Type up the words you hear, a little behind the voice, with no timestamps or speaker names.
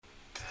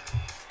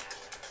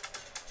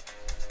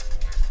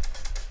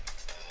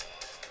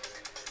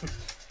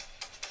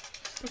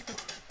Make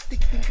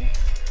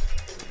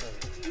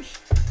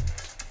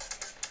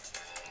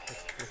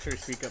sure you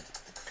speak up.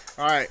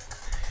 All right.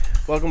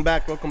 Welcome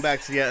back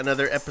to yet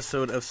another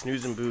episode of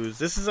Snooze and Booze.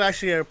 This is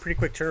actually a pretty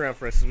quick turnaround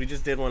for us. Cause we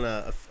just did one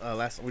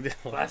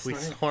we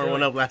tore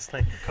one up last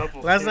night.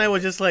 Last night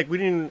was just like we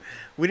didn't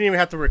even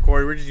have to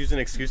record. We are just using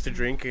an excuse to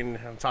drink and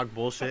talk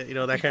bullshit,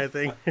 that kind of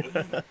thing.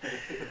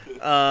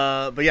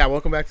 But yeah,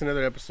 welcome back to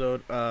another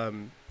episode.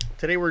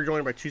 Today we're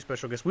joined by two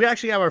special guests. We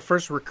actually have our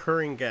first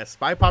recurring guest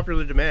by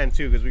popular demand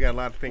too, because we got a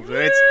lot of things.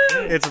 But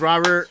it's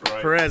Robert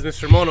Perez,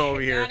 Mr. Mono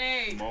over here.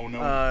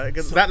 Mono.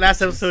 That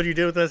last episode you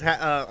did with us,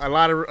 a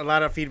lot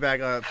of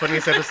feedback.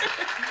 Funniest episode.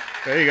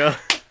 There you go.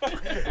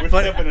 We're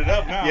stepping it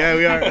up now. Yeah,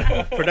 we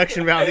are.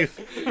 Production value.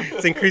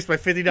 It's increased by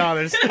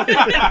 $50.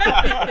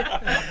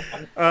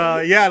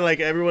 Yeah, like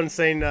everyone's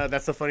saying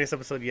that's the funniest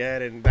episode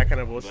yet, and that kind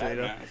of bullshit. Man,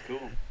 that's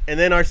cool. And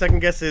then our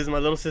second guest is my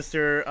little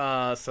sister,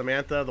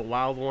 Samantha, the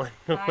wild one.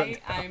 Hi,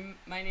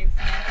 my name's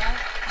Samantha.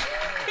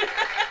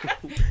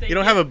 You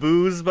don't have a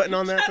booze button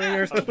on that thing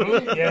or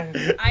something?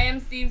 Yeah. I am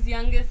Steve's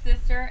youngest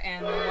sister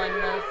and the one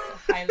most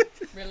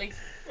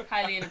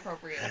highly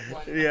inappropriate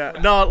one. Yeah,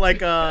 no,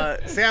 like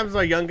Sam's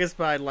our youngest,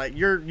 but like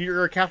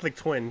you're a Catholic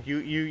twin.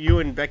 You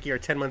and Becky are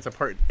 10 months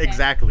apart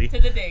exactly.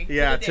 To the day.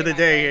 Yeah, to the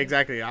day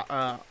exactly.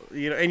 And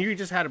you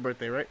just had a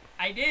birthday, right?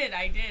 I did.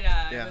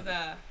 Yeah. It was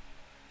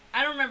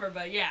I don't remember,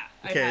 but yeah.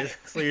 Okay,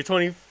 so you're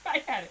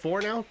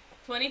 24 now?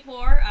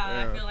 24.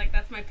 I feel like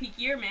that's my peak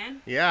year,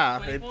 man. Yeah,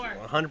 24.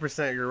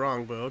 100% you're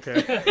wrong, but okay.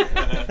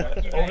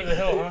 Over the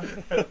hill,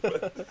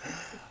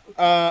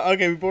 huh?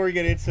 Okay, before we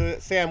get into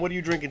it, Sam, what are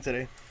you drinking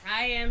today?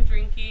 I am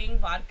drinking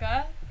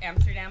vodka,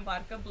 Amsterdam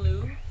Vodka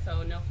Blue,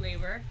 so no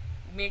flavor,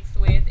 mixed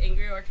with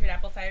Angry Orchard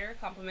apple cider,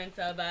 compliments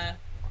of,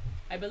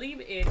 I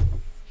believe it's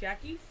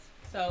Jackie's.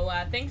 So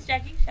thanks,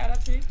 Jackie. Shout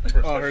out to you.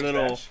 Her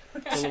little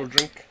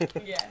drink.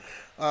 Yeah.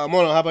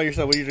 Mono, how about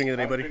yourself? What are you drinking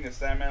today, buddy? I'm drinking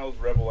Sam Adams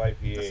Rebel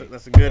IPA.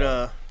 That's a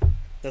good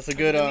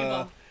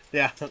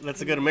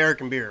that's a good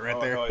American beer right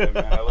there. Oh yeah,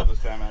 man! I love the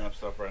Sam Adams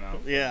stuff right now.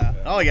 Yeah.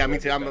 Oh yeah, me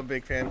too. I'm a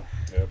big fan.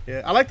 Yep.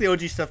 Yeah, I like the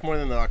OG stuff more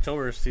than the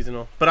October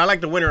seasonal, but I like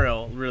the winter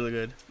ale really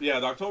good. Yeah,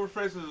 the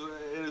Oktoberfest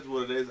is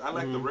what it is. I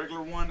like the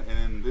regular one,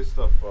 and this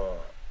stuff.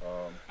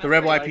 The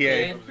Rebel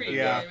IPA. It's pretty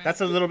Yeah, good. that's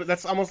a little bit.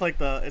 That's almost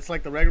like it's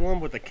like the regular one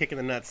with the kick in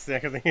the nuts.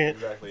 Exactly.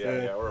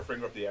 Yeah. Or a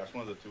finger up the ass.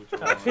 One of the two.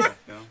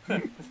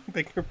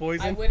 Pick your I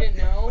poison. wouldn't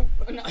know.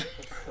 No.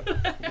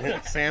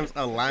 Sam's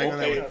a lying on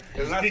that one.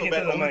 It's not so Speaking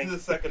bad. to the Only mic. to the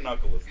second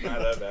knuckle. It's not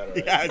that bad.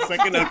 Right? Yeah,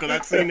 second knuckle.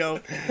 That's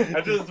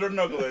After the third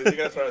knuckle, you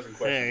gotta start asking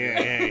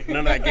questions. Yeah. None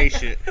of that gay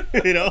shit.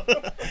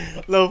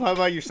 Lo, how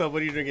about yourself?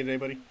 What are you drinking today,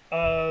 buddy?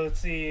 Let's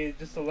see,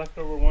 just a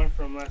leftover one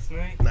from last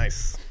night.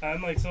 Nice.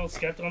 I'm like so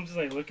skeptical. I'm just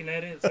like looking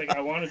at it. It's like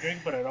I want to drink,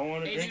 but I don't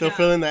want to drink. Still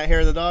feeling that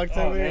hair of the dog Oh,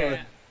 thing? man.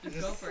 Yeah,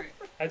 just go for it.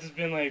 I've just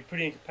been like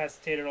pretty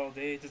incapacitated all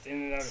day, just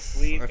in and out of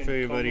sleep I feel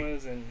you, and buddy.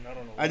 comas and I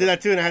don't know. I did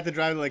that too, and I had to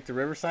drive like to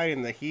Riverside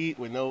in the heat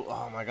with no.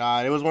 Oh my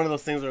god, it was one of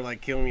those things that were like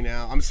killing me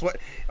now. I'm sweat,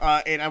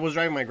 and I was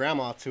driving my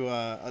grandma to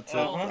up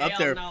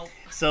there. No.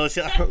 So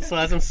so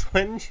as I'm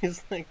sweating,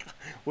 she's like,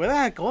 "Where the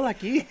heck go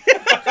aquí?"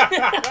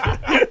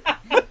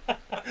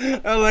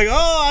 I'm like,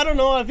 "Oh, I don't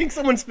know. I think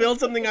someone spilled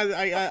something. I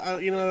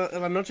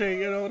la noche,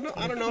 no,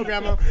 I don't know,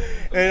 grandma."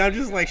 And I'm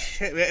just like,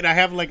 "Shit." And I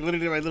have like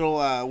literally my little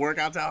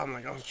workouts out. I'm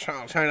like, I'm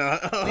trying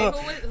to.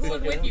 Wait, who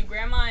was with you?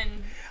 Grandma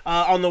and.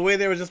 On the way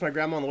there was just my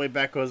grandma. On the way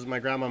back was my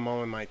grandma,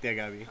 mom, and my tia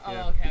Gabby. Oh,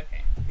 Yeah. okay.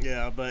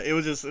 Yeah, but it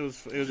was just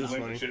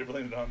funny. Should have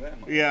blamed it on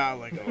them. Yeah,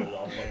 like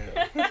Oh,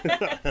 man.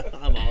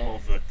 I'm all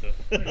fucked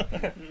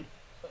up.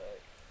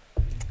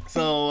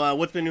 So,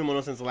 what's been new,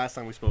 Mono, since the last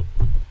time we spoke?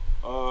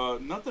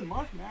 Nothing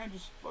much, man.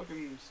 Just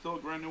fucking still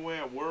grinding away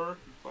at work.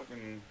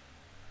 Fucking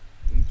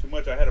too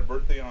much. I had a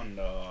birthday on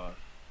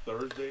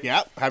Thursday.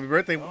 Yeah, happy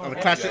birthday. Oh, the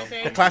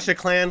happy Clash of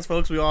Clans,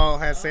 folks. We all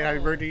had to say happy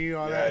birthday to you,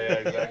 all Yeah,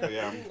 that. exactly.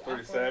 Yeah, I'm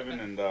 37,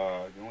 and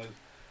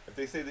if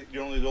they say that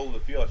you're only as old as the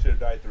field, I should have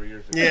died 3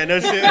 years ago. Yeah, no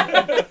shit.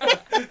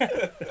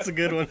 That's a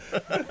good one.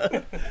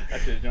 I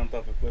should have jumped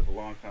off a cliff a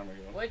long time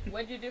ago.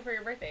 What'd you do for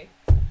your birthday?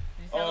 Did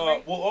you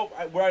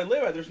celebrate? Where I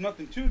live, there's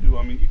nothing to do.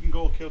 I mean, you can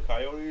go kill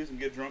coyotes and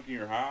get drunk in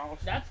your house.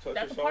 That's touch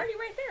a yourself. party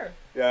right there.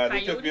 Yeah,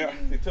 Coyotes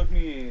they took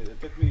me to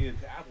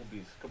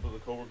Applebee's. A couple of the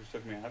coworkers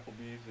took me to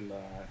Applebee's, and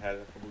I had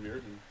it a couple of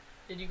years. And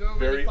Did you go really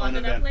very fond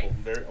of that uneventful.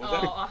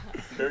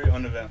 place? Very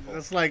uneventful.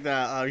 That's like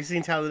that. You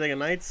seen Talladega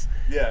Nights?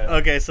 Yeah.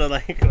 Okay, so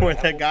like where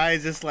that guy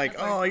is just like,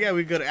 oh yeah,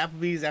 we go to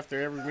Applebee's after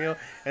every meal,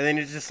 and then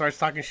he just starts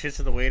talking shit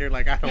to the waiter.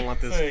 Like, I don't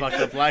want this fucked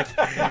up life.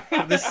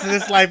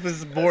 This life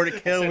is bored to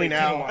kill me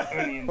now.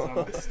 Onions on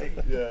my steak.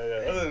 Yeah.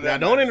 Other than Now that,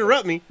 don't man,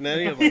 interrupt me. Now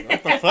you're like,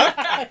 what the fuck?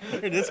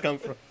 Where did this come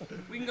from?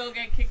 We can go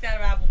get kicked out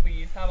of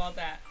Applebee's. How about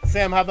that?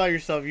 Sam, how about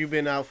yourself? You've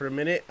been out for a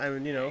minute. I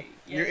mean, Yeah.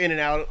 you're in and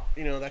out,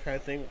 that kind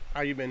of thing.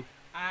 How you been?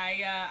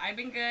 I've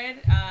been good.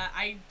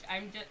 I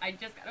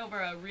just got over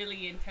a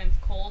really intense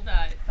cold.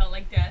 It felt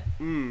like death.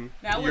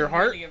 That was Your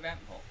heart? really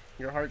eventful.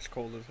 Your heart's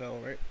cold as hell,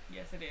 right?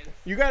 Yes, it is.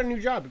 You got a new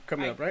job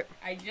coming up, right?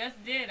 I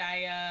just did.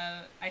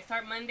 I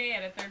start Monday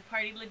at a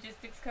third-party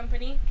logistics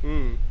company.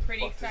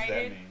 Pretty what does that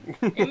excited.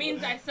 mean? It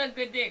means I suck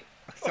good dick.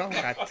 Oh,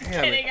 God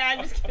damn Kidding, it. I'm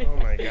just kidding. Oh,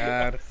 my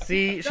God.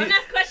 See, Don't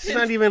ask questions. she's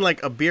not even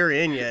like a beer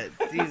in yet.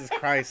 Jesus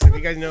Christ. If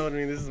you guys know what I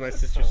mean, this is my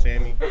sister,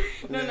 Sammy.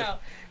 No.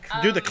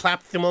 Do the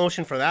clap the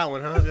motion for that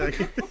one, huh?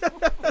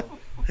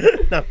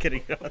 No, I'm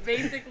kidding.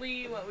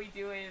 Basically, what we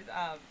do is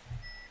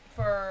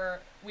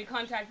we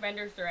contact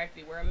vendors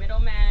directly. We're a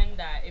middleman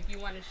that if you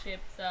want to ship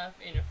stuff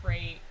in a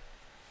freight,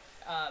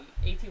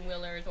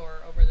 18-wheelers or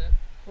over the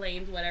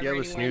planes, whatever, you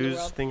have a anywhere in the snooze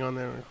world. thing on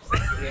there?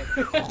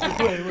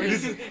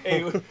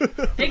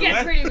 They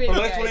get pretty busy, For the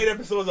last guys. 28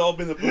 episodes, all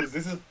been the booze.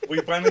 We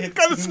finally hit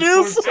Got the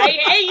snooze. I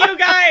hate you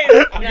guys.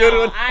 Good No,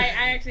 one. I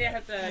actually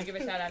have to give a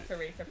shout out to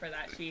Racer for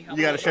that. She helped.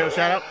 You got a shout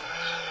out?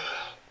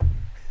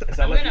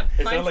 I'm gonna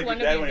punch like one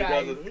your of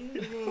dad you when he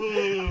does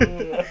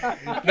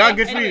it. No,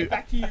 good for Anyway, you.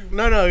 back to you.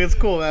 No, it's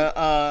cool.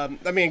 I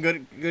mean,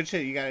 good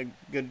shit. You got a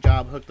good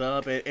job hooked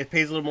up. It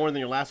pays a little more than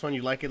your last one.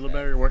 You like it a little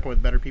better. You're working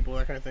with better people,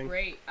 that kind of thing.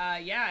 Great.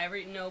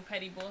 No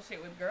petty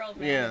bullshit with girls,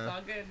 man. Yeah. It's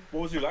all good.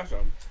 What was your last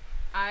job?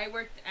 I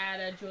worked at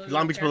a jewelry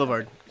Long Beach repair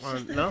Boulevard.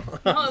 company. No?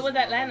 No, it was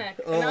Atlanta.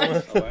 Oh.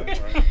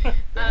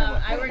 No,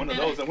 I worked One of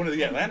at those. One of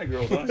the Atlanta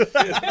girls, huh? Shit.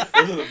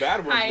 Those are the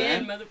bad ones,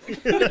 high-end man.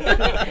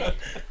 motherfucker.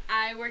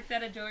 I worked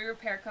at a jewelry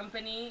repair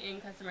company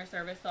in customer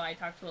service, so I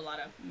talked to a lot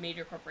of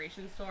major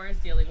corporation stores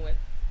dealing with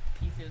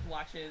pieces,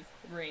 watches,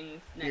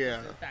 rings,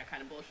 necklaces, that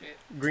kind of bullshit.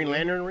 Green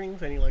Lantern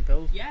rings? Any like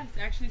those? Yes,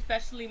 actually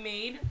specially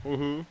made.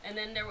 Mm-hmm. And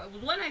then there was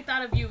one I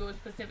thought of you. It was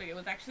specific. It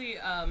was actually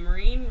a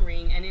marine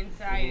ring, and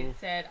inside it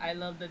said, "I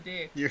love the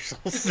dick." You're so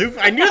stupid.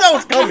 I knew that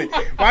was coming.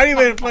 Why didn't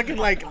you even fucking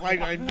like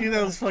I knew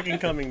that was fucking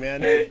coming,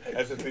 man.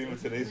 That's the theme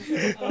of today's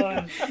show.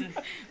 Oh, shit.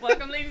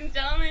 Welcome, ladies and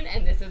gentlemen,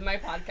 and this is my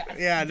podcast.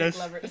 Yeah, Dick that's-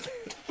 lovers.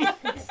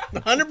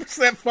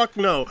 100% fuck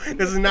no.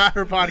 This is not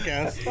her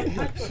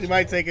podcast. She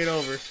might take it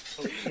over.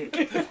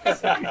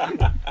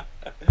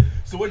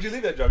 So what'd you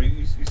leave that job?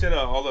 You said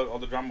all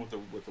the drama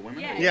with the women.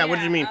 Yeah. Yeah, what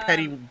did you mean? um,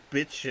 Petty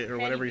bitch shit or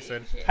Petty whatever you bitch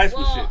said. shit. High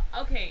school well,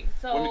 shit. Okay,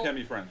 so Women can't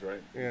be friends,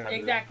 right? Yeah.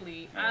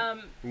 exactly.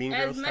 Mean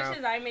As Girls much style.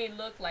 as I may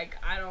look like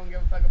I don't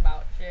give a fuck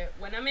about shit,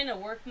 when I'm in a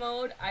work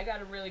mode, I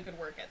got a really good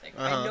work ethic.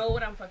 Uh-huh. I know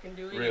what I'm fucking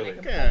doing, Really? and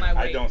I can Yeah. pull my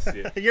weight. I don't see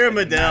it. You're a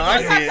Medell.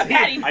 I see it.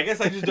 Patty. I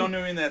guess I just don't know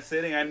you in that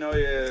setting. I know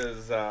you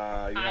is, in the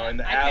I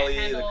can't alley.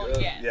 handle-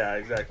 yes. Yeah,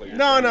 exactly.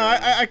 No,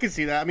 I can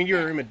see that. I mean,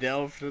 you're a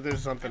Medell, so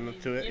there's something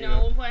to it. You know,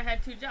 at one point I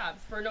had 2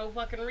 jobs for no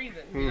fucking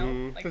reason. You know,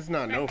 Mm-hmm. There's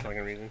not no fucking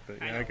reason, but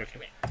yeah, I know, get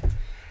you.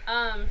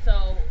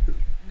 So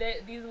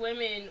these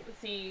women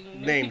seeing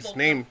new Names, people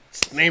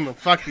name them.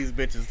 Fuck these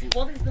bitches.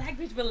 Well, this black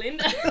bitch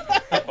Belinda,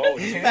 Oh,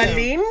 damn.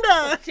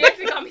 Belinda. she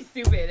actually called me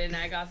stupid, and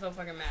I got so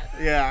fucking mad.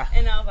 Yeah.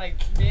 And I was like,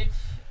 bitch,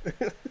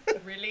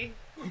 really?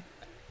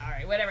 All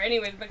right, whatever.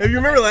 Anyways, but If you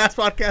remember last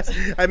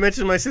podcast, I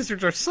mentioned my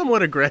sisters are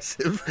somewhat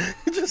aggressive.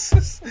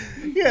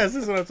 Yes,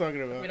 this is what I'm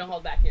talking about. we don't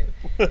hold back here.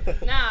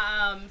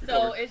 Nah,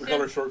 so it's we call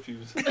her just short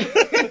fuse.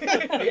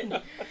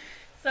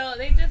 so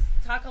they just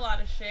talk a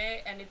lot of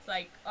shit, and it's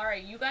like, all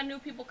right, you got new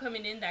people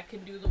coming in that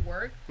can do the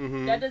work.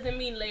 Mhm. That doesn't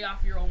mean lay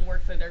off your own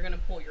work so they're gonna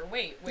pull your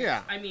weight. Which,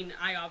 Yeah. I mean,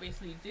 I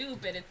obviously do,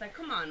 but it's like,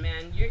 come on,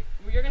 man, you're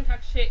gonna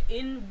talk shit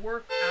in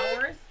work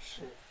hours.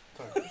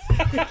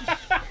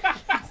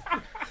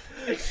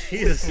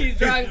 Jesus. She's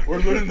drunk. We're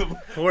learning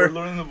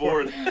the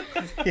board. So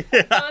it's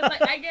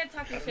like, I get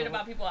talking shit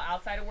about people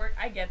outside of work.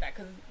 I get that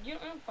because you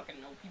don't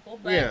fucking know people.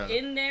 But Yeah.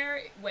 in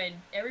there, when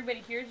everybody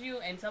hears you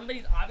and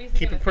somebody's obviously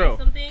Keep going it to pro.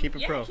 say something, Keep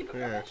it pro. keep it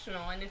Yeah.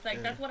 professional. And it's like,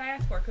 Yeah. that's what I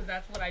ask for because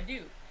that's what I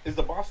do. Is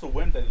the boss a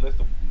wimp that lets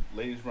the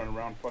ladies run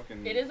around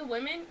fucking? It is a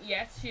woman.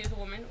 Yes, she is a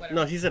woman. Whatever.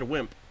 No, he said a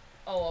wimp.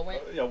 Oh, a woman.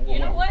 yeah, You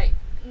know woman. what?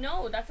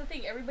 No, that's the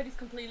thing. Everybody's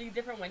completely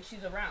different when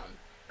she's around.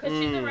 Because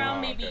she's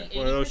around maybe okay. 80%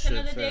 One of those of the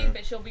shits, day, yeah.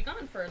 but she'll be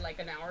gone for like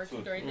an hour or two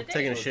So- during the day.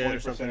 Taking a So shit or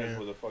 20% something, is yeah.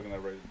 with the fucking that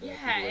raise.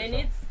 Yeah, and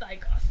it's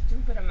like a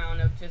stupid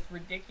amount of just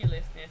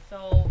ridiculousness.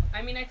 So,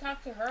 I mean, I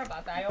talked to her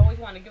about that. I always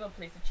want to give a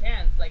place a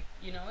chance, like,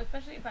 you know,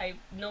 especially if I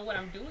know what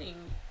I'm doing.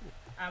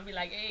 I'll be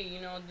like, hey,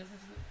 you know, this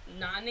is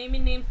not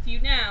naming names to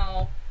you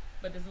now,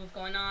 but this is what's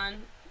going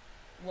on.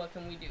 What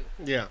can we do?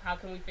 Yeah. How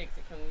can we fix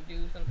it? Can we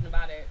do something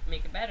about it?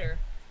 Make it better?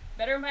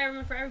 Better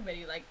environment for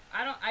everybody. Like,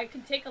 I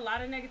can take a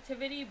lot of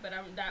negativity, but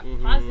I'm that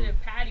positive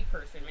Patty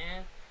person,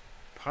 man.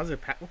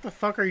 Positive Pat. What the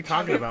fuck are you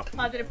talking about?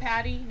 Positive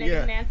Patty, negative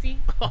Yeah. Nancy.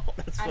 Oh,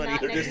 that's I'm funny.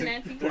 not They're negative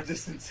distant. Nancy. They're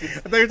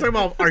distant. I thought you were talking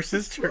about our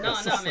sister. No,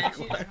 no,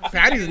 man.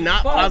 Patty's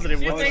not Fuck, positive.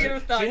 she's What's taking it? a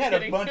thought, She had a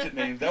kidding. bunch of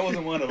names. That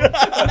wasn't one of them.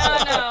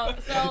 No.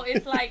 So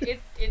it's like it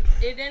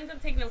ends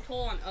up taking a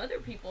toll on other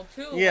people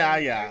too. Yeah,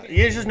 Like, yeah.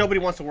 everybody- It's just nobody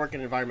wants to work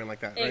in an environment like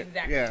that, right?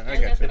 Exactly. Yeah, I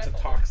And got that's you. what It's a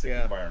I- toxic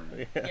Yeah.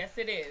 environment. Yeah. Yes,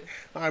 it is.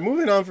 All right,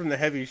 moving on from the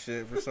heavy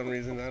shit for some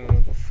reason. I don't know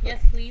what the fuck.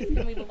 Yes, please.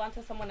 Can we move on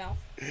to someone else?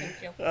 Thank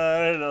you.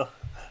 I don't know.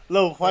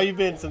 Lo, how you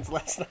been since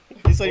last night?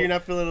 You said you're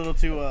not feeling a little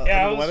too Yeah, I under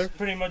the was weather?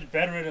 pretty much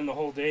bedridden the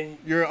whole day.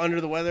 You're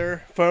under the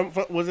weather?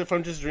 Was it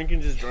from just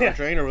drinking, just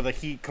drain, or with the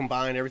heat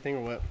combined, everything,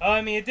 or what?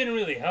 I mean, it didn't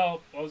really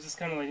help. I was just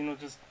kind of like,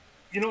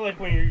 like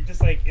when you're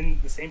just like in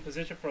the same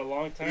position for a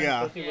long time,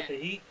 Yeah. especially with the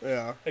heat,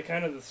 Yeah.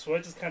 the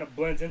sweat just kind of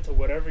blends into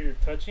whatever you're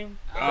touching.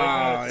 So I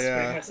kind of yeah.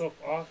 scrape myself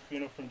off,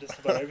 from just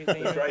about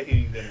everything. The dry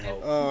heating didn't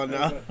help. Oh,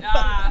 no.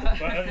 Ah.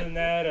 But other than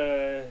that,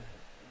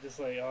 just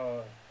like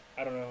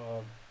I don't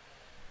know.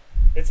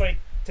 It's like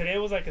today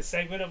was like a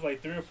segment of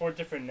like 3 or 4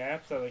 different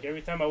naps. So, like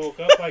every time I woke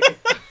up, like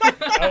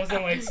I was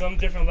in like some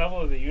different level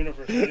of the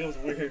universe. It was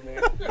weird,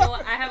 man. You know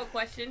what? I have a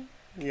question.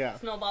 Yeah.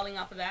 Snowballing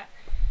off of that.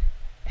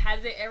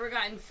 Has it ever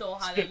gotten so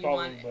hot that you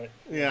want it?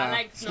 But Yeah. I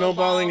like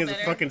Snowballing is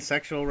better. a fucking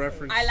sexual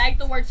reference. I like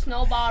the word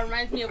snowball. It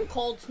reminds me of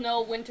cold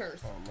snow winters.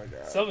 Oh my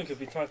god. Sylvan could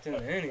be talked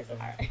into anything.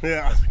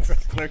 Yeah.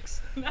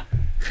 Clerks.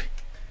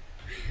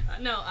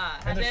 No,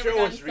 has And the it ever show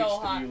gotten has so reached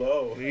hot? the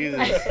low.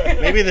 Jesus.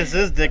 Maybe this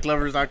is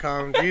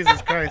dicklovers.com.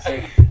 Jesus Christ.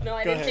 No,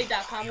 I Go didn't ahead. say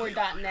 .com or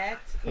 .net.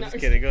 I'm No. just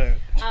kidding. Go ahead.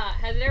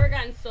 Has it ever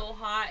gotten so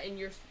hot and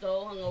you're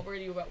so hungover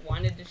you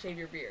wanted to shave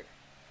your beard?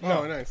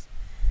 Oh, nice.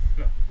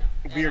 No.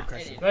 Beard I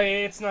question. didn't. Like,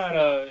 it's not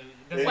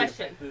Hey,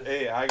 Question.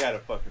 Hey, I got a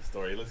fucking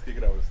story. Let's kick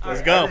it out with a story.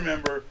 Let's go. I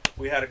remember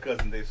we had a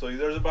cousin day. So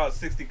there's about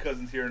 60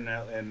 cousins here in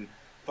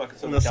fucking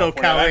In the Southern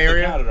SoCal California. I actually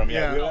area? counted them. Yeah,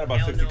 Yeah. we had about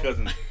Hell 60 no.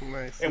 cousins.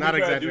 Nice. And Not we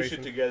try to do exaggeration.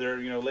 shit together.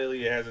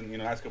 Lately it hasn't.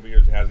 Last couple of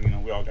years it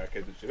hasn't. We all got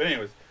kids and shit. But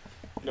anyways,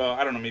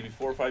 I don't know, maybe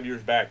 4 or 5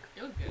 years back,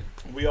 It was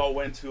good. we all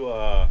went to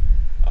a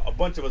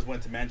bunch of us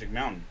went to Magic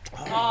Mountain.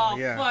 Oh,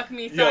 yeah. fuck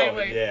me Yo,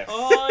 sideways. yes.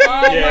 Oh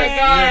Yes, my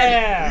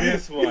god.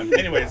 This one.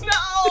 Anyways, No.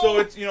 so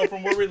it's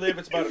from where we live,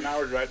 it's about an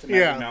hour drive to Magic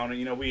Yeah.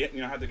 Mountain. We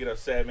have to get up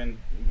 7,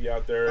 be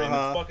out there, and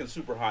Uh-huh. it's fucking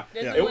super hot.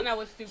 This Yeah. is when I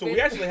was stupid. So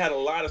we actually had a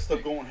lot of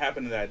stuff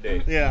happening that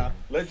day. Yeah.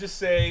 Let's just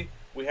say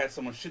we had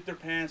someone shit their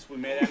pants. We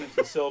made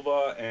Anderson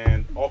Silva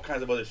and all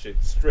kinds of other shit,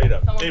 straight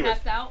up. Someone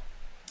passed out.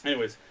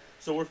 Anyways,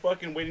 so we're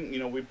fucking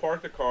waiting. We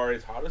parked the car.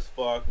 It's hot as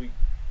fuck.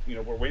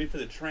 We're waiting for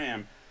the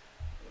tram.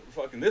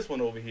 Fucking this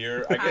one over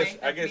here.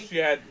 I guess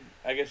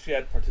she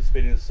had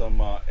participated in some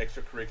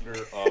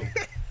extracurricular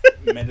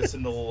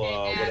medicinal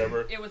And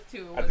whatever. It was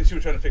 2. I think she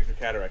was trying to fix her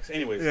cataracts.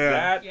 Anyways, Yeah.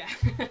 that Yeah.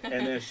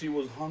 and then she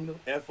was hung the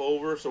F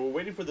over. So we're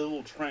waiting for the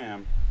little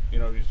tram.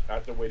 Just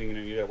after waiting,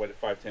 you gotta wait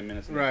 5-10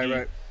 minutes. and Right, eat.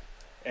 right.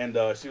 And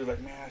she was like,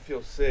 "Man, I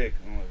feel sick."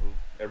 And I'm like,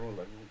 everyone's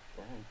like,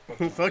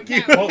 "Oh, Fuck We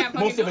you. can't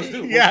most fucking of us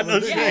do. Yeah, Most of us no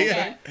do. shit,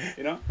 yeah.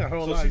 You know? Our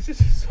whole So lives. she's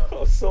just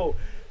so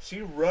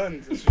she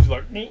runs and she's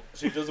like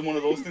she does one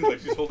of those things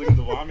like she's holding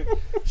the vomit.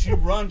 She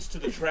runs to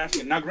the trash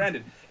can. Now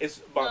granted, it's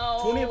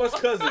about 20 of us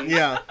cousins.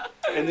 Yeah.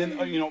 And then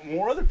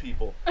more other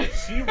people.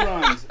 She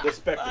runs the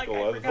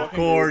spectacle of the forgot. fucking Of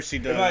course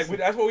group. she And, does.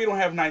 that's why we don't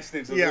have nice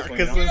things. Yeah, this one,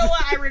 'cause You know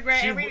what? I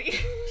regret She- everything.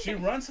 she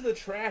runs to the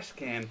trash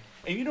can,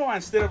 and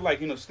instead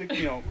of stick,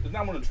 it's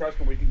not one of the trash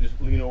can where you can just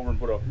lean over and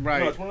put up.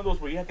 Right. No, it's one of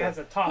those where you have it has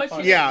to. a top Push on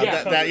it. it. Yeah,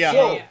 Yeah,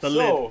 that the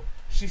lid. So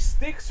she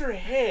sticks her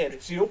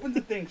head. She opens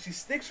the thing. She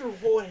sticks her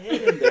whole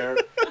head in there.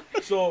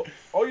 So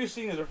all you're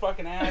seeing is her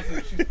fucking ass,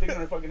 and she's sticking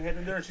her fucking head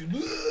in there, and she's.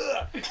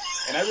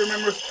 And I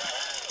remember.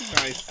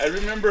 Nice. I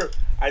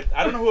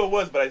don't know who it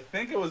was, but I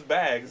think it was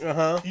Bags.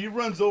 Uh-huh. He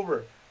runs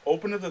over,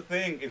 opens up the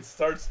thing, and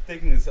starts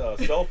taking his cell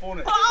phone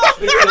and Oh,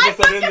 sticks I it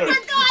fucking in there.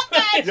 forgot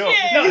that Yo,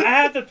 shit. No, I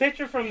have the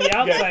picture from the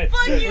outside.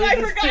 Fuck you, I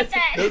There's- forgot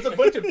that. There's a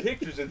bunch of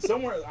pictures and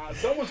somewhere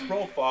someone's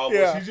profile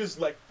where Yeah. she's just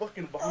like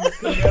fucking vomits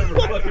coming out of her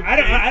fucking I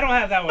face. don't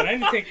have that one. I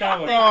didn't take that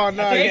one. Oh, Thank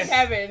nice.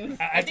 heavens.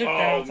 I took the Oh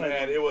outside man,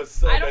 one. it was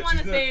so I don't bad. wanna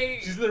She's gonna- say-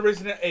 she's gonna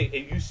raise it. Hey,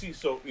 and you see,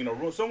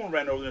 someone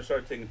ran over there and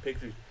started taking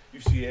pictures. You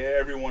see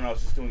everyone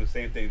else just doing the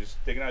same thing, just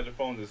taking out their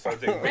phones and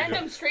start taking Random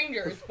pictures.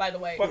 strangers, by the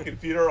way. Fucking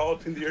feet are all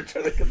in the air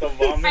trying to get the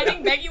vomit. I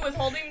think Becky was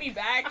holding me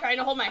back, trying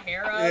to hold my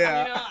hair up.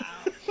 Yeah.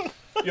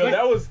 Yo,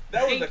 that was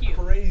Thank a you.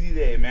 crazy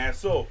day, man.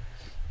 So,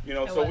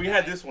 so was we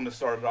had nice. this one to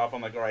start it off.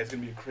 I'm like, all right, it's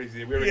gonna be a crazy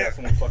day. We already Yeah. got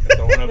someone fucking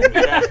throwing up in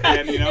the trash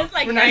can, It's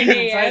like We're not 9 even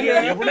a.m. inside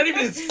Yeah, we're not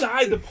even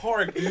inside the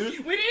park,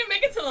 dude. We didn't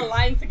make it to the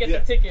line to get Yeah.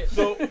 the tickets.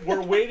 So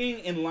we're waiting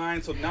in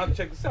line. So now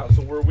check this out.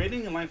 So we're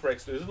waiting in line for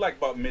extra. This is like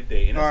about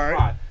midday, and it's All right.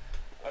 hot.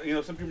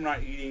 Some people are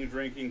not eating,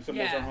 drinking. Some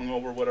of us Yeah. are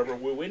hungover, whatever.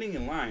 We're waiting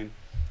in line,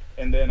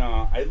 and then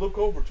I look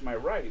over to my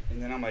right,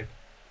 and then I'm like,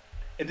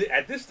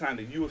 at this time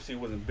the UFC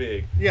wasn't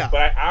big. Yeah.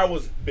 But I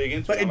was big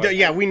into But it. I'm like,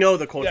 yeah, we know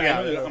the culture.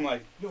 Yeah, Yeah. I'm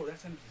like, yo,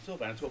 that's Anderson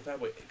Silva, and I told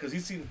Fatboy because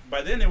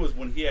by then it was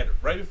when he had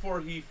right before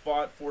he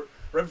fought for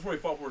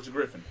Richard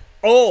Griffin.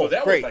 Oh, So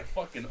that great. was like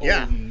fucking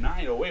Yeah.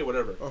 09, 08,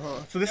 whatever. Uh-huh.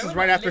 So this There is was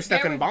right like- after there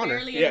Stephen was Bonner.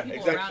 barely Yeah, any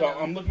people exactly. So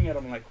around I'm looking at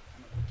him, I'm like,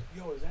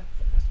 yo,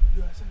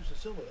 that's Anderson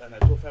Silva. And I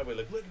told Fatboy,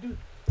 like, look, dude,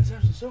 that's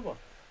Anderson Silva.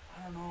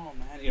 I don't know,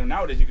 man.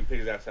 Nowadays you can pick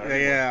his ass out.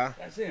 Yeah.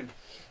 That's him.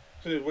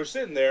 So we're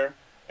sitting there,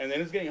 and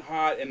then it's getting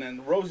hot, and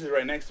then Rose is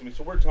right next to me.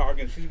 So we're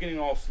talking. She's getting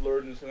all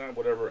slurred and that,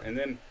 whatever. And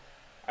then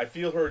I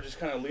feel her just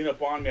kind of lean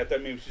up on me. I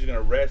thought maybe she's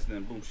gonna rest, and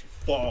then boom, she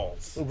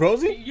falls.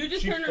 Rosie? You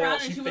just She turned fell- around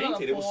she and she was on the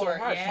fainted. It was so floor.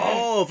 hot. Yeah.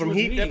 Oh, She from was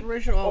heat eating.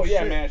 deprivation? Oh, yeah,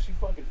 shit. man. She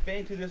fucking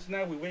fainted this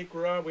night. We wake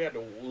her up. We had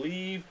to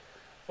leave.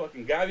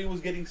 Fucking Gabi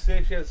was getting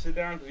sick. She had to sit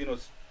down because,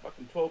 it's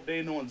fucking 12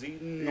 days. No one's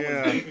eating. No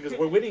Yeah. one's eating because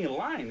we're waiting in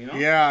line,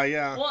 Yeah,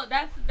 yeah. Well,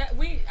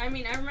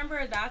 I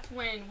remember that's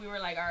when we were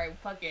like, all right,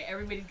 fuck it,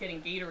 everybody's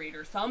getting Gatorade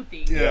or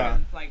something. Yeah.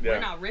 Because, like, Yeah. we're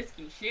not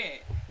risking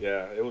shit.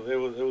 Yeah, it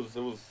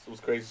was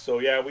crazy. So,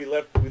 yeah, we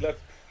left. We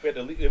had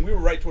to leave. And we were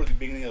right towards the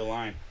beginning of the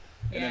line.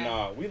 And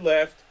Yeah. then we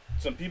left.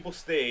 Some people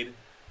stayed.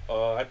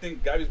 I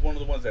think Gabi's one of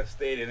the ones that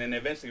stayed. And then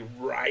eventually,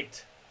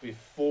 right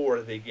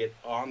before they get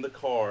on the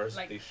cars,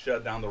 Like- they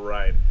shut down the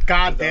ride.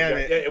 God So that damn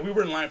was- it. Yeah, and we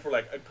were in line for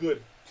like a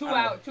good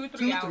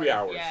 3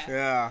 hours.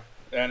 Yeah.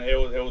 And it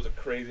was a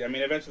crazy. I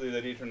mean, eventually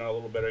the day turned out a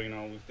little better. You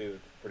know, we stayed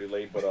pretty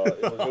late, but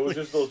it was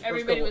just those.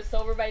 Everybody was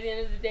sober by the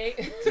end of the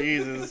day.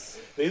 Jesus.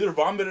 They either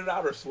vomited it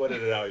out or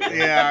sweated it out. You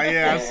know?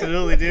 Yeah,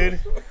 absolutely, dude.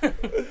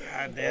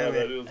 God damn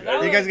it.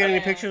 You guys get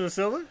any pictures of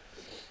Silva?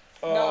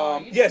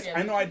 No, yes,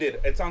 I know I did.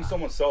 It's on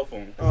someone's cell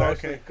phone.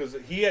 Okay. Because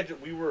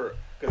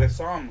I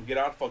saw him get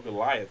out for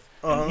Goliath.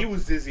 And he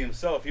was dizzy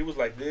himself. He was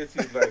like this.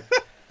 He's like,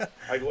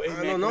 I go, hey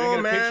man, can I get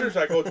a picture?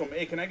 So I go to him,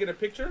 hey, can I get a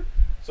picture?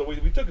 So we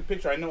took a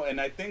picture. I know, and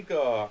I think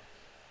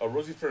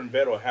Rosie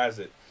Fernvero has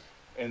it.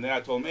 And then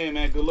I told him, hey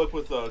man, good luck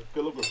with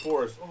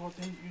Forrest. Oh,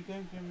 thank you,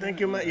 man.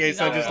 Thank you, man. Yeah, he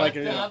sounds just like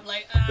it.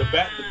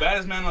 The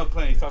baddest man on the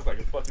planet. He sounds like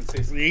a fucking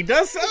sissy. He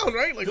does sound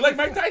right. Like, you like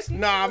Mike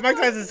Tyson? Nah, Mike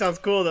Tyson sounds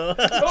cool though.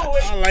 No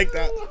way. I like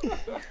that.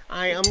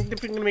 I'm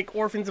definitely gonna make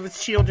orphans of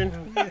his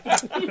children.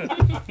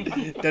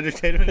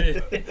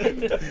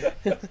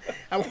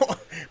 I want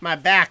my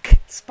back,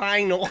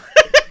 spinal.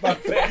 My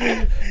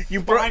back.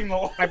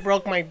 I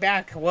broke my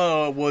back.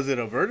 Whoa, was it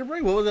a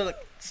vertebrae? What was it? Like?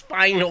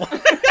 Spinal.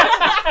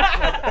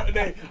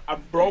 I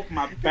broke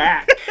my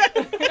back.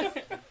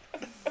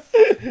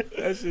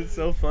 That shit's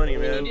so funny,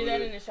 man. Can you do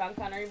that in a Sean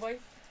Connery voice?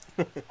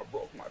 I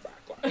broke my back.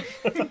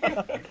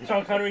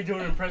 Sean Connery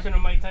doing an impression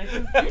of Mike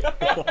Tyson?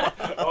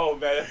 Oh,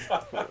 man.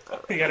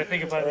 You gotta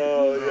think about it.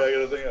 Oh, yeah, I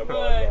gotta think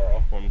about it.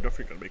 I'm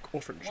definitely gonna make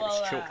orphans of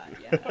his children.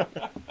 Yeah.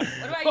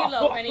 What about you,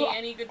 Lo?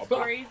 Any good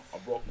stories? I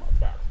broke my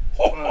back.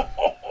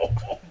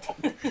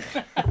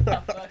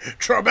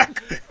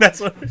 Trebek.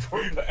 That's what.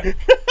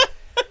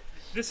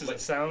 This is a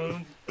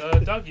sound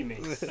doggy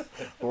makes.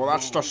 Well,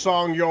 that's the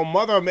song your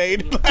mother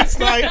made last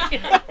night.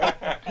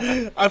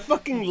 I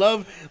fucking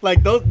love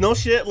like those no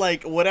shit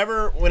like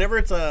whenever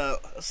it's a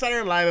Saturday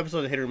Night Live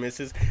episode of hit or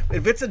misses.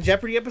 If it's a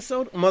Jeopardy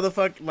episode,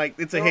 motherfucker, like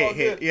it's a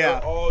hit. Yeah,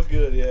 they're all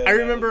good. Yeah. I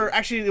remember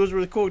actually it was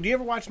really cool. Do you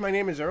ever watch My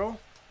Name Is Earl?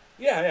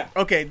 Yeah.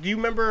 Okay. Do you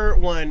remember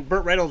when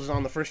Burt Reynolds was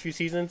on the first few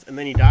seasons and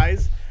then he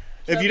dies?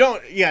 Chubby. If you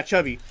don't, yeah,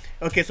 Chubby.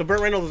 Okay, so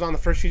Burt Reynolds was on the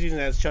first few seasons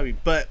as Chubby,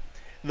 but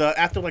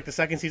after like the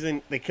second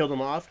season, they killed him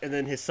off, and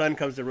then his son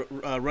comes to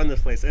run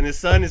this place, and his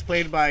son is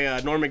played by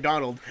Norm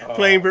Macdonald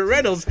playing Burt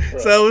Reynolds.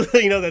 Right. So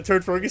you know that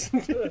Turd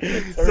Ferguson. So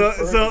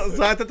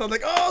I thought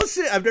like, oh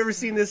shit, I've never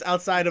seen this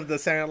outside of the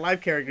Saturday Night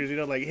Live characters. You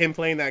know, like him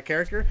playing that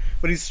character,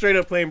 but he's straight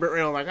up playing Burt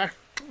Reynolds. Like,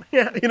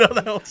 yeah, you know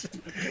that whole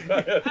shit.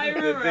 I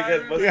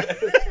remember. Yeah.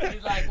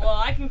 He's like, well,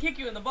 I can kick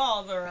you in the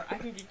balls, or I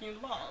can kick you in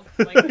the balls.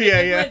 Like,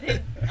 yeah. His,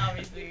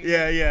 obviously.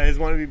 Yeah, his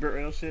wannabe Burt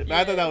Reynolds shit. Yeah.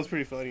 I thought that was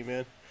pretty funny,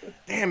 man.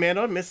 Damn, man,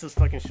 I miss those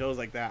fucking shows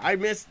like that. Are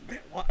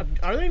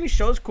there any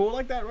shows cool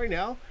like that right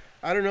now?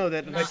 I don't know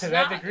that. Like to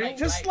that degree?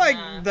 Just like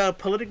the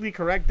politically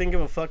correct think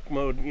of a fuck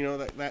mode, you know,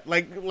 that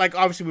like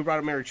obviously we brought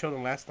up Married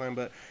Children last time,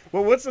 but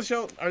what's the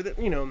show? Are they,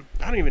 you know,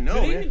 I don't even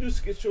know. Do they even do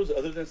skit shows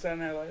other than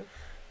Saturday Night Live?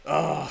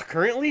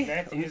 Currently,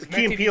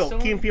 Key and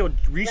Peele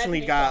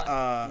recently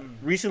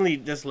recently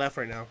just left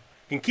right now.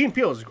 And Key and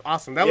Peele was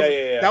awesome. That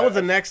was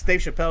the next Dave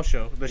Chappelle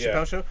show. The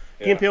Chappelle show.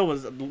 Yeah. Key and Peele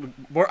was.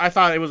 I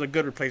thought it was a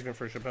good replacement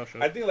for Chappelle show.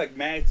 I think like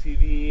Mad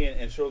TV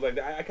and shows like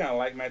that. I kind of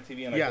like Mad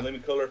TV and like The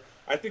Living Color.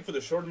 I think for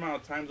the short amount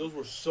of time, those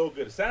were so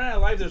good. Saturday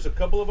Night Live, there's a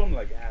couple of them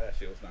like that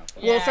shit was not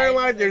fun. Well, Saturday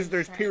Night Live,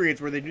 there's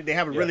periods where they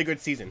have a really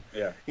good season.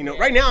 Yeah. You know,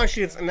 right now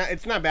actually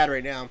it's not bad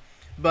right now.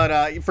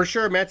 But for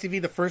sure, Mad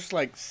TV, the first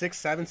like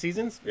 6-7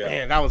 seasons,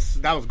 man, that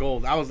was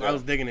gold. I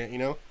was digging it, you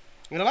know.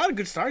 And a lot of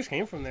good stars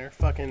came from there,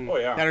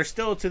 that are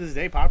still to this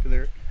day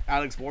popular.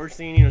 Alex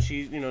Borstein,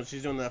 she's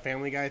doing the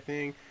Family Guy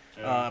thing.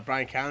 Yeah.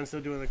 Brian Callen's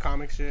still doing the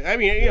comic shit. I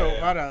mean, a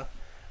lot of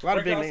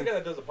big names. The guy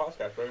that does the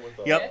podcast, right?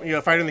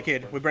 Yep, Fighting the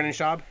Kid with Brendan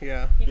Schaub.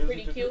 Yeah. He's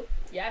pretty cute.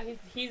 Yeah,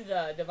 he's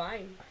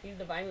divine. He's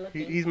divine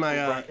looking. He's my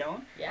Brian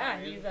Callen? Yeah,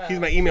 he's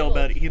my email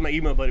buddy. He's my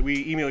email buddy.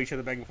 We email each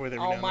other back and forth every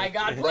now and then. Oh my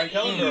God, Brian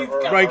Callen or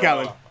Brian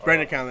Callen.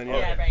 Brendan Callen, yeah.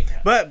 Yeah, Brian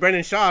Callen. But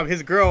Brendan Schaub,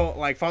 his girl,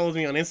 like follows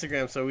me on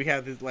Instagram, so we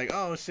have this like,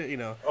 oh shit, you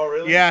know. Oh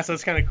really? Yeah, so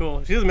it's kind of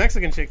cool. She's a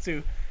Mexican chick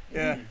too.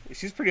 Yeah,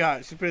 she's pretty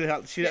hot. She's pretty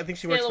hot. I think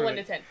she works for 1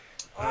 to 10.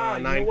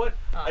 You know what?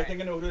 I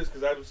think I know who it is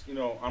because I was,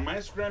 on my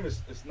Instagram,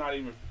 it's not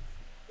even.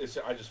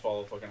 I just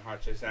follow fucking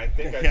hot chicks, and I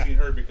think I've seen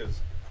her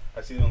because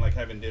I seen them like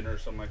having dinner or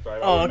something like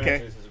that. I would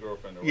imagine it's his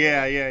girlfriend. Or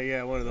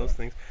yeah, one of those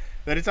things.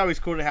 But it's always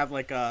cool to have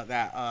like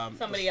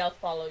somebody else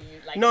follow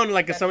you. Like no,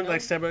 like somebody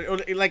like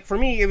separate. Like for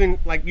me, even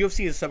like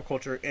UFC is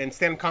subculture and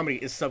stand-up comedy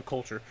is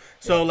subculture.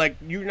 So like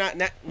you're not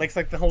like it's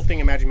like the whole thing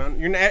in Magic Mountain.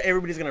 You're not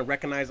everybody's gonna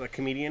recognize a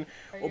comedian,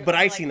 but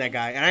I've seen that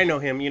guy and I know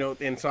him,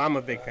 and so I'm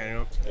a big fan. You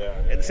know.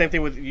 Yeah. And the same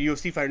thing with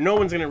UFC fighter. No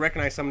one's gonna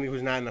recognize somebody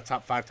who's not in the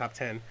top 5, top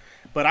 10.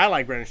 But I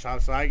like Brendan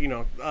Schaub, so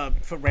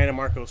Randa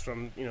Marcos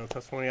from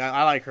Tough 20.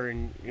 I like her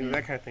and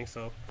that kind of thing.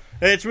 So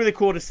it's really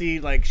cool to see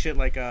like shit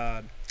like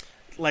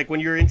when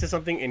you're into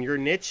something and you're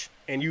niche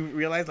and you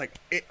realize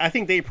I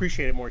think they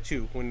appreciate it more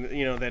too when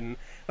than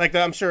like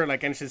I'm sure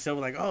like Anderson Silva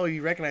like oh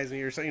you recognize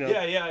me or something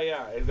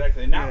yeah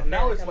exactly now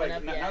it's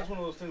like now it's one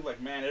of those things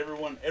like man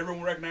everyone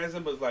recognizes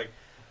him but it's like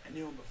I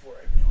knew him before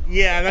I knew him.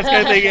 Yeah, that's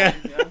kind of thing.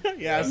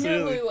 Yeah, absolutely. I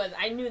knew who he was.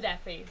 I knew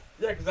that face.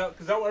 Yeah,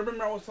 because I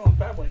remember I was telling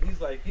Fat Boy he's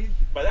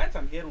by that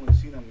time he had only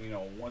seen him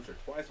once or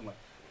twice. I'm like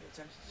it's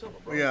Anderson Silva,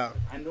 bro. Yeah.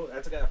 I know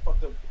that's a guy that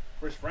fucked up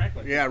Rich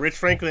Franklin. Yeah, Rich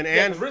Franklin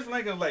Yeah, and... because Rich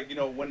Franklin, like, you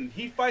know, when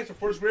he fights for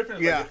Forrest Griffin,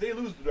 it's Yeah. like, if they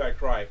lose, do I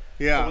cry?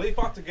 Yeah. So when they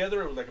fought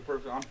together, it was like a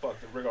perfect, I'm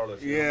fucked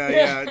regardless. You know?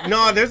 Yeah.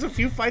 No, there's a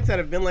few fights that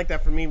have been like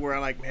that for me where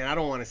I'm like, man, I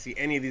don't want to see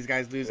any of these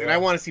guys lose. And I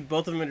want to see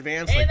both of them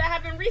advance. Hey, Like, that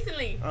happened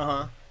recently.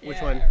 uh-huh. Which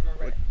Yeah, one? I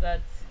remember.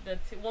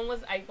 That's one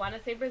was, I want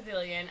to say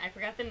Brazilian. I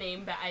forgot the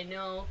name, but I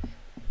know,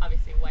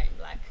 obviously white and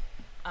black.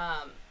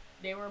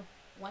 They were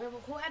one of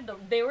them who had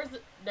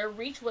their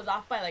reach was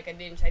off by like an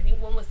inch. I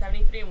think one was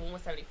 73 and one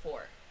was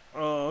 74.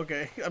 Oh,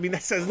 okay. I mean,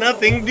 that says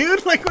nothing,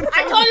 dude. Like, what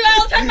I told you I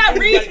was talking about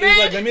reach, man.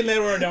 Like, let me lay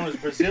her down as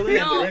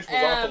Brazilian, and the Rich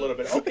was off a little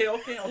bit. Okay.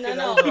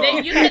 No.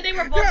 You said they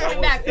were both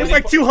coming back. There's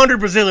like 200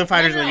 Brazilian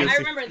fighters in the UFC. I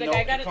remember the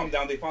guy got calm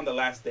down. They found the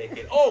last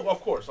decade. Oh,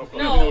 of course.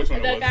 No,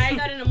 the guy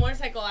got in a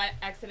motorcycle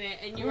accident,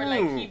 and you were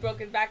like, he broke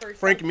his back or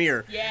Frank something.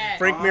 Mir. Yeah.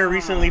 Frank Mir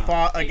recently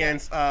fought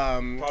against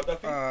Todd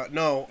Duffy?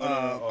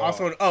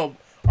 also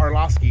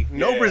Arlovsky.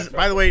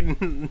 By the way,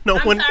 no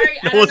I'm one sorry,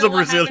 was a what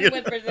Brazilian.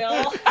 with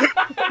Brazil.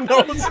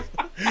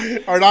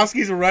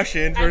 Arlovsky's a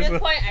Russian. At this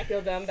point, I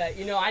feel dumb, but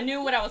I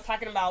knew what I was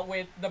talking about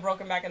with the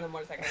broken back and the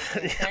motorcycle.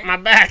 Okay? My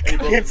back,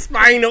 it's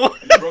spinal.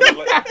 He broke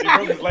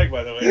his leg,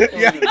 by the way.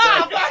 Yeah.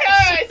 Oh,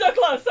 fuck!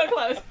 So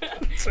close.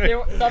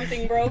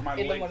 Something broke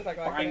in the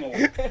motorcycle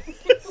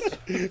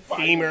accident.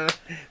 Femur,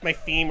 my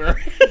femur.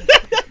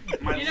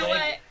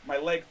 My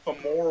leg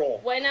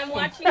femoral. When I'm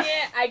watching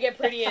it, I get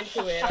pretty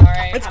into it. All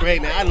right. It's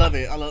great, man. I love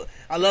it. I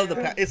love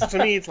the. It's to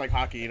me, it's like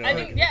hockey. I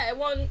think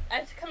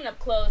it's coming up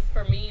close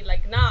for me.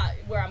 Like not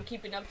where I'm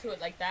keeping up to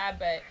it like that,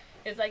 but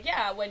it's like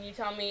when you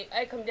tell me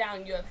I come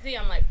down UFC,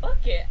 I'm like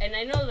fuck it, and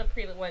I know the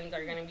pre ones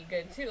are gonna be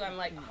good too. I'm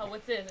like, oh,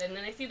 what's this? And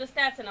then I see the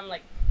stats, and I'm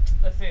like,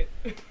 that's it.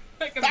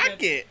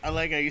 Fuck it. I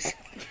like how you.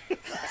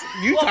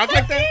 You talk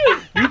like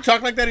that? You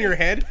talk like that in your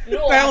head?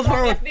 No, what the hell's I talk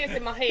wrong like with this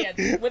in my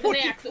head with an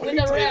accent, with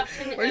a rap.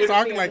 Why are you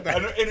talking like that?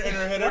 In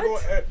her head,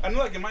 everyone, I know,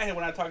 like in my head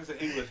when I talk, it's an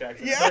English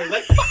accent. Yeah. So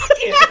like, fuck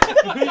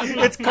it.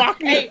 It's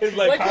Cockney. Hey, It's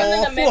like, which one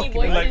of the many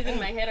voices like, in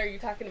my head are you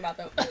talking about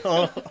though?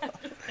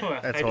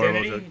 That's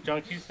Identity, horrible.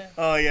 John Cusack.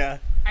 Oh yeah.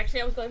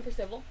 Actually, I was going for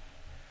civil.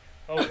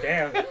 Oh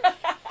damn.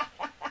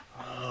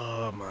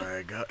 Oh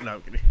my god. No,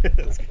 I'm kidding.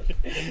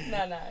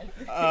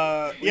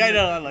 No. Yeah,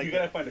 no, I like you it.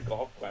 gotta find a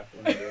golf clap.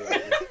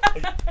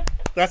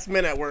 That's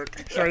men at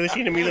work. Charlie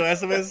Emilio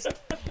Estevez.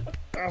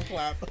 I'll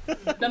clap.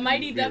 The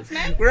Mighty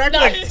Ducksman? We're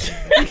acting like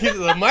he's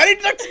the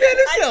Mighty Ducksman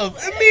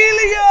himself,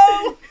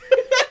 Emilio.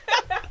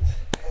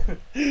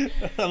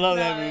 I love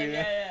that movie.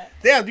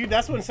 Yeah, dude,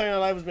 that's when Saturday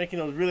Night Live was making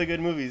those really good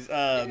movies.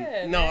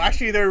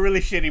 Actually, they were really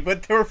shitty,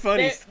 but they were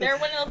funny. They're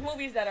one of those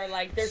movies that are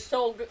like they're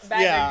so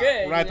bad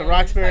they're good. Right. The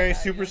Roxbury,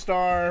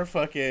 Superstar,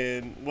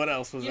 fucking. What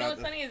else was that? You know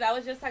what's funny is I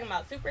was just talking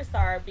about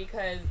Superstar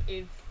because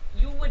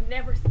you would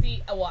never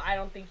see. Well, I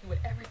don't think you would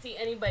ever see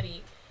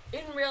anybody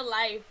in real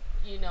life.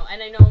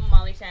 And I know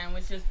Molly Shannon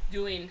was just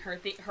doing her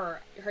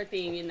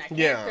thing in that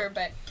character,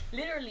 but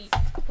literally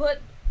put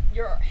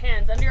your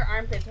hands under your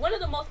armpits. One of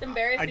the most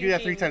embarrassing. I do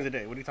that 3 times a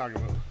day. What are you talking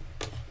about?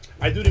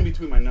 I do it in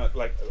between my nuts,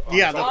 like.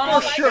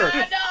 For sure.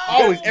 God, no.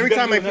 Always, every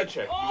time I nut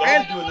check. You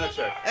gotta do a nut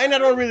check. And I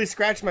don't really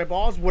scratch my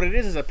balls. What it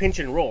is a pinch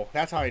and roll.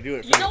 That's how I do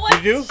it. You know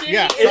what? You do?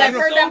 Yeah. I've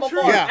heard that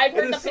before. Yeah. I've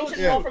heard the pinch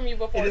and roll from you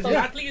before.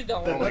 So please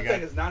don't. The nut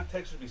check is not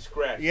texturally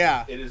scratched.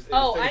 Yeah. It is.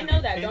 I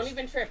know that. Don't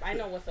even trip. I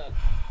know what's up.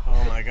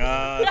 Oh my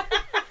god.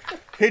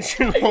 Pinch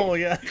and roll,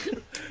 yeah.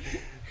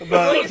 But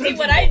well, you see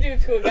what I do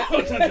to a guy.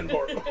 Attention,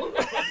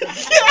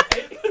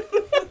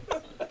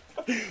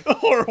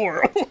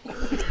 horror.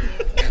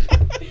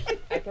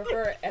 I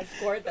prefer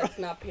escort that's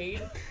not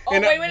paid. Oh,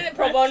 And wait,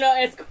 pro bono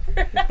escort.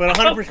 But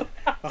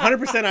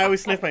 100%, I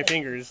always sniff my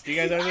fingers. Do you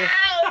guys ever?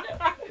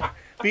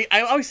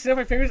 I always sniff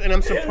my fingers, and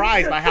I'm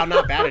surprised by how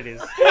not bad it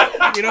is.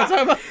 You know what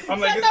I'm talking about?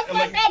 Shut the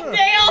fuck up,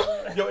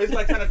 Dale! Yo, it's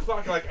like 10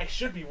 o'clock. Like, I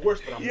should be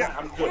worse, but I'm not.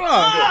 I'm good.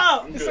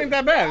 I'm This good. ain't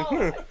that bad.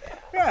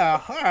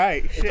 Yeah, all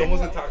right. It's Shit.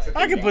 almost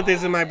intoxicating. I can put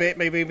this in my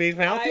baby's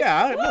mouth.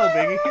 Yeah, no,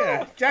 baby.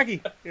 Yeah,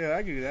 Jackie. Yeah,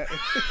 I can do that.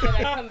 Can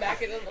I come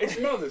back in a Hey, little?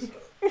 smell this.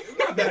 It's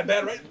not that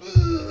bad, right?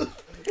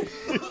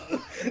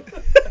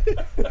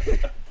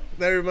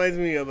 That reminds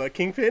me of a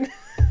Kingpin.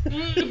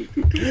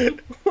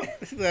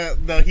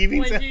 the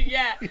heaving sound.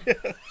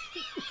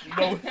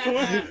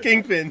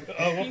 Kingpin.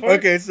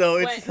 Okay, so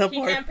it's the he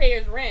part. can't pay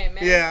his rent,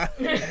 man. Yeah.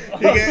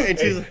 And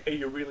she's Hey,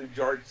 you really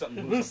jarred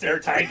something loose there,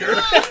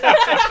 Tiger.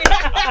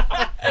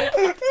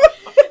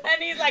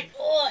 And he's like,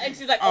 oh, and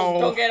she's like,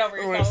 don't get over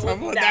yourself.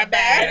 Something It wasn't that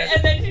bad.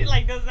 And then she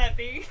like does that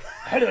thing.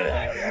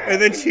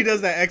 And then she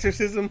does that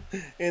exorcism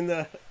in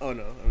the. Oh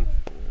no,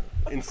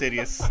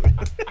 Insidious.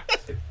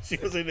 She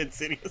was in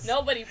Insidious.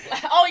 Nobody.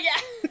 Oh yeah.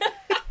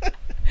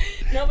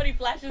 Nobody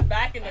flashes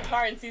back in the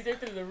car and sees her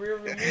through the rear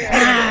view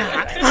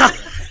mirror.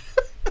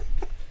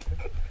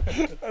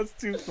 That's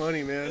too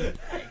funny, man.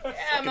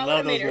 Yeah, my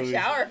mom made her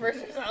shower first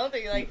or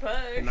something. Like, fuck.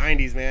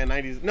 90s, man.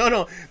 90s.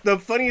 No. The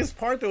funniest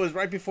part, though, was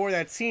right before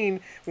that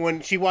scene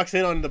when she walks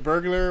in on the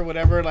burglar or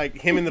whatever, like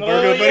him and the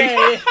burglar buddy.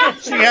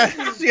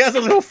 She has a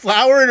little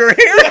flower in her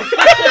hair.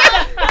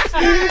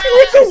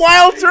 With the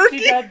wild turkey.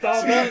 She got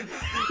dogged up.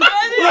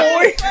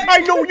 Roy,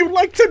 I know you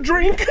like to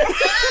drink.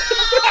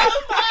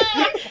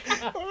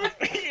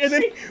 And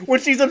then when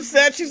she's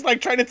upset, she's like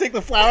trying to take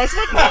the flowers.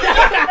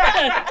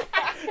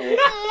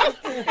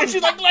 And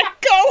she's like, let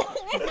go.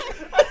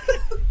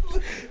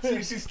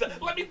 She's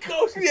let me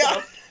go.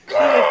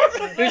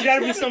 There's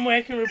gotta be some way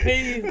I can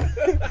repay you.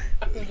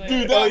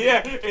 Dude, oh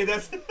yeah. Hey,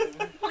 that's...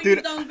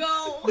 Please don't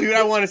go. Dude,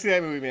 I want to see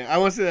that movie, man. I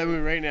want to see that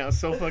movie right now. It's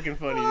so fucking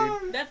funny,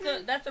 dude.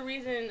 That's the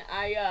reason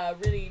I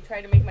really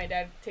tried to make my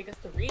dad take us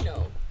to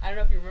Reno. I don't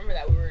know if you remember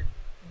that. We were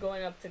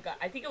going up to,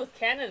 I think it was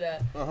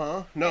Canada.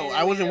 No,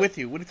 I wasn't with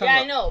you. What are you talking about?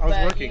 Yeah, I know, I was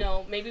but working. You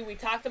know, maybe we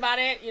talked about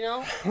it. You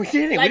know, we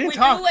didn't. Like we didn't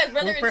talk. do as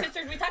brother and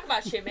sisters. We talk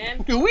about shit,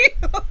 man. Do we?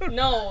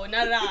 No,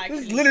 not at all. Actually.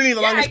 This is literally the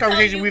longest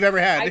conversation we've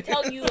ever had. I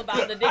tell you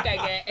about the dick I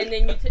get, and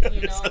then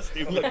you know.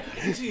 Look,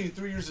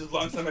 3 years is a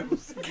long time I've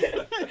seen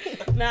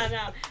that.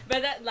 No.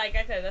 But that, like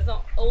I said, that's the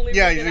only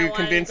reason you're I wanted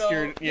convinced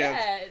to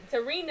go, to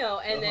Reno.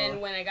 And then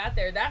when I got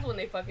there, that's when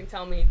they fucking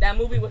tell me that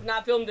movie was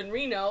not filmed in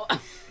Reno.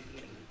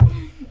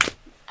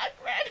 I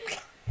read.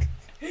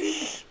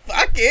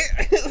 Fuck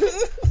it.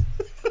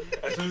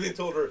 As soon as they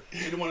told her,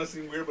 she didn't want to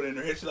seem weird, but in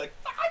her head she's like,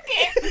 fuck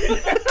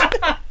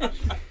it.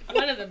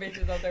 One of the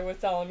bitches out there was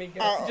telling me,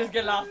 just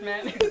get lost,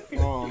 man.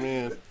 Oh,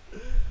 man.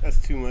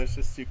 That's too much.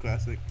 That's too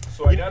classic.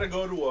 So I gotta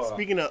go to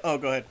Speaking of... Oh,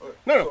 go ahead.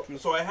 No.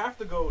 So I have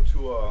to go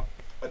to a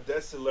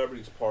Dead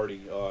Celebrities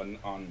party on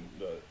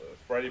the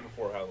Friday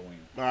before Halloween.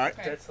 All right.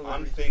 Okay.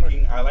 I'm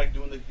thinking, I like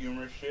doing the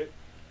humor shit.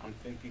 I'm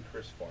thinking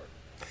Chris Farley.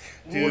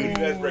 Dude. What do you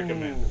guys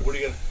recommend? What do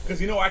you guys?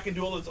 Because you know I can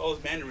do all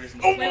his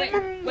mannerisms. Wait,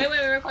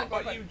 real quick.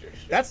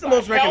 That's the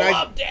most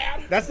recognizable.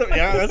 That's the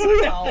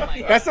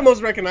that's the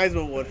most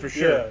recognizable one for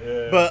sure.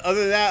 Yeah. But other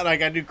than that,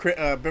 like I do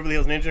Beverly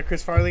Hills Ninja,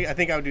 Chris Farley. I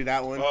think I would do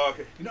that one. Oh,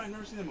 okay. You know I've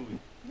never seen that movie.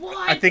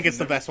 What? I think it's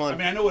the best one. I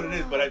mean I know what it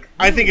is, but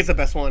I think it's the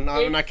best one.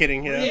 I'm not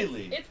kidding. Yeah.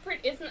 Really? It's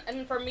pretty.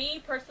 And for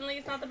me personally,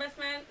 it's not the best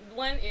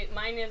one.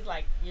 Mine is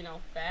like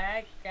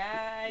fat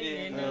guy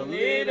in a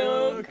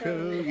little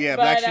coat. Yeah,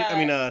 but, Black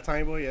Sheep.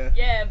 Tiny Boy. Yeah.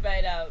 Yeah,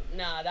 but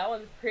nah, that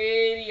one's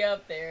pretty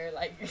up there.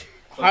 Like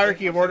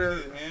Hierarchy of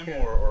Order.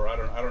 Him or I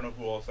don't know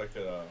who else I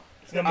could.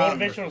 The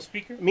motivational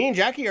speaker. Me and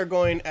Jackie are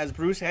going as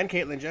Bruce and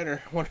Caitlyn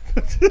Jenner.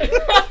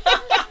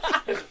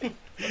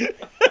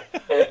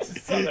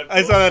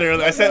 I saw that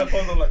earlier. I said,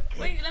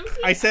 wait, let me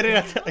see. I said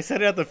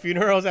it at the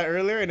funeral I was at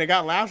earlier, and it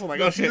got laughs. I'm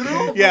like, oh shit,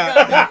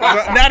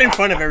 yeah, not in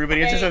front of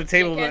everybody. It's just at the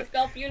table. You can't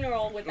spell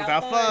funeral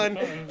without fun.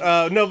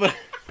 No, but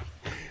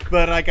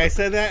like I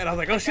said that, and I was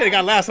like, oh shit, it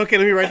got laughs. Okay,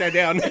 let me write that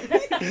down.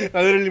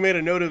 I literally made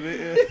a note of it.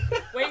 Yeah.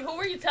 Wait, who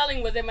were you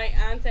telling? Was it my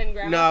aunt and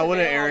grandma? No, one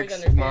of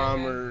Eric's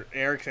mom or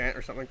Eric's aunt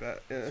or something like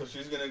that. Yeah. So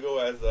she's gonna go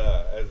as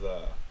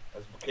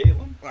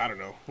Caitlyn? I don't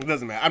know. It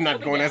doesn't matter. I'm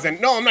not going as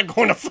no. I'm not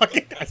going to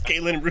fucking as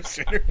Caitlyn and Bruce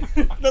Jenner.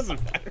 It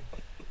doesn't matter.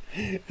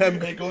 Hey,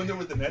 go in there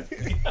with the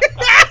Nesty.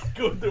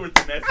 Go in there with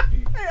the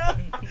Nesty.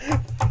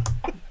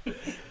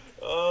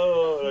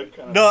 Oh, that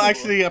kind of no,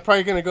 actually, I'm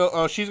probably gonna go.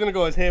 Oh, she's gonna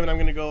go as him, and I'm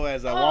gonna go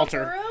as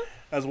Walter.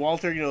 As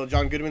Walter,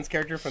 John Goodman's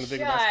character from The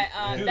Big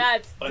Lebowski.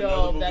 That's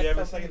dope.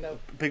 That's fucking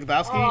dope. Big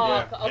Lebowski?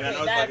 Yeah. Okay, and I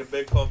know it's like a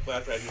big cult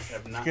class. I just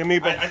have not.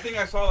 I think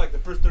I saw like the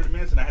first 30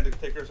 minutes, and I had to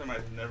take her something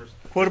I've never.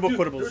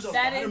 Quotables. There's a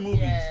lot of movies.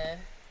 Yeah.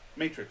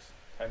 Matrix.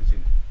 I haven't seen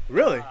it.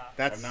 Really?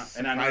 That's not,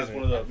 and I know it's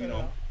one of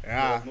the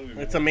Yeah,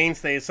 it's a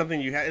mainstay. It's something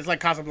you have. It's like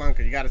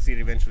Casablanca. You got to see it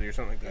eventually or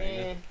something like that.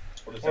 Yeah.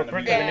 Or The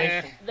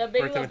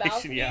Big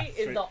Lebowski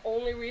is the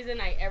only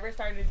reason I ever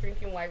started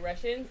drinking White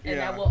Russians, and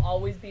that will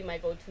always be my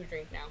go-to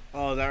drink now.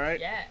 Oh, is that right?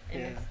 Yeah,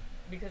 and it's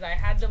because I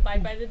had to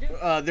bite by the Duke.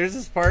 There's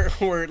this part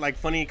where like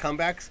funny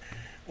comebacks,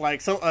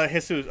 like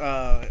Jesus,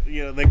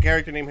 the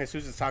character named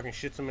Jesus is talking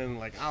shit to him and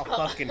like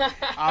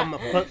I'm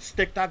gonna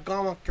stick that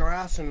gum up your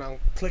ass and I'll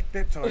click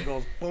it so it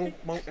goes boom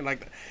boom and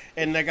like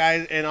and the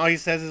guy and all he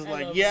says is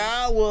like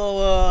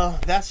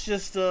that's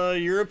just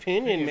your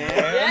opinion, man.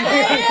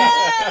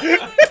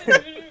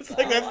 It's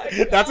like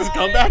that's his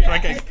comeback.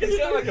 Like it's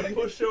kind of like a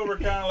pushover,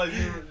 kind of like.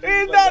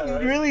 It's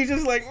not really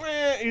just like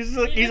he's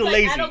a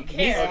lazy. I don't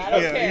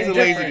care. He's a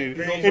lazy dude.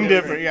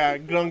 Indifferent. Yeah,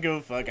 don't give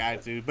a fuck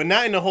attitude, but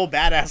not in a whole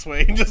badass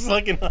way. Just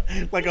like in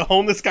a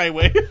homeless guy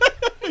way.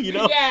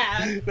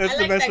 Yeah, that's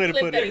the best way to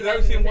put it. You've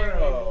ever seen wearing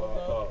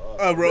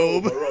a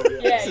robe?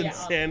 And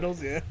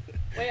sandals. Yeah.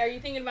 Wait, are you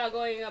thinking about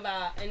going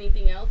about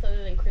anything else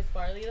other than Chris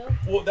Farley though?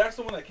 Well, that's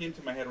the one that came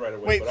to my head right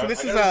away. Wait, so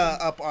this is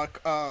a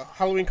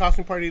Halloween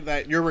costume party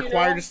that you're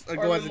required to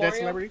go as a dead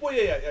celebrity? Well,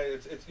 yeah.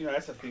 It's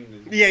that's the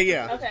thing.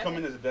 Yeah. It's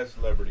coming as a dead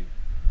celebrity.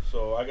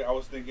 So I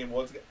was thinking,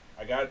 well,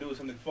 I gotta do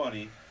something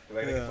funny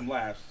because I gotta get some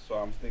laughs. So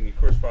I'm thinking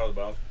Chris Farley,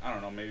 but I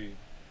don't know, maybe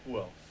who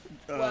else?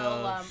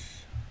 Well,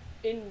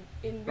 in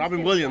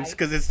Robin Williams,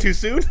 because it's too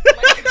soon.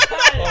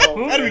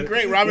 That'd be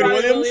great, Robin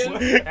Robin Williams,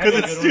 because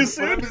it's too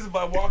soon. What happens if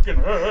I walk in,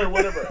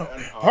 whatever?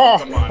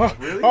 Come on,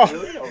 really?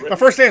 The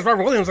first day is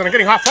Robin Williams, and I'm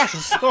getting hot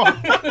flashes.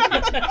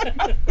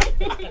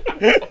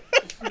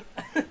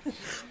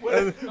 What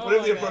if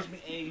they approach me?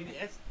 Hey,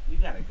 you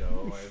gotta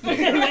go.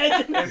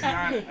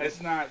 It's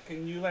not.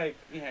 Can you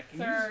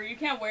Sir, you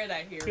can't wear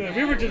that here.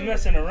 We were just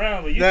messing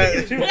around, but you took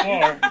it too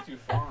far. Too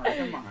far.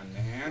 Come on,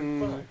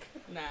 man. Fuck.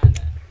 Nah,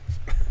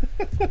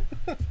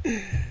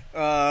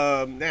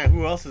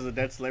 Who else is a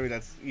dead celebrity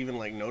that's even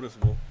like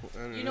noticeable?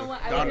 You know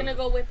what? I was gonna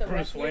go with the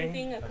wrestling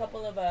thing. A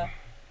couple of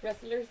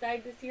wrestlers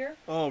died this year.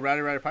 Oh,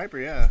 Roddy Piper,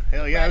 yeah.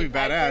 Hell yeah, that'd be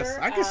badass.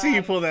 I can see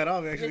you pull that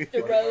off, actually.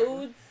 Mr.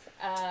 Rhodes.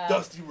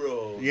 Dusty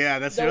Rhodes. Yeah,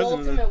 that's the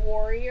Ultimate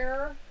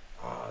Warrior.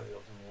 The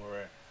Ultimate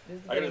Warrior.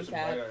 I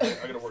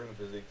gotta work on the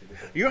physique to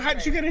get that. How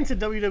did you get into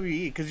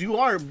WWE? Because you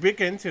are big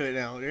into it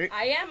now, right?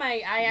 I am. I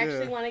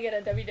actually want to get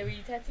a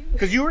WWE tattoo.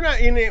 Because you were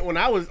not in it when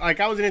I was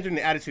in it in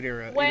the Attitude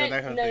Era. When,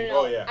 that kind of thing.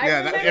 Oh, yeah.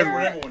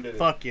 Everyone did it.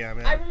 Fuck yeah,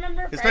 man. I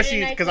remember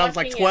especially because I was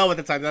like 12 at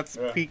the time. That's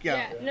peak,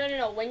 yeah.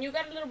 No. When you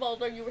got a little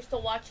older, you were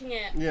still watching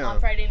it on Yeah.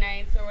 Friday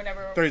nights or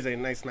whatever. Thursday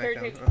night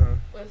SmackDown. It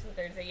was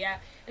Thursday, yeah.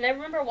 And I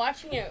remember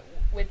watching it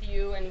with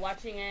you and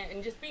watching it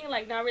and just being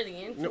like not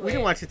really into it. We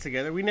didn't watch it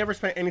together. We never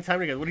spent any time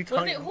together. What are you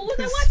talking about? Who was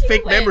I watching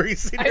Fake it with?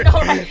 memories. I know,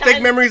 right?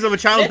 Fake memories of a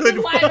childhood. This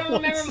is why I don't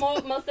remember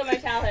most of my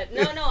childhood.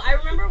 No, I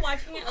remember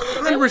watching it a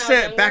little bit.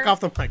 100% back off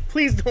the mic.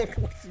 Please don't.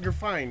 You're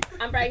fine.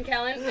 I'm Brian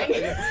Callen.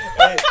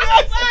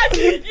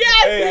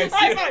 Yes!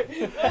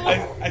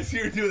 I see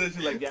her do this.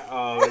 She's like, they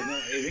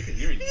can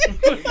hear you.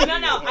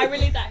 No, I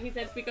really thought he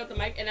said speak up the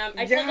mic, and I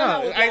told him I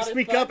was loud I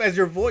speak up as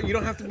your voice. You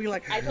don't have to be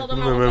like. I told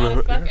him I was loud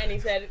as fuck, and he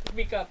said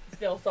speak up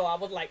still. So I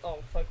was like, oh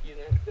fuck you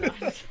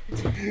then.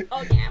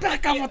 Oh yeah.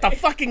 Back off with the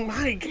fucking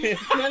mic. No.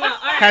 All right,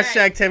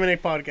 Hashtag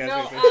 10-minute podcast.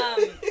 No,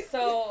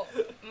 so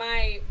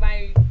my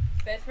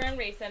best friend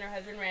Race and her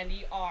husband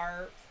Randy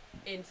are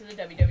into the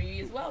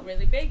WWE as well,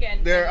 really big,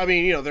 and they're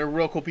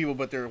real cool people,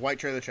 but they're white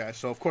trailer trash,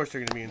 so of course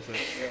they're gonna be into it.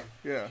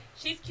 Yeah.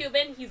 She's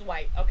Cuban, he's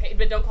white, okay,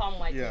 but don't call him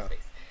white to his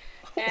face.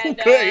 And,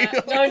 okay.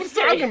 No, what are you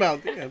talking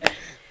about?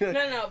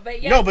 No,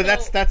 but yeah. No, but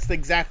that's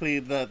exactly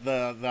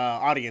the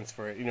audience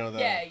for it,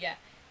 Yeah.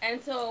 And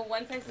so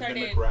once I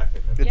started,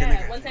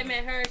 once I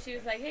met her, she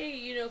was like,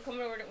 "Hey, come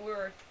over." We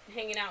were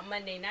hanging out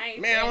Monday night.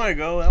 Man, I want to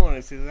go. I want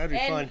to see that. That'd be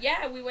fun.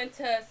 Yeah, we went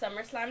to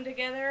SummerSlam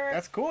together.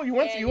 That's cool. You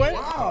went?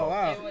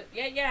 Wow.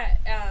 Yeah.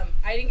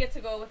 I didn't get to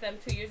go with them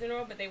 2 years in a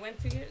row, but they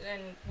went 2 years,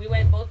 and we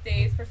went both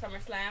days for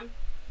SummerSlam,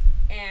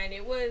 and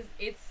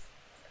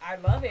I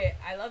love it.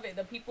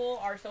 The people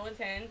are so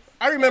intense.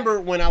 I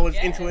remember when I was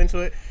into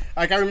it.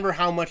 Like, I remember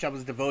how much I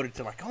was devoted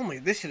to, like, oh my,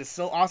 this shit is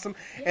so awesome.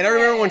 Yeah. And I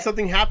remember when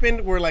something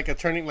happened where, like,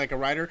 somebody turned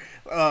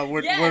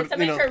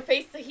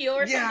face to heel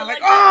or something. Yeah,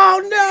 like,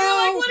 oh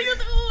no! Like, what are you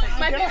doing?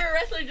 My favorite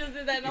wrestler just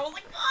did that, and I was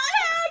like, what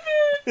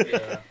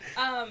happened?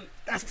 Yeah.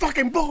 That's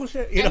fucking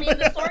bullshit. I mean,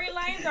 the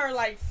storylines are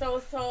like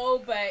so,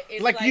 but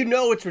it's like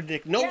it's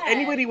ridiculous.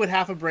 Anybody with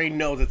half a brain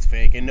knows it's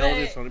fake and knows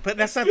it's funny, but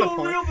that's not the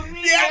point. Real to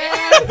me.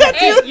 Yeah.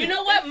 Hey, you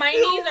know what? My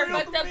knees are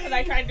fucked up because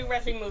I try to do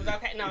wrestling moves.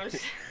 Okay, no.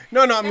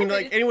 No, I mean,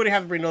 like, anybody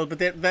half a brain knows, but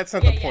that's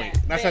not the point.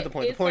 That's not the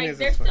point. The point is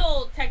they're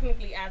still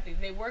technically athletes.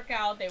 They work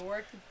out. They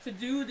work to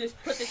do this,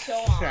 put the show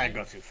on. I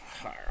go too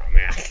far on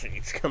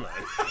athletes. Come on.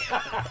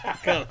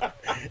 Come on.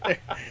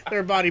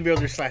 They're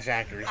bodybuilders /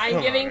 actors.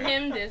 I'm giving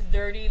him this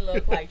dirty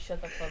look like,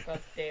 shut the fuck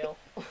up, Dale.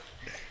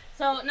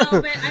 So, no,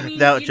 but I mean,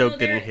 that joke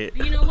didn't hit.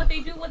 You know what they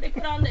do, what they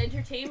put on the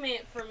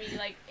entertainment for me,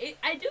 like,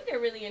 I do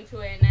get really into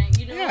it, and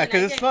yeah,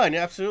 because it's fun,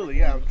 absolutely,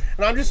 yeah.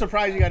 And I'm just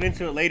surprised you got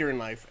into it later in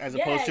life, as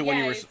opposed to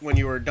when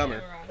you were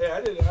dumber. Yeah,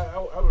 I did. I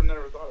would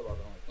never thought about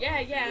that.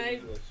 Yeah,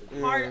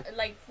 hard,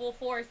 like, full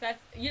force. That's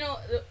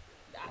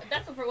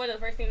that's one of the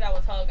first things I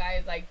will tell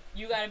guys, like,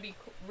 you gotta be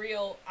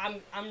real.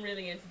 I'm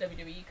really into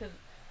WWE, because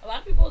a lot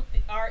of people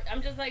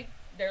I'm just like,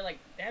 they're like,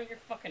 damn, you're a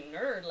fucking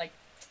nerd, like,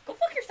 go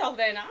fuck yourself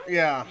then, huh?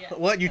 Yeah.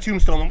 What? You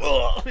tombstone them.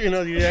 Oh, you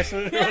know, give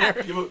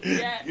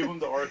them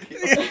the arcade.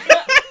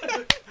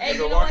 Hey,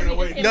 you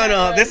know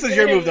no, this is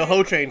your move, the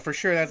hoe train, for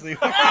sure. That's the.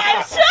 Shut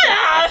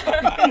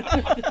up!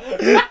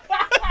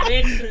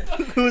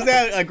 Who's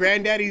that? A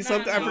granddaddy?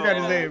 Something? I forgot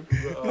his name.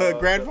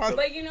 Grandfather.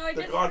 But you know,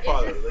 The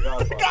Godfather.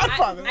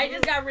 I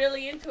just got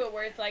really into it,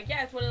 where it's like,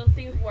 it's one of those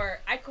things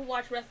where I could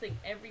watch wrestling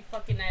every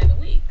fucking night of the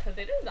week because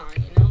it is on.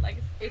 Like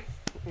it's.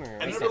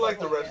 I never liked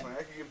the wrestling.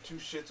 I could give two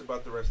shits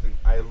about the wrestling.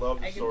 I love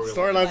the storylines.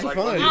 Storylines are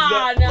fun.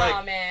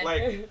 Man.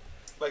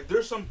 Like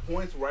there's some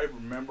points where I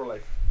remember,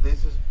 like,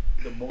 this is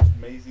the most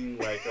amazing,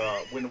 like,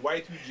 when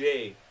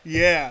Y2J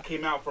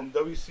came out from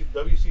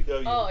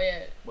WCW. Oh,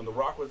 yeah. When The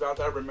Rock was out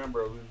there, I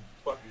remember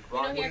Rock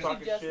was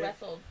talking shit.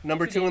 Wrestled.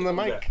 Number 2 on the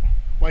mic.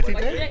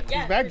 Y2J?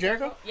 He's back,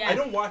 Jericho? Yeah. I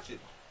don't watch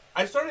it.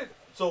 I started...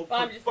 So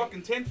for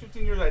fucking 10,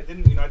 15 years, I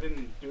didn't do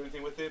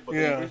anything with it. But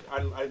I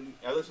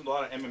listened to a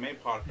lot of MMA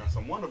podcasts.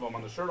 On one of them,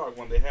 on the Sherdog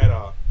one, they had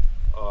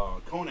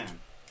Conan.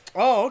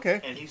 Oh,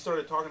 okay. And he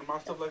started talking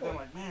about stuff like that. I'm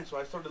like, man. So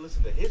I started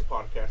listening to his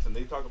podcast, and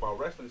they talk about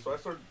wrestling. So I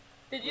started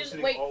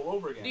listening all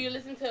over again. Do you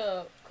listen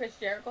to Chris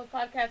Jericho's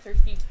podcast or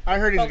Steve? I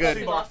heard he's good.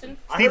 Steve Austin's?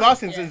 Steve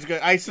Austin's is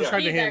good. I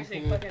subscribe to him. He's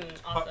actually fucking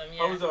awesome.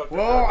 Yeah.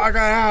 Well, I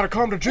got a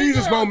come to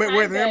Jesus moment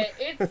with him.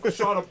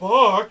 Shot a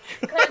buck.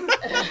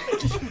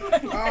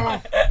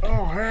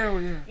 Oh, hell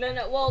yeah.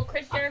 No. Well,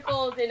 Chris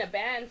Jericho's in a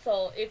band,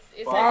 so it's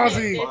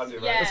Fozzy.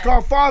 Yeah. It's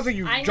called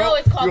Fozzy. I know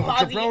it's called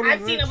Fozzy.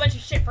 I've seen a bunch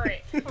of shit for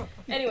it.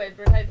 Anyways,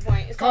 besides the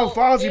point. It's called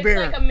Fozzy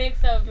Bear. It's like a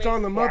mix of it's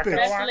on the Muppets.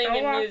 wrestling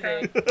and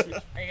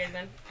music. Are you guys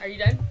done? Are you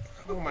done?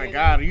 Oh my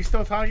God, are you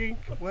still talking?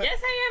 What? Yes,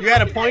 I am. You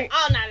had a point?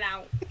 Oh, not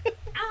now.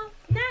 Oh,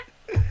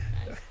 not.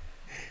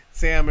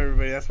 Sam,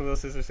 everybody. That's my little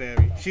sister,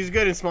 Sammy. She's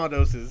good in small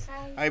doses.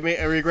 I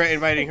regret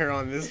inviting her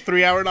on this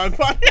 3-hour long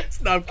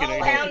podcast. No, I'm kidding.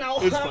 Oh, hell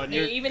no. It's fun.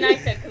 Even I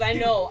said, because I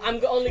know I'm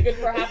only good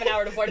for half an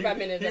hour to 45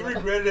 minutes. He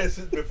regretted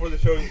it before the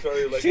show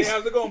started. Like, hey,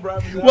 how's it going, bro?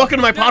 Welcome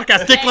to my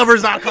podcast,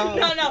 dicklovers.com.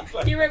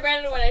 No. He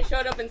regretted it when I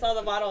showed up and saw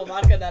the bottle of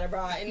vodka that I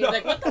brought. And he's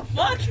like, what the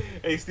fuck?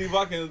 Hey, Steve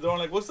walked in the door. I'm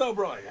like, what's up,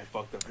 bro? Like, I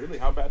fucked up. Really?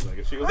 How bad?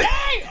 Like, she goes,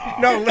 hey!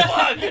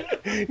 Oh,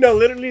 no,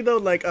 literally, though,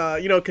 like,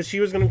 because she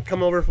was going to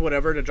come over for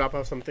whatever to drop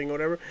off something or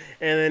whatever.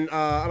 And then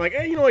I'm like,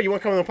 hey, you know what? You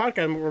want to come on the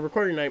podcast? We're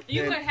recording tonight.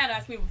 You could have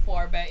asked me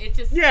before, but it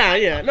just...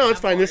 Yeah. No, it's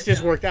fine. This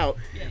just worked out.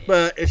 Yeah.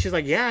 But she's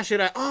like, yeah,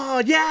 should I?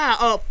 Oh, yeah.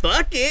 Oh,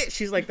 fuck it.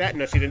 She's like that.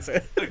 No, she didn't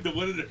say like the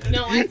one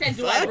No, I said,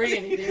 do I bring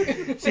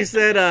anything? She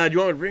said, do you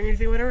want me to bring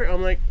anything, whatever?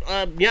 I'm like,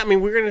 yeah, I mean,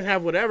 we're going to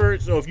have whatever.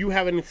 So if you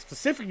have anything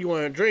specific you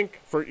want to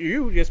drink for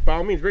you, just by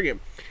all means, bring it.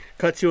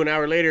 Cut to an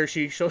hour later,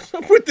 she shows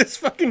up with this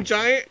fucking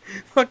giant,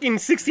 fucking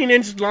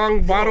 16-inch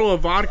long bottle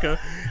of vodka.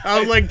 I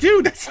was like,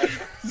 dude,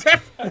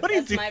 what are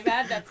you doing? My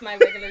bad. That's my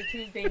regular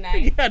Tuesday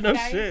night. Yeah, no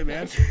shit,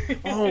 man.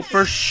 Oh,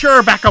 for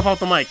sure, back off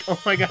the mic. Oh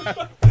my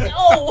God.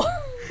 No.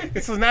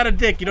 This is not a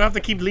dick. You don't have to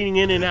keep leaning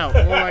in and out.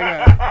 Oh my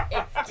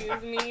God.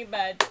 Excuse me,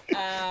 but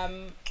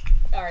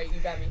all right, you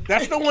got me.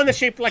 That's the one that's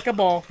shaped like a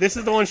ball. This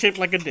is the one shaped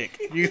like a dick.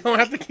 You don't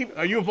have to keep.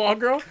 Are you a ball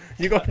girl?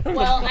 You go.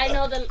 Well, I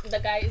know the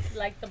guys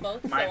like the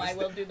both, so I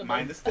will do the both.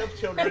 Mind the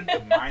stepchildren.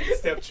 Mind the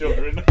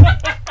stepchildren.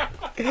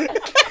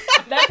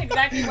 That's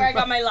exactly where I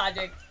got my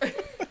logic.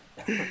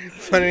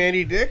 Funny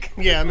Andy Dick?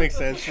 Yeah, that makes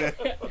sense. Yeah.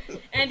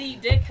 Andy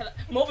Dick,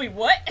 Moby,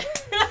 what?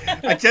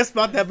 I just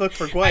bought that book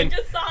for Gwen. I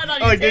just saw it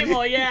on your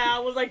table. Yeah, I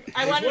was like,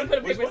 I wanted to put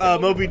a picture.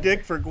 Moby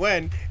Dick for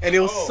Gwen, and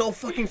it was so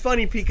fucking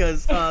funny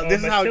because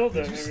this is how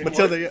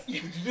Matilda. Yeah.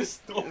 You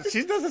just stole it.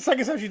 She does the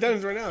second time she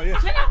does it right now. Yeah.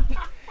 Shut up.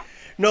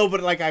 No,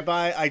 but like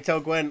I tell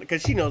Gwen,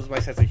 because she knows my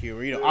sense of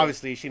humor, you know,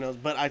 obviously she knows,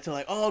 but I tell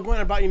like, oh, Gwen,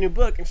 I bought you a new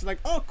book, and she's like,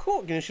 oh,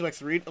 cool, and she likes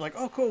to read, like,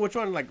 oh, cool, which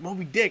one? Like,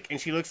 Moby Dick,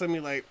 and she looks at me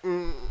like,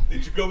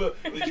 Did you go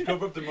up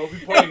to Moby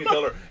Park and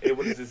tell her, hey,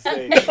 what does it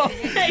say?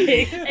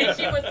 And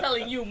she was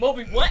telling you,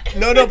 Moby what?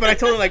 No, but I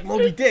told her like,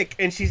 Moby Dick,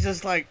 and she's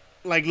just like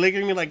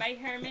licking me like,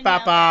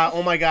 Papa,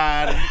 oh my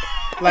God,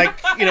 like,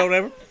 you know,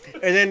 whatever.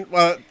 And then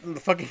the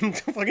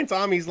fucking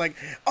Tommy's like,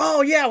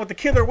 oh yeah, with the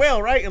killer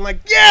whale, right? And like,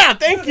 yeah,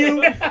 thank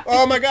you.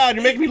 Oh my God,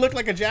 you're making me look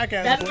like a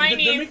jackass. That's my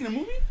niece. They're making a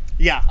movie?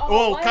 Yeah.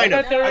 Oh, kind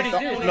of.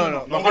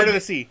 No, The Heart of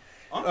the Sea.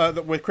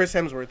 With Chris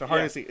Hemsworth, The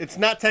Heart of the Sea. It's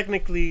not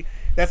technically.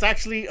 That's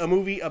actually a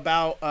movie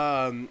about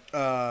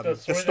the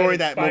story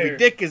that Moby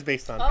Dick is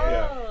based on.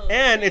 Oh,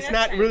 and it's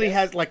not really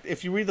has like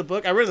if you read the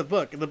book. I read the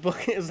book. The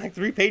book is like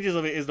 3 pages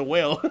of it is the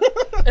whale.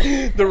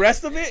 The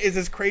rest of it is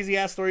this crazy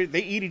ass story.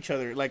 They eat each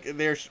other like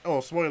they're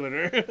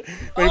spoiler.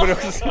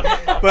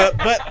 But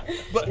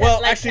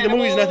well, like actually, the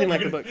movie is nothing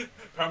like the book.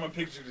 Paramount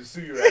Pictures to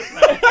sue your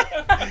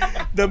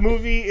ass. The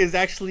movie is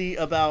actually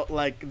about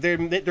like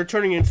they're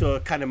turning into a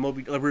kind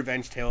of a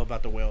revenge tale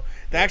about the whale.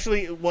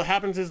 Actually, what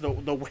happens is the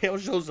whale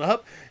shows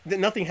up.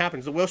 Nothing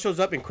happens. The whale shows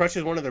up and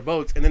crushes one of their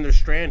boats, and then they're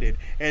stranded,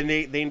 and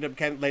they end up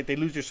they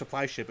lose their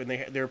supply ship, and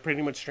they're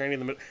pretty much stranded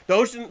in the middle. The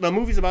ocean. The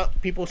movie's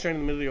about people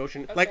stranded in the middle of the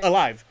ocean, like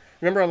Alive.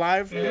 Remember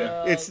Alive?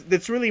 Yeah.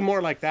 It's really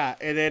more like that.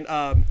 And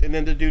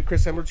then the dude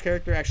Chris Hemsworth's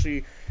character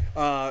actually.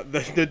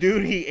 The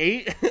dude he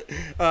ate,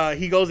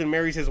 he goes and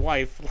marries his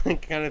wife,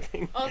 like kind of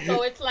thing. Oh,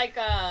 so it's like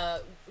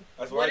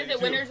what is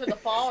it, Winners of the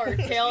Fall or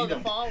Tale of the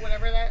Fall,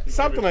 whatever that?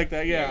 Something like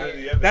that,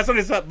 yeah. That's what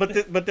it's up. But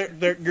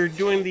you're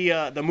doing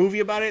the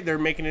movie about it. They're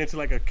making it into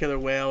like a killer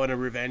whale and a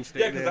revenge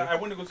thing. Yeah, because I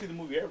went to go see the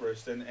movie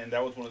Everest, and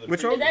that was one of the.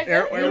 Which one?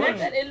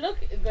 It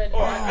looked good. Oh,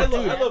 I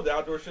love the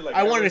outdoor shit. Like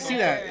I wanted to see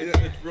that.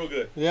 It's real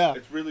good. Yeah,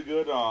 it's really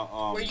good.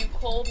 Were you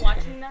cold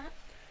watching that?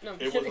 No,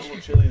 it was a little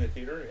chilly in the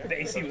theater. Yeah.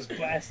 The AC was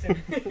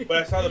blasting. But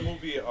I saw the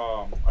movie.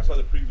 I saw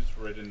the previews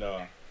for it, and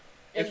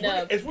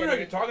it's weird how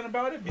you're talking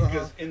about it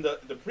because in the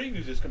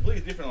previews it's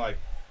completely different. Like,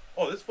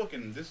 oh, this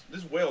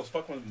whale is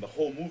fucking with them the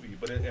whole movie.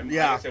 But I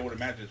guess I would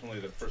imagine it's only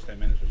the first 10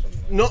 minutes or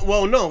something. No.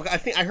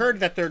 I heard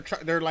that they're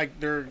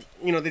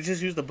they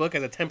just use the book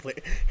as a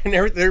template, and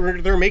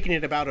they're making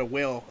it about a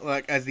whale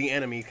like as the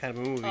enemy kind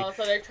of a movie. Oh,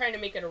 so they're trying to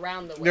make it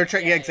around the whale. They're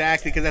trying,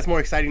 exactly, because that's more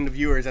exciting to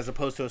viewers as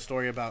opposed to a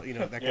story about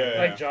that kind of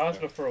like Jaws,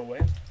 but for a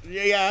whale.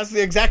 Yeah, that's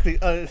exactly.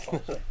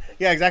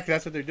 Yeah, exactly.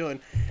 That's what they're doing.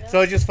 Yeah.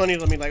 So it's just funny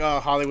to me, like, oh,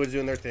 Hollywood's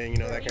doing their thing,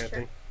 that kind of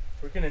thing.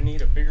 We're gonna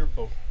need a bigger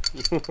boat.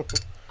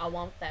 I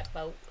want that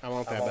boat. I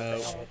want that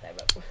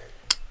boat.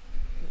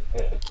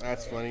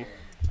 That's funny.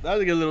 That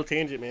was a good little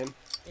tangent, man.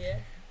 Yeah.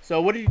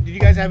 So, did you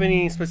guys have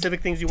any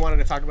specific things you wanted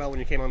to talk about when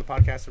you came on the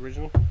podcast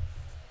originally?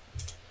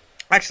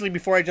 Actually,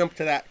 before I jump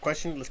to that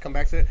question, let's come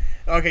back to it.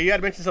 Okay, you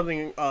had mentioned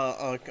something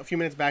a few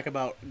minutes back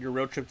about your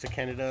road trip to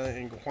Canada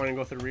and wanting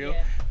to go through Rio.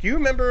 Yeah. Do you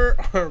remember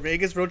our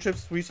Vegas road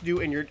trips we used to do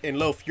in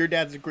Loaf? Your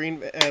dad's blue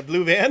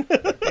van.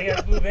 They had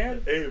a blue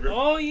van. Hey,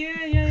 oh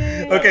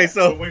yeah. Okay,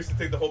 so we used to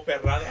take the whole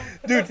perrada.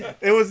 Dude,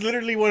 it was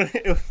literally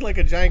it was like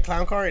a giant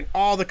clown car, and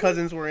all the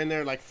cousins were in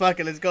there. Like, fuck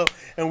it, let's go.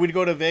 And we'd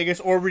go to Vegas,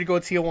 or we'd go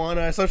to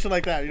Tijuana, something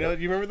like that. You know,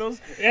 do you remember those?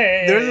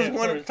 Yeah. There's this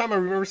one time I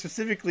remember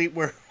specifically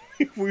where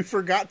we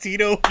forgot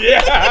Tito.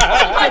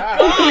 Yeah.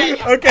 Oh my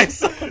God. Okay,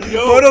 so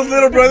Moto's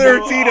little brother,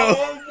 Tito.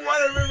 Oh,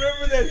 I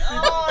remember that shit.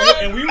 Oh,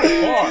 and we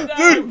were far.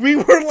 Dude, we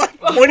were like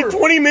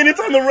 20 minutes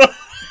on the road.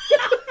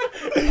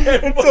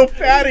 Until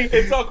Patty.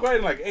 It's all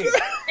quiet. Like, hey.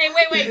 Hey,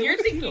 wait. You're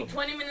thinking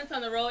 20 minutes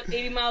on the road,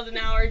 80 miles an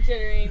hour,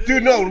 generating.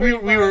 Dude, no, we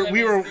were.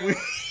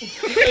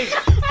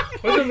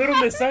 Was it Little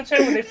Miss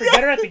Sunshine when they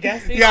forget her at the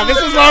gas station? Yeah, this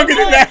is longer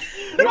than that.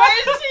 Where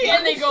is she?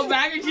 And they go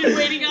back and she's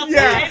waiting outside.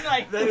 Yeah.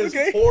 Like, that is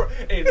horrible.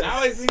 Hey, now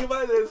I think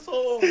about it, it's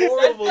so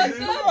horrible,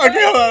 dude.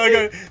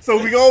 Okay. So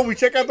we go, we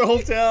check out the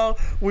hotel.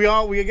 We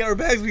get our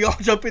bags. We all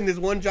jump in this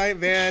one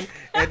giant van,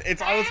 and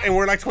it's all, and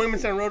we're like 20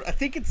 minutes down the road. I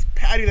think it's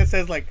Patty that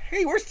says like,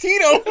 "Hey, where's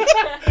Tito?"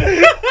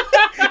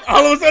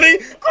 All of a sudden,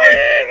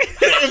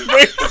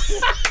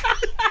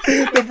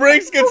 the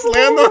brakes get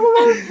slammed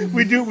on.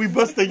 We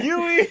bust the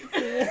Yui.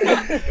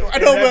 I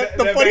know, but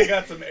the funny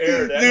got some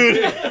air, dude.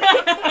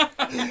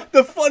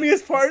 The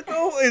funniest part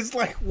though is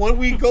like when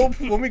we go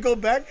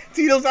back,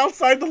 Tito's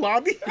outside the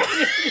lobby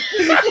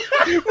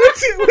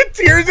with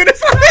tears in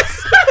his eyes.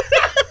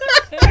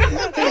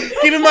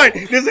 Keep in mind,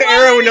 this is an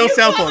era with no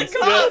cell phones.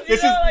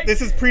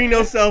 This is pre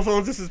no cell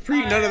phones. This is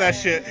pre none of that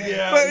shit.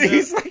 Yeah, but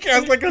he's like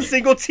has like a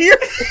single tear.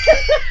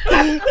 Just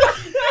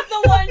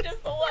the one.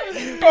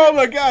 Oh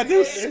my God,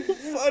 this is so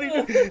funny.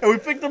 And we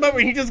picked him up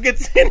and he just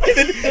gets in.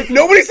 And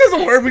nobody says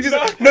a word. We just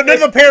none of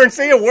the parents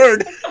say a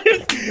word.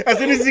 As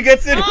soon as he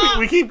gets in,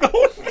 we keep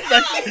going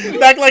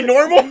back like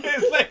normal.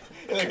 It's like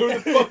who the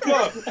fuck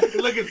up? It's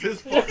like it's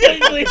his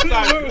fucking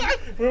time.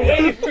 We're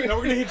waiting. Now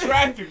we're gonna hit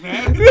traffic,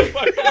 man.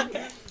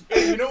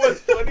 Hey, you know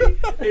what's funny?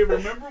 Hey,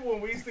 remember when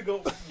we used to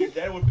go? Your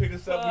dad would pick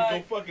us up.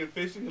 We'd go fucking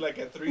fishing like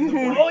at 3 in the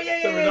morning. Oh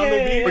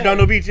yeah.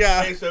 Redondo Beach,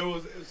 yeah. Hey, so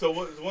it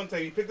was one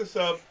time he picked us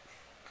up.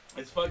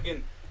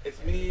 It's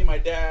me, my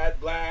dad,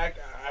 Black.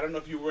 I don't know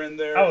if you were in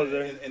there. I was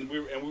there. And we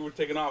were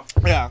taking off.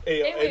 Yeah.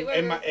 Hey,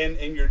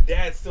 and your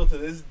dad still to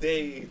this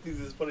day thinks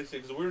this is funny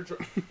shit. So we were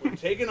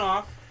taking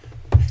off,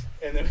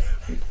 and then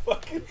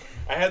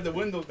I had the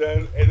window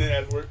down, and then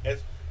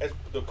as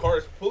the car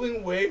is pulling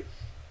away,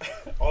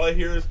 all I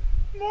hear is,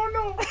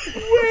 "Mono,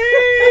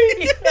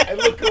 wait!" I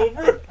look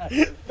over.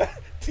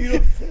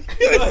 Tito,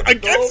 I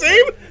can't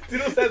save.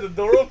 Tito's had the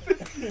door open.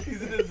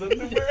 He's in his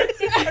underwear.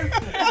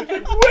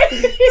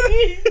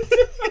 Wait!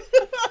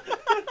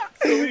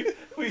 So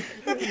we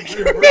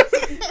reverse.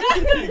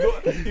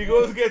 He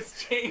goes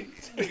gets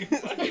changed.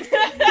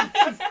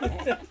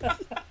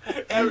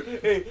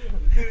 Hey,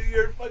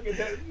 you're fucking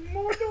dead.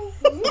 Mono,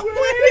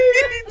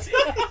 wait!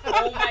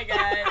 Oh my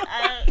God.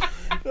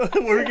 What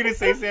are we gonna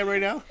say, Sam?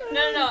 Right now?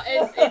 No.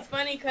 It's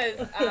funny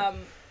because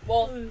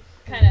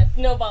kind of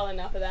snowballing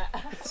off of that.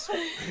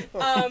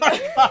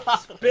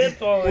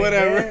 Spitballing.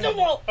 Whatever.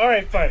 All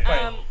right, fine.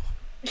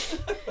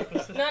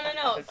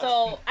 No.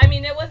 So I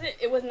mean, it was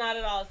not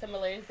at all a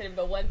similar incident.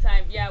 But one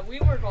time, we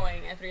were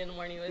going at 3 in the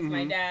morning. It was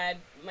my dad,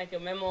 Michael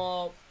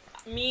Memo,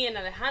 me, and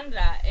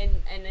Alejandra,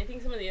 and I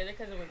think some of the other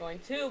cousins were going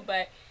too.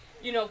 But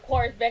you know, of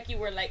course, Becky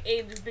were like,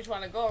 "Hey, does this bitch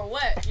want to go or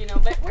what?" You know,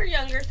 but we're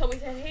younger, so we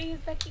said, "Hey, is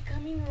Becky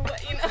coming or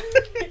what?"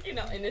 You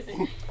know,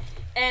 innocent.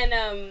 And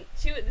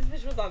this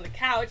bitch was on the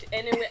couch,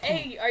 and it went,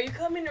 "Hey, are you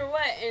coming or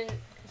what?" And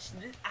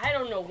I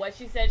don't know what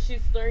she said.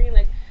 She's slurring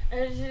like,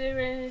 "I'll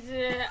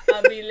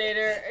be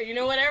later," you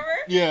know,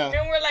 whatever. Yeah.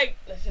 And we're like,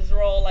 let's just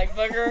roll like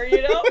bugger,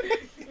 you know.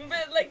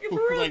 But like,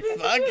 for real, like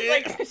fuck it.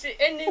 Like,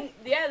 and then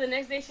the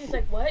next day she's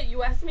like, "What?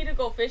 You asked me to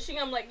go fishing?"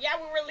 I'm like, "Yeah,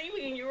 we were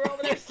leaving, and you were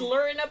over there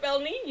slurring up El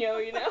Nino,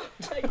 you know."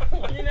 Like,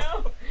 you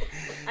know.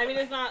 I mean,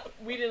 it's not,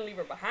 we didn't leave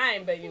her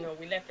behind, but, you know,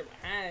 we left her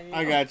behind. You know?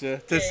 I gotcha.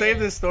 To save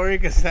this story,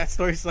 because that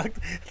story sucked.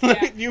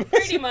 Like,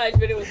 pretty much,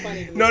 but it was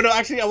funny to me. No,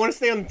 actually, I want to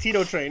stay on the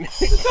Tito train.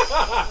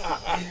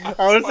 I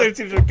want to stay on the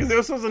Tito train, because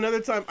this was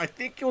another time, I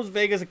think it was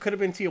Vegas, it could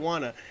have been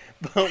Tijuana.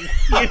 But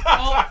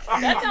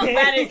that sounds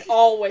bad as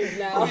always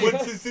now. From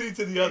one city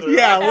to the other.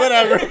 Yeah,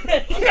 whatever.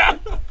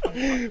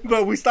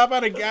 But we stopped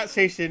at a gas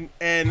station,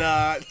 and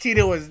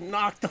Tito was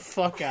knocked the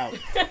fuck out.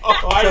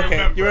 I okay.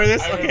 remember. You remember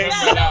this? No, Okay.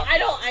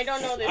 I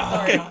don't know this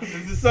story. Okay.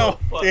 So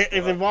it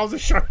involves a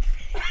Sharpie.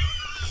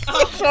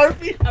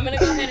 Sharpie. I'm gonna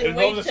go ahead and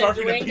wait to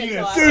drink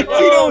until I Dude,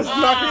 Tito was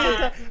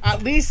knocking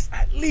at least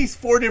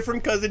 4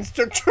 different cousins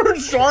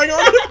drawing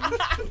on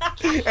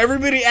it.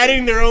 Everybody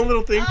adding their own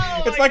little thing.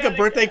 It's like a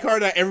birthday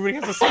card that everybody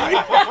has to sign.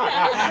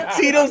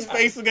 Tito's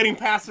face was getting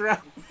passed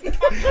around.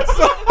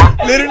 So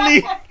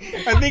literally,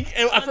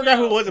 I forgot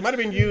who it was. It might have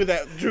been you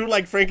that drew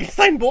like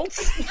Frankenstein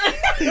bolts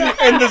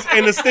and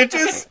the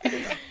stitches.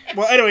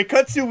 Well, anyway,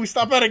 cut to we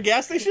stop at a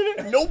gas station.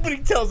 Nobody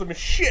tells them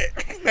shit.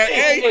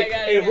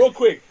 Hey, real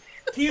quick.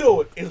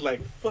 Tito is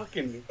like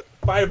fucking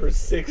 5 or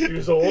 6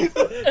 years old.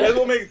 That's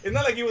what makes. It's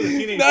not like he was a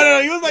teenager.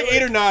 No, he was like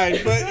 8 or 9,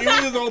 but he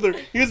was older.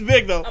 He was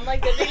big though. I'm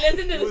like, does he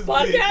listen to this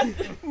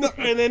podcast? No,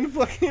 and then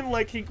fucking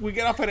like we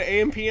get off at an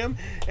AM PM,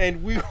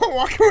 and we were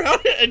walking around,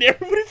 and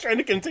everybody's trying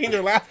to contain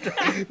their laughter,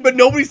 but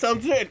nobody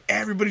sounds it, and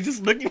everybody's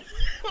just looking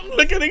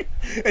at him,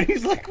 and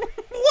he's like,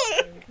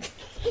 what?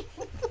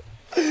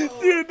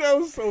 Dude, that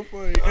was so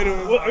funny.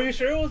 Anyway, Well, are you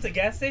sure it was a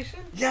gas station?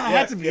 yeah, it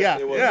had to be. Yes,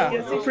 Yeah, it was. yeah.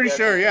 It was I'm pretty gas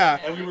sure. station. Yeah.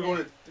 And we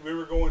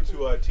were going to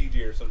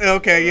TG or something.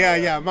 Okay.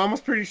 Yeah. Mom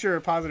was pretty sure.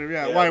 Positive.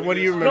 Yeah. Why? What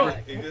do you remember?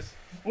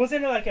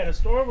 Wasn't it like at a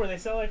store where they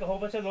sell like a whole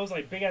bunch of those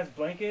like big ass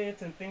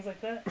blankets and things like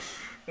that?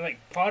 Like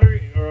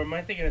pottery, or am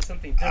I thinking of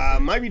something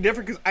different? Might be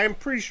different because I'm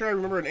pretty sure I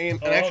remember an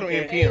actual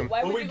okay. AM PM.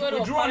 Why would Well, you go to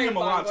we a drew on him a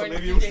lot, so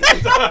pottery maybe it barn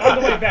was. going to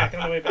On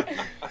the way back.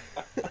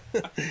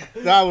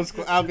 That was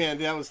oh man,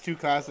 that was too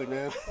classic,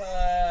 man.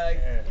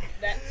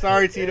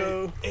 Sorry,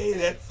 Tito. Hey,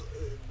 that's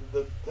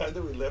the time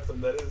that we left him.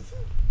 That is.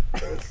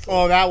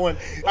 Oh, that one.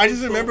 I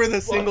just remember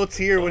the single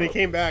tear when he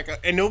came back,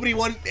 and everybody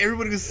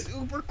was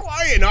super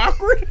quiet and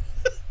awkward.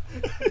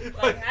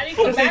 Like, how do you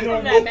come back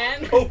from that,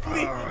 man?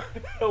 Hopefully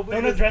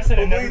Don't address it.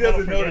 Hopefully he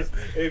doesn't notice.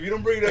 Hey, if you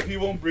don't bring it up, he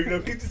won't bring it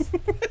up. He just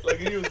like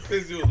he was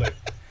pissed. He was like.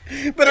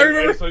 But I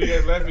remember. So you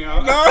guys left me,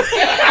 huh? No.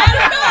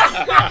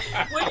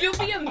 Would you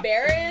be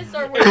embarrassed,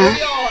 or would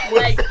you all,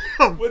 like,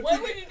 what would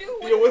you do?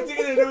 Yeah, what's he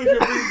gonna do if he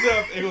brings it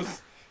up? It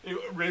was.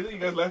 Really? You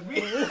guys left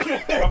me?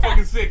 I'm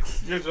fucking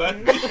 6. You guys left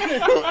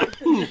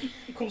me?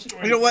 Cool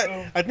story. You know what?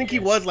 I think he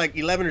was like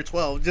 11 or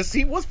 12.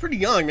 He was pretty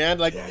young, man.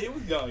 Like, Yeah, he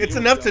was young. it's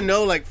enough to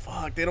know, like,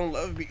 fuck, they don't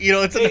love me. You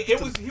know, it's enough.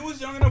 He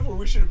was young enough where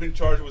we should have been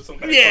charged with some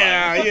kind of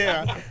crime.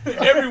 Yeah.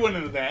 Everyone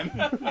in the van.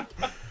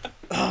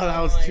 Oh, that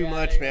was too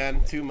much,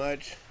 man. Too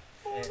much.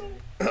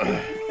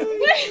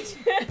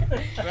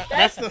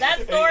 That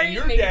story And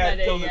your makes dad my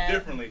day, tells yeah. it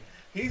differently.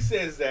 He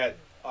says that.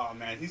 Oh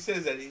man, he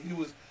says that he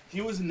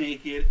was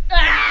naked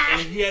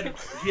and he had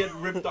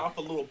ripped off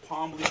a little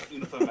palm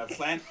leaf from that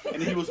plant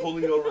and he was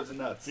holding it over his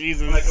nuts.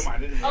 Jesus. I'm like, come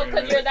on, Oh,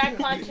 because you're that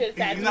conscious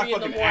at He's not 3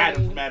 in the fucking Adam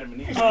from morning. Adam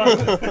and Eve. He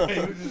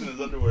was just in his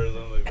underwear or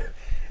something like that.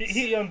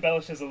 He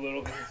embellishes a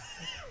little bit.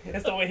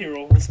 That's the way he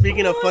rolls.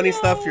 Speaking of funny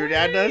stuff your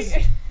dad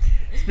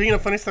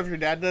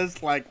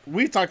does. Like,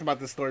 we've talked about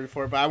this story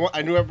before, but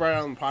I knew I brought it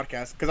out on the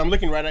podcast because I'm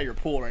looking right at your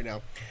pool right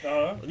now.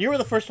 Uh-huh. You were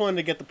the first one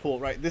to get the pool,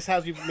 right? This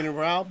house you've been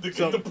around. To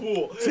get the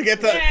pool. To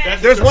get the. Yeah.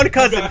 There's one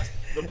cousin.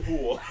 The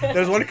pool.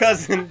 There's one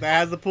cousin that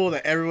has the pool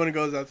that everyone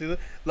goes out to.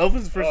 Loaf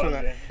is the first one.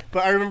 Okay.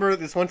 But I remember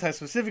this one time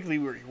specifically,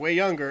 we were way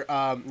younger.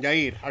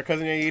 Yair, our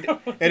cousin Yair,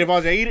 and it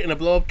involves Yair and a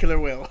blow up killer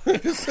whale.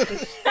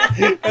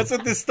 That's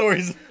what this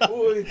story's about.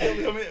 Wait.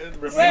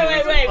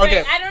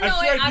 Okay. I don't know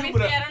I'm sure it. I do, Obviously,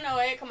 but I don't know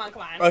it. Come on.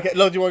 Okay,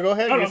 Lo, do you want to go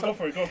ahead? No, go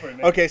for it,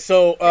 man. Okay,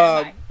 so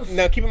Stand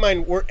now keep in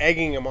mind we're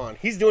egging him on.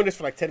 He's doing this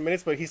for like 10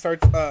 minutes, but he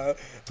starts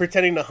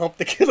pretending to hump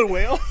the killer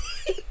whale.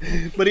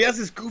 But he has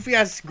this goofy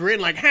ass grin,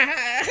 like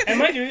And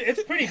mind you,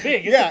 it's pretty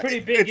big. It's a pretty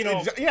big,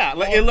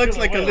 it looks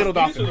like a little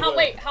dolphin.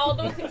 How old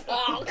was he?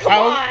 Oh, come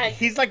How on. old?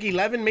 He's like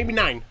 11, maybe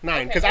 9,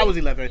 Okay, because I was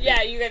 11. I think.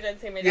 Yeah, you guys are the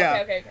same age.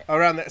 Yeah, Okay.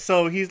 around that.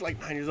 So he's like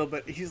 9 years old,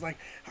 but he's like,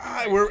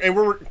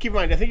 we're keep in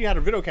mind. I think you had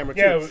a video camera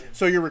too. Yeah,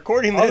 so you're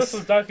recording all this.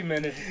 this was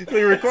documented. So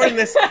you're recording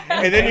this,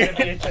 and then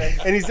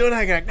VHS. and he's doing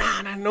like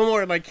nah, no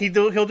more. Like he'll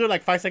do it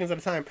like 5 seconds at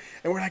a time,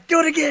 and we're like, do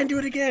it again,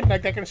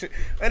 like that kind of shit.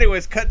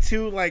 Anyways, cut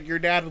to like your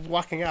dad was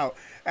walking out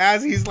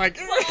as he's like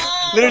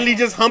literally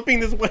just humping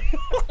this whale,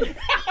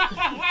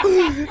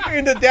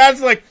 and the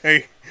dad's like,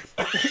 hey.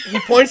 He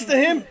points to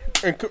him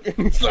and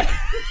he's like,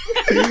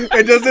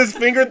 and does this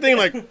finger thing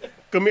like,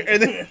 come here,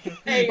 and then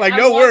Hey, like I'm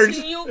no watching words.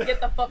 You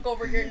get the fuck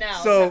over here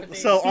now. So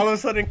all of a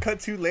sudden, cut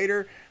to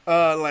later.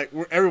 Like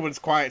everyone's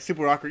quiet,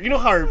 super awkward. You know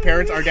how our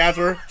dads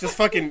were just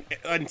fucking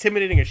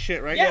intimidating as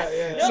shit, right?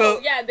 Yeah. No,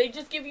 So they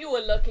just give you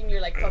a look and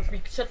you're like, fuck,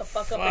 shut the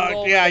fuck up and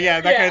go.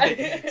 that kind of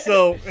thing.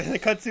 So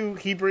cut to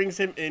he brings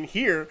him in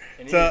here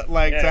to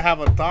have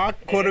a talk,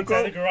 quote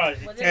Inside the unquote. garage.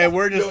 And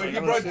we're just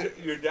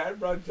Your dad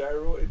brought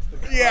gyro into the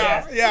car.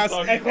 yes.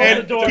 I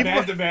closed the door.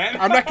 Man to man.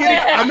 I'm not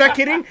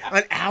kidding.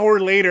 An hour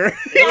later.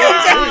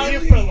 I was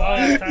here for a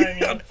long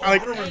time. I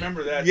don't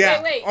remember that.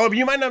 Yeah. Wait. Oh,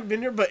 you might not have been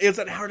there, but it's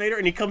an hour later,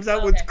 and he comes out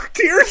Okay. with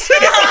tears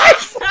in his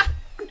eyes,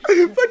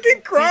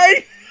 fucking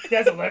crying. He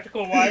has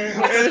electrical wire.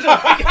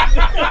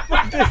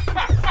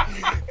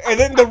 And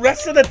then the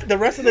rest of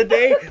the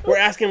day, we're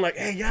asking like,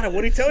 "Hey, Yada,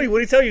 what did he tell you? What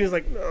did he tell you?" He's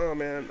like, "No,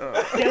 man."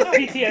 He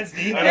has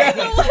PTSD. I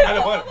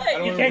don't want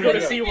You can't go to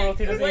SeaWorld.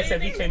 He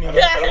doesn't eat ceviche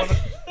anymore.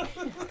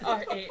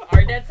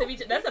 Our dad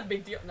ceviche. That's a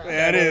big deal. No.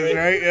 Yeah, it is,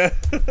 right? Yeah.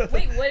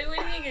 Wait, what do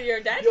you think of your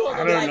dad told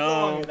I him? don't Like,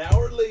 know. An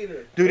hour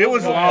later. Dude, it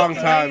was a long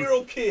time.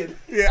 9-year-old kid.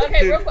 Yeah,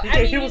 Okay, dude. real quick.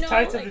 He was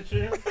tied to the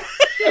tree.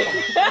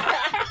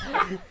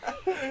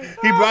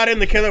 He brought in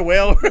the killer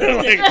whale.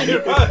 Like,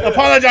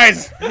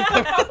 apologize.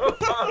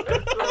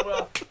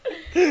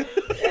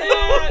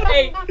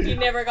 Hey, he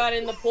never got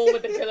in the pool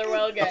with the killer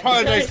whale again.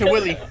 Apologize to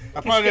Willie.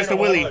 Apologize to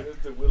Willie.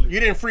 Willie. You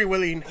didn't free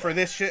Willie for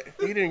this shit.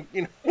 You didn't,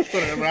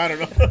 whatever. I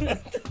don't know.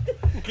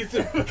 Kiss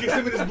him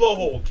in his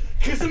blowhole.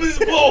 Kiss him in his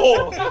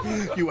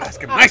blowhole. You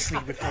ask him nicely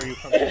before you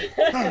come.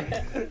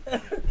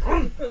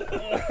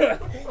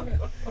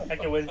 I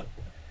can win.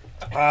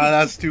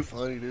 That's too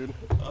funny, dude.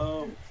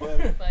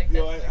 Fuck.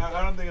 Yo,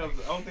 I don't think I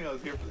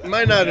was here for that.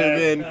 Might not have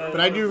been, but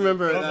I do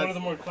remember that was one of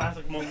the more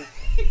classic moments.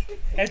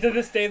 And to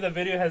this day, the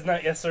video has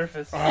not yet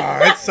surfaced. Oh,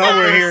 it's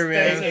somewhere here,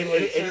 man.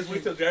 It just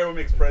wait till Gyro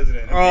makes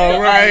president.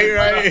 Oh,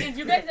 right. If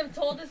you guys have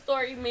told the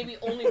story maybe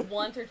only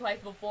once or twice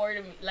before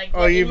to me, like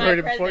you've heard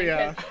it before,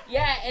 yeah.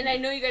 Yeah, and I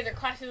know you guys are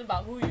cautious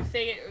about who you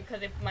say it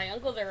because if my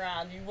uncle's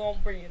around, you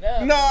won't bring it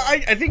up. No,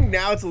 I think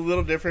now it's a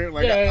little different.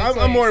 Like, yeah,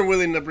 I'm more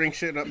willing to bring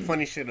shit up,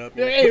 funny shit up.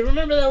 Yeah, hey,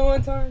 remember that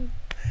one time?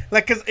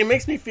 Like, cause it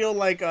makes me feel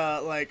like, do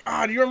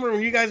you remember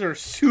when you guys were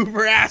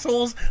super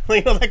assholes?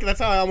 Like,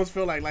 that's how I almost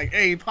feel like,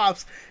 hey,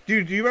 Pops,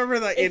 dude, do you remember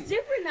that? It's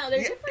different now.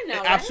 They're different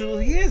now, right?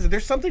 Absolutely is.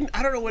 There's something,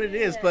 I don't know what it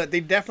is, but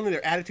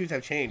their attitudes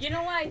have changed. You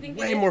know what I think?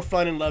 Way more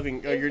fun and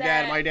loving. Your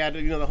dad, my dad,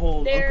 the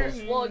whole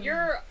uncles. Well,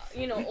 you're,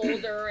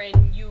 older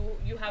and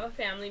you have a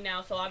family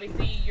now, so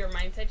obviously your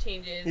mindset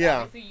changes.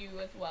 Yeah. Obviously you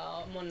as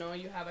well. Mono,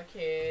 you have a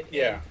kid.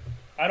 Yeah.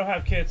 I don't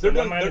have kids. So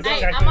I'm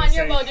on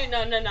your boat.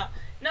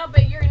 No,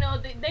 but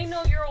they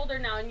know you're older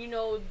now, and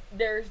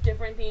there's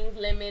different things,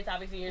 limits.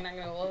 Obviously, you're not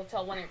gonna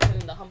tell one of your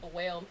cousins to hump a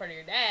whale in front of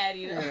your dad.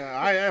 Yeah,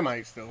 I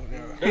might still.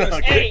 Yeah.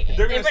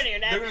 They're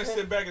gonna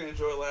sit back and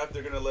enjoy a laugh.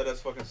 They're gonna let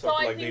us fucking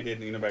suffer like they did,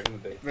 back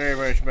in the day. Very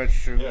much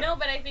true. Yeah. No,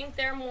 but I think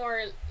they're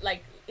more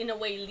like in a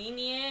way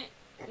lenient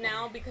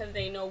now because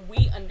they know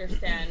we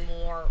understand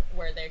more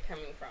where they're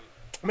coming from.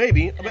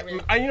 Maybe,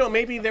 but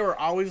maybe they were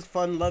always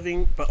fun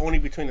loving, but only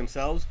between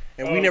themselves,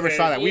 and we never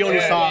saw that. We only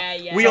saw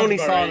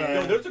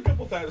that. There's a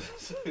couple times.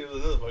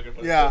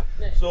 Yeah.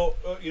 So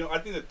I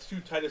think the two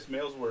tightest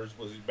males was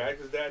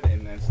Bag's dad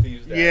and then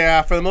Steve's dad.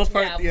 Yeah, for the most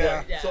part.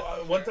 Yeah. So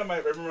one time I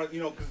remember,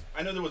 because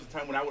I know there was a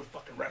time when I would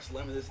fucking wrestle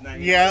him this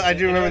night. Yeah, I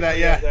do remember that.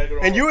 Yeah.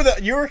 And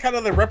you were kind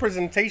of the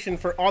representation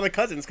for all the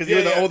cousins because you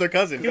were the older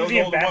cousin. You were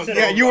the ambassador.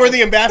 Yeah, you were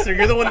the ambassador.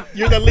 You're the one.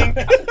 You're the link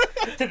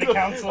to the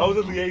council. I was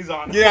a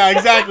liaison. Yeah,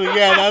 exactly.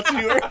 Yeah, that's who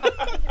you were.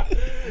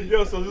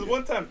 Yo, so this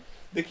one time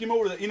they came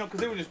over, because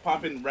they were just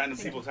popping random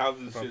people's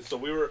houses and shit. So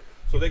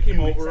they came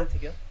over,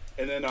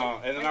 and then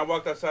I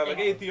walked outside like,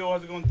 hey Theo,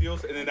 how's it going, Theo?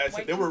 And then I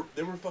said they were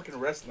fucking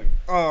wrestling.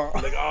 Oh.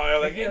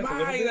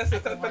 Hey, that's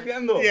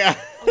peleando. Yeah.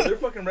 They're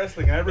fucking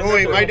wrestling. And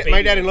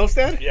my dad in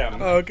Lofstad? Yeah.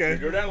 Oh, okay.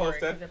 Your dad in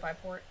Lofstad.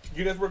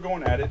 You guys were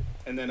going at it,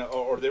 and then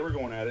or they were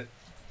going at it,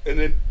 and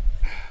then.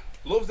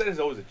 Lofstad is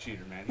always a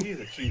cheater, man. He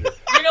is a cheater.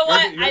 You know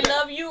what? I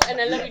love you,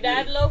 and I love your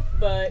dad, Loaf,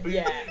 but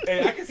yeah.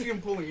 Hey, I can see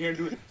him pulling hair and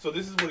doing. So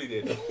this is what he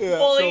did. Yeah.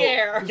 Pulling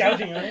hair.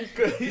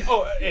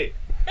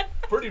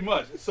 Pretty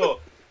much. So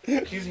he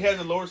has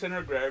a lower center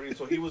of gravity,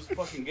 so he was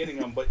fucking getting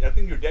him. But I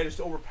think your dad just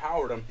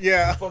overpowered him.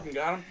 Yeah. He fucking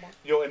got him.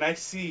 Yo, and I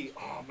see.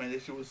 Oh man,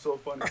 this shit was so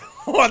funny.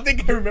 I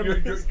think I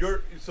remember.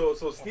 So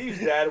Steve's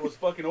dad was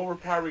fucking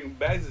overpowering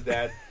Bags'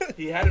 dad.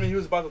 He had him, and he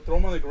was about to throw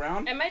him on the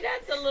ground. And my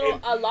dad's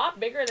a lot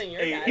bigger than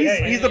your dad.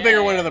 He's the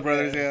bigger one of the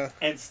brothers, yeah.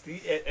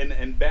 And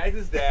and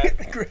Bags' dad.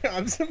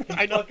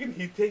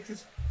 He takes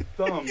his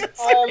thumb.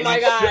 Oh my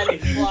god!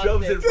 He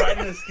shoves it right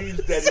into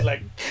Steve's dad. He's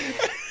like.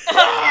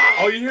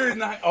 All you hear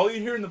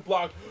in the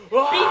block.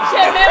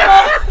 Pinche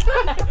Memo.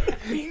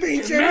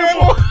 Pinche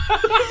Memo.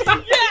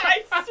 Yeah,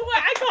 I swear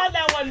I called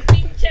that one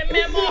Pinche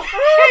Memo.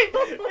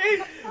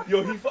 Yo,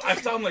 I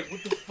saw him like,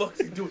 what the fuck's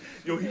he doing?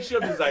 Yo, he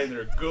shoved his eye in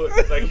there good.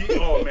 Like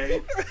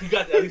he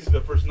got at least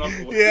the first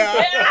knuckle.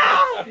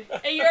 Yeah.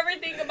 And you ever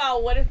think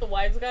about what if the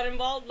wives got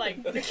involved?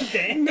 Like,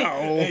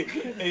 no.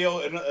 Hey, yo,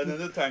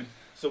 another time.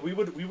 So we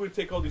would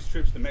take all these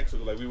trips to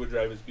Mexico. Like we would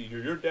drive as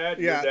your dad,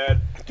 your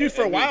dad. Dude,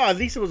 for a while, at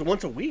least it was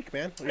once a week,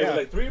 man. Yeah,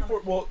 like 3 or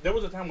 4. Well, there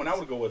was a time when I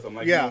would go with them.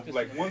 Like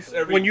like once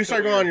every. When you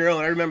started going on your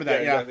own, I remember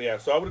that. Yeah, exactly, yeah.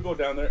 So I would go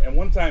down there, and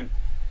one time,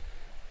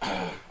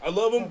 I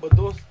love them, but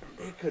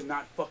they could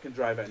not fucking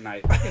drive at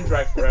night. I can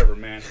drive forever,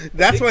 man.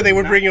 That's why they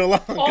would bring you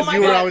along because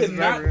you were always the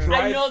driver.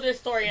 I know this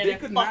story, and I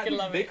fucking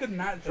love it. They could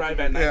not drive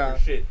at night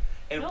for shit.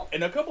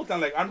 And a couple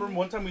times, like I remember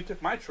one time we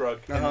took my truck,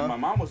 and my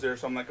mom was there,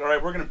 so I'm like, all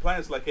right, we're gonna plan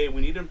this. Like, hey, we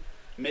need to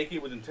make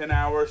it within 10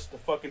 hours to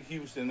fucking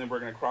Houston, then we're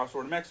going to cross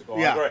over to Mexico.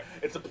 Yeah. Like, all right,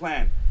 it's a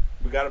plan.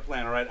 We got a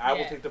plan, all right? I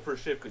will take the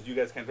first shift because you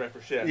guys can't drive for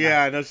shit.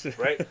 That's just...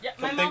 Right? Yeah,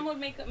 my mom would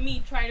make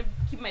me try to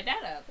keep my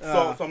dad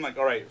up. So I'm like,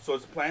 all right, so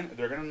it's a plan.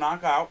 They're going to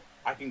knock out.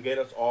 I can get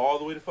us all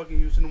the way to fucking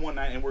Houston in one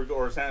night,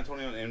 or San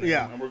Antonio,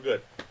 and we're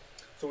good.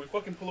 So we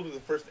fucking pull up to the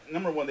first.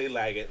 Number one, they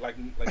lag it like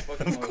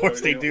fucking. Of course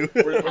they do.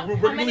 We're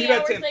gonna leave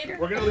at 10.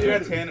 We're gonna leave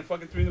at 10, and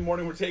fucking 3 in the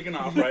morning we're taking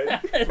off, right?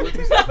 So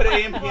we stop at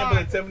AM PM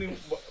by the 70.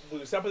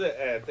 We stop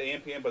at the AM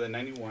PM by the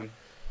 91,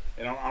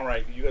 and all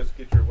right, you guys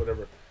get your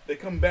whatever. They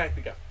come back,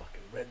 they got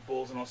fucking Red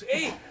Bulls, and I'll say,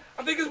 hey,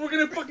 I think we're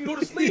gonna fucking go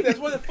to sleep. That's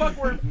why the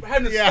fuck we're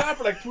having to stop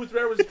for like 2 or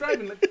 3 hours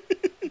driving. Like,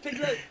 take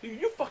your,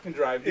 you fucking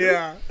drive, dude.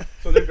 Yeah.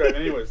 So they're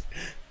driving, anyways.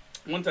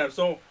 One time,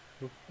 so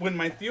when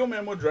my Theo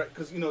Memo drive,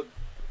 because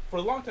for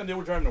a long time they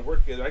were driving to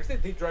work together. Actually,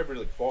 they drive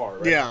really far,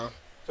 right? Yeah.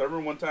 So I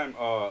remember one time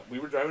we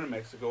were driving to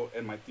Mexico,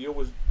 and my Theo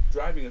was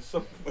driving us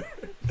somewhere,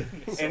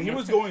 and he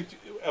was going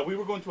to. We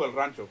were going to El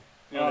Rancho.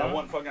 You know, that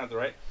one fucking out there,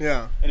 right?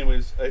 Yeah.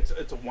 Anyways,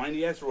 it's a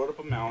windy ass road up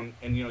a mountain,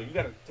 and you know, you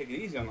gotta take it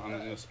easy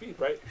on speed,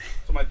 right?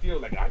 So my tío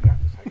like, I got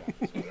this.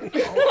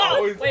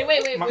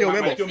 Wait. My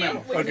tío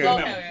Memo. Okay.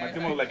 My tío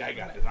Memo like, I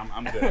got this.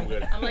 I'm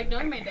good. I'm like,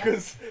 no, my dad.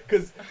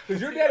 Because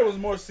your dad was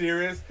more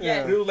serious.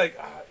 Yeah. He was like,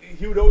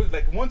 he would always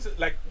like once an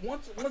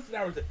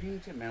hour was a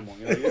pinche Memo.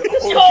 You know,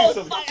 Oh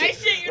fuck! I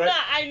shit you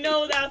not. I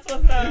know that's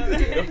what's up.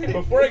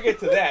 Before I get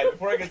to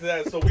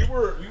that, so we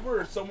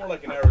were somewhere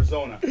like in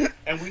Arizona,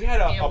 and we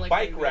had a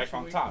bike rack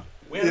on top.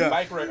 We had a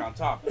bike rack on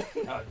top.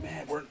 I'm like,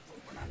 man, we're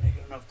not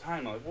making enough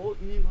time. I'm like, well,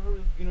 you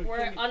know,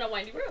 we're on a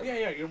windy road.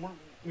 Yeah.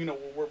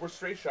 We're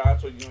straight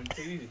shots, so you know,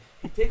 take it easy.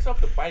 He takes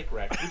off the bike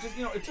rack, which is,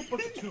 you know, it's a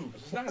bunch of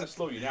tubes. It's not gonna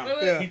slow you down.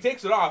 Yeah. He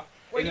takes it off,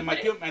 and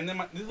then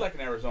this is like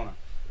in Arizona.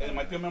 And then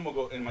my tío Memo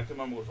goes,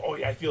 oh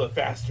yeah, I feel it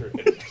faster.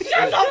 Shut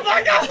the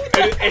fuck up!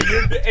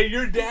 And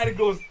your dad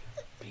goes,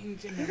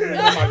 pinche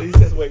Memo,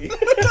 this way.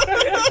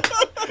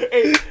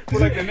 Hey, for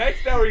like the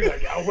next hour, he's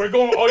like, we're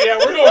going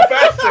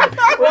faster.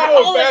 We're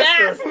going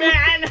faster. Ass,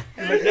 man.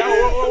 He's like,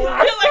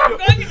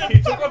 we're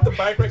he took off the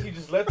bike rack, he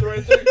just left it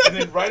right there, and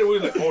then right away,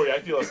 like, oh yeah, I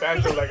feel it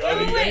faster. Like,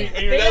 Wait,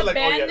 and your dad like,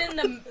 abandoned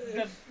the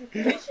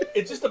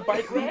it's just a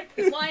bike rack.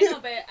 Why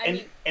not? But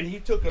and he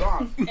took it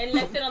off and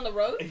left it on the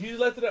road. He just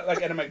left it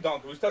like at a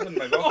McDonald's. We stopped at a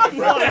McDonald's.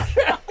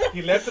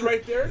 He left it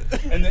right there,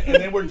 and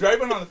then we're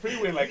driving on the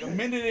freeway. And like a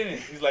minute in it,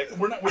 he's like,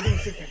 we're doing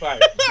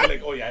 65. We're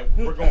like, oh yeah,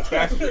 we're going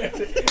faster.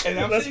 And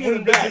I'm sitting in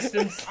the back.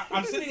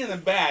 I'm sitting in the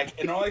back,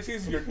 and all I see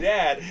is your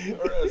dad,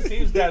 or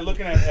Steve's dad,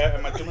 looking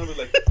at my two members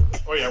like,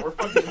 oh yeah, we're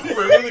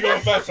really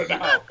going faster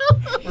now.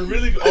 We're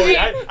really. Oh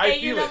yeah, I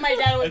feel you know, it. my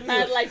dad was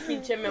mad like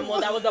pinche Memo.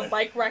 That was a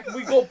bike rack.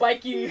 We go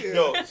biking.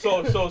 Yo,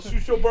 so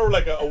Susho bro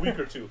like a week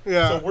or two.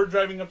 Yeah. So we're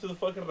driving up to the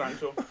fucking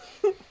rancho,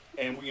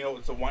 and you know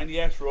it's a windy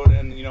ass road,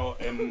 and you know,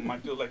 and my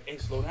dude's like, hey,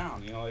 slow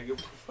down, you know, like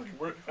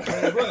we're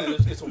running.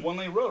 It's a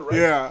 1-lane road, right?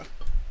 Yeah.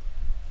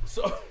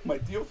 So my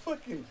deal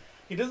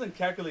he doesn't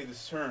calculate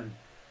this turn,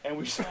 and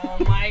we. Oh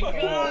my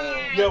god.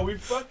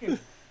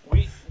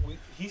 Yeah,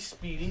 he's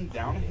speeding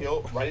down a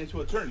hill right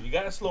into a turn. You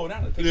gotta slow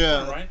down to take a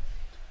turn, right?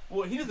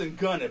 Well, he doesn't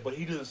gun it, but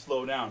he doesn't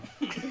slow down.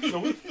 So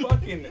we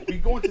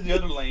go into the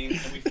other lane,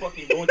 and we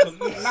fucking go into,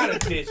 not a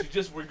ditch,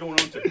 we're going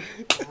on to,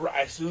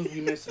 as soon as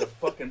we miss the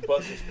fucking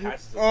bus just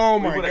passes us. Oh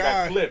my god.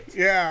 Got clipped.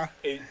 Yeah.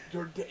 And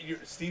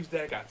Steve's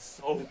dad got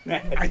so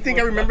mad. I think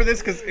I remember this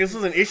because this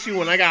was an issue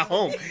when I got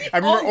home. I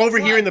remember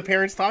overhearing the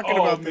parents talking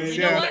about this.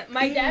 You know what?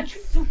 My dad's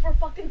super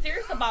fucking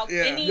serious about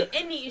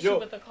any issue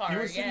with the car. He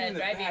was sitting in the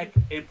back,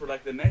 and for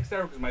like the next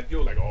hour, because my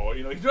tío like, oh,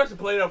 you know, he tries to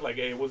play it off like,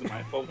 hey, it wasn't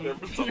my fault there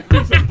for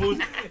some booze.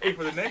 Hey,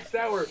 for the next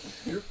hour,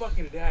 your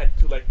fucking dad,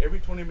 to like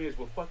every 20 minutes,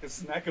 will fucking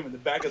smack him in the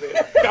back of the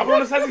head.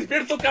 Cabrón, ¿estás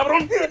despierto,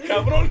 cabrón?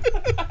 Cabrón.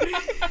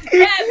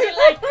 Yeah,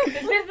 like,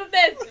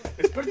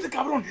 Despierta,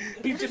 cabrón.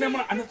 Pinche Memo,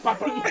 andas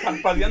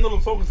parpadeando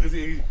los ojos because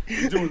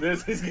he's doing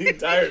this. He's getting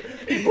tired.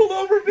 He pulled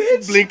over,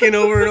 bitch. Blinking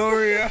over and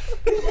over, yeah.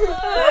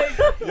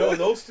 Yo,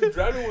 those two,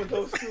 driving with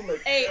those two,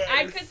 like. Hey,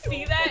 I could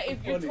see that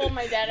if you told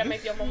my dad and my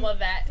tío Memo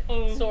that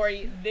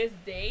story this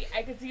day.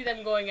 I could see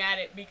them going at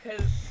it because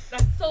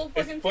that's so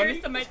fucking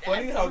serious to my dad. It's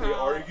funny how they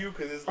argue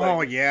because it's like.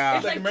 Oh yeah.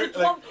 It's like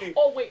 212.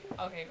 Oh wait.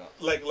 Okay, go.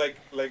 Like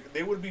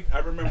they would be. I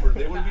remember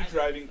they would be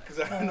driving because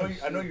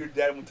I know your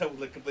dad one time was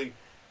like complaining,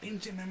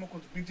 pinche Memo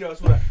con tu pinche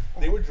basura.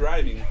 They were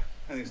driving.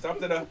 And they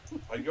stopped at a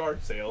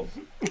yard sale.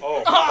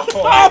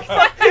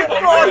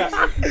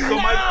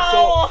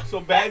 So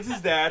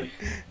Bags' dad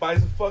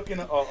buys a fucking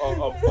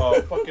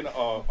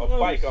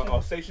bike,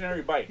 a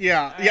stationary bike.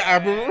 Yeah, I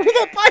remember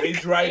that bike. They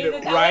drive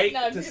it right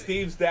to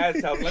Steve's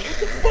dad's house. Like, what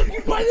the fuck?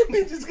 You buy that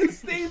bitch? It's gonna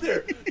stay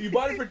there. You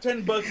bought it for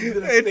 $10. It's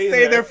gonna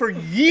stay there for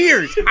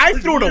years. I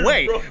threw it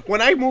away bro.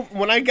 When I moved.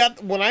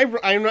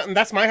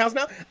 That's my house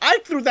now. I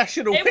threw that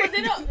shit away.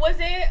 Was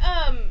it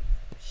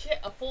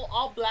a full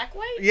all black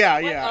white? Yeah.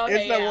 Okay,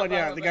 it's that one.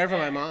 Yeah, the guy from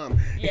my mom.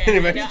 Yeah, I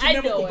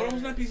know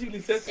it.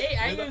 Hey,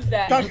 I use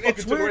that.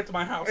 It's weird. Right to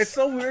my house. It's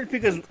so weird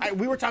because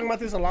we were talking about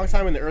this a long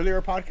time in the earlier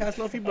podcast,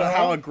 Lofi, about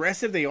how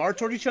aggressive they are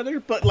toward each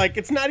other. But like,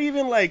 it's not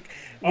even like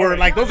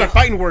those are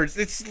fighting words.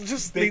 It's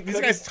just these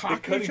guys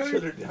talking to each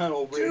other down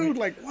over dude,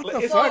 like what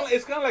the fuck?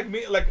 It's kind of like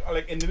me,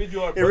 like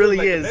individual. It really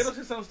is. They don't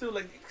say something still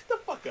like. The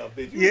fuck up,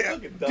 bitch. You're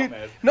fucking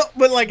dumbass. Dude, no,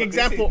 but like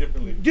example,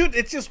 dude,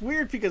 it's just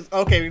weird because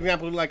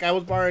example, like I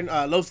was borrowing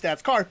Low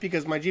Stat's car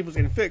because my Jeep was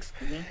getting fixed,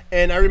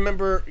 and I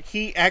remember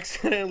he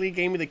accidentally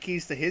gave me the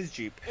keys to his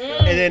Jeep,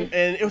 and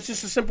it was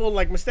just a simple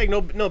like mistake,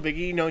 no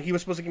biggie. You know, he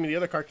was supposed to give me the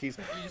other car keys,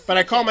 but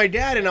I called my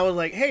dad and I was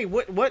like, hey,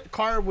 what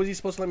car was he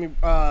supposed to let me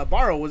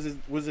borrow? Was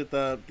it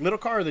the little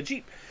car or the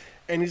Jeep?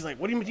 And he's like,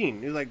 what do you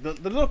mean? He's like, the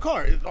little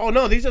car. Oh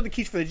no, these are the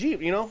keys for the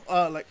Jeep. You know,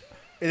 like.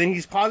 And then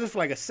he's pauses for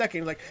like a second.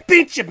 He's like,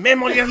 pinche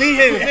Memo, and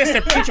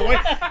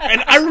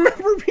I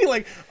remember being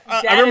like,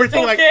 I remember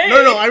thinking like,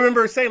 no. I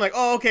remember saying like,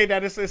 oh, okay,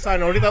 Dad, it's fine.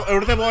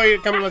 Ahorita voy,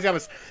 cambio las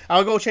llaves.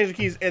 I'll go change the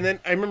keys. And then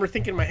I remember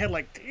thinking in my head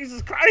like,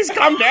 Jesus Christ,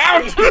 calm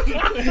down.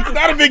 It's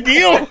not a big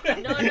deal. No.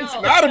 It's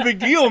not a big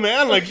deal,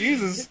 man. Like,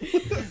 Jesus.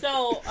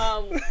 So,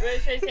 what was I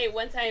trying to say?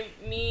 One time,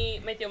 me,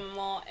 my tío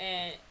Memo,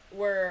 and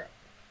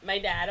my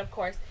dad, of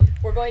course,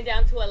 we're going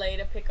down to LA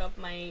to pick up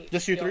my.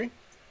 Just you three?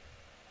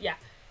 Yeah,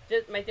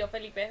 just my tío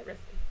Felipe,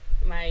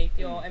 my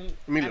tío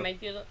Emilio. My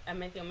tío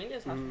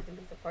Emilio's house,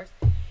 of course.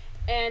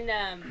 And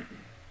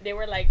they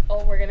were like,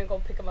 "Oh, we're gonna go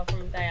pick him up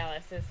from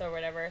dialysis or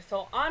whatever."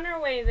 So on our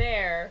way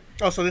there.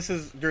 Oh, so this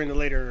is during the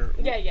later.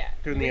 Yeah.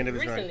 During the end of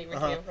his run. Recently,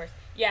 of course.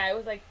 Yeah, it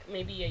was like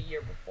maybe a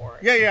year before.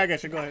 Yeah, I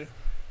guess you go ahead.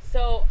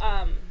 So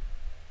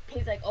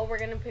he's like, "Oh, we're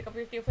gonna pick up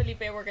your tío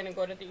Felipe. We're gonna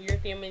go to your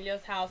tío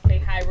Emilio's house, say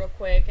hi real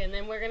quick, and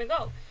then we're gonna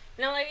go."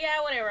 And I'm like,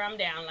 "Yeah, whatever. I'm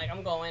down. Like,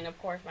 I'm going. Of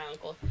course, my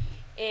uncles."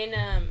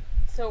 And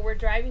so we're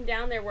driving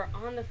down there. We're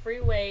on the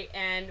freeway,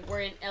 and we're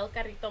in El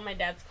Carrito, my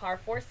dad's car,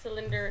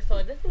 4-cylinder. So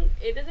it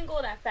doesn't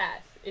go that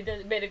fast. It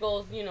does, but it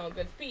goes,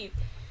 good speed.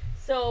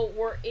 So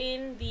we're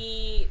in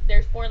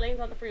there's 4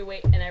 lanes on the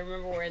freeway, and I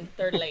remember we're in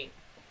the 3rd lane.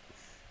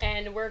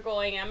 And we're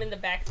going, I'm in the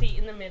back seat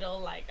in the middle,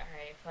 like, all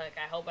right, fuck,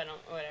 I hope I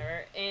don't,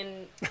 whatever.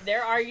 And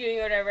they're arguing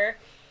or whatever.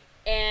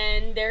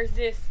 And there's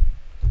this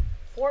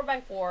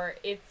 4x4.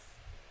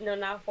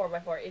 Not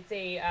 4x4. It's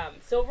a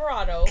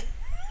Silverado.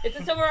 It's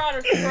a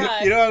Silverado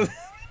truck. You know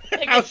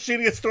how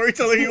shitty a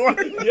storyteller you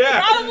are? Yeah.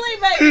 Probably,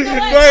 but you know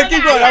what? Go ahead,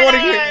 keep going. I want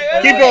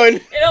to keep going.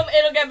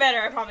 It'll get better,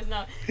 I promise.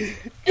 No.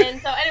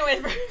 And so,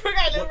 anyways, we're in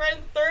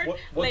the 3rd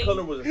What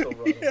color was the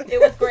Silverado? It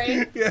was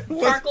gray. Yeah,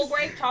 Charcoal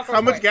gray.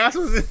 How much gas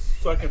was it?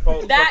 So I can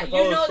follow. That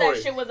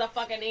shit was a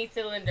fucking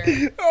 8-cylinder.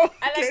 Okay.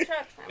 I like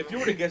trucks. If you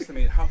were to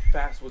guesstimate, how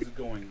fast was it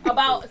going?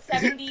 About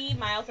 70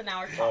 miles an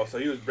hour. Oh, so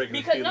he was breaking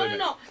because the speed limit.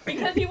 No,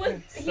 because he was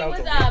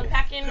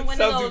packing one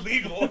Sounds of those.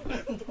 illegal.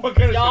 What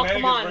kind of Y'all,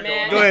 shenanigans come on, were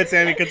man. going Go ahead,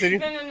 Sammy. Continue.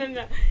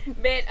 No.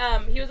 But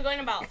he was going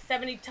about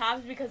 70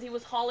 tops because he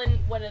was hauling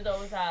one of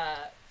those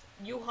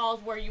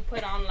U-Hauls where you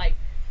put on like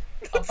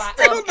a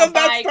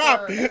bike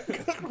stop.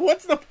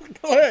 What's the?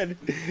 Go ahead.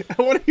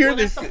 I want to hear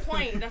this. That's the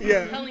point. That's what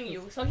I'm telling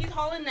you. So he's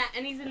hauling that,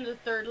 and he's in the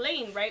 3rd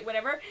lane, right?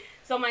 Whatever.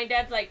 So my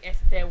dad's like,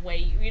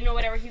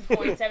 whatever. He's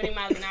going 70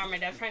 miles an hour. My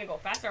dad's trying to go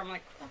faster. I'm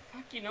like, what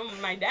the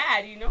fuck, my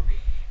dad,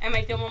 And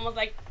my tío mom was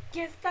like,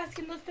 ¿qué está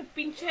haciendo este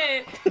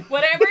pinche?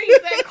 Whatever he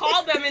said,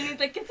 called them, and he's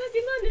like, ¿qué está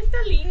haciendo en esta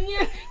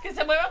línea? Que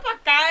se mueva para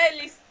acá,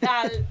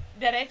 al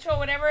derecho,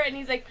 whatever. And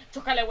he's like,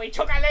 chócale, güey,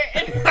 chócale.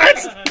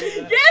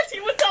 Yes,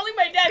 he was telling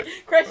my dad,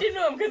 crash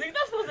into him, because he's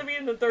not supposed to be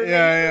in the 3rd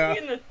lane.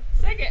 He's supposed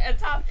to be in the 2nd at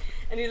top.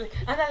 And he's like,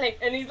 ándale.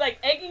 And he's like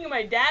egging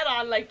my dad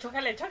on, like,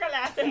 chócale,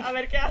 a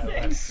ver qué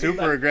hace.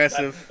 Super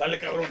aggressive. Dale,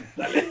 cabrón,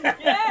 dale.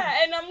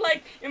 Yeah, and I'm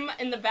like,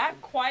 in the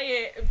back,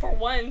 quiet, for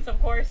once, of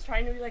course,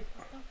 trying to be like,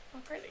 what the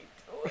fuck are they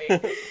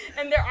doing?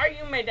 And they're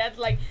arguing. My dad's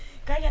like,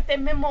 cállate,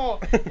 Memo.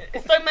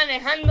 Estoy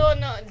manejando.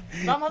 No,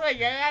 vamos a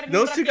llegar.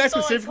 Those 2 guys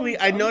specifically,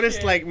 I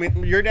noticed, like,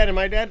 your dad and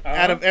my dad,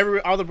 out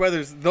of all the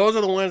brothers, those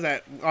are the ones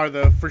that are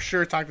for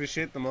sure talk the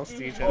shit the most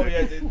to each other. Oh,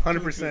 yeah,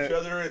 100%. To each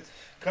other, it's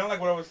kind of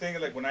like what I was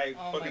saying, like when I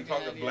fucking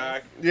talk to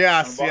Black.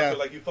 Yes, Boxer,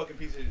 like, you fucking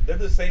piece of shit. They're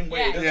the same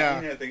way. It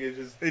doesn't mean anything. It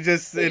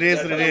is what it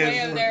is. The way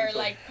of their,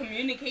 like,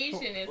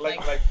 communication is like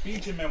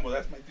Pinche Memo.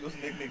 That's my tío's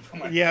nickname for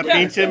my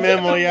Pinche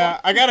Memo,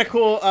 yeah. I got a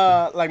cool,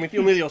 like, my tío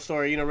Emilio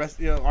story,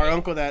 our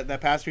uncle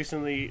that passed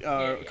recently,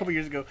 a couple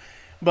years ago.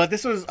 But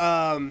this was,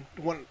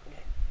 when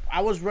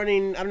I was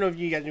running, I don't know if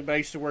you guys knew, but I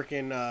used to work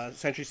in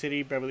Century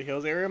City, Beverly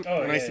Hills area.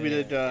 I used to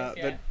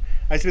be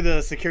I used to be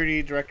the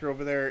security director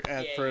over there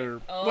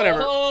for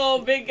whatever.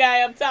 Oh, big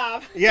guy up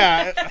top.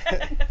 Yeah,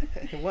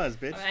 it was,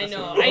 bitch. I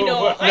know.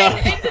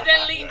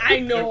 Incidentally, I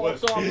know.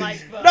 So I'm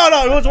like,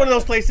 no, it was one of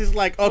those places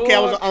like, okay, I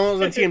was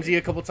on TMZ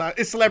a couple times.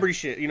 It's celebrity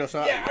shit,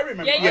 So yeah, I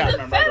remember. Yeah, you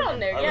look fat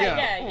on there.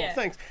 Yeah. Oh,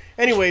 thanks.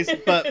 Anyways,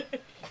 but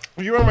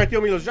if you remember my tío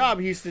Emilio's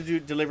job, he used to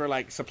deliver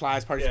like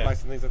supplies, party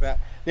supplies, and things like that.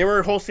 They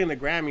were hosting the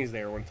Grammys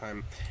there one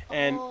time,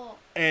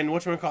 and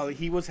whatchamacallit,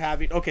 he was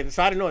having,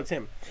 so I didn't know it's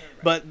him,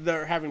 but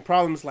they're having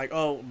problems like,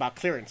 about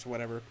clearance or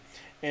whatever.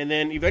 And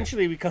then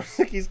eventually it becomes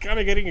like he's kind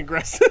of getting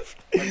aggressive.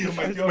 My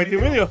tío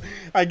Emilio,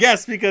 I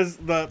guess, because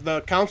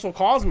the council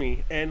calls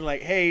me and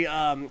like, hey,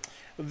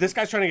 this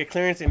guy's trying to get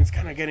clearance and it's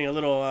kind of getting a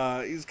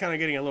little, he's kind of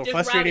getting a little just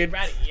frustrated.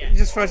 Rowdy, yeah.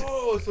 Just frustrated.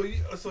 Oh,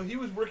 so he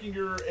was working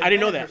your. I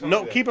didn't know that.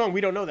 No, keep on.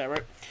 We don't know that,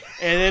 right?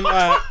 And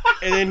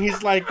then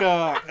he's like,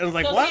 I was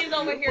like, so what? He's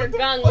over here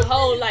gung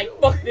ho, like,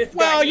 fuck this guy.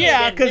 Well,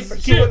 yeah, because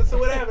so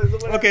what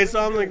happens? Okay,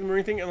 so I'm like the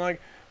Marine thing, and like,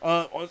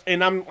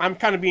 and I'm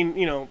kind of being,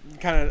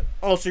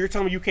 so you're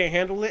telling me you can't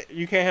handle it?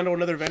 You can't handle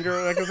another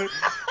vendor, like,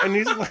 and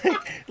he's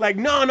like,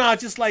 no,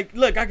 just like,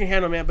 look, I can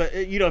handle it, man, but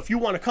if you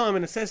want to come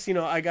and assist,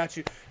 I got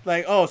you.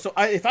 Like, so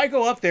if I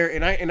go up there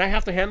and I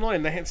have to handle it,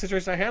 and the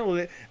situation I handle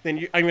it,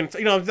 then I'm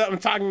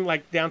talking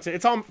like down to,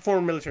 it's all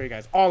former military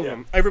guys, all of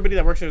them, everybody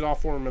that works there is all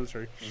former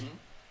military. Mm-hmm.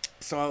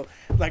 So,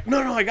 like,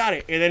 no, I got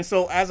it. And then,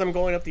 so, as I'm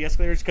going up the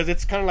escalators, because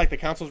it's kind of like the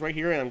council's right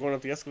here, and I'm going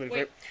up the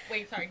escalators,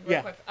 Wait, sorry,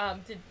 real quick.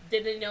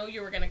 Did they know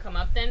you were going to come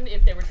up then,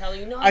 if they were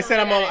telling you, no? I said,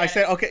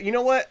 okay, you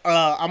know what?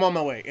 I'm on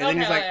my way. And then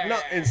he's like, no.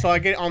 And so I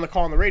get on the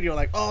call on the radio,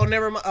 like, oh,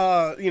 never mind,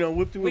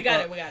 we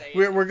got it.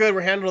 We're good,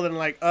 we're handled, and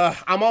like,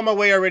 I'm on my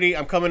way already,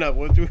 I'm coming up.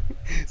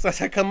 So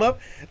as I come up,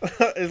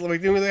 it's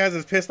like McDougal has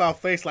his pissed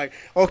off face, like,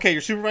 okay,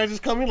 your supervisor's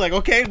coming, like,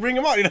 okay, bring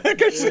him on, you know. Hey,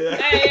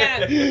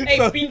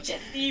 pinche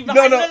Steve.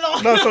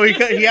 No. So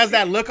he has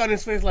that look on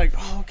his face, like,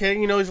 oh, okay,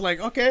 you know, he's like,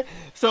 okay,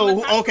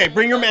 so okay,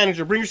 bring your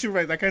manager, bring your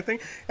supervisor, that kind of thing.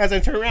 As I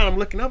turn around, I'm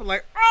looking up,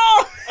 like,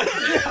 oh,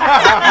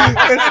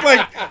 it's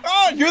like,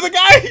 oh, you're the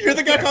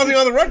guy causing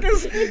all the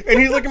ruckus, and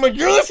he's looking like,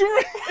 you're the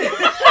supervisor.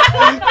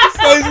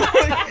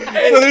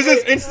 So there's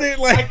this instant,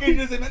 like, I can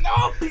just say,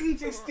 no,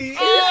 pinche Steve.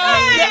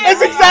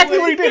 That's exactly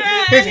what he did.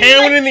 His hand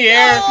went in the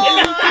air.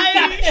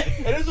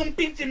 Eres un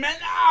pinche man.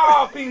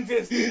 No,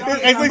 pinche Steve.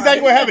 That's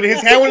exactly what happened.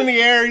 His hand went in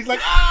the air. He's like,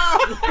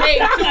 Hey,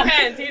 2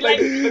 hands. He's like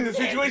the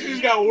situation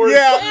just got worse.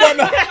 Yeah,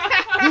 no.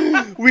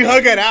 We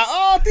hug it out.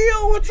 Oh,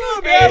 Theo, what's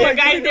up, man? Hey, the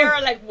guys there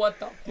are like, what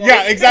the fuck?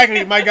 Yeah,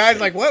 exactly. My guy's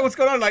like, what's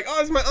going on? Like,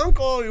 oh, it's my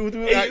uncle.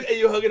 Hey,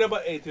 you hug it up.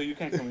 Hey, Theo, you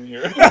can't come in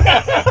here.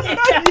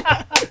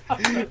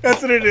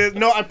 That's what it is.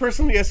 No, I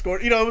personally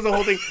escort. You know, it was a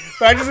whole thing.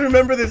 But I just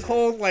remember this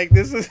whole, like,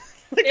 this is...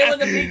 Like, it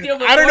was a big deal.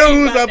 I don't know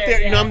who's up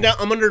there. Yeah. You know,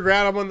 I'm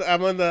underground.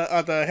 I'm on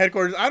the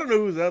headquarters. I don't know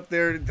who's up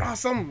there. Oh,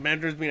 some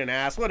manager's being an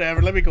ass.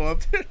 Whatever. Let me go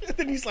up there. And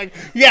then he's like,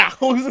 yeah.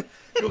 He's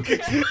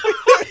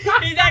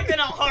acting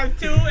all hard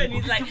too, and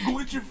he's like, go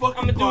get your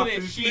fucking I'm gonna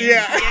do this shit.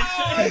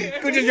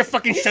 Yeah. Go get your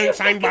fucking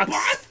shine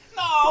box.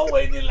 No,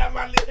 güey, ni la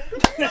vale.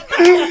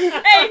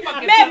 Hey,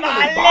 me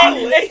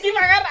vale. Steve,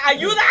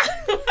 ayuda,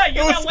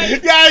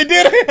 güey. Yeah, I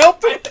did. I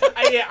helped him.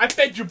 I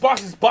fed your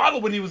boss's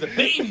bottle when he was a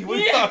baby. What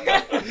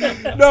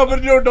No,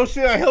 but no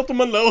shit. I helped him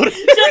unload.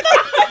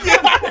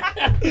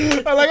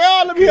 I'm like,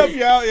 oh, let me help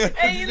you out. Yeah.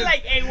 Hey, he's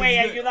like, hey, wait,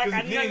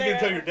 ayuda. He's gonna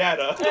tell your dad,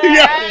 huh?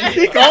 Yeah,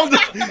 he called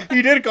him.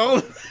 He did call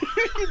him.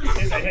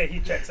 He's like, hey, he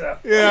checks out.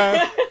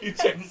 Yeah. He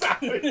checks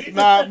out.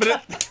 Nah,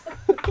 but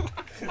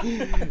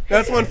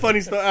that's one funny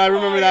stuff. I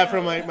remember that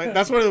from my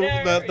that's one of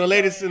the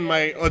latest in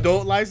my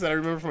adult lives that I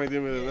remember from my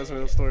doing with it. That's one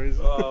of those stories.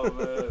 Oh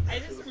man. I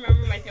just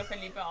remember my tío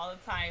Felipe all the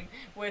time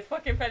with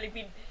fucking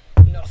Felipe.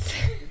 No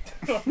seas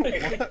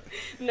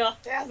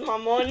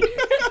mamón.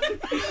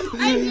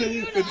 I knew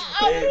you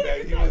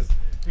Hey man,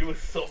 he was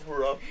so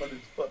rough on his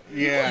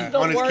fucking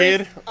on his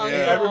kid.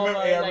 Yeah.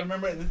 I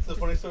remember, and this is a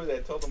funny story that I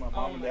told my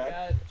mom and dad.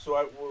 God. So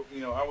I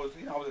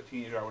was a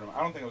teenager. I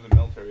don't think I was in the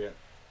military yet.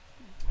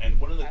 And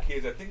one of the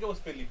kids, I think it was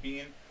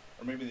Philippine,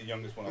 or maybe the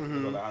youngest one,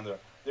 Alejandra.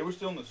 They were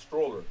still in the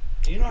stroller.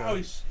 And you know how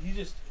he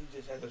just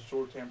has a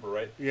short temper,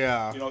 right?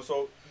 Yeah. You know,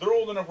 so they're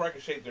old enough where I can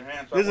shake their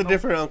hands. So this is a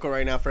different uncle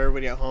right now for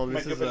everybody at home.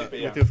 This is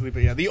Felipe,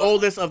 the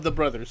oldest of the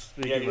brothers.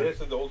 Yeah, he is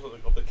the oldest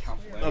of the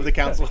council. Of the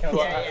council. So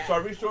I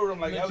reached over to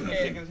him, like, I was going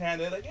to shake his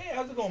hand. They're like, hey,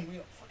 how's it going? You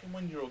know, fucking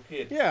 1-year-old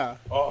kid. Yeah.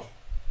 Oh.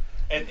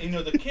 And, you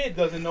know, the kid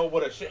doesn't know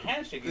what a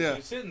handshake is. Yeah. So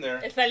he's sitting there.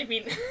 It's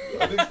Philippine.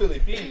 I think it's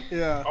Philippine.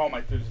 Yeah. Oh,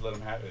 my dude, just let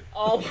him have it.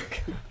 Oh, my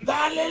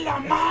God. Dale la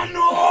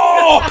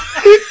mano!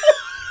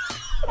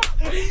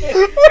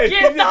 ¿Qué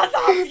estás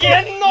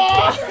haciendo?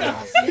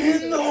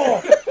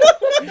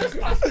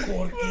 Estas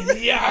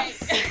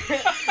porquerías.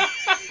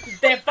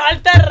 Te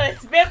falta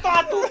respeto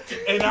a tu.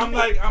 And I'm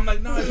like,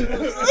 no,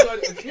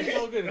 it's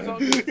all good. It's all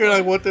good. You're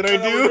like, what did I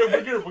do?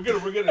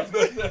 We're good.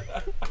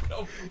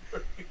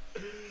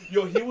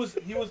 Yo, he was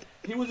in,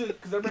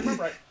 because I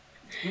remember,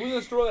 he was in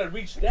the store that I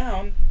reached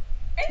down.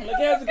 I'm like,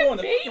 hey, how's it going?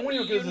 The fucking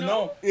 1-year-old kid doesn't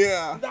know.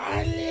 Yeah.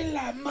 Dale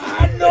la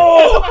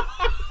mano!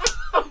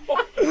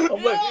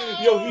 I'm like,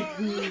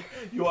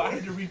 yo, I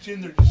had to reach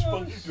in there,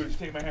 just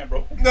take my hand,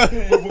 bro. We're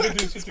gonna do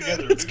this shit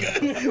together. It's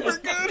good. We're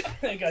good.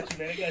 I got you,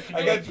 man.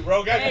 I got you,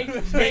 bro.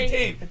 Just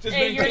maintain.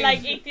 You're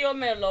like, tío,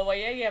 me lo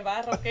voy a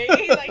llevar, okay?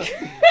 Like.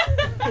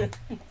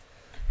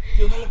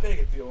 Tío, no le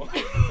pegue, tío.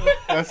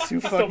 That's too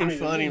fucking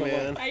funny,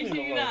 man. I shit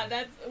you not.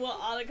 That's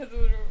all because we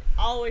would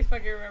always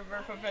fucking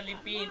remember from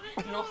Philippine.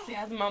 No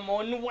seas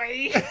mamón,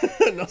 güey.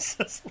 No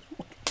seas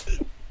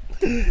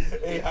mamón.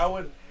 Hey,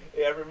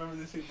 I remember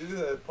this. This is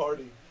at a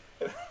party.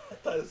 And I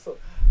thought it was so.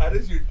 How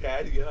does your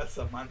dad yell at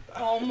Samantha?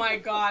 Oh my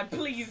God!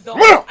 Please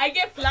don't. I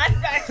get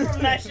flashbacks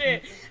from that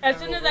shit. As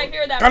soon as I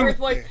hear that first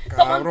voice,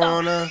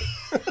 Samantha.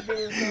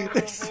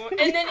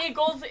 And then it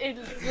goes.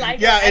 It's like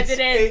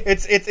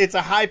it's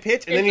a high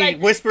pitch, and then he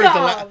whispers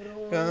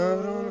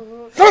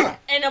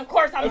and of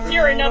course I'm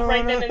tearing up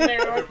right then and there.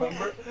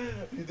 Remember,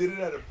 you did it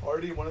at a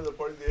party. One of the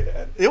parties they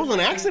had. It was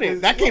an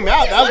accident. That came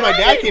out. That was my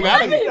dad came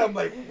out of it. I'm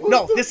like,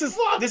 no, this is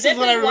what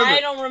I remember.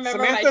 I don't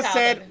remember. Samantha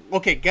said,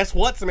 okay, guess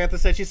what? Samantha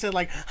said, she said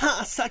like,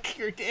 suck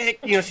your dick.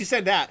 You know, she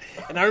said that,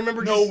 and I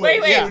remember. No way.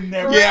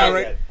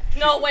 Right.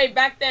 No, wait,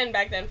 back then,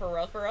 for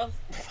real.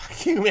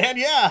 Fuck you, man,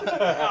 yeah.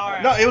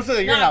 Right. No, it was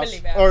at your house.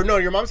 Or no,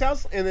 your mom's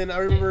house. And then I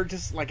remember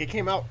just, like, it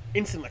came out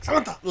instant, like,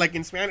 Samantha, like,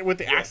 in Spanish, with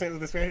the accent of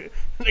the Spanish.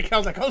 And I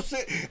was like, oh,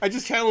 shit. I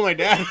just channeled my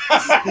dad.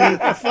 What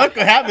the fuck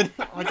happened?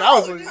 Like, I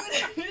was like...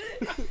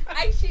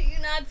 I shit you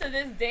not. still to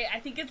this day, I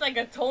think it's like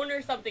a tone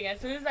or something. As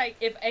soon as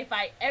if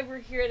I ever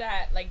hear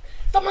that, like,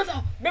 someone's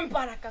ven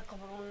para acá,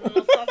 cabrón,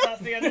 no estás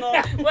haciendo,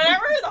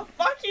 whatever the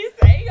fuck he's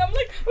saying, I'm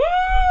like,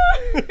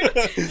 woo!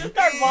 Just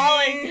start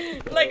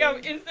bawling, like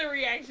an instant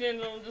reaction,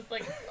 and I'm just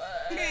like,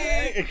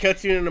 it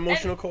cuts you in an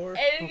emotional core.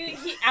 And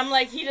I'm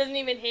like, he doesn't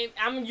even hit.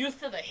 I'm used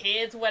to the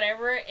hits,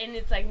 whatever, and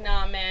it's like,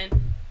 nah, man,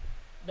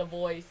 the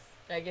voice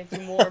that gets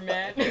you more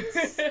mad.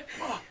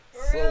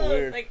 So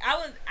weird. Like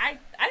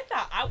I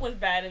thought I was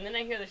bad, and then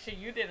I hear the shit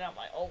you did, and I'm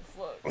like, oh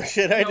fuck.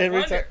 Shit, I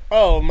did.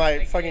 Oh, my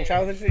like, fucking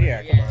childhood shit.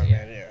 Yeah, come on,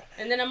 man. Yeah.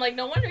 And then I'm like,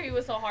 no wonder he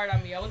was so hard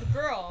on me. I was a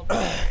girl.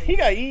 He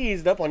got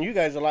eased up on you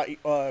guys a lot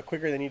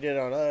quicker than he did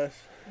on us.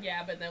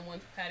 Yeah, but then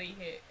once Patty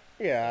hit.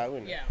 Yeah, I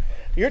wouldn't. Yeah.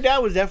 Your dad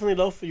was definitely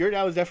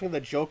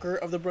the Joker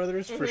of the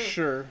brothers for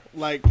sure.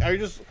 Like I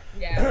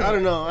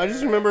don't know. I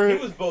just remember he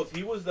was both.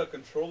 He was the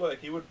controller.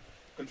 Like he would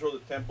control the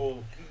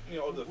tempo,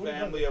 the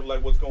family of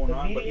like what's going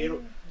on, but he.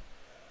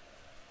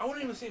 I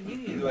wouldn't even say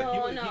mediator.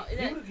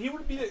 Like he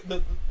would be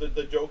the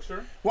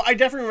jokester. Well, I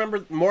definitely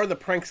remember more of the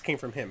pranks came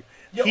from him.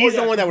 He's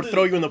the one that would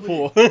throw you in the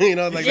pool. Like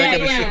that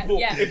kind of shit.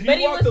 Yeah. But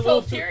he was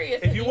so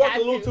serious. If you walked a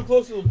little too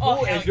close to the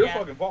pool, it's your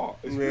fucking fault.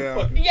 It's your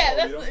fucking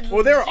fault.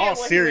 Well, they were all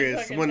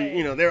serious when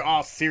they're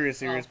all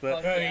serious.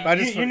 But I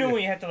just you knew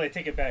when you had to like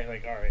take it back.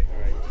 Like all right.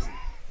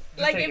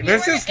 Like if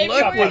you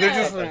were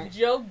to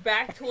joke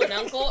back to an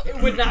uncle, it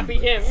would not be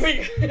him.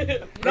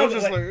 No,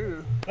 just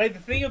like the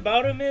thing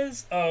about him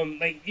is,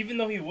 like even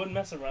though he would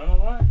mess around a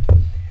lot,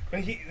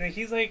 but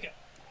he's like,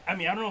 I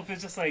mean, I don't know if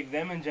it's just like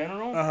them in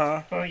general,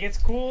 but like it's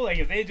cool. Like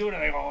if they do it,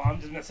 like, oh, I'm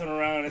just messing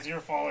around. It's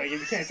your fault. Like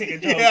if you can't take a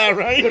joke. Yeah,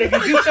 right. But if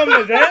you do something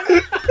to them,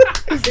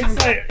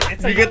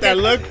 it's like you get that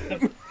look.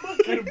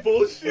 What kind of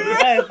bullshit?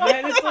 Yes,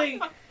 man. It's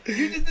like.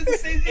 You just did the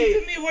same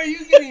thing to me. Why are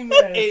you getting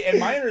mad? Hey,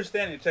 and my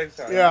understanding, check this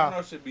out. Yeah.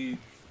 I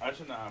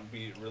should not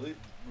be really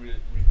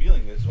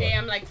revealing this. Hey,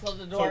 I'm like, close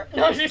the door.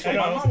 So,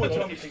 my mom would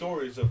tell me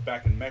stories of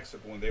back in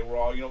Mexico when they were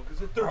all, because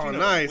they're 13. Oh,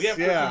 nice. We have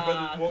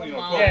 13 brothers,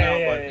 12 now,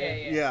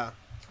 yeah.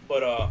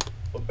 But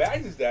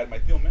Bags' dad, my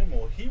tío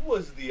Memo, he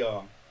was the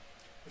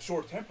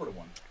short-tempered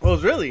one. Oh,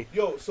 really?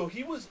 Yo, so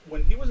he was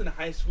when he was in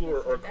high school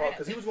or college,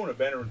 because he was going to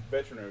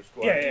veterinary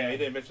school. He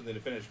didn't eventually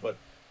finish, but.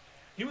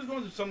 He was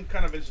going to some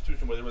kind of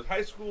institution, whether it was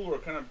high school or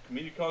kind of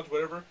community college,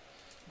 whatever.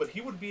 But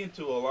he would be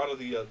into a lot of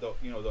the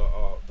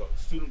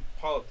student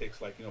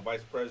politics, like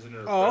vice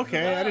president. Or president.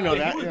 Okay, I didn't know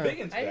that. He was big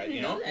into that,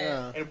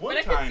 Yeah. And one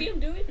but time, I could see him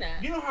doing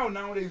that. You know how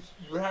nowadays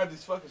you have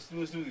these fucking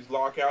students doing these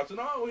lockouts, and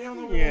we have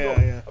no go.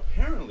 Yeah.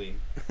 Apparently,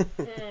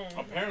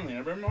 I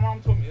remember my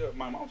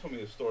mom told me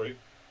this story.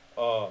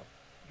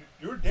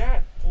 Your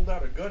dad pulled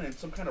out a gun in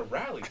some kind of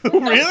rally.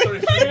 Really?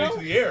 Started shooting into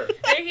the air.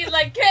 And he's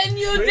like, "Can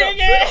you dig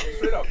it?"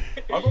 Straight up.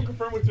 I'll go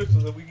confirm with you so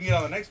that we can get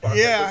on the next podcast.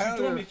 Yeah.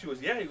 She told me, she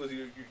was, he goes,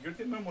 your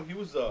kid Memo, he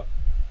was the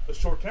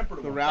short-tempered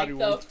one. The rowdy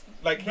one.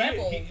 Like,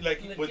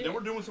 when they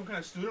were doing some kind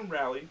of student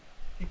rally,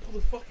 he pulled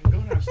a fucking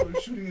gun out and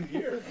started shooting in the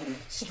air.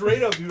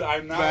 Straight up, dude.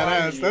 I'm not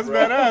badass. You, that's bro.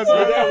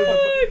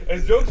 badass.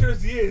 As jokester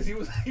as he is, he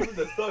was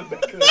a thug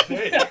back in the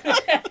day.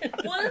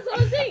 Well, that's what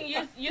I'm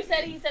saying. You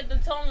said he set the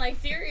tone like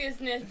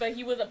seriousness, but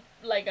he was a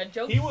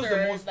jokester. He was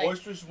the most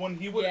boisterous one.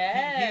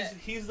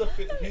 He's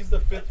the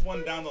fifth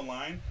one down the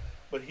line,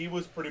 but he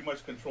was pretty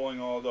much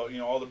controlling all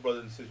the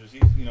brothers and sisters. He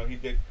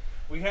did.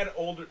 We had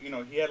older,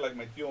 he had like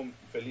my tío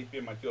Felipe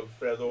and my tío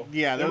Alfredo.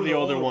 Yeah, they were the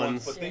older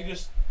ones. But they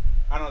just.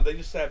 I don't know. They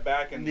just sat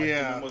back and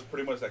was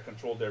pretty much that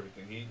controlled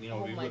everything. He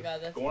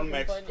would go in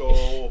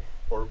Mexico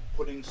or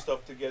putting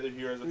stuff together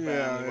here as a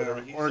family,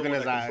 whatever. He's the one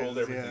that controlled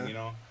everything,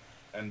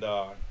 And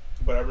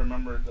but I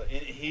remember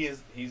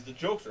he's the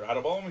jokester. Out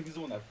of all of them, he's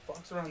the one that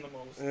fucks around the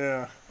most.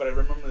 Yeah. But I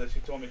remember that she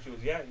told me he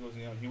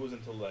was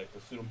into like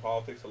the student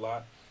politics a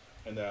lot,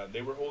 and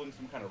they were holding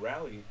some kind of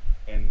rally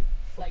and.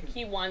 Like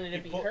he wanted to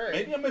be heard.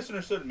 Maybe I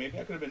misunderstood. Maybe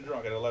I could have been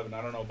drunk at 11.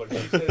 I don't know. But she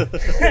said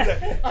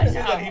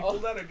that he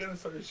pulled out a gun and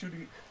started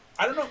shooting.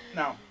 I don't know.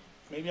 Now,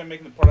 maybe I'm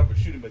making the part up with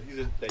shooting, but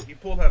he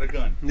pulled out a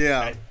gun. Yeah.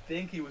 I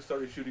think he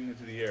started shooting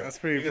into the air. That's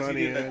pretty funny. Because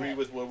he didn't agree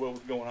with what was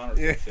going on.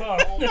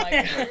 Oh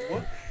my god.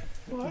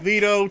 What?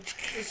 Veto.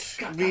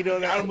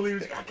 I don't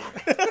believe it.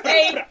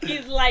 Hey,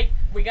 he's like,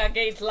 we got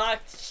gates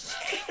locked.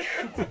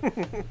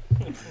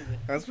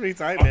 That's pretty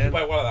tight, man.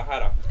 Occupy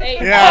Guadalajara. Hey.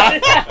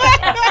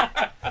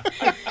 Yeah.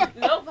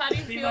 Lope, how do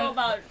you feel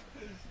about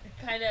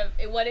kind of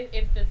what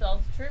if this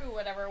all's true,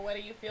 whatever? What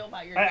do you feel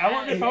about your dad? I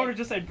wonder if I were to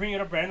just like bring it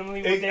up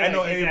randomly one day. I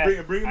know.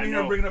 Hey, bring him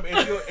here. Bring it up.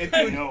 Hey,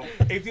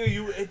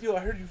 Tío, I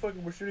heard you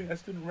fucking were shooting at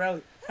student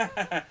rally.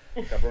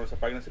 Cabrón,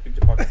 apaguen ese pinche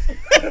podcast.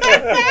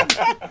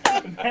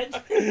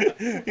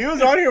 He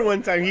was on here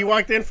one time. He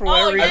walked in for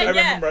whatever reason. I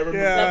remember. The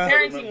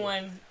parenting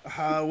one.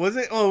 Was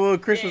it? Oh, well,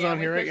 Chris was on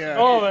here, right? Yeah.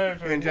 Oh,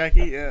 and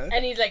Jackie, yeah.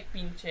 And he's like,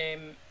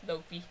 pinche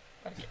Lopi.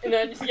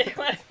 No, I'm just kidding.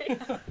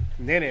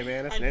 Nene,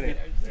 man. That's Nene.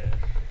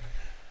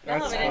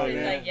 That's funny,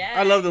 man.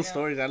 I love those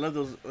stories. I love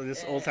those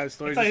old time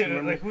stories.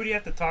 Like, who do you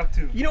have to talk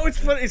to? You know, it's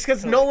funny. It's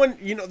because no one.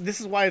 You know,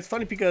 this is why it's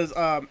funny because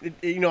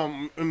you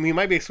know, we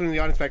might be excluding the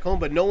audience back home,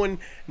 but no one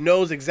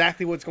knows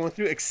exactly what's going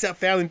through except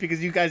family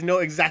because you guys know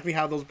exactly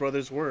how those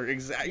brothers were.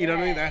 You know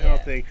what I mean? That whole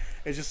thing.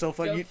 It's just so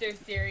funny. Jokes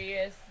are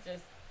serious.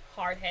 Just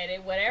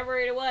hard-headed, whatever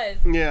it was.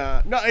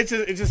 Yeah, no, it's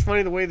just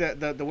funny the way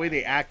that the way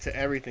they act to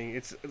everything.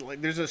 It's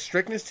like there's a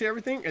strictness to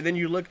everything, and then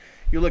you look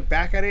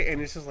back at it,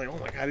 and it's just like, oh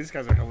my god, these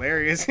guys are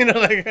hilarious, you know,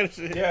 like kind of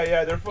shit.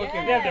 Yeah, they're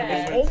fucking.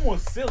 Yeah, it's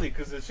almost silly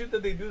because the shit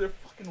that they do, they're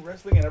fucking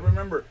wrestling, and I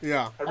remember.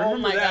 Yeah. I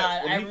remember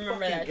that when he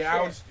fucking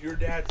gouged your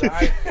dad's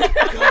eye.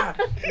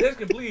 God, that's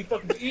completely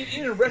fucking.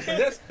 Even wrestling,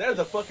 that's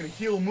a fucking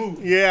heel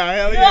move. Yeah,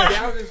 hell yeah.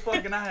 Gouge his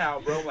fucking eye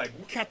out, bro.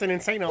 Like Captain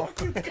Insano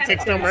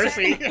takes no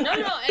mercy. No,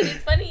 and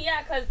it's funny,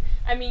 yeah, because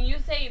I mean, you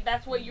say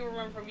that's what you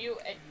remember from you.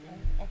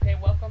 Okay,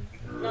 welcome.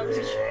 No,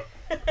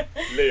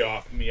 lay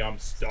off me, I'm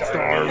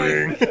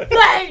starving.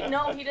 Wait,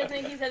 no, he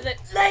doesn't. He says it.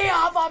 Lay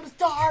off, I'm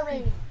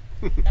starving.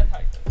 That's how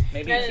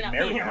he says it.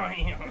 Maybe you should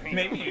marry them.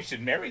 Maybe you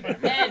should marry them.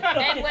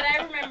 And what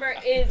I remember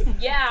is,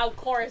 yeah, of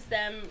course,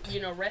 them,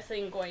 you know,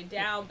 wrestling going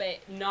down, but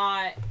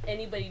not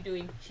anybody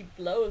doing cheap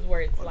blows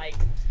where it's like,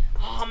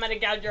 oh, I'm gonna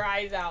gouge your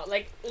eyes out.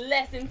 Like,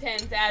 less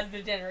intense as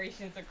the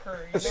generations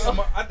occur. You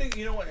know? I think,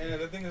 you know what, and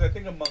the thing is, I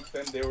think amongst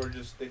them, they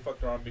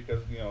fucked around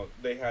because, you know,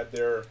 they had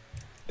their,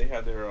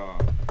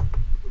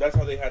 that's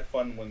how they had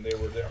fun when they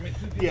were there. I mean,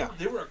 dude,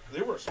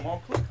 they were a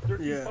small clique.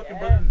 13 fucking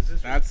brothers and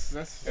sisters.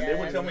 That's. And they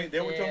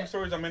would tell me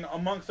stories. I mean,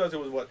 amongst us, it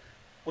was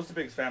what's the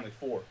biggest family?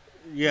 4.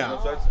 Yeah. You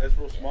know, so that's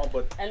real small,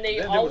 but. And they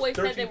always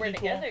said they were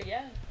together,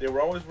 yeah. They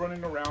were always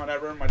running around. I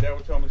remember my dad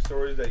would tell me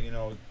stories that, you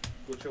know,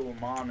 go chill with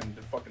mom and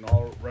they're fucking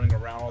all running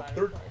around. All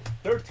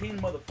 13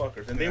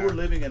 motherfuckers, and they were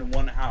living in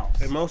one house.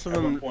 And most of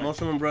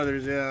them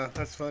brothers. Yeah,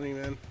 that's funny,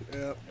 man.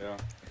 Yeah. Yeah.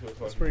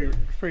 It's pretty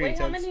Wait, intense.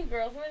 how many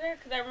girls were there?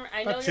 Because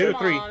I know 2 your or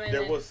 3. mom. And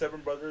there was 7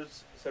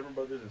 brothers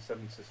and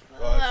 7 sisters.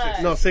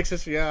 6. No, 6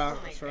 sisters. Yeah, oh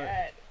my that's God.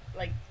 right.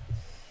 Like.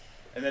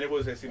 And then it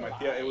was, my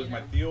tia. It was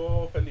my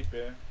tío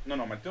Felipe. No,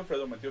 my tío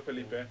Fredo, my tío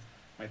Felipe,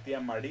 my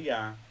tia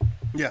Maria.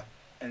 Yeah.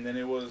 And then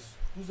it was,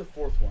 who's the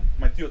 4th one?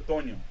 My tío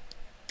Toño.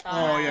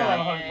 Oh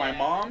yeah. My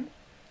mom,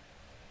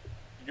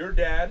 your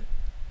dad,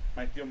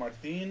 my tío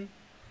Martín.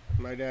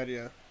 My dad,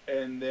 yeah.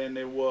 And then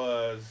it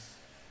was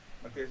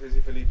my tia Ceci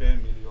Felipe,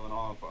 Emilio, and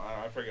all.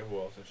 I forget who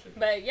else and shit.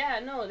 But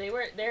yeah, no, they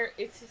were there.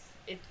 It's just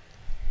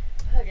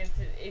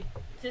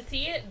to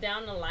see it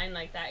down the line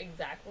like that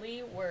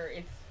exactly, where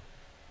it's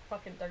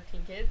fucking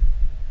 13 kids.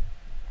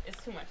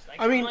 It's too much.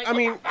 Like, I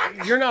mean,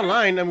 you're not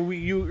lying. I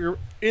mean, you're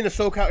in the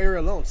SoCal area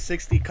alone,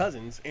 60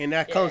 cousins, and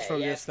that comes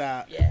from just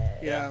that.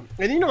 Yeah.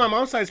 And you know, my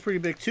mom's side is pretty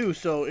big too.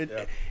 So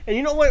and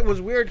you know what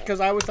was weird because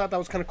I always thought that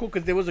was kind of cool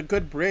because there was a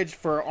good bridge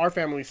for our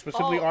family,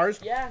 specifically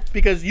ours. Yeah.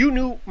 Because you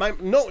knew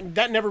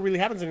that never really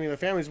happens in any other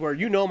families where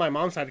you know my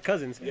mom's side of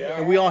cousins,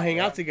 and we all hang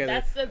out together.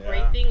 That's the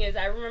great thing is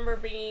I remember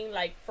being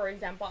like, for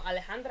example,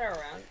 Alejandra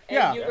around,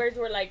 and you guys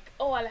were like,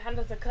 oh,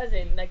 Alejandra's a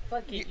cousin, like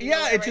fuck it.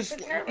 It's just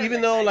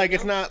even though like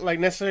it's not like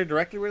necessarily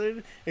directly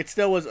related, it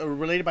still was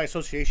related by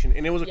association,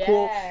 and it was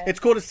it's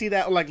cool to see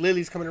that like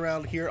Lily's coming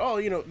around here. Oh,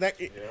 you know that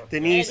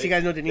Denise, you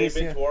guys know Denise.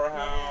 They've been to our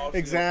house,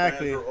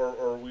 exactly,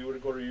 or we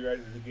would go to you guys'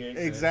 gigs.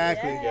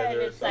 Exactly.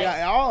 Together.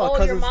 Like, all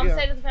cousins. Your mom's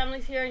side of the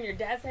family's here, and your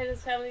dad's side of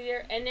the family's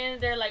here, and then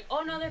they're like,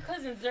 oh no, they're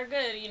cousins. They're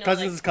good. You know,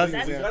 cousins is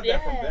cousins. We got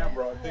that from them,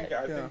 bro. I think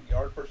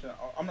our person.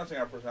 I'm not saying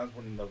our personalities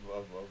wouldn't have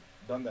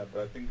done that,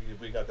 but I think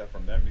we got that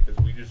from them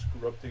because we just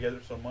grew up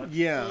together so much.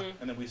 Yeah.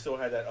 And then we still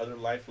had that other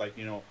life, like,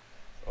 you know,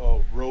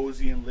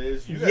 Rosie and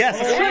Liz. You guys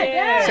same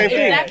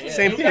thing. Exactly.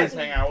 Same thing. You guys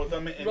hang out with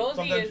them, and Rosie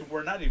sometimes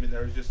we're not even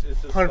there. It's just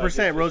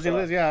 100%. Rosie and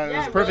Liz,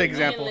 it's a perfect Rosie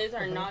example. and Liz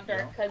are not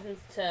direct cousins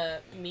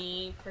to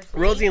me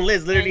personally. Rosie and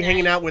Liz literally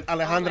hanging out with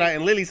Alejandra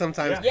and Lily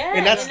sometimes. Yeah,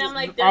 and that's I'm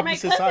like, they're my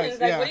cousins. Sides.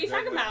 Like, what are you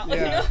talking about? Yeah.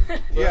 You know?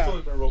 So that's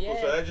always been real cool.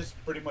 So that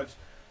just pretty much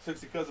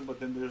 60 cousins,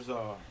 but then there's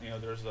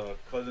there's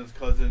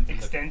cousins,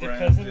 extended and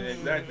cousins.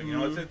 Exactly. You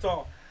know, it's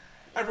all.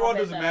 After all, it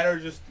doesn't matter.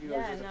 Just it's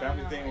just a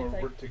family thing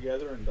where we're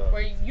together and.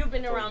 Where you've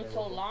been around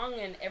so long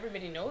and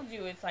everybody knows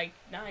you, it's like,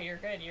 nah, you're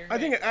good. You're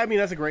good. I mean,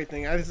 that's a great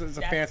thing. It's a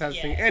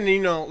fantastic thing, and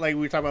you know, like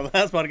we talked about the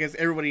last podcast,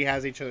 everybody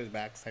has each other's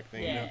backs type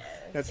thing. You know?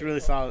 That's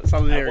really solid.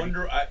 Solidarity. I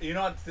wonder.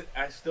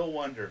 I still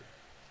wonder.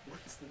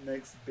 What's the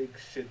next big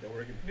shit that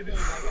we're gonna get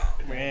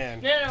into?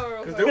 Man.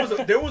 No.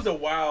 Because there was a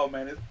while,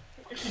 man.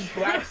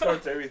 Black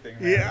starts everything,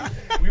 man. Yeah.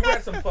 We were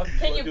at some fucking.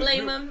 Can you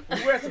blame him?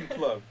 We were at some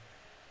club.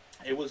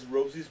 It was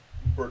Rosie's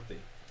birthday.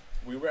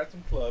 We were at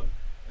some club,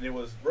 and it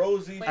was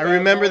Rosie. I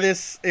remember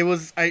this. It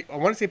was I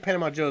want to say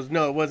Panama Joe's.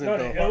 No, it wasn't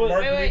though.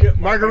 It was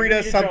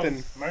Margarita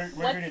something.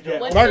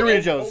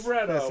 Margarita Joe's. Over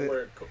at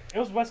it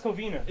was West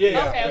Covina.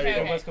 Yeah.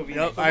 Okay. West Covina.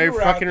 Yep, I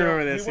fucking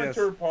remember this. We went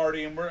to a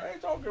party, and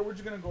it's all good. We're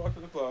just gonna go out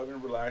to the club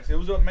and relax. It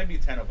was maybe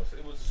 10 of us.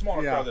 It was a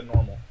smaller crowd than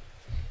normal.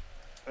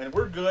 And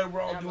we're good.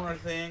 We're all doing our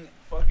thing.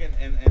 Fucking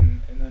and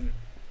then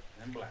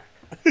black.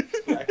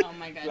 Oh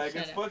my God. Like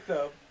it's fucked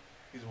up.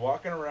 He's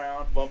walking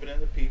around, bumping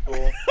into people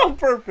on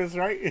purpose,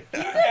 right?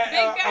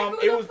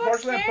 it was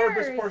partially on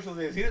purpose,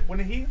 partially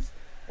this.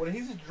 when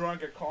he's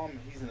drunk, I call him.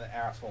 He's in the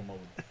asshole mode.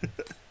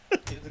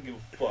 He doesn't give a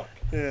fuck.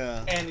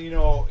 Yeah. And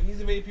he's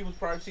invading people's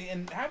privacy.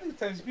 And half these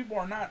times, people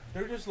are not.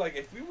 They're just like,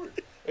 if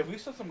we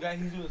saw some guy,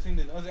 he's doing the same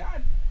thing. I was like,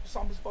 I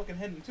saw his fucking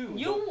head too.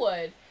 You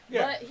would.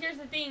 Yeah. But here's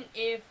the thing: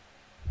 if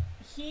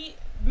he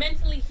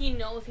mentally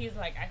knows he's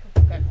like, I can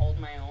fucking hold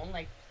my own.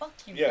 Like, fuck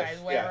you guys,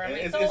 whatever.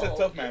 Yeah. It's a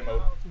tough man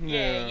mode.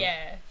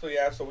 Yeah. So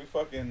we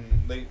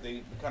fucking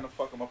they kind of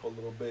fuck him up a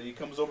little bit. He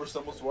comes over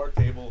stumbles to our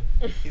table.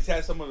 He's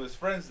had some of his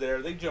friends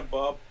there. They jump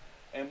up.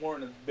 And we're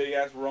in a big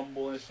ass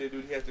rumble and shit,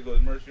 dude. He has to go to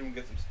the emergency room and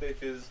get some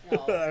stitches.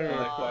 Oh,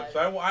 God. So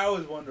I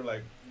always wonder,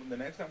 like, the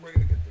next time we're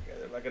gonna get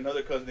together, like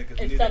another cousin, because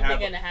we need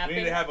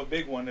to have a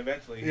big one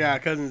eventually. Yeah,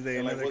 Cousin's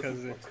Day. Like, what's gonna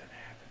happen?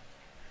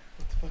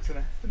 What the fuck's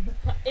gonna happen?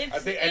 I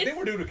think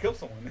we're due to kill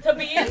someone. To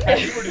be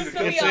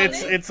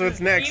honest, it's what's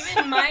next.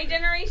 Even my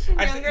generation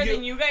younger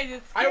than you guys,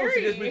 it's scary. I would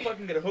suggest we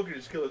fucking get a hooker and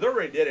just kill her. They're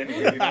already dead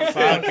anyway.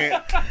 Okay.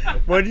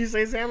 What did you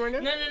say, Sam? Right now?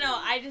 No.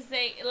 I just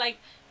say like.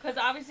 Because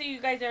obviously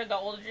you guys are the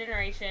older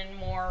generation,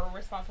 more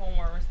responsible,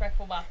 more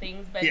respectful about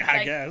things. But yeah,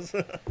 I guess.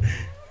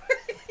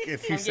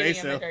 If you say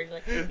so. No.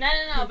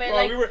 But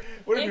well,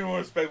 what do you mean more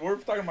respect? We're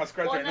talking about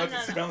scratching nuts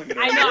and smelling it.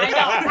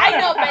 I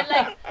know. But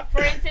like,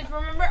 for instance,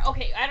 remember?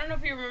 Okay, I don't know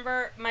if you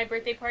remember my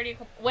birthday party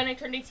when I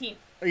turned 18.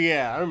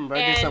 Yeah, I remember.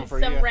 I did something for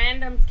you. And some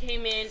randoms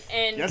came in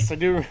and... Yes, I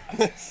do.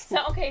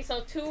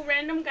 So two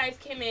random guys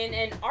came in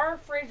and our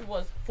fridge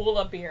was full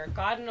of beer.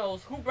 God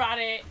knows who brought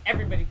it.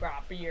 Everybody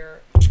brought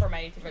beer for my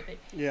 18th birthday.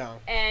 Yeah.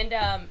 And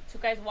two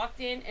guys walked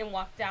in and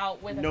walked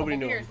out with a couple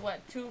beers.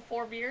 What,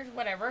 4 beers?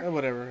 Whatever.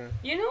 Whatever.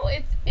 You know,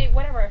 it's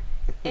whatever.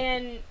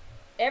 And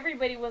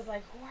everybody was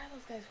like, who are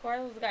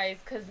those guys?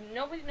 Because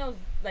nobody knows,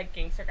 like,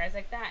 gangster guys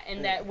like that.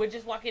 And that would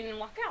just walk in and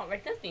walk out.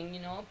 Like, nothing,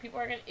 People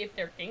are going to, if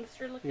they're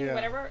gangster looking,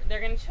 whatever,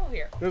 they're going to chill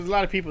here. There's a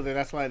lot of people there.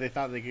 That's why they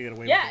thought they could get away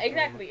with it. Yeah,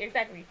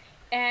 exactly.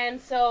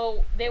 And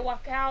so they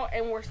walk out,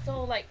 and we're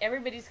still, like,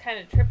 everybody's kind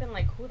of tripping,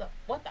 like,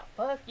 what the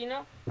fuck,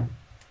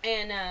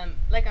 And,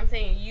 like I'm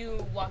saying,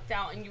 you walked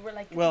out and you were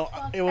like, it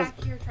was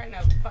back here trying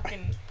to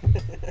fucking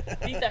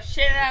beat the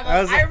shit out of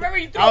us. I remember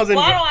you threw a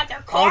bottle at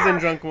their car. I was in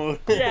drunk mode.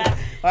 Yeah.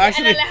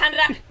 Actually, and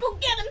Alejandra, go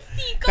get him,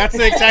 Steve. That's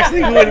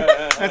actually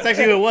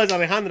who it was.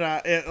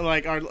 Alejandra,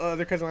 our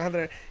other cousin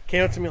Alejandra,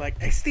 came up to me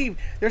like, hey, Steve,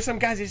 there's some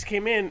guys that just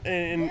came in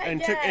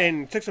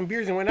and took some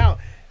beers and went out.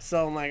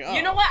 So I'm like,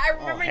 you know what? I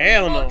remember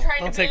Nemo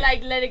trying to be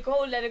like, let it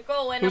go. And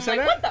I'm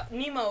like, what the?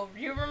 Nemo.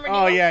 You remember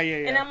Nemo? Oh, yeah.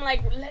 And I'm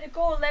like, let it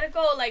go.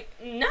 Like,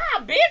 nah,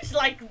 bitch.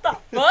 Like, the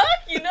fuck?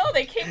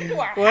 They came into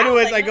our house. Well,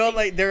 anyways, I go,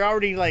 like, they're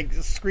already, like,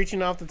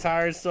 screeching off the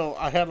tires. So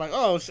I had, like,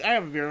 I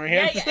have a beer in my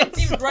hand. Yeah, and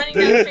Steve's running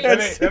down the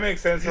street. That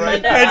makes sense,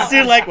 right? And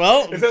Steve's like,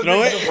 well,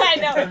 throw it. I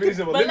know.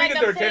 Let me get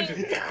their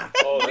attention.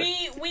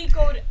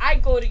 I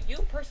go to you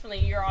personally.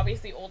 You're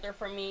obviously older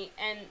from me.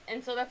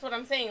 And so that's what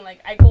I'm saying. Like,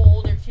 I go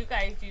older to you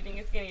guys. Do you think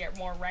it's going to get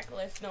more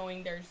reckless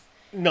knowing there's...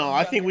 No,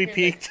 I think we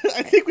peaked.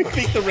 I think we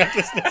peaked the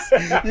recklessness.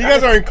 You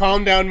guys are in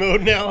calm down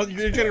mode now.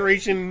 Your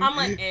generation... I'm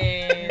like,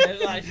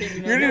 there's a lot of shit.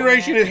 Your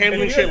generation is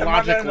handling shit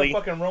logically.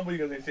 Fucking rumble,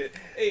 you guys shit.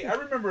 Hey, I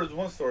remember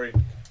one story.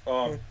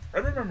 I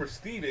remember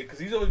Steve, because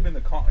he's always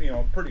been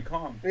pretty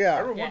calm. Yeah. I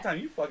remember one time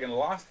you fucking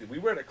lost it. We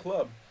were at a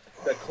club,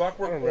 that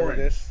Clockwork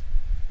Orange.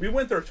 We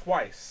went there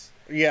twice.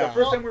 Yeah. The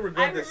first time we were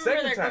going, the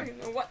second time.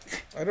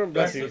 I don't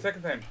know. The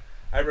second time.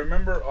 I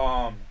remember,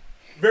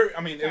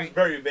 it was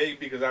very vague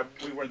because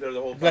we weren't there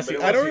the whole time.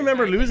 I don't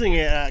remember losing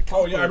it at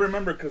Clockwork. I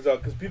remember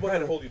because people had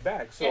to hold you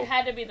back. So it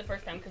had to be the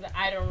first time because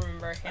I don't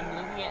remember him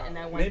losing it and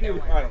I went maybe there.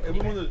 It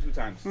was one of the 2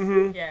 times.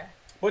 Mm-hmm. Yeah. A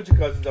bunch of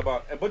cousins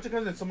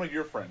and some of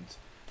your friends.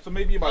 So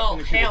maybe about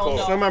 20 people total.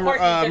 No. Some of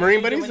my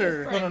Marine buddies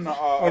or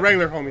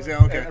regular homies?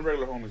 Yeah, okay. And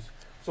regular homies.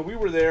 So we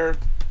were there.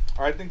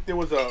 I think there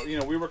was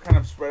we were kind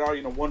of spread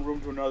out, one room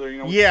to another,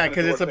 Yeah,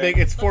 because it's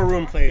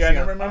 4-room place. Yeah, and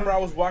I remember I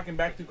was walking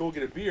back to go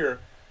get a beer,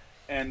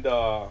 and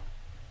Clockwork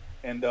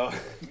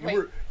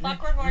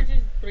Orange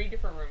is 3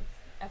 different rooms.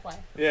 FY.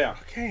 Yeah.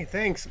 Okay,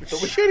 thanks. So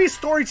shitty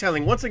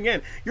storytelling once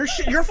again. You're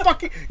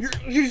fucking. You're.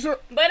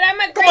 But I'm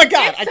a great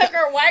dick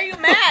sucker. Why are you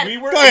mad?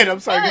 Go ahead.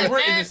 I'm sorry. We were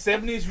in the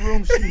 70s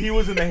room. He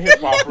was in the hip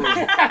hop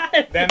room.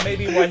 That may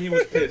be why he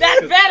was pissed.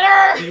 That's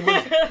better.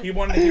 He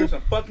wanted to hear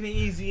some fucking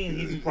Easy, and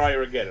he can probably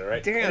regret it,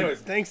 right? Damn.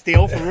 Anyways. Thanks,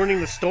 Dale, for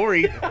ruining the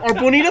story. Our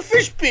Bonita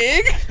fish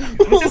pig.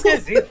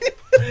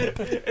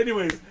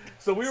 Anyways,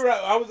 so we were.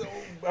 I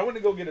went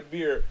to go get a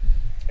beer.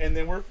 And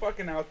then we're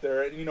fucking out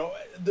there, and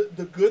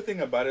the good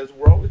thing about it is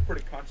we're always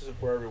pretty conscious of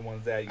where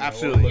everyone's at.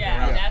 Absolutely,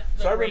 that's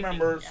so I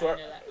remember, so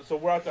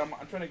we're out there.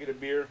 I'm trying to get a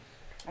beer.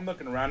 I'm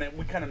looking around, and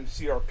we kind of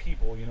see our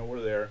people.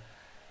 We're there,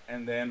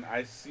 and then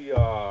I see you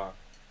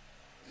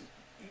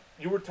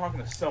were talking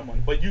to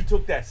someone, but you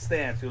took that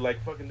stance. You're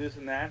like fucking this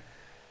and that,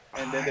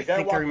 and then the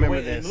guy walked away,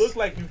 and it looked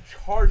like you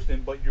charged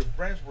him, but your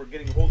friends were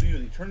getting a hold of you,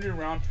 and they turned you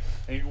around,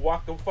 and you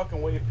walked the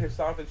fucking way, pissed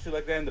off and shit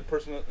like that, and the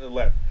person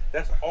left.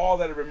 That's all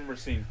that I remember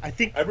seeing.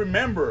 I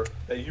remember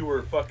that you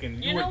were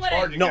fucking. You were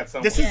charging at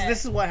something.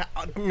 This is what.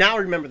 Now I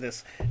remember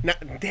this. Now,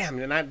 damn,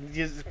 and I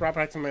just brought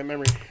back to my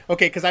memory.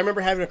 Okay, because I remember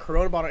having a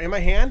Corona bottle in my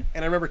hand,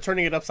 and I remember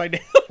turning it upside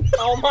down.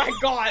 Oh my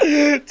god!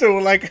 So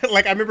like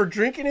I remember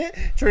drinking it,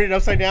 turning it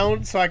upside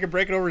down so I could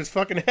break it over his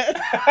fucking head.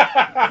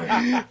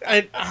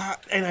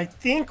 And I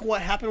think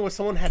what happened was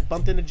someone had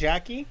bumped into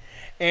Jackie.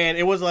 And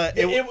it was like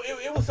it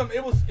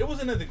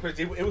wasn't anything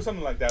crazy. It was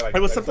something like that. It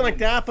was something like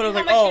that, but I was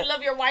like, "Oh, you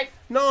love your wife."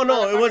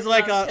 No, it was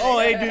like, "Oh,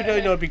 hey,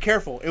 dude, no, be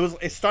careful."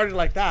 It started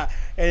like that,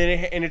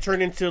 and it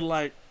turned into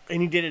like,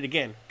 and he did it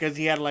again because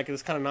he had like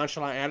this kind of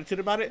nonchalant attitude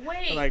about it.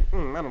 Wait, like, I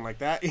don't like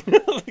that,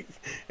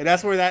 and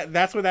that's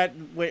where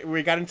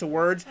we got into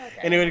words,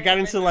 and it got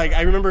into like,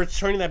 I remember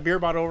turning that beer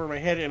bottle over my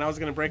head, and I was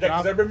gonna break it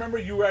off. I remember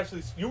you were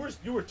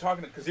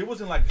talking because it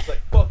wasn't like just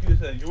like fuck you,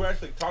 you were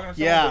actually talking to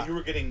someone, but you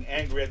were getting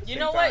angry at the same time. You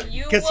know what?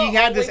 You because he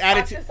had this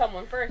attitude. To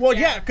someone first. Well,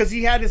 because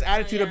he had this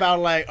attitude about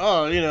like,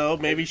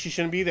 maybe she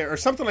shouldn't be there or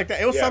something like that.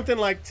 It was something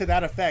like to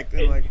that effect,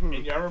 and like,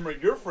 and I remember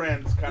your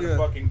friends kind of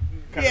fucking.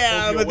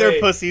 But they're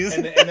pussies.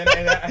 And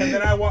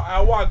then I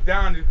walk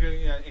down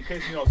in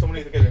case someone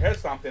needs to get their head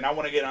stomped, and I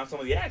want to get on some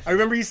of the action. I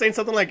remember you saying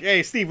something like,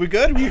 "Hey, Steve, we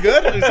good? We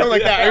good?" Or something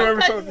like that. I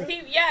remember something.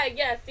 Steve,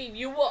 Steve,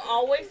 you will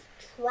always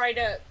try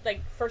to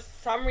for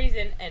some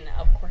reason, and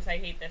of course I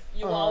hate this.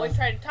 You will always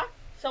try to talk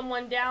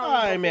someone down.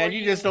 Oh man,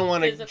 you just don't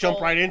want to jump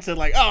right into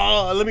like,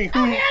 let me.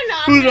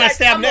 Who do I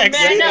stab next?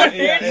 You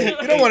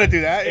don't want to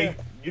do that. Hey,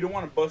 you don't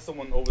want to bust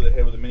someone over the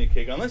head with a mini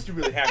keg unless you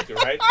really have to,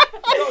 right?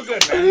 It's all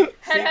good, man.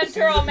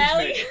 Headhunter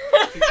O'Malley.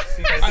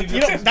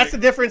 That's the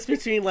difference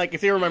between like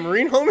if they were my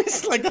Marine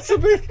homies, like that's a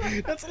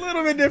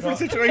little bit different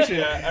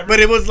situation.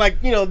 But it was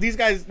like these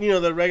guys,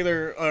 the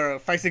regular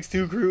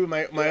 562 crew,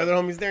 my other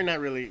homies, they're not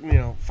really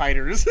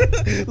fighters,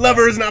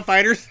 lovers, not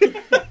fighters.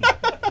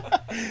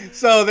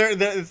 So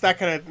it's that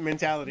kind of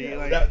mentality. Yeah,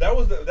 like that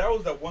was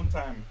that one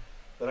time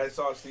that I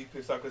saw Steve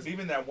pissed off because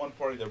even that one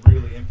party, the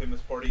really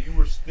infamous party, you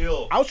were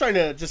still. I was trying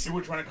to just. You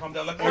were trying to calm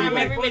down, like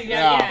everybody.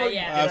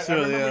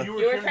 Absolutely. Yeah. You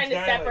were trying to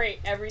separate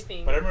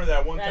everything. But I remember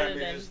that one time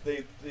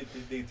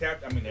they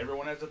tapped. I mean,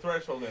 everyone has a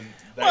threshold, and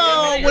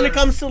when it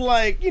comes to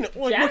like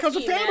when it comes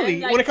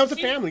to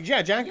family,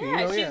 Jackie.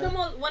 She's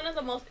one of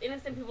the most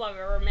innocent people I've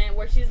ever met.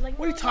 Where she's like,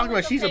 what are you talking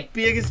about? She's the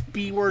biggest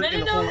B word in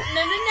the whole.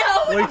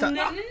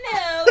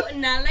 No,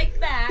 not like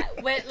that.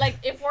 But like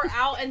if we're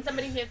out and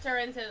somebody hits her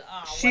and says,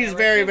 "Oh," she's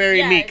very,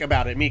 very meek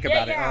about it.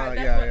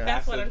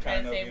 That's what I'm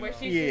trying to say. Where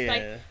she's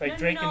just like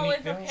Drake and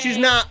Meek. Okay. She's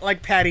not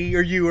like Patty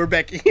or you or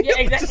Becky. Yeah,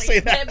 exactly. Just say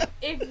that.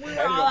 If we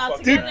were all out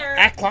together, dude,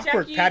 at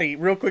Clockwork, Jackie. Patty.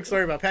 Real quick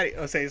story about Patty.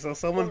 Okay, so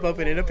someone's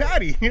bumping into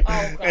Patty,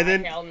 God, and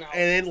then hell no.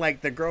 and then like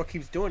the girl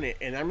keeps doing it,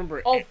 and I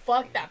remember. Oh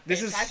fuck that!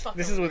 This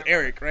is with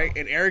Eric, right?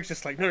 And Eric's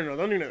just like, no,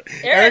 don't do that.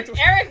 Eric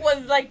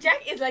was like,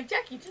 Jackie, just let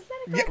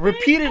it go. Yeah,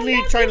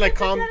 repeatedly trying to like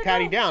calm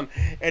Patty down,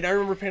 and I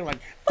remember Patty like,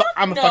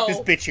 I'm gonna fuck this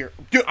bitch here,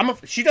 dude.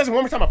 She doesn't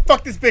want me to. I'm gonna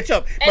fuck this bitch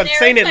up, but Eric's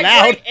saying it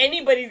loud. Like,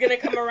 anybody's gonna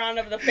come around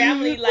of the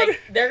family,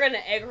 like they're gonna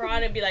egg her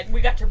on and be like,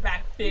 "We got your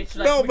back, bitch."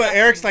 Like, no, but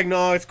Eric's like,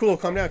 "No, it's cool,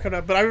 calm down."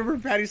 But I remember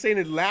Patty saying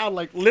it loud,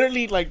 like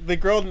literally, like the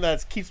girl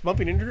that keeps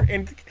bumping into her,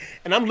 and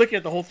I'm looking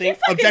at the whole thing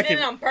objective. Did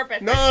it on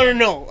purpose.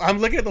 No. I'm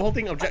looking at the whole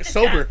thing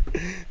sober,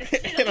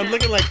 and I'm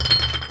looking like,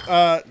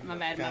 my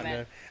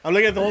bad. I'm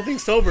looking at the whole thing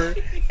sober,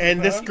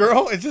 and this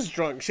girl is just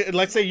drunk.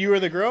 Let's say you were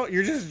the girl,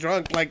 you're just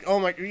drunk. Like, oh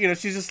my,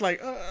 she's just like,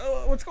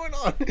 what's going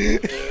on?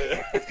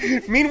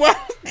 Meanwhile,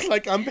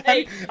 like I'm do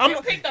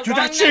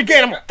that shit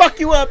again. I'm gonna fuck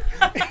you up.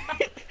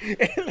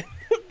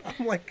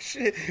 I'm like,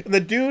 shit. And the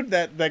dude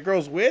that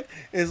girl's with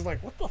is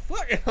like, what the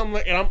fuck? And I'm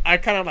like, I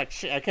kind of like,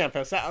 shit, I can't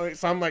pass out.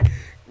 So I'm like,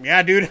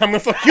 yeah, dude, I'm gonna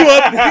fuck you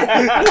up.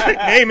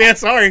 Hey, man,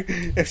 sorry.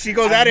 If she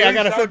goes at it, I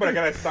gotta fuck. But I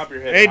gotta stop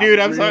your head. Hey, dude,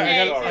 I'm sorry.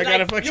 I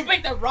gotta fuck you. You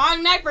picked the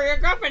wrong night for your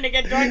girlfriend to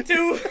get drunk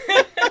too.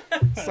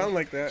 Something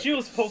like that. She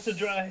was supposed to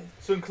drive.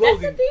 So in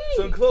closing,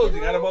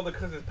 out of all the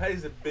cousins,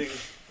 Patty's the biggest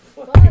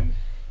fucking.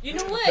 You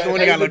know what? She's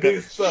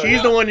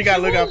the one you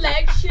gotta look out for.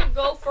 Let shit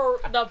go for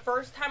the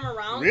first time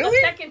around. Really?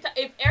 The second time,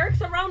 if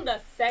Eric's around,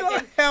 the second.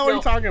 What the hell are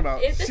you talking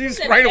about? She's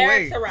right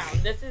Eric's away.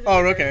 around. This is.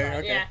 Oh,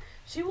 okay. Yeah.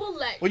 She will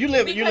let. Well, you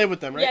live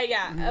with them, right?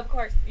 Yeah, of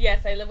course.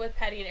 Yes, I live with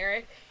Patty and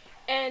Eric,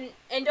 and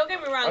don't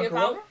get me wrong. That's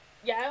where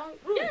I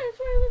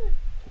live.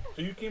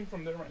 So you came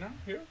from there right now?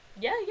 Here?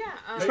 Yeah.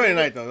 It's Friday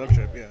night though. Don't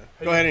trip. Yeah.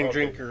 Go ahead and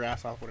drink your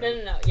ass off.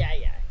 Whatever. No.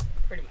 Yeah.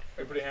 Pretty much.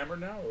 Are you pretty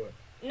hammered now or what?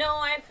 No,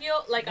 I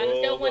feel like on a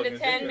scale of 1 to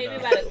 10, maybe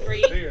about a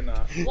 3. You're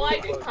not. Well, I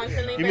drink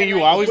constantly. You mean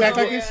you always act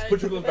like this?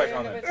 Put your clothes back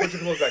on then. Put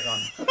your clothes back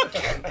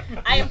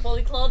on. I am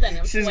fully clothed and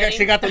I'm sweating.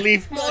 She got the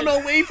leaf.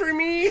 No, wait for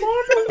me.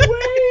 No,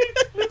 wait.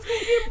 Let's go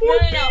get more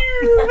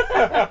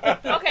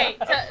beer. Okay,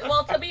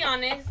 to be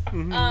honest,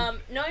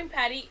 knowing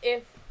Patty,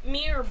 if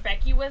me or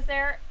Becky was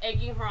there,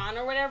 egging her on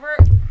or whatever,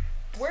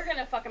 we're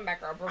gonna fucking back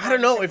her up. I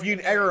don't know if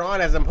you'd egg her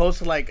on as opposed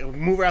to like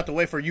move her out the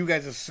way for you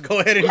guys to go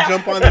ahead and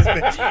jump on this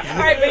bitch.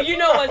 Alright, but you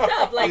know what's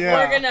up. Like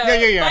we're gonna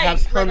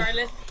fight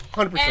regardless.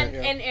 100%.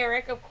 And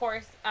Eric, of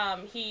course,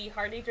 he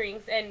hardly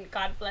drinks, and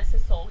God bless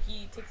his soul,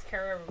 he takes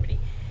care of everybody.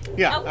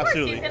 Yeah,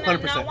 absolutely,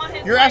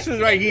 100%. You're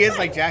absolutely right. He is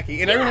like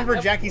Jackie, and I remember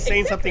Jackie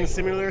saying something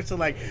similar to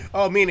like,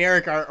 "Oh, me and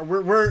Eric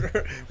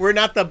we're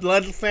not the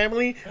blood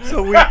family,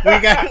 so we got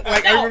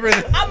like." I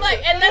remember. I'm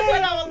like, and that's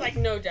when I was like,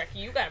 "No, Jackie,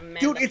 you got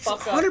man." Dude, it's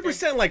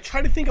 100% like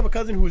try to think of a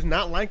cousin who's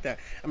not like that.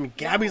 I mean,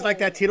 Gabby's like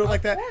that, Tito's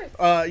like that.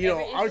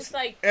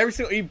 Every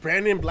single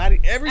Brandon,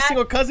 Blatty, every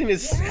single cousin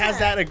has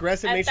that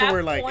aggressive nature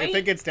where like if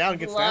it gets down, it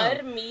gets down.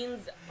 Blood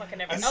means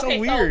fucking everything. That's so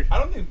weird. I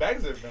don't think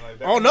Bags have been like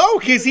that. Oh no,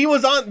 because he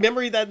was on.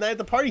 Remember that night at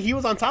the party, he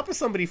was on top of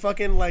somebody,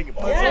 fucking like.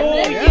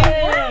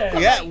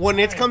 Yeah. When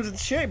it comes to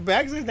shit,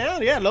 Bags is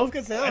down. Yeah, Loaf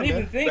gets down. I didn't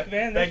even think,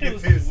 man. That shit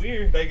was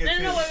weird.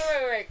 No,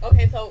 wait.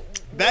 Okay, so.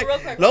 Real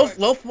quick,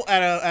 Loaf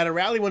at a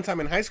rally one time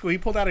in high school, he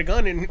pulled out a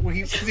gun and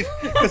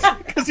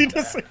because he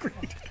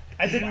disagreed.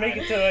 I didn't make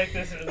it to like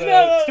this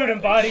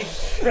student body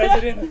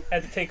president.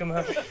 Had to take him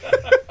out.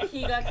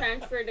 He got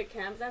transferred to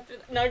camps after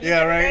that. No,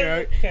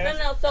 right.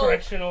 No. So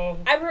correctional.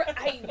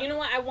 You know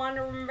what? I want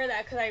to remember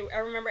that because I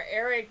remember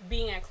Eric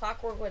being at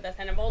Clockwork with us,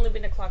 and I've only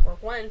been to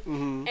Clockwork once,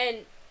 and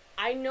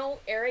I know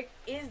Eric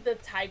is the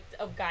type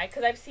of guy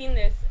because I've seen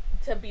this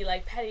to be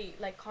like, Patty,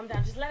 like calm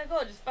down, just let it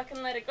go, just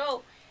fucking let it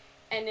go,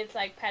 and it's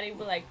like Patty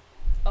will like.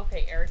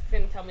 Okay, Eric's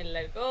gonna tell me to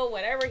let it go,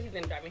 whatever. He's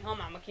gonna drive me home.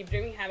 I'm gonna keep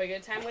drinking, have a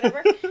good time,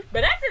 whatever.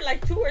 But after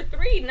like 2 or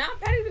 3, now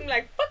Patty's gonna be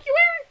like, "Fuck you,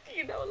 Eric."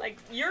 You know, like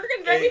you're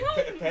gonna drive me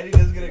home. Patty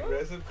does get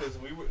aggressive because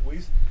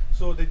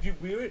So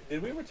did we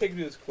ever take you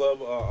to this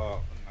club?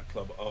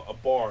 A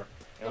bar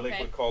in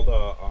Lakewood called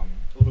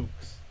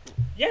Luke's.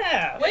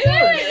 Yeah. Wait.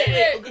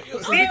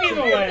 Stevie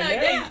the one.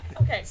 Yeah.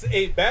 Okay. So,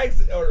 hey,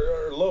 Bags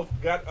or Loaf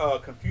got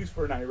confused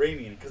for an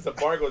Iranian because the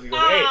bar goes, hey,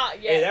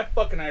 that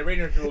fucking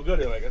Iranian's real good.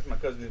 They're like, that's my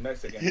cousin, he's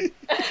Mexican.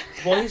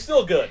 Well, he's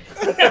still good.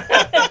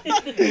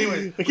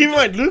 Anyways, keep in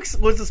mind, Luke's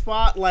was the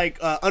spot like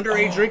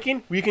underage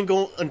drinking. We can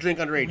go and drink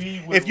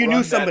underage if you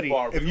knew somebody.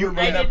 If you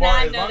run that bar,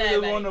 as long as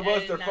there's one of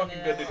us, they're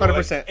fucking good to go.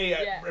 100%. Hey,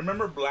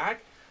 remember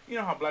Black? You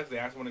know how Black's the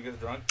ass when he gets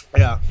drunk?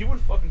 Yeah. He would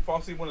fucking fall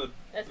asleep one of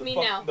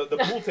the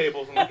pool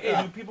tables and like,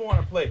 hey, dude, people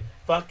want to play.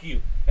 Fuck you.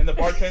 And the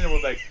bartender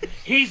was like,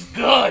 he's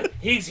good.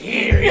 He's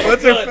here.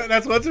 What's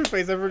her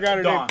face? I forgot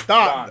her name.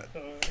 Dawn.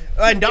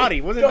 And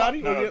Dottie. Was it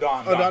Dottie? No,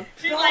 Dawn. Oh, Dawn.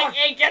 She's like,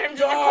 hey, get him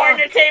to the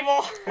corner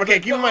table. Okay,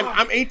 keep in mind,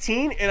 I'm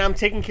 18 and I'm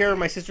taking care of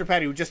my sister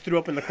Patty who just threw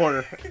up in the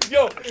corner.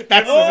 Yo, that's the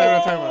time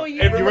I'm talking about.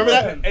 Yeah. Do you remember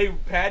that? Hey,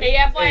 Patty. Hey,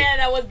 FYI,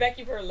 that was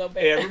Becky for a little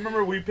bit. Hey, I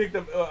remember we picked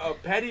up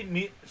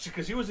Patty,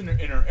 because she was in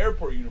her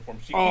airport uniform.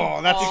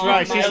 That's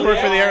right. She used to work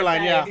for the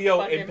airline, yeah.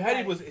 Yo, and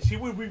Patty was,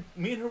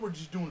 me and her were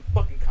just doing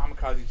fucking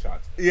kamikaze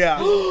shots.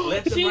 Yeah.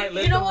 Left and right.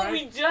 You know what?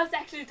 We just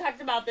actually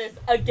talked about this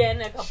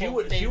again a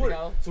couple days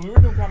ago. So we were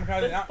doing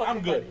kamikaze, and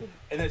I'm good.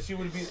 And then she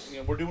would be,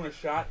 we're doing a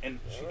shot, and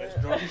she, as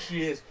drunk as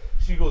she is,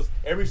 she goes,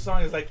 every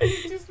song is like,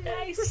 this is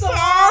my song.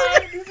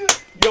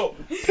 Yo.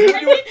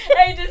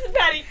 Hey, this is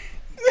Patty.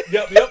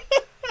 Yep.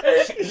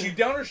 She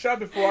downed her shot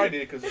before I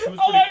did because she was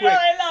pretty quick.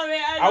 I love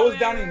it. I was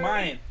downing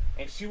mine,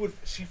 and she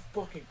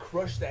fucking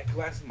crushed that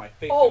glass in my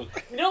face. Oh,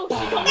 no,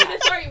 she told me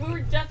this story. We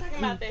were just talking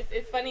about this.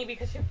 It's funny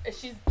because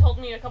she's told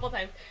me a couple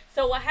times.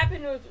 So what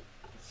happened was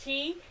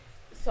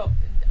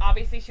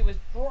obviously she was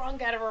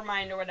drunk out of her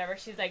mind or whatever.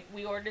 She's like,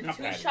 we ordered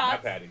two shots.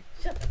 Not Patty.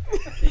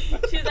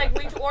 She's like,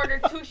 we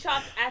ordered 2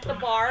 shots at the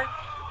bar,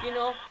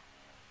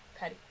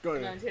 Patty. Go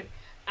ahead. No,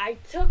 I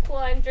took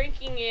one,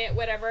 drinking it,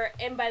 whatever,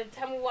 and by the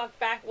time we walked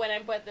back, when I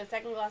put the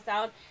second glass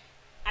down,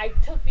 I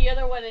took the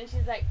other one, and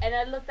she's like, and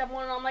I looked at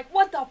Mono, and I'm like,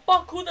 what the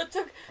fuck? Who the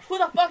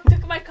fuck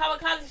took my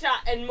kamikaze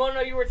shot? And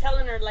Mono, you were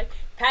telling her, like,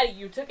 Patty,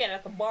 you took it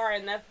at the bar,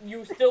 and that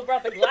you still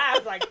brought the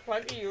glass, like,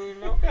 fuck you,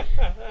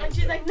 And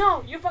she's like,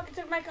 no, you fucking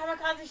took my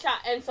kamikaze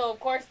shot. And so, of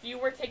course, you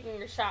were taking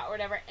your shot or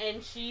whatever,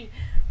 and she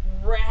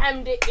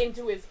rammed it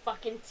into his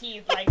fucking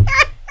teeth, like,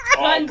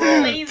 guns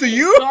blazing. To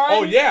you?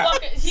 Oh, yeah.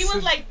 She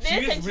was like this,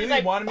 and she's really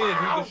like, wanted me to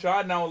drink the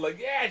shot, and I was like,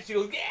 yeah. She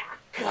goes, yeah.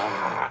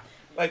 God.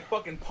 Like,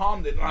 fucking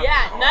palmed it.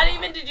 Yeah, not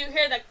even did you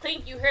hear the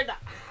clink, you heard the,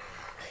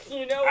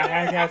 I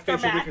had to have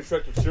facial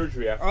reconstructive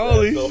surgery after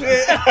Holy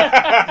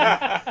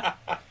that.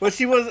 shit. But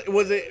she was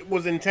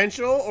it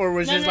intentional or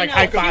was just like no,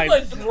 high five? She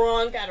was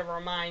drunk out of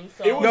her mind.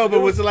 So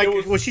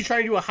Was she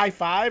trying to do a high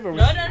five or?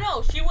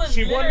 No. She was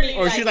literally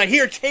or she's like,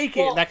 here, take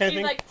it, that kind of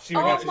thing. Like,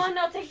 no,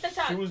 take the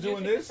shot. She was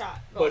doing this,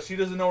 but she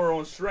doesn't know her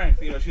own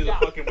strength. She's a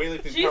fucking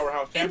weightlifting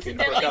powerhouse champion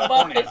from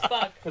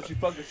California. Because she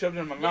fucking shoved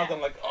it in my mouth.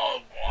 I'm like, oh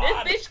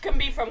God. This bitch can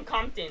be from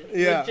Compton.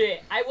 Yeah.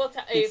 Legit. I will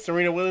tell you.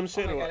 Serena Williams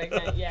shit. Oh my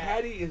God, yeah.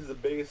 Patty is the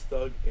biggest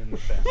thug in the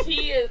family.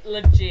 She is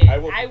legit. I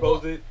will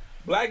propose it.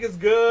 Black is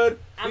good.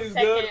 She's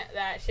good.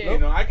 That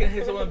shit. I can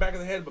hit someone in the back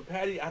of the head, but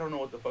Patty, I don't know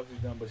what the fuck she's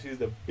done, but she's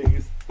the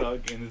biggest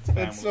thug in this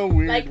family. That's so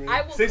weird. Like, man.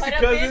 I will 60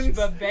 cut a cousins,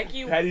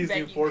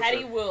 bitch, but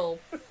Patty will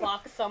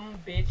fuck some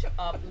bitch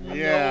up.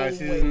 Yeah, she's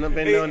been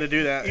known to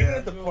do that. Even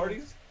at the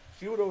parties,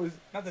 she would always,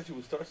 not that she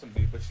would start some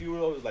beef, but she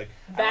would always like,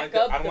 I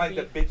don't like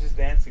the bitches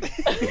dancing.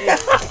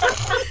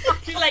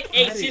 She's like,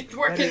 hey, she's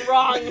twerking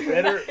wrong.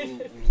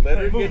 Let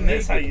her get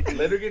naked.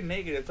 Let her get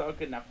naked. It's all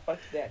good. Now fuck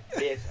that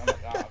bitch. I'm like,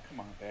 oh,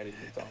 come on, Patty.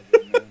 It's all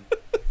good, man.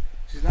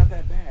 She's not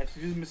that bad.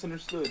 She just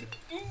misunderstood.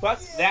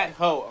 Fuck that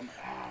hoe. I'm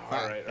like,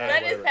 All right,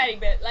 that is petty,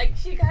 but like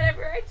she got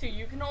every right to.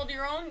 You can hold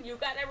your own. You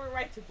got every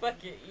right to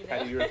fuck it. You know.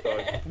 Patty, you're a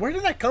thug. Where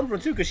did that come from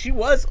too? Because she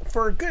was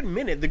for a good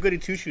minute the Goody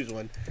Two Shoes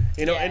one,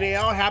 you know, and it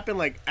all happened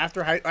like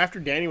after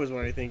Danny was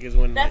one. I think is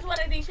when. That's what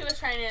I think she was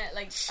trying to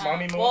like.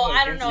 Well,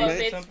 I don't know if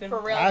it's for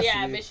real.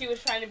 Yeah, but she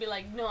was trying to be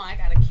like, no, I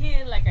got a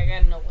kid. Like I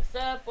gotta know what's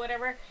up,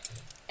 whatever.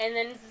 And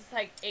then it's just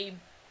like a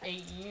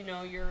you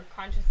know, you're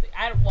consciously.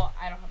 I don't have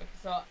a kid,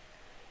 so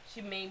she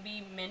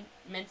maybe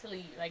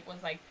mentally like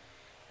was like,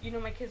 you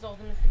know, my kid's old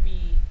enough to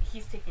be,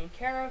 he's taken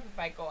care of if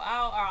I go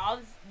out, or all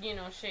this, you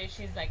know, shit.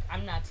 She's like,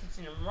 I'm not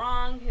teaching him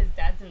wrong. His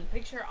dad's in the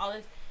picture, all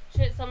this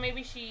shit. So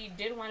maybe she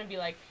did want to be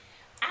like,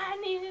 I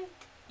need,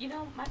 you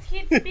know, my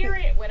kid's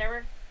spirit,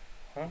 whatever,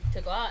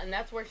 to go out. And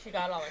that's where she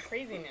got all her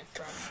craziness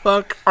from.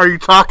 Fuck are you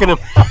talking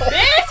about?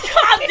 Bitch,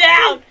 calm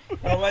down!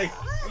 I'm like,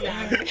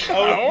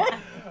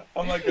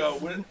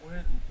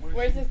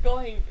 where's this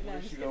going?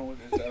 Where's she going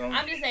with this?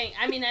 I'm just saying.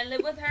 I mean, I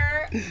live with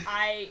her.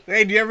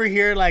 Hey, do you ever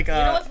hear like? You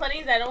know what's funny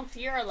is I don't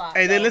see her a lot.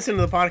 Hey, they listen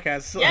to the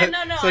podcast. So, yeah,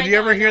 no. So do you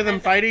ever hear them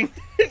fighting?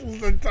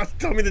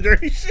 Tell me the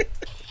dirty shit.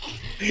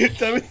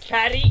 Tell me.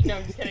 Patty, no,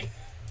 I'm just kidding.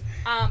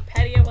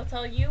 Patty, I will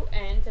tell you.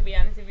 And to be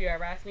honest, if you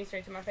ever ask me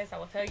straight to my face, I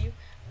will tell you.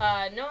 No,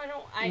 I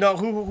don't. No,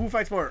 who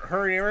fights more?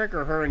 Her and Eric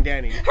or her and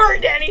Danny? Her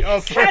and Danny.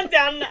 Oh, calm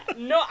down.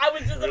 No, I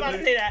was just about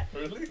to say that.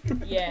 Really?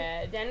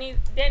 Yeah, Danny's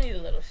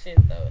a little shit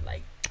though.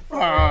 Like.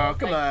 Oh,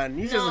 come on.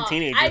 He's just a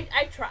teenager.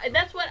 I try.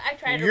 That's what I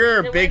try to. You're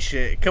a big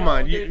shit. Come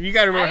on. Dude, you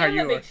got to remember how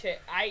you are. are. Big shit.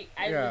 I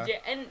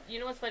legit. And you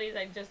know what's funny is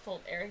I just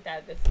told Eric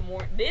that this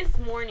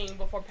morning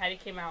before Patty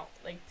came out,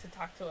 like to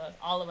talk to us,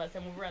 all of us,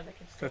 and we were at the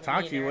kitchen. To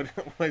talk to you?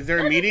 What, is there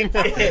a meeting?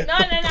 No. We're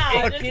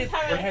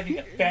having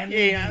a family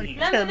meeting.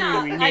 No.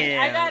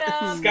 I got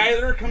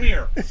Skyler, come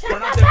here.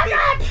 Turn off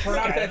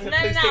that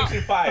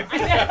PlayStation 5. I'm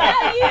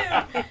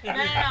gonna tell you.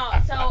 No.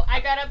 So I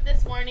got up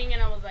this morning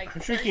and I was like,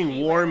 I'm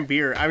drinking warm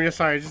beer. I'm just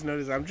sorry. I just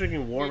noticed. I'm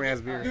drinking warm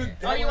ass beer. Dude,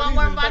 oh, you want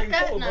warm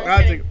vodka? No.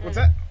 What's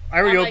that? I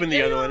already opened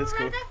the other one. It's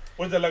cool.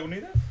 What's that,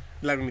 Lagunitas?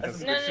 Lagunitas.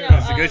 No.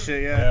 That's a good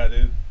shit. Yeah,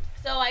 dude.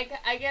 So I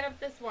get up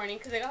this morning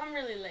because I got home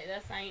really late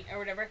last night or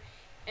whatever.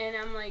 And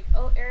I'm like,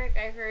 oh, Eric,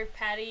 I heard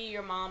Patty,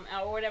 your mom,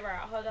 or whatever,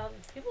 all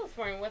these people this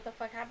morning. What the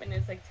fuck happened?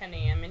 It's like 10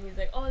 a.m. And he's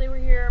like, oh, they were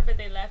here, but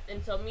they left.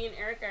 And so me and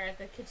Eric are at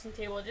the kitchen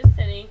table just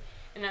sitting,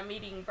 and I'm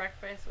eating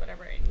breakfast,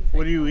 whatever. And he's what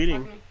like, are you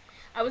eating?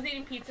 I was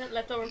eating pizza,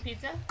 leftover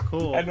pizza.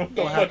 Cool. I know what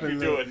the fuck you're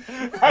doing.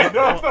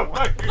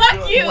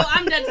 Fuck you!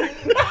 I'm done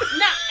talking.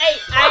 No, hey,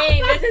 I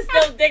ain't. This is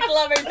still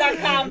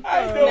dicklovers.com.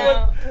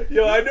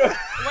 Yo, I know.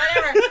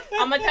 Whatever.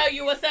 I'm gonna tell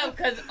you what's up,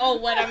 because,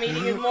 what I'm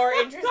eating is more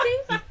interesting.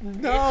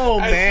 No,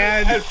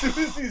 man. As soon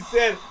as he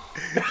said.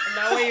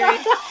 No way you're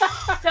eating.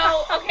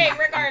 So, okay,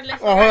 regardless.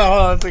 Oh, hold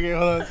on. It's okay,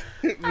 hold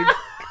on.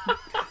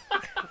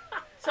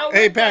 So,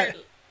 hey, Pat.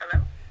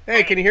 Hello?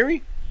 Hey, can you hear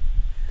me?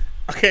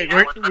 Okay,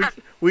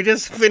 we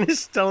just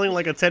finished telling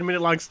like a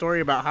 10-minute long story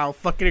about how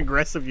fucking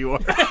aggressive you are.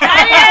 No.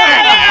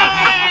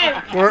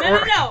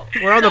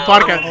 We're on the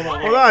podcast.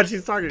 Hold on,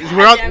 she's talking.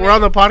 We're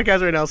on the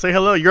podcast right now. Say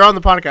hello. You're on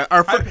the podcast.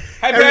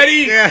 Hi,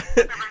 Betty. Yeah.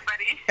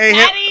 Hey,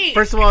 Patty.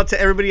 First of all, to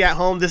everybody at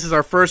home, this is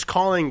our first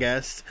calling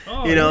guest.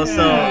 Oh, you know, nice.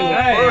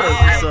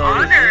 so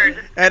I'm honored.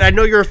 and I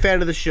know you're a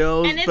fan of the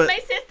show, And it's but my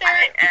sister.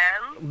 I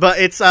am. but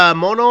it's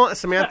Mono,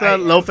 Samantha,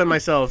 Loaf, and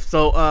myself.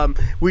 So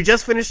we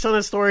just finished telling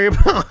a story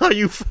about how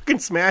you fucking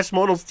smashed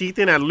Mono's teeth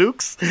in at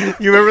Luke's.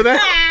 You remember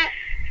that?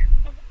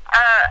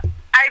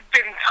 I've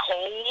been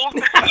told.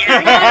 No, she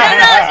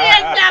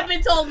has not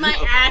been told. My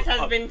ass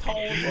has been told.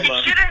 You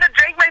shouldn't have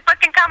drank my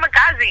fucking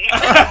kamikaze.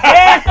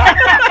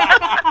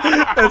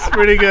 That's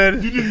pretty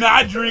good. You did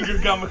not drink a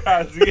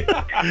kamikaze.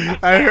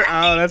 I heard,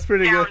 that's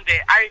pretty good. Found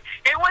it.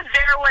 It was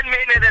there 1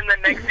 minute and the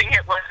next thing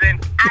it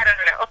wasn't. I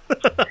don't know.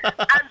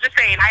 I'm just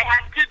saying, I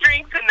had 2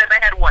 drinks and then I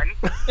had 1.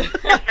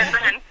 And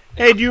then,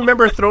 Hey, do you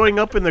remember throwing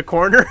up in the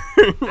corner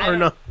or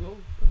no?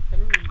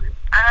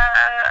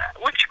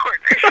 which corner?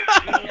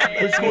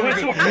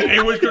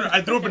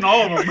 I threw up in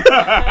all of them.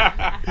 Probably.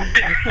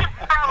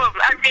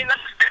 I mean,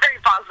 that's very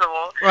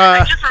possible.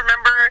 I just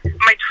remember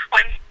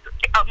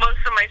most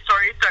of my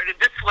stories started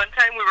this one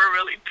time we were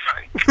really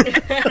drunk.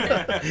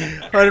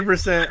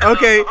 100%.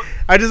 Okay,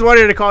 I just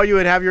wanted to call you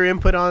and have your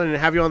input on and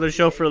have you on the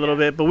show for a little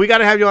bit, but we got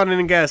to have you on as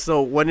a guest,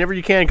 so whenever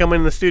you can, come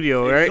in the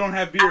studio, all right? You don't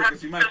have beer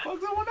because you might fuck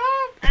someone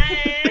up.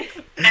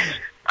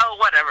 Oh,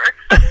 whatever.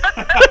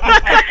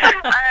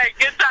 Alright,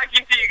 good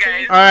talking to you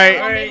guys.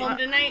 Alright. Home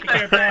tonight.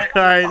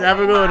 Alright, have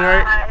a good one,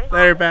 alright?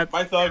 Later, Pat.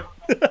 Bye, thug.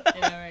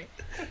 Right.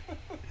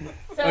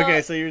 So,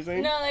 Okay, so you were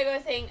saying? No, like I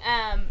was saying,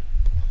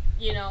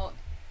 you know,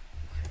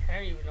 I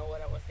don't even know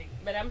what I was saying,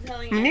 but I'm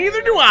telling you.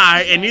 Neither do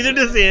I, and neither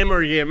does him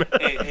or him.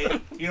 Hey,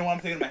 you know what I'm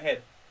thinking in my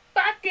head?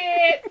 Fuck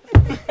it!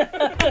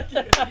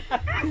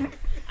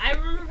 I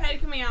remember Patty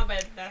coming out,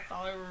 but that's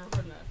all I remember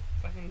from the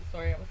fucking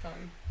story I was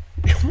telling.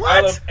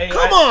 What?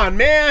 Come on,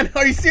 man.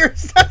 Are you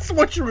serious? That's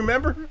what you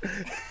remember?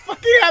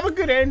 Fucking have a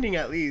good ending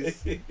at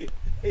least.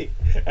 Hey,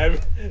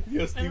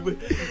 Yo,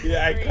 Steve,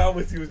 yeah, I caught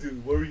what he was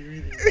doing. What were you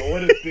eating?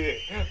 What a dick.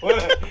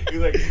 He's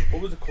like,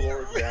 what was the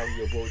caloric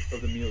value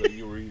of the meal that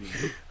you were eating?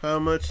 How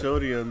much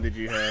sodium did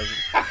you have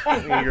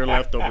in your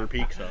leftover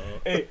pizza?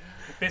 Hey,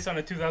 based on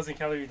a 2,000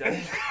 calorie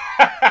diet.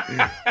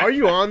 Are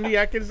you on the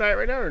Atkins diet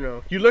right now or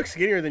no? You look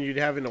skinnier than you'd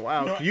have in a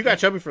while. You got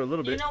chubby for a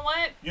little bit. You know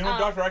what? You know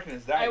Dr.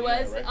 Atkins diet. I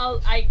was. Right?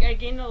 I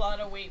gained a lot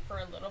of weight for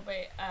a little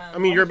bit. I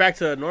mean, you're back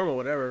to normal,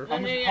 whatever. How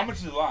much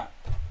is a lot?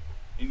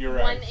 In your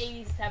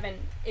 187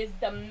 is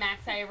the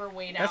max I ever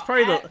weighed that's out.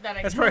 Probably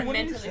That's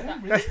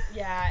mentally.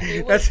 Yeah,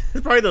 it that's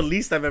was. probably the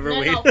least I've ever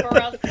weighed. No,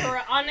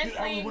 for honestly.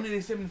 I was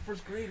 187 in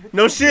first grade.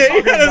 No shit.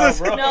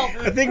 No,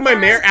 I think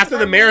after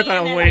the marathon I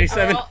was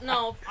 187.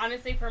 No,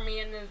 honestly, for me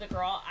and as a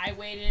girl, I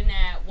weighed in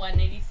at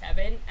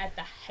 187 at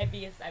the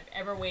heaviest I've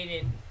ever weighed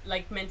in,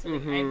 like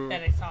mentally,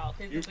 that I saw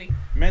physically.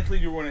 Mentally,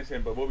 you're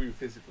 187, but what were you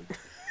physically?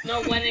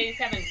 No,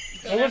 187.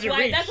 So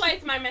that's why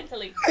it's my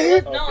mentally.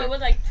 It was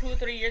like 2 or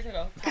 3 years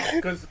ago.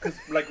 Because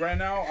like right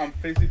now, I'm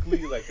physically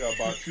like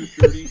about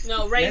 230.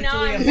 No, right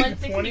now I'm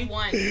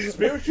 161.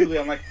 Spiritually,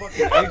 I'm like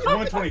fucking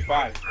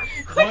 125.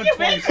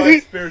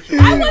 125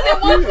 spiritually. I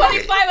wasn't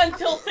 125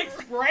 until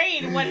 6th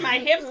grade when my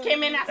hips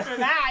came in after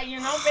that, you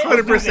know?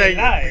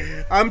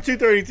 100%. I'm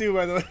 232,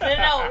 by the way.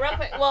 No, real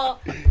quick. Well,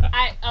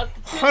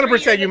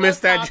 100% you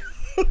missed that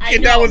joke.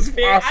 And that was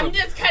awesome. I'm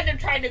just kind of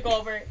trying to go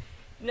over it.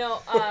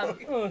 No, 2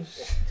 or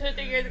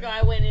 3 years ago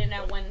I went in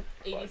at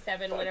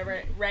 187,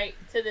 whatever, right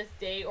to this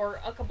day. Or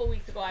a couple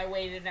weeks ago I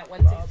weighed in at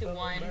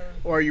 161.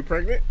 Or are you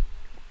pregnant?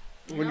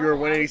 When you were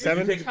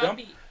 187? Did you take a dump?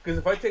 Because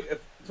if I take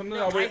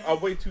I'll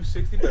weigh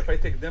 260, but if I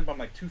take a dump, I'm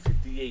like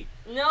 258.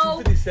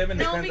 No, 257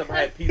 depends on if I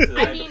had pizza the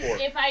night before.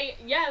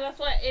 That's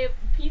what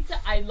pizza.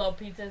 I love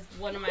pizza. It's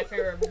one of my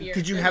favorite beers.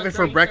 Did you have it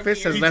for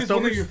breakfast as leftovers? Pizza's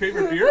one of your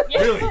favorite beer?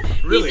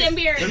 Yes. Really? Pizza and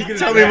beer.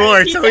 Tell me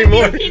more. Tell me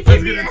more.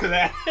 Let's get into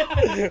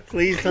that.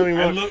 Please tell me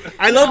more.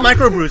 I love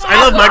microbrews.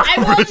 I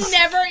will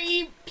never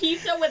eat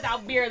pizza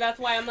without beer. That's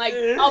why I'm like,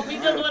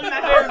 pizza's one of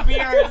my favorite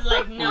beers.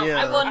 Like, no,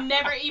 I will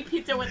never eat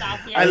pizza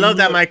without beer. I love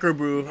that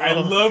microbrew. I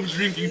love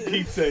drinking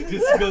pizza. It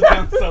just goes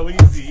down so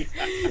easy.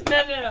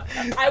 No.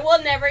 I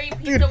will never eat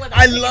pizza without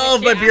I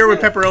love my beer with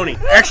pepperoni.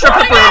 Extra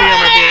pepperoni on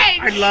my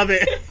beer. I love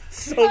it.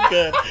 So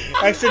good.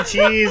 Extra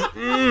cheese.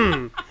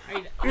 Mmm.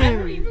 I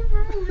don't even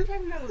remember what we were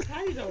talking about with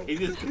Patty though.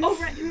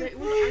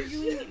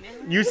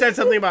 You said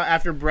something about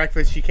after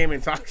breakfast she came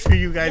and talked to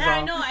you guys all.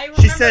 I know. I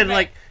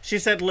remember she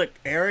said, look,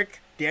 Eric,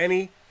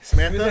 Danny,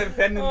 Samantha.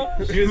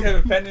 She was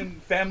having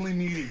a family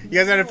meeting. You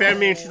guys had a family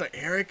meeting. She's like,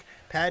 Eric,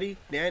 Patty,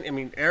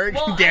 Eric,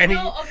 Danny.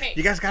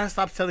 You guys gotta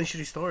stop telling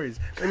shitty stories.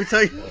 Let me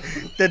tell you,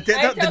 the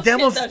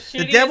devil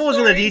is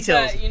in the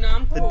details. But, you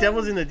know, the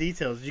devil's in the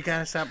details. You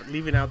gotta stop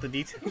leaving out the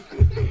details.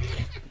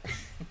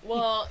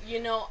 Well,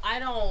 I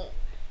don't.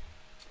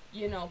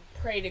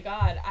 Pray to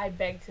God. I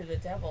beg to the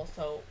devil.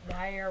 So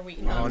why are we?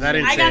 No,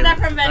 I got that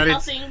from Van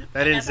Helsing.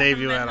 That didn't save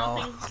you at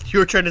all. You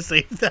were trying to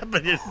save that,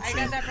 but it didn't. I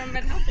got that from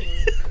Van Helsing.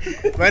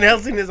 Van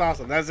Helsing is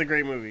awesome. That's a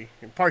great movie.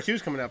 Part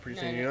 2's coming out pretty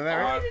soon. You know that,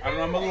 right? I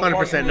don't know.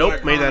 100%.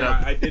 Nope. Made that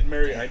up. I did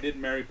marry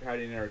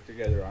Patty and Eric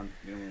together.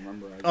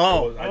 Remember? Did you?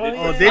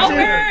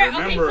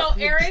 Okay, so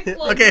Eric.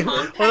 Okay,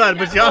 hold on.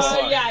 But you also.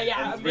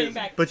 I'm getting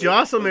back. But you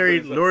also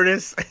married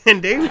Lourdes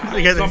and David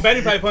together. So I'm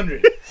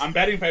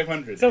batting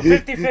 500. So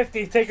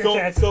 50-50. Take your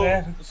chances, man.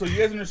 So you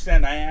guys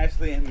understand? I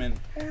actually am an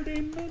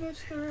ordained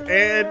minister.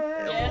 And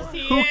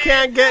who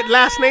can't get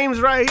last names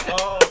right?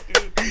 Oh,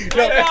 dude.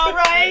 No,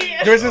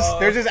 right?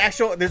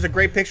 There's a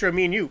great picture of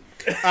me and you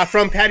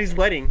from Patty's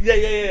wedding.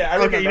 Yeah. I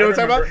remember, okay, you know what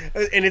I'm talking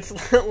about? And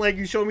it's like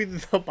you showed me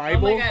the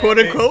Bible, quote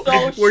unquote,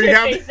 where you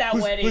have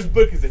whose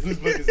book is it?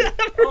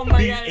 Oh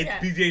my God! It's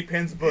BJ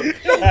Penn's book.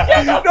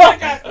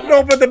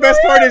 No, but the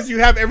best part is you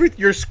have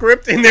your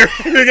script in there.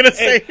 You're gonna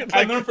say.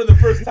 I learned for the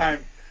first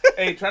time.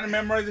 Hey, trying to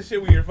memorize this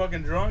shit when you're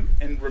fucking drunk,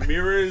 and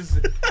Ramirez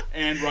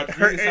and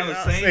Rodriguez sound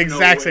the same.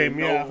 Exact same,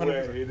 yeah. No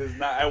way. It is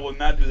not. I will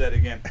not do that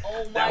again.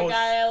 Oh my God,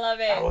 I love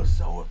it. I was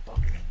so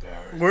fucking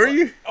embarrassed. Were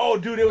you? Oh,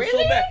 dude, it was so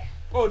bad.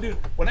 Oh, dude,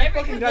 when I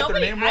fucking got their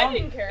name wrong, I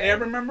didn't care. I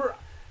remember,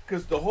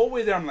 because the whole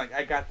way there, I'm like,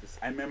 I got this.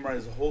 I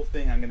memorized the whole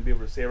thing. I'm gonna be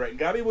able to say it right. And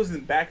Gabi was in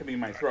the back of me in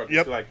my throat.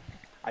 Yep. So like,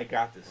 I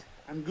got this.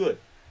 I'm good.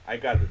 I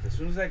got it. As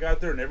soon as I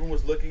got there and everyone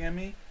was looking at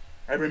me,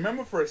 I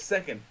remember for a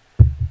second,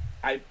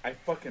 I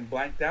fucking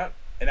blanked out.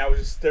 And I was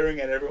just staring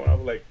at everyone. I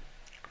was like,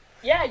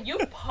 "Yeah, you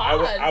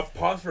paused." I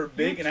paused for a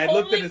big, and I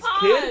looked at his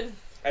kid.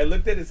 I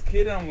looked at his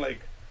kid, and I'm like,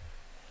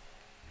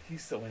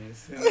 "He's so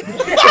innocent."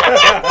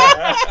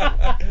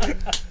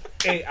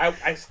 Hey,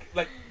 I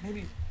like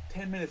maybe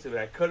 10 minutes of it.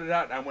 I cut it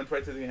out, and I went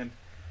right to the end.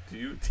 Do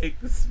you take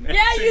this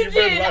medicine? Yeah, you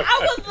did.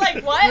 I was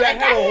like, "What?" Dude, I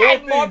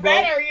had more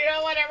better,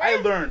 whatever. I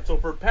learned. So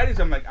for Patty's,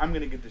 I'm like, I'm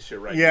gonna get this shit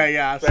right. Yeah,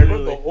 So absolutely. I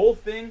wrote the whole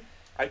thing.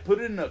 I put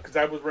it in because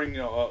I was wearing,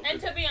 and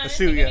to be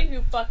honest, even if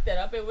you fucked it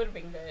up, it would have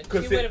been good.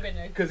 It would have been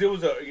good. Because it was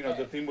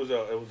the theme was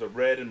a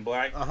red and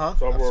black. Uh-huh.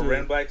 So I wore a red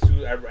and black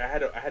suit. I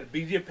had a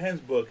BJ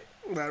Penn's book,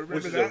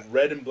 which is a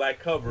red and black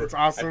cover. It's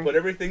awesome. I put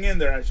everything in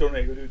there and I showed him.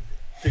 I go, dude,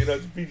 Check it out,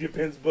 PJ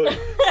Penn's book.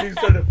 She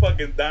started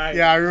fucking dying.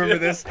 Yeah, I remember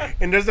this.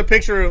 And there's a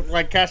picture of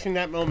like catching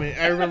that moment.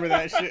 I remember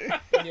that shit.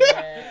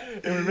 Yeah.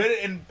 And we read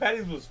it, and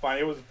Patty's was fine.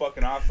 It was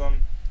fucking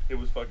awesome. It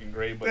was fucking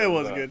great. But it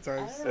was good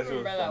times. I don't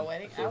remember that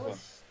wedding.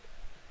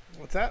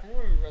 What's that? I don't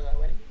remember that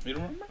wedding. You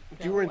don't remember?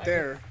 You weren't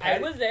there. I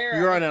was there.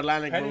 You were on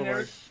Atlantic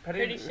Boulevard.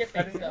 Pretty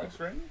shipping, though.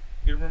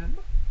 You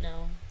remember?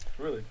 No.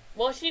 Really?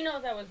 Well, she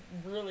knows I was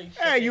really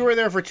shipping. Yeah, you were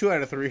there for 2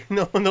 out of 3.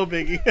 No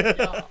biggie.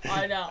 No,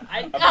 I know.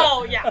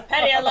 Oh, yeah.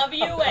 Patty, I love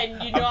you,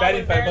 and you know I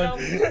was there, though.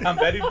 I'm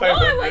betting 500.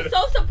 No, I was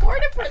so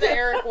supportive for the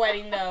Eric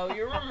wedding, though.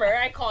 You remember?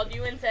 I called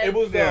you and said... It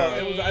was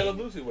I Love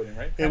Lucy wedding,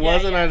 right? It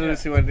was an I Love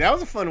Lucy wedding. That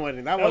was a fun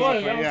wedding. That was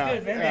fun. That was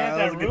good, man.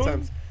 That was good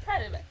times.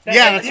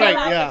 Yeah, that's right.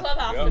 Yeah.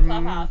 The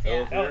clubhouse.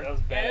 Yeah. That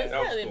was bad. That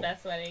was probably the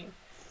best wedding.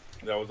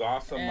 That was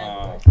awesome.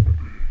 Yeah,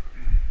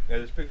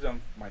 there's pictures on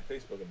my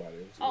Facebook about it.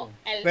 It was cool.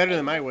 Better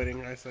than my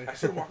wedding, I say. I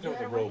should have walked out with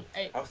the robe.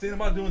 I was thinking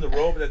about doing the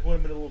robe, but that would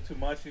have been a little too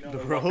much, you know. The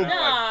robe?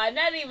 Nah,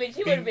 not even.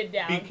 She would have been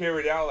down. Be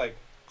carried out like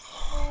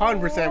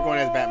 100% going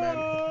as Batman.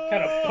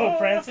 Kind of Pope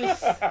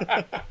Francis.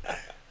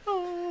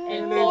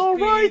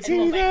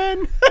 Alrighty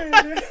then.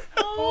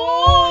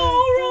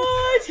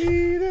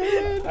 Alrighty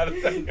then.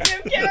 Jim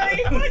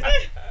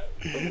Carrey.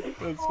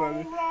 That's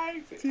funny.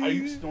 Are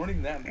you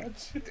snorting that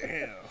much?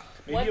 Damn.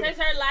 Once I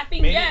start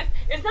laughing, yes.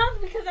 It's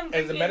not because I'm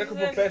as a medical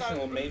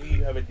professional, maybe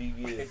you have a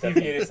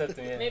deviated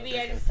something. Yeah. Maybe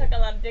I just suck a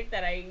lot of dick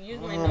that I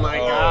use my nose. Oh my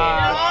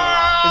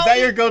god. Is that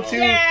your go-to?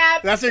 Yeah.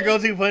 That's your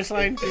go-to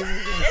punchline? It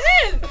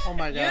is. Oh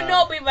my god. You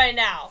know me by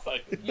now.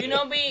 You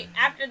know me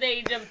after the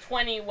age of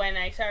 20 when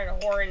I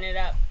started whoring it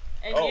up.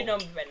 And you know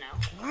me by now.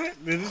 What?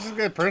 This is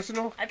good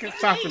personal?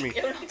 Talk to me.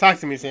 Talk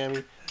to me,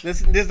 Sammy.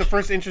 This is the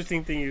first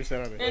interesting thing you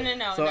said on it.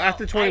 No. So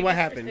after 20, what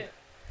happened?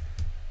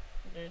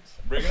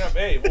 Bring it up.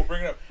 Hey, we'll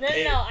bring it up. No,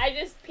 I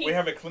just peeked. We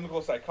have a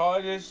clinical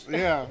psychologist.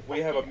 Yeah. We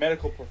have a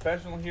medical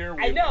professional here.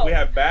 I know. We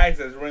have Bags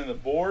that's running the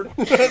board.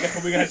 we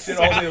got shit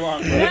all day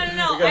long, bro.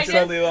 No. We got shit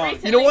all day long.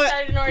 You know what?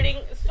 I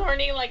started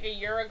snorting like a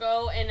year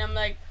ago, and I'm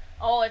like,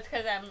 oh, it's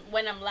because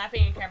when I'm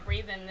laughing and can't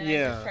breathe, and then I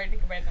just tried to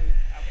take a breath and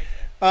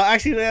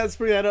actually, let's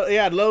bring that up.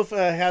 Yeah, Loaf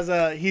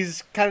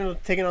he's kind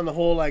of taking on the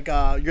whole, like,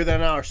 you're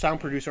now our sound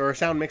producer or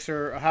sound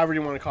mixer, or however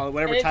you want to call it,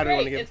 whatever title you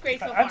want to give. It's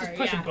great so far. I'm just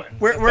pushing buttons.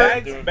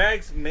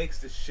 Bags makes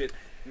the shit.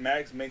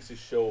 Max makes the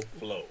show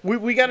flow.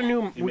 We got a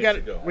new we got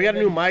a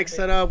new mic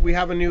set up. We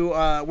have a new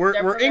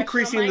we're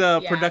increasing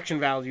the production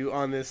value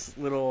on this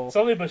little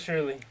slowly but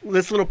surely.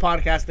 This little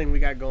podcast thing we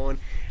got going.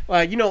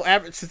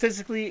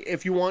 Statistically,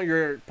 if you want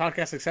your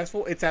podcast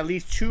successful, it's at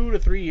least 2 to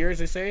 3 years,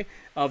 they say,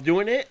 of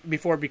doing it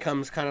before it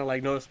becomes kind of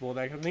like noticeable,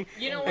 that kind of thing.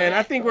 You know what? And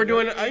I think we're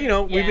doing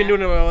we've been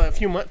doing it a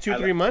few months,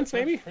 3 months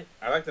maybe.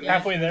 I like the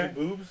halfway there.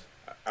 Boobs.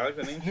 I like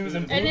the name.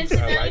 And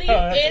incidentally,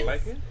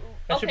 it's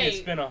that should be a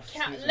spin-off.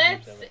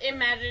 Let's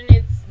imagine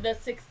it's the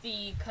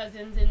 60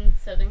 cousins in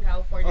Southern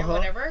California,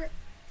 whatever.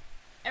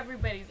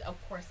 Everybody's, of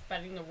course,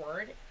 spreading the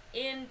word.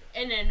 And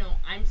I know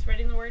I'm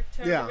spreading the word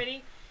to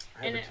everybody.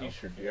 I have a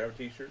t-shirt. Do you have a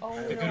t-shirt? Oh,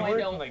 no, I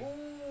don't.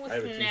 Ooh, I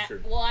have a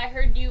t-shirt. Well, I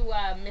heard you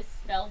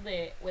misspelled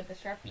it with a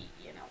Sharpie,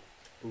 you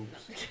know.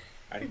 Oops.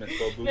 I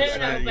misspelled boobs. You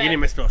didn't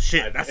misspell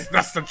shit. That's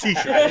the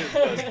t-shirt.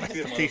 That's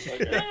the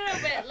t-shirt. No,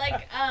 but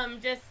like,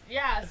 just,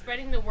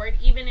 spreading the word,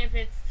 even if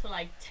it's to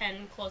like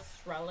 10 close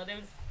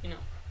relatives, you know,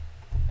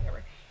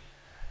 whatever.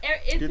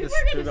 Do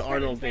the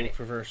Arnold thing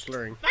for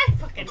slurring.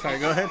 I'm sorry,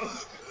 go ahead.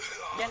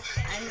 Yes,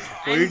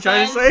 what are you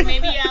trying to say?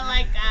 Maybe I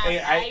like.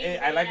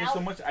 I like it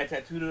so much. I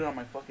tattooed it on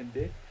my fucking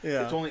dick.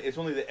 Yeah. It's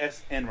only the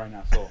SN right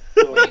now. So.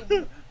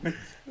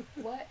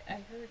 What? I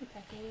heard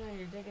tattooing on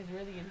your dick is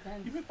really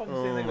intense. You've been fucking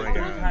saying that like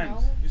 30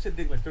 times. You said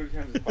dick like 30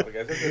 times in this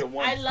podcast. I said it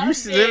once. I love you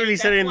literally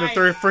said it in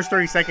the first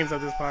 30 seconds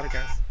of this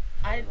podcast.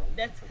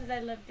 That's because I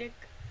love dick.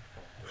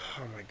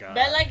 Oh my god.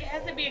 But like, it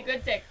has to be a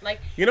good dick. Like,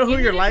 you know who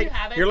you're like?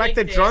 You're like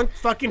the drunk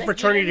fucking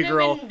fraternity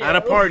girl at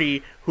a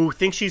party who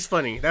thinks she's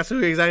funny. That's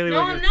who exactly.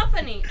 No, I'm not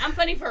funny. I'm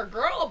funny for a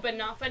girl, but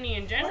not funny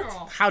in general.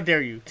 What? How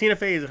dare you? Tina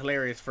Fey is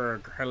hilarious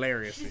for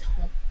hilarious. She's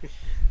home.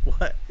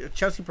 What?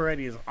 Chelsea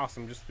Peretti is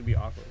awesome just to be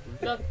awesome.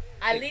 Look,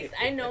 at least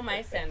I know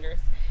my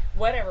standards.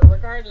 Whatever,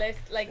 regardless,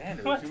 like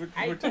what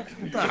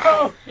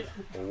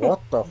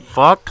the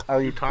fuck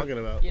are you talking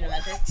about? You know,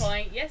 at this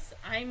point, yes,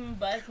 I'm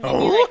buzzed, maybe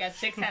like a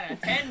 6 out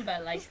of 10,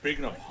 but like.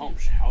 Speaking of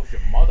humps, how's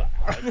your mother?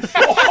 Oh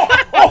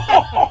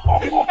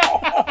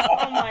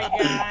my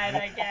god,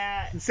 I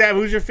can't. Sam,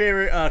 who's your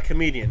favorite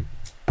comedian?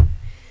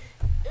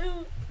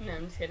 Ooh, no,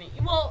 I'm just kidding.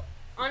 Well,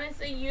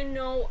 honestly, you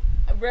know,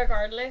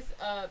 regardless,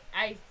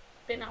 I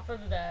spin off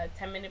of the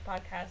 10-minute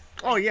podcast.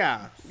 Oh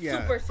yeah,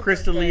 super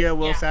Chris D'Elia,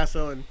 Will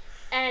Sasso,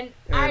 and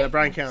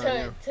Brian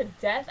Callen. To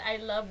death, I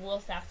love Will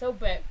Sasso,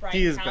 but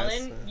Brian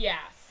Callen,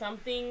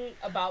 something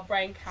about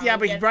Brian Callen. Yeah,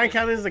 but Brian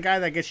Callen is the guy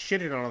that gets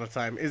shitted on all the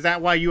time. Is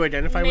that why you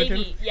identify with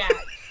him? Yeah.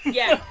 And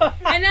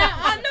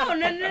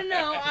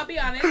no. I'll be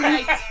honest.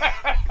 Like,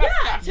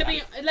 to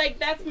be like,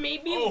 that's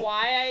maybe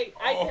why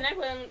I connect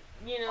with him.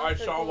 you know. I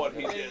saw what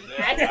he did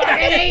there.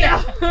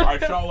 I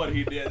saw what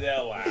he did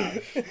there last.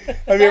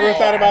 Have you ever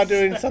thought about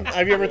doing some?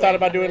 Have you ever thought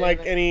about doing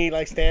like any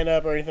like stand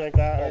up or anything like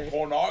that? Or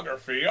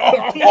pornography.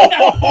 Like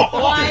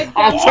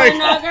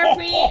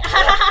pornography.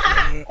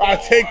 I'll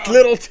take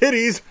little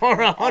titties for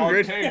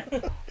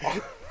 100.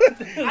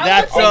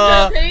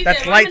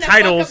 That's light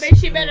titles.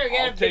 She better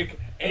get I'll take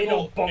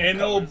anal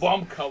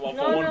bump cover for 100.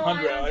 No, I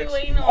don't do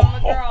anal. I'm a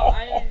girl.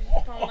 I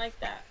just don't like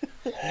that.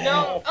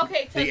 No,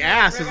 okay. The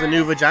ass is the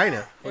new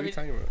vagina. What are you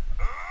talking about?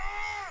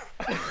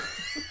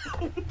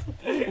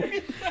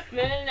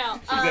 No.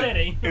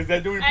 Is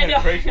that doing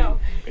penetration?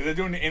 Is that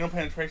doing the anal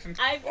penetration?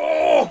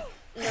 No,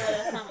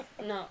 that's not.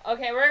 No.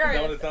 Okay,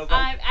 regardless.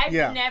 I've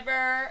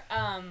never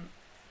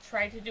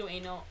tried to do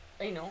anal.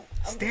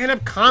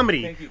 Stand-up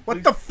comedy.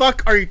 What the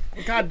fuck are you?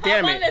 God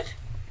damn it.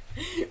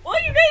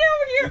 What you guys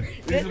over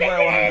here? This is what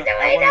I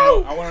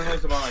want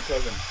to know about my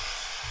cousin.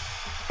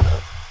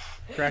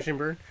 Crash and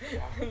burn.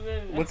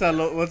 What's that,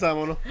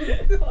 Mono?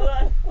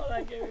 Hold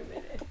on, give me a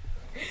minute.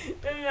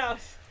 No.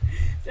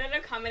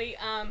 Stand-up comedy.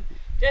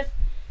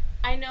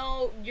 I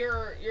know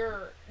you're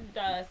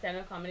the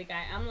stand-up comedy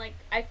guy.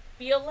 I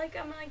feel like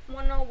I'm like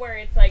one where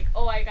it's like,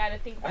 oh, I gotta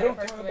think about it. I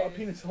don't talk about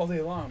penis all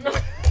day long.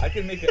 I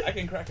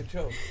can crack a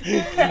joke.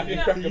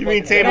 You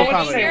mean table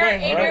comedy?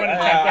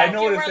 I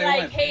know what it's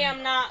like. Hey,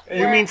 I'm not.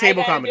 You mean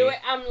table comedy?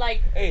 I'm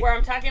like where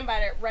I'm talking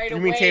about it right away.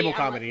 You mean table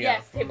comedy?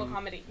 Yes, table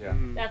comedy. Yeah.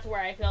 That's where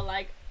I feel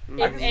like.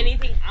 If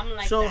anything, I'm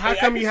like. So how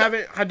come you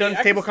haven't done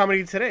table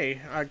comedy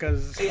today?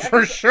 Because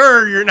for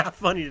sure you're not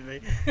funny today.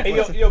 Hey,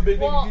 yo,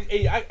 baby.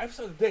 Hey, I've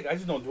sucked a dick. I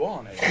just don't dwell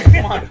on it.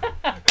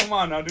 Come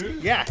on now,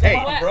 dude. Yeah.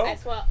 Hey, bro.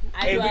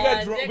 Hey,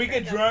 we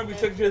get drunk. We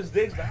took just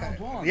dicks, but I don't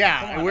dwell on it.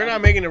 Yeah, we're not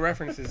making the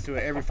references to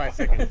it every 5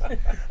 seconds.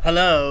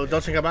 Hello,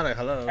 Dolce & Gabbana.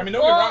 Hello. I mean,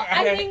 don't get wrong.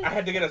 I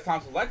had to get a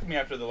tonsillectomy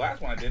after the last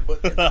one I did,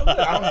 but I don't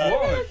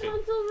dwell on that shit.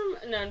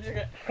 No, I'm just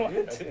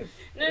kidding. What?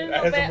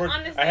 No, but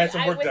honestly,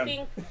 I would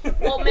think,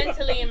 well,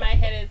 mentally in my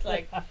head, it's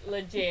like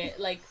legit.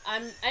 Like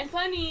I'm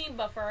funny,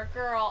 but for a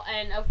girl,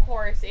 and of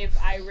course, if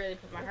I really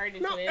put my heart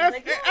into it, it's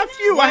like F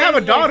you. I have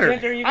a daughter.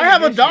 I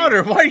have a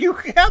daughter. Why you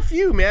F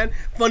you, man?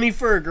 Funny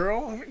for a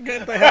girl?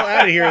 Get the hell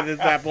out of here with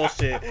that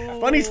bullshit.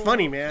 Funny's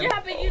funny, man.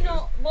 Yeah, but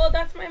well,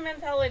 that's my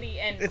mentality,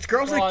 and it's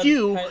girls like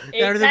you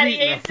that are the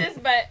reason. This,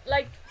 but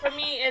like for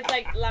me, it's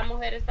like la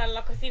mujer está en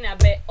la cocina,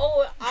 but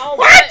I'll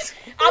put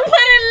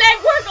in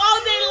legwork all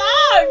day long.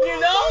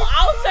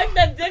 I'll suck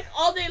the dick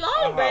all day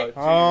long, but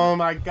oh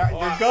my god,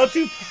 your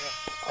go-to.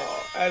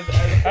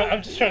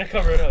 I'm just trying to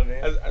cover it up,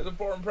 man. As a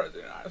former president of the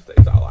United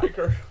States, I like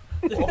her.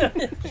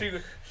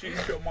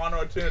 She's your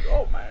mono attendant.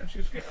 Oh man,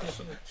 she's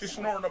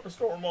snoring up a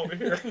storm over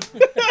here.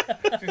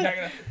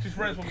 She's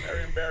friends with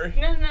Marion Barry.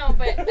 No,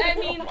 but I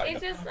mean,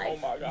 it's just like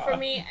for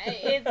me,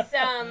 it's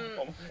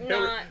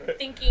not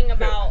thinking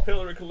about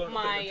Hillary Clinton.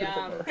 My yeah.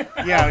 Oh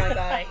my god,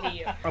 I hate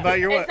you. About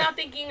your what? It's not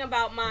thinking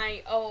about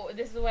my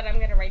this is what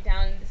I'm gonna write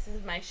down. This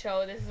is my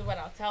show. This is what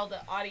I'll tell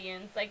the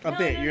audience. Like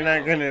you're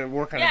not gonna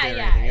work on a bit or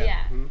anything.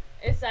 Yeah. Mm-hmm.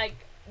 It's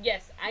like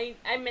yes, I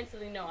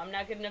mentally know I'm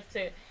not good enough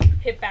to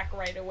hit back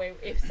right away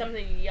if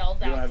somebody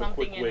yells out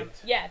something and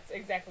yes,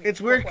 exactly.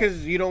 It's weird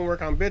because you don't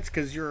work on bits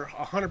because you're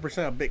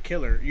 100% a bit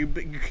killer. You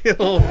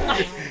kill.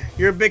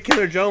 You're a bit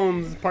killer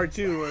Jones part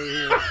 2.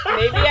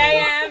 Maybe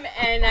I am,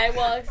 and I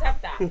will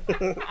accept that.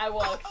 I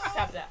will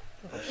accept that.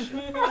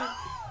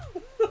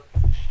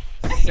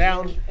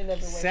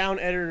 Sound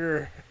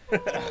editor.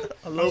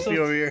 Alofi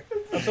over here.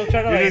 I'm still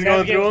trying to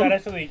navigate that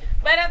actually.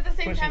 But at the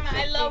same time,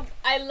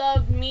 I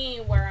love me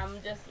where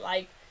I'm just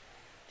like,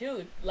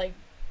 dude, like.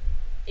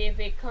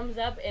 If it comes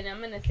up and I'm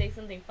gonna say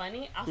something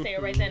funny, I'll say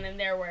it right then and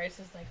there. Where it's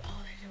just like,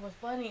 oh, that shit was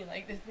funny.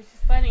 Like this bitch is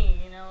funny,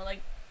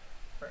 like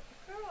for a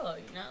girl,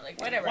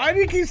 like whatever. Why do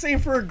you keep saying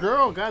for a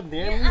girl? God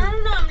damn. Yeah, I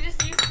don't know. I'm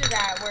just used to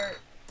that. Where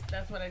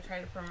that's what I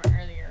tried to promote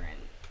earlier. And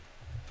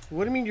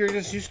what do you mean you're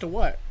just used to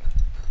what?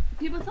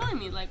 People telling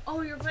me like,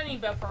 oh, you're funny,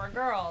 but for a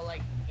girl,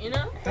 like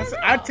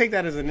I'd take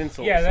that as an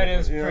insult. Yeah, that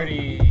is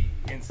pretty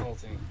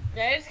insulting.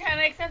 Yeah, I just kind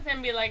of accept it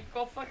and be like,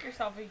 go fuck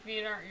yourself if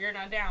you're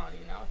not down,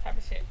 type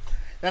of shit.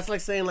 That's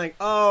like saying like,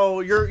 oh,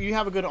 you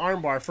have a good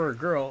armbar for a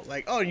girl.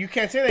 Like, oh, you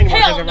can't say that anymore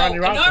because of Ronda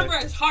Rousey. An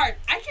armbar is hard.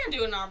 I can't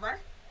do an armbar.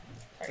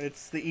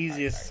 It's the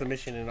easiest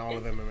submission in all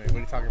of MMA. What are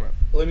you talking about?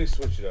 Let me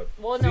switch it up.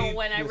 Well, no,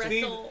 when I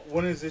wrestle.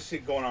 When is this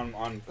shit going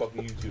on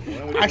fucking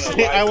YouTube?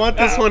 Actually, I want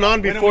this one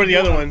on before the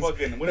other ones.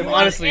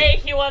 Honestly,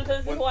 he wants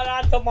this one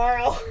on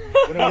tomorrow.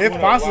 If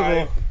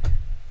possible.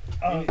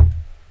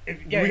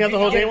 Do we have the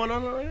Jose one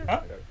on already?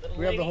 Huh?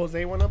 We have the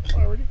Jose one up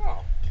already?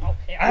 Oh.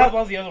 Okay. I have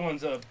all the other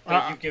ones up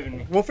that you've given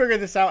me. We'll figure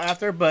this out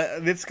after,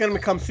 but it's gonna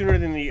come sooner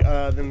than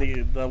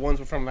the ones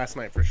from last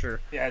night for sure.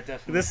 Yeah,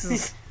 definitely. This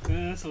is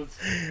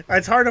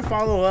it's hard to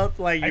follow up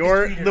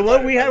the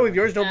one we had with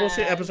yours, no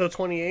bullshit, episode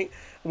 28.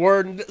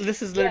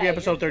 This is literally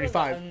episode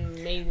 35.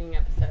 Amazing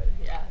episode,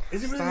 yeah.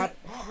 Is it really? Stop.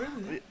 Oh,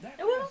 really? It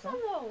was awesome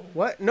though.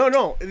 What?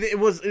 No. It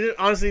was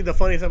honestly the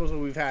funniest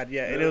episode we've had.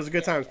 Yeah, and it was a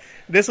good time.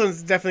 This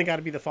one's definitely got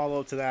to be the follow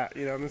up to that.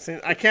 You know what I'm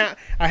saying?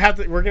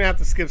 We're gonna have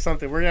to skip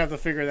something. We're gonna have to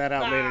figure that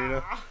out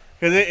later.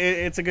 Because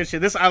it's a good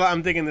shit.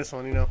 I'm digging this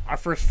one. You know, our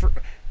first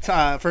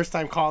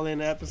time call-in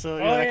episode.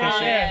 You know, that kind of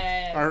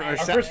shit. Our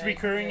first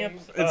recurring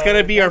episode. It's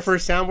gonna be our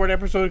first soundboard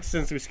episode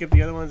since we skipped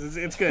the other ones.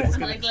 It's good. It's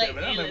good.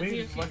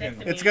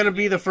 It's gonna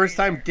be the first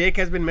time Dick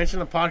has been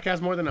mentioned on the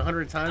podcast more than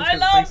 100 times. I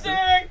love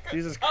Dick.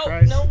 Jesus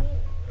Christ. No.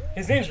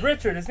 His name's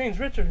Richard.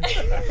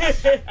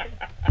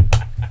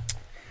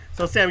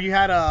 So Sam, you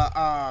had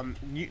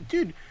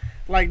dude,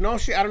 like no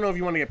shit. I don't know if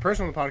you want to get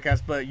personal on the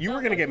podcast, but you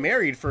were gonna get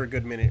married for a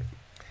good minute.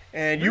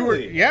 And you were,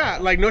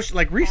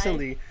 like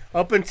recently,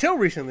 up until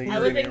recently. I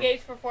was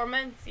engaged for 4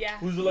 months, yeah.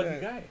 Who's the lucky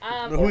guy?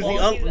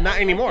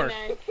 Not anymore.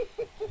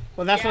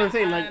 Well, that's what I'm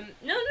saying. Like,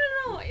 no.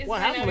 What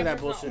happened with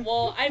that bullshit?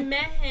 Well, I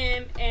met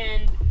him,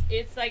 and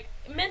it's like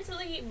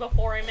mentally.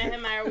 Before I met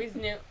him, I always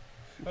knew.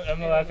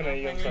 I'm not laughing at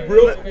you. I'm sorry.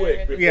 Real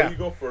quick, before you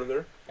go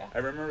further, I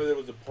remember there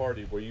was a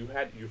party where you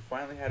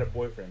finally had a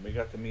boyfriend. We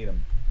got to meet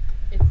him.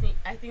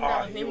 I think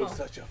that was Nemo. He was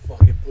such a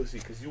fucking pussy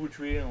because you were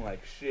treating him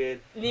like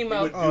shit.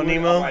 Nemo.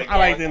 Nemo. I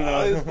liked him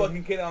though. This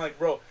fucking kid, I'm like,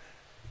 bro,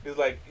 it's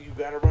like, you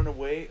gotta run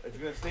away. If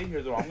you're gonna stay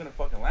here though, I'm gonna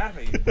fucking laugh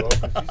at you, bro.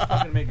 Because she's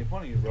fucking making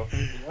fun of you, bro.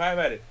 Have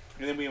at it.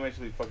 And then we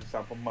eventually fucking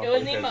stopped him up. It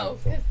was Nemo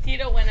because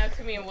Tito went up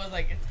to me and was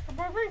like, "It's her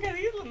boyfriend because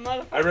he's a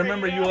motherfucker." I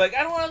remember you were like,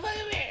 "I don't want to look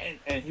at it,"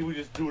 and he would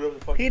just do whatever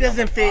the fuck. He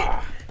doesn't fit.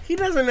 He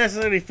doesn't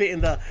necessarily fit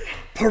in the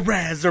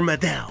Perez or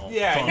Madel.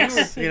 Yeah,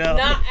 you know.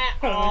 Not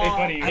at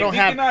all. I don't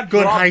have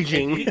good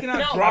hygiene. If he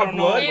cannot draw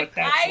blood, if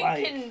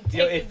I can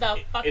take the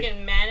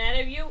fucking man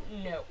out of you,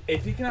 no.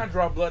 If he cannot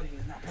draw blood,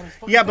 he's not part of his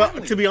fucking family.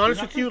 But to be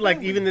honest with you,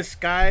 like even this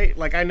guy,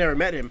 like I never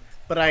met him,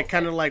 but I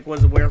kind of like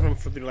was aware of him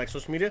through like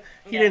social media.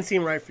 He didn't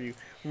seem right for you.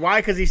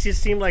 Why? Because he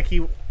just seemed like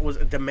he was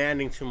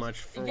demanding too much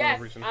for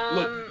whatever reason.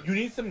 Look, you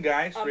need some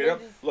guy straight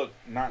up. Look,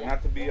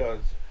 not to be a.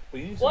 But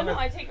you need well, no,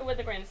 I take it with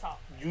a grain of salt.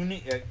 You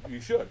need. You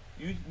should.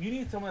 You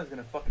need someone that's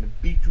gonna fucking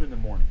beat you in the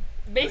morning.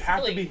 Basically, you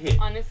have to be hit.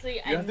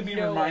 Honestly, you have to be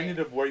reminded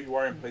of where you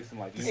are in place in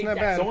life. It's not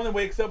bad. Someone that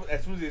wakes up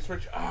as soon as they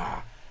stretch,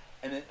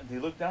 and then they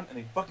look down and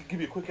they fucking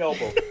give you a quick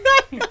elbow.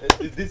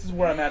 This is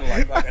where I'm at in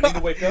life. Like, I need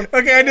to wake up.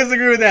 Okay, I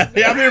disagree with that.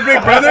 I'm your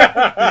big brother.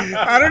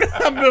 I don't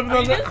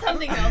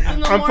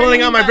know. I'm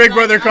pulling out my big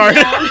brother card.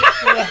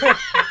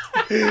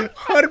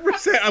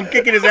 100%. I'm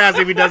kicking his ass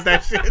if he does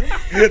that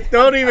shit.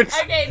 Don't even.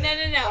 Okay,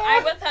 no.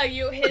 I will tell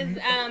you. His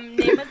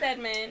name was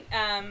Edmund.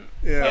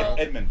 So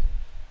Edmund.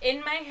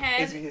 In my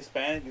head. Is he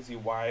Hispanic? Is he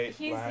white?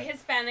 He's black?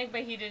 Hispanic,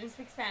 but he didn't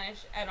speak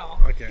Spanish at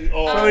all. Okay.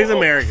 So he's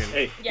American.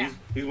 Hey,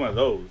 he's one of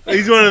those.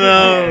 He's one of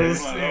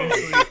those.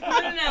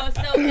 No.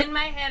 So in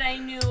my head, I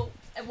knew.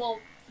 Well,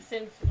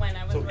 since when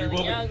I was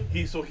really young.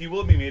 He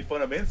will be made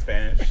fun of in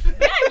Spanish.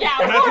 Yeah.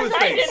 But not to his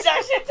face. I did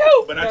that shit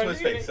too. But not to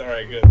his face. All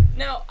right, good.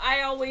 No,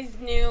 I always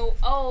knew.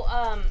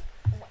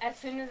 As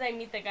soon as I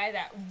meet the guy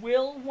that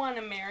will want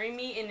to marry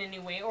me in any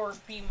way or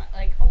be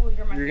like,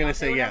 you're my. You're gonna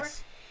say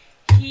yes.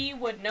 He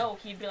would know.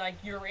 He'd be like,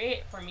 "You're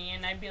it for me,"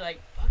 and I'd be like,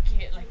 "Fuck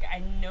it!" Like I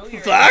know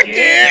you're. Fuck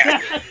it!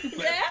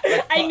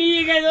 Yeah, I knew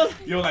you guys.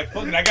 You're like,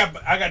 "Fuck it!" I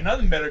got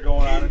nothing better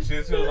going on and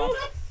shit. So no.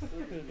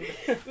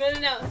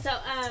 So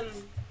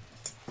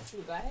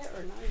you got it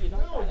or no? You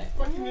don't got it.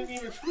 Fucking didn't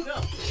even scoot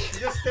up. You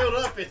just stood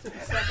up and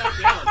sat back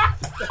down.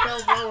 What the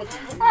hell's wrong with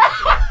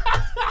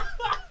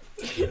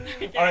you?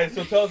 All right,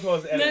 so tell us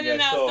what was editing.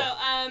 No.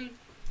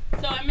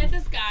 So I met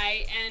this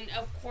guy, and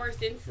of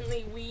course,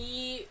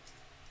 instantly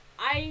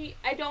I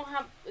don't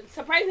have,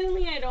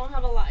 surprisingly, I don't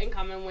have a lot in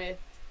common with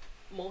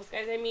most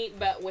guys I meet,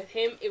 but with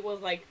him, it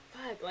was like,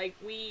 fuck, like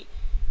it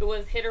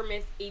was hit or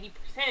miss 80%,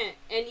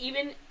 and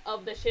even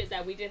of the shit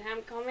that we didn't have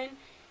in common,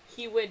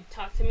 he would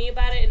talk to me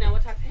about it, and I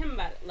would talk to him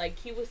about it. Like,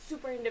 he was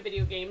super into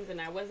video games, and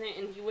I wasn't,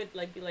 and he would,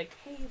 like, be like,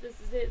 hey, this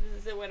is it,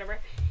 whatever.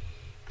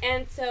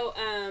 And so,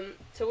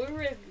 so we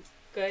were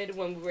good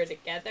when we were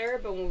together,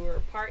 but when we were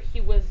apart, he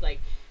was,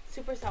 like,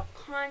 super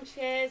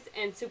self-conscious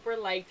and super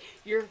like,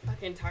 you're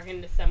fucking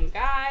talking to some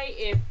guy.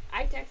 If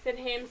I texted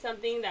him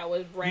something that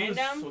was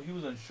random, he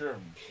was unsure of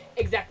himself.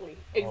 Exactly.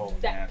 Oh,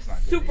 man,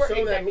 super so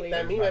exactly.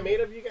 That meme I made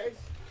of you guys?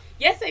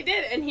 Yes, I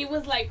did, and he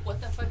was like, "What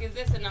the fuck is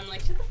this?" And I'm like,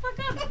 "Shut the fuck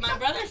up! My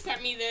brother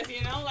sent me this,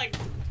 like,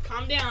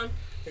 calm down."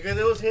 Because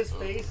it was his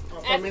face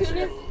from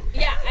Instagram.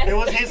 It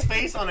was his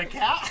face on a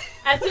cat.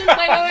 Wait.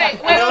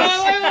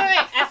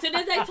 As soon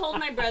as I told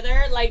my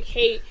brother, like,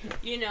 hey,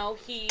 he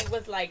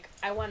was like,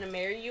 I want to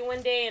marry you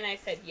one day, and I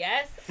said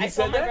yes. I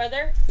told my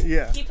brother.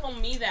 Yeah. He told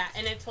me that,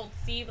 and it told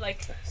Steve,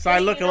 like. So I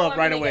look him up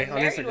right away on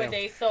Instagram.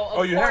 Day,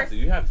 so you have to.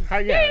 You have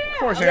to. Yeah, of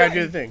course, I gotta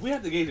do the thing. We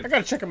have to gauge him. I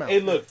gotta check him out. Hey,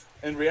 look,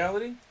 in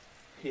reality,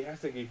 he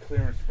has to get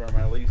clearance from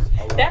at least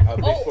a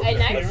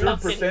certain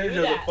percentage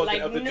of the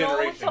fucking of the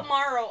generation.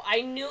 Tomorrow,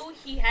 I knew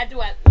he had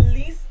to at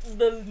least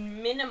the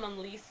minimum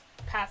least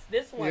pass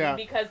this one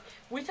because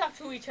we talked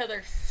to each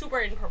other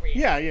super inappropriate.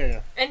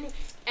 Yeah.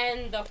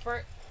 And the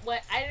first,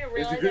 what I didn't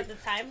realize at the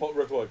time.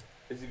 Record.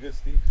 Is he good,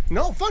 Steve?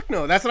 No, fuck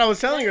no. That's what I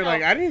was telling you.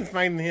 Like, I didn't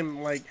find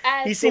him, like,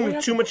 he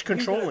seemed too much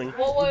controlling.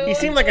 He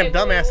seemed like a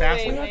dumbass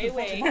asshole.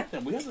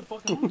 We have to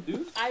fucking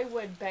dude. I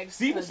would beg.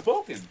 Steve has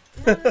spoken.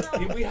 No.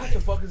 We have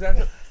to fuck his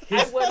ass up.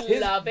 I would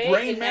love it.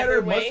 Brain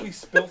matter must be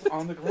spilt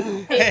on the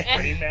ground.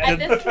 At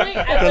this point,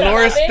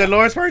 I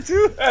Dolores part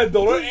 2?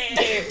 Dolores.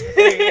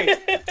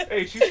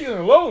 Hey, she's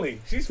feeling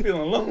lonely. She's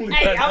feeling lonely.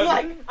 Hey, I'm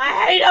like,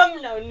 I hate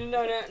him.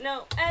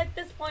 No. At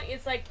this point,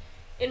 it's like,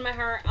 in my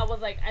heart, I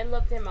was like, I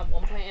loved him at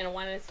one point, and I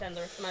wanted to spend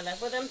the rest of my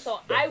life with him. So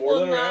I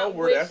will not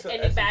wish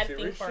any bad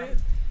thing for him.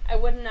 I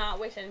would not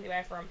wish anything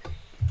bad for him.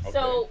 Okay.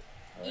 So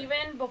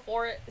even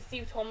before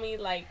Steve told me,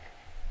 like,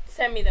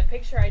 send me the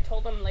picture, I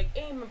told him, like,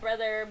 hey, my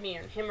brother, me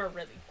and him are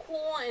really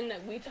cool, and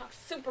we talk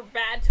super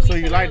bad to each other.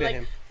 So you lied to like,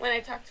 him? When I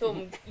talk to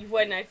him,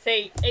 when I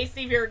say, hey,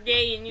 Steve, you're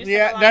gay, and you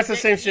yeah, that's the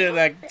same shit,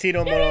 like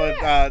Tito, Moto,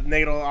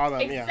 Negro, all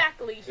that.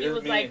 Exactly. He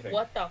was like, anything.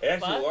 What the fuck? It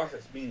actually lost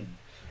its meaning.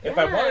 If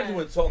I wanted to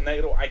insult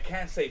Negro, I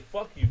can't say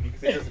fuck you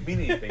because it doesn't mean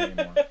anything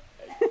anymore.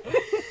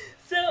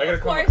 So, I gotta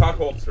call my cock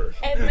holster.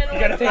 Edmund was like, I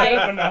gotta take it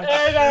up a notch.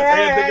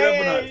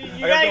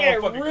 You gotta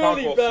get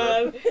really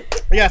bad.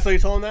 Yeah, so you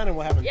told him that, and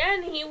what happened? Yeah,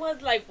 and he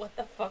was like, what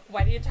the fuck?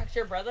 Why do you talk to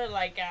your brother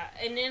like that?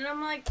 And then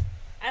I'm like,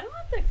 I don't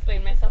have to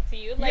explain myself to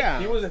you. Like, yeah.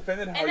 He was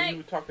offended how you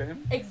would talk to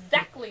him?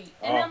 Exactly.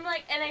 And I'm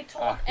like, and I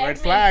told Edmund. Red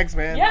flags,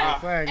 man. Yeah.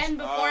 Red flags. And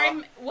before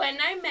when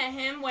I met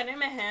him,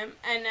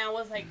 and I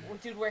was like, well,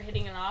 dude, we're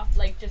hitting it off.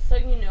 Like, just so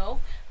you know,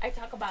 I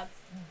talk about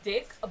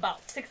dick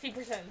about 60%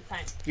 of the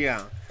time.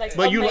 Yeah. Like,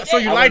 but you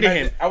lied to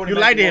him. You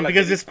lied to him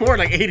because it's more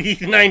like 80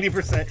 to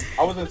 90%.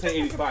 I was going to say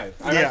 85.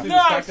 I'm yeah. actually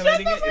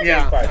calculating it. It's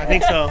 85. I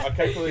think so. I'll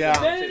calculate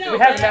yeah. No, we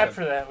have an app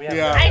for that.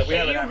 I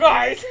hate you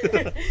guys.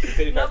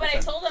 No, but I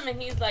told him,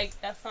 and he's like,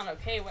 that's not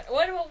okay.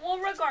 Well,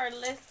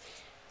 regardless.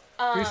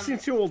 He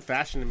seems too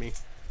old-fashioned to me.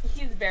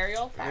 He's very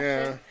old-fashioned.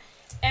 Yeah.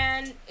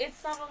 And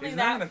it's not only he's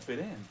that. He's not going to fit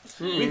in.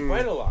 We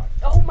fight a lot.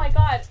 Oh, my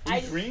God.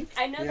 We drink?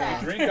 I know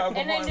that. We drink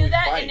alcohol and I knew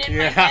that, and in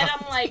my head,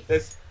 I'm like...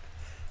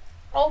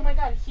 Oh my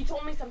God, he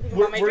told me something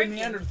about my drinking.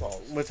 We're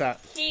Neanderthals. What's that?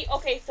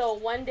 Okay, so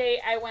one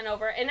day I went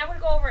over, and I would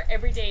go over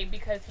every day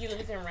because he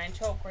lives in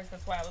Rancho. Of course,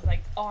 that's why I was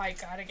like, oh, I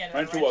gotta get it.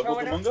 Rancho what,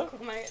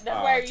 Cucamonga? That's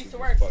where I used to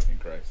work. Fucking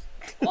Christ.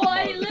 Well,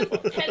 I live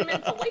 10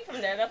 minutes away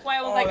from there. That's why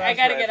I was like, I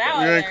gotta get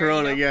out. You're in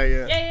Corona,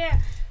 Yeah.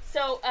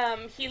 So,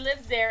 he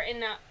lives there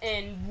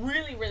and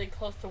really, really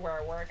close to where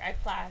I work.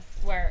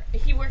 Where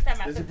he works at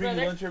Master's Brothers. Does he bring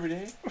you lunch every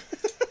day?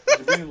 Does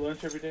he bring you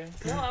lunch every day?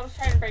 No, I was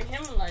trying to bring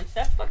him lunch.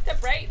 That's fucked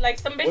up, right? Like,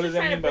 some bitch is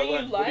trying to bring you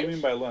lunch. What do you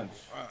mean by lunch?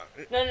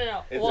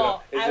 No.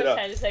 Well, I was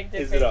trying to say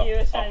different.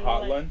 Is it a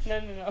hot lunch?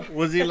 No.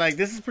 Was he like,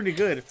 this is pretty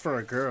good for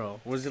a girl?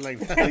 Was it like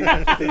that?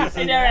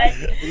 I know,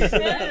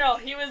 right? No.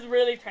 He was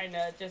really trying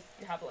to just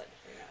have lunch.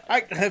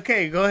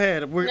 Okay, go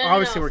ahead. We're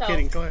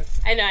kidding. Go ahead.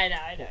 I know.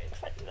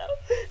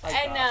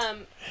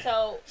 And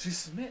so she's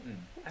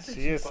smitten. I think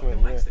she is fucking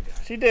smitten. likes the guy.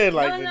 She did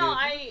like the No,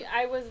 dude.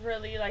 I was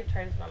really like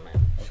trying to smell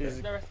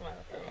the rest of my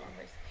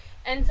life.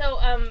 And so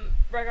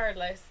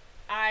regardless,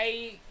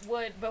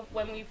 but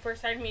when we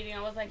first started meeting,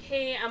 I was like,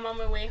 hey, I'm on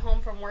my way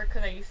home from work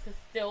because I used to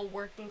still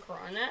work in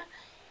Corona,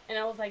 and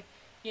I was like,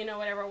 you know,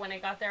 whatever. When I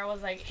got there, I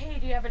was like, hey,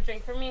 do you have a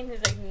drink for me? And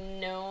he's like,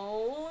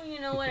 no,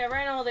 whatever.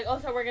 And I was like, oh,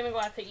 so we're going to go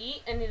out to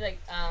eat? And he's like,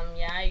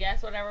 yeah, I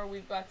guess, whatever.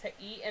 We go out to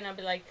eat. And I'll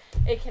be like,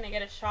 hey, can I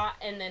get a shot?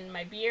 And then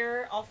my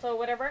beer also,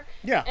 whatever.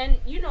 Yeah. And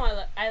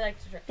I like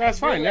to drink. That's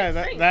fine. Yeah,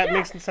 that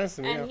makes sense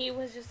to me. And he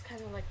was just kind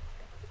of like,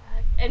 what the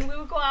fuck? And we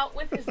would go out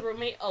with his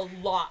roommate a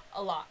lot.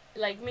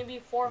 Like maybe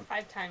 4 or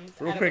 5 times.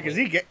 Real quick, is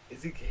he gay?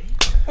 Is he gay?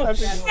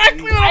 That's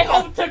exactly what I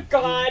hope to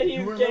God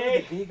he's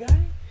gay. The gay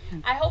guy?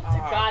 I hope to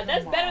God.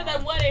 That's better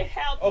than what it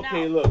helped.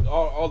 Okay, look,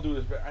 I'll do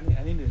this. But I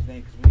need his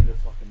name because we need to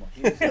fuck him up.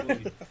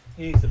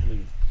 He needs to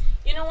bleed.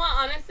 You know what?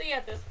 Honestly,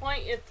 at this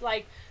point, it's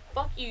like,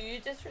 fuck you. You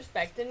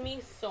disrespected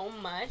me so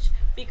much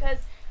because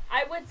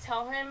I would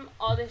tell him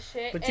all this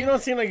shit. But you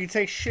don't seem like you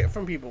take shit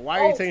from people.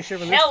 Why are you taking shit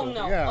from this hell one?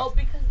 no. Yeah. Oh,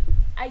 because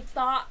I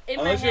thought in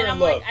my head, I'm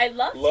like, I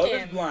loved him. Love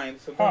is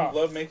blind. Sometimes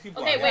love makes you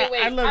blind. Okay,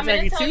 wait. I love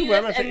Jackie too, but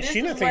I'm not saying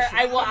she doesn't take shit.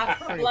 I will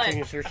ask for blood.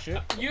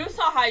 You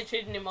saw how I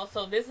treated him,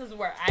 so this is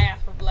where I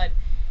ask for blood.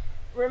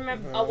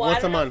 Remember,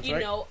 once a month, you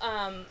right? know,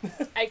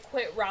 I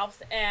quit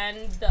Ralph's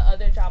and the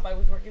other job I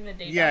was working the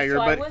day job. So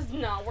I was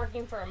not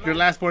working for a month. Your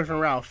last boyfriend,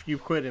 Ralph, you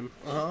quit him.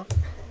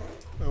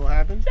 What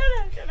happened?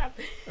 Shut up.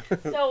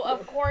 So,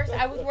 of course,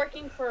 I was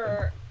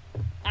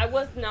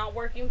not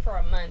working for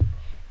a month.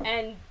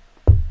 And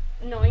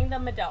knowing the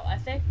Medell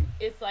ethic,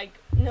 it's like,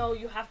 no,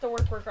 you have to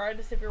work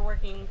regardless if you're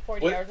working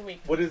 40 hours a week.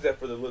 What is that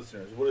for the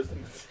listeners? What is the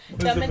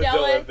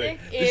Medell ethic?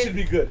 This should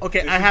be good.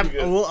 Okay,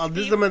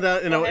 this is the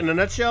Medell, in a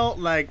nutshell,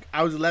 like,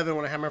 I was 11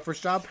 when I had my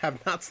first job,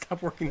 have not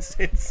stopped working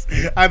since.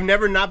 I've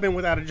never not been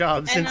without a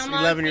job since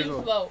 11 years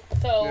old. Boat,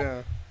 so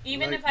yeah.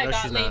 Even if I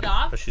got laid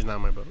off. But she's not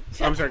my boat.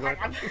 I'm sorry, go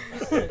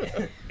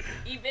ahead.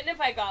 Even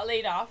if I got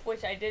laid off,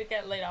 which I did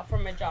get laid off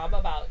from a job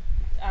about.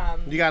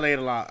 You got laid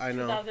a lot, I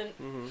know.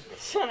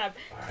 Shut up.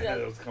 I know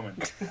it was coming.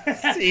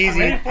 It's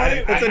easy.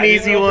 It's an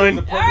easy one.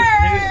 Even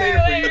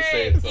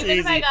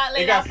if I got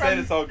laid off from...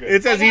 It's all good.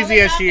 It's as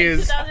easy as she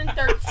is.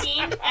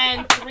 2013,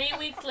 and 3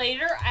 weeks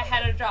later, I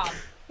had a job.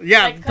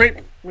 Yeah,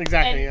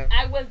 exactly, yeah.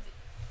 I was,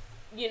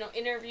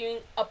 interviewing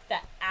up the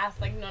ass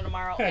like no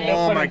tomorrow.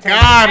 Oh my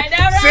God.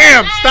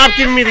 Sam, stop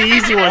giving me the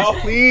easy ones,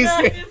 please. No,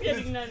 I'm just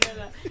kidding. No.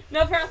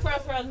 No, for us.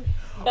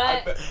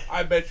 But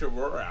I bet you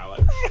were,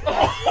 Alex.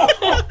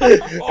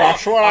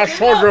 That's what I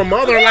told your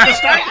mother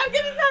last night. I'm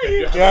gonna tell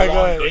you. Yeah,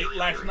 go ahead. Date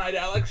last night,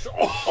 Alex. So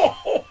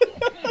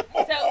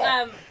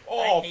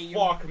oh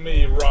fuck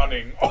me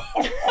running.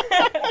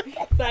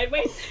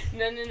 Sideways?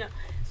 No.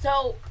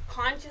 So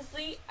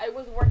consciously, I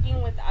was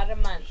working without a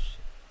month.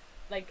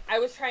 Like I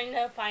was trying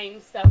to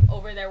find stuff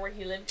over there where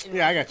he lived in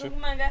I got you.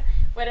 Cucamonga,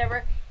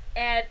 whatever.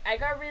 And I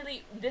got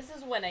really. This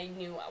is when I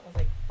knew I was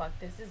like, "Fuck,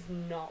 this is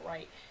not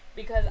right."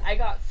 Because I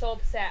got so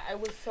upset. I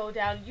was so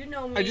down. You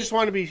know me. I just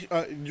want to be.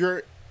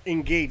 You're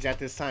engaged at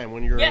this time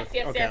when you're. Yes.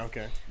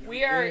 Okay.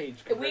 We are.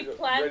 We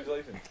planned.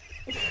 Congratulations.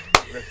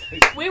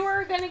 We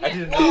were gonna get.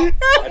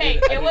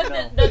 It was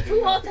the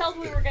two hotels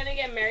we were gonna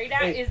get married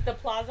at is the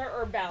Plaza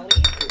or Bally's.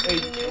 We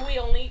knew we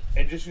only.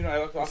 And just I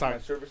like to offer my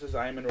services.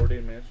 I am an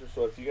ordained minister,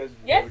 so if you guys.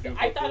 Yes,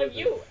 I thought of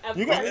you.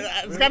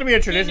 It's got to be a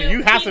tradition.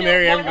 You have to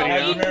marry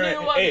everybody. He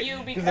knew of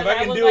you because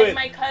I was like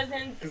my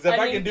cousins. Because if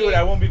I can do it,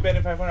 I won't be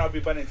betting 500. I'll be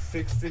betting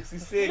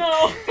 666.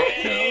 No.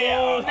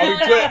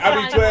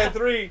 I'll be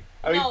 23.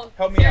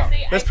 Help me out.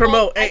 Let's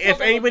promote.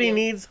 If anybody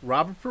needs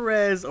Robert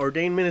Perez,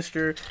 ordained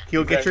minister,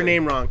 he'll get your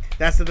name wrong.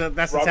 That's the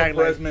tagline.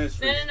 Perez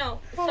Ministries. No.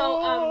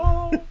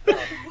 So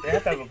they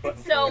have to have a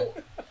button. So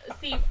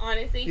Steve,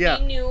 honestly, he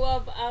knew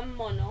of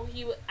Mono.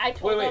 I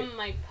told him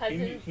my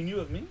cousins. He knew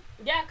of me?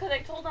 Yeah, because I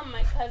told him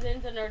my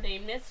cousin's an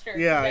ordained minister.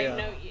 Yeah. I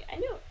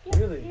knew. Yeah,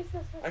 really?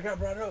 I got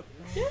brought up.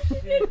 Yes,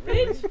 you did,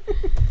 bitch.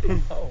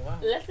 Oh wow.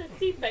 Let's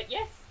see, but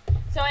yes.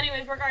 So,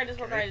 anyways,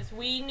 regardless,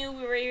 we knew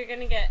we were either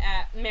gonna get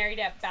married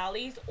at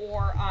Bally's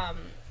or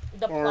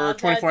the Plaza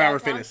 24-hour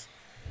fitness.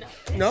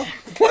 No.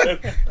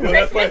 What? Well,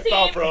 that's what I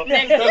thought, bro.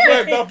 That's what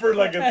I thought for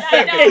like a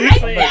second.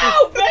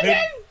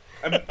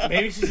 I know,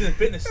 maybe she's in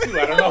fitness too.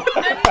 I don't know.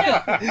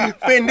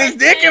 Fitting this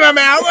dick in my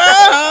mouth.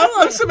 Oh,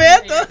 I'm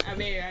Samantha.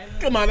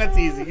 Come on, that's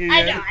easy.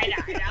 I know.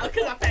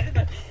 Because I'm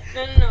fat.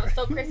 No.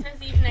 So Christmas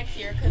Eve next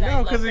year.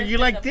 No, because you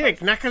like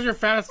dick, not because you're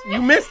fat.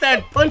 You missed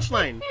that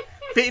punchline.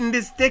 Fitting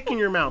this dick in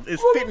your mouth is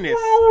fitness.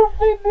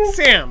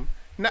 Sam,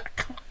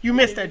 you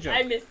missed that joke.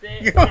 I missed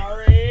it.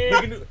 Sorry.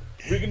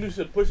 We can do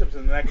some push-ups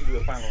and then I can do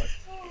the final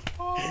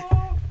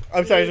one.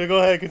 I'm sorry, so go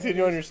ahead,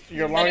 continue on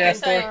your long ass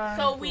story.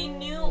 So we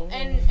knew,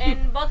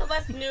 and both of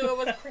us knew it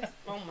was Christmas.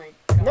 Oh my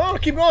god. No,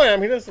 keep going. I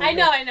mean,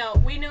 I know.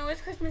 We knew it was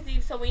Christmas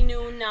Eve, so we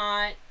knew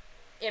not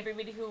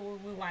everybody who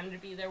we wanted to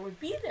be there would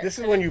be there. This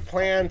is when you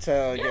plan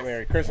to get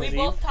married, Christmas Eve. We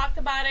both talked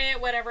about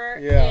it, whatever.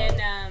 Yeah.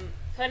 And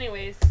so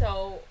anyways,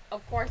 so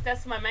of course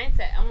that's my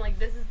mindset. I'm like,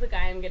 this is the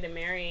guy I'm gonna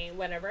marry,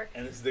 whatever.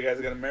 And this is the guy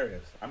that's gonna marry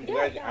us. I'm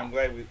glad you had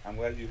me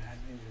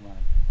in your mind.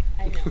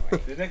 I know.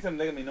 Right? This next time,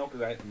 let me know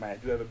because I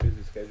do have a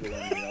busy schedule.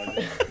 And,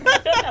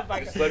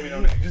 just let me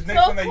know. Just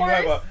next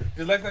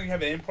time you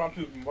have an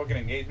impromptu fucking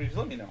engagement, just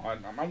let me know.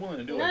 I'm willing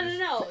to do it.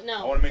 No.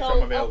 I want to make sure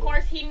I'm available. Of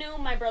course, he knew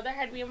my brother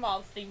had to be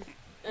involved. Things,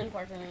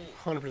 unfortunately.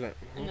 100%.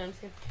 No, I'm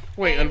just kidding.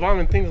 Wait,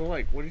 involving things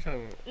like what are you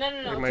talking about?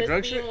 No. Like my just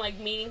drug being shit? like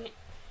meeting.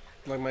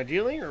 Like my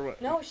dealing or what?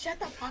 No, shut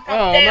the fuck up.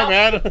 Oh, my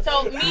bad.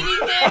 So meeting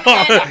him.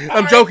 And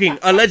I'm joking.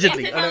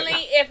 Allegedly.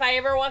 Incidentally, if I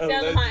ever walk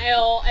down the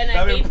aisle and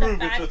I hate the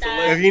fact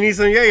that if you need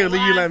some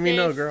you let me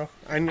know, girl.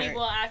 I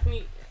will ask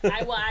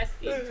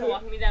you to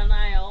walk me down the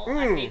aisle.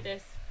 I hate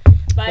this.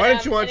 But, why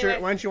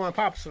don't you want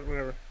pops or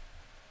whatever?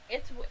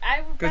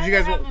 Because you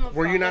guys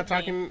were you not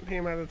talking to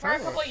him at the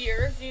time? For a couple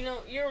years, you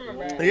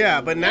remember.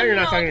 Yeah, but now you're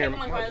not talking to him.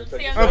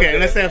 Okay,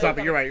 let's stay on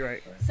topic. You're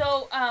right.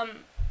 So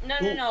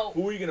no.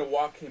 Who are you gonna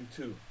walk him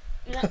to?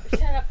 No,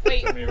 shut up.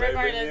 Wait,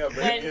 regardless.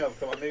 Bring me up.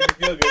 Come on, make me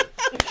feel good.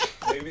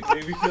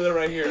 Make me feel it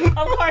right here. Of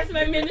course,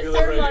 my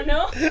minister,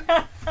 Mono.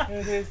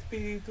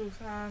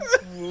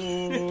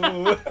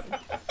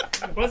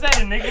 Was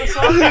that Enigma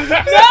song? No.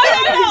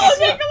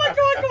 Okay, come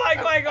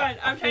on.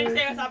 I'm trying to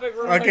stay on topic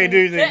real quick. Okay, do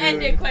it.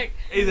 End it quick.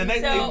 Hey, the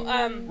next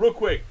real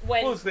quick.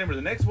 Full disclaimer,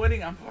 the next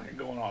wedding, I'm fucking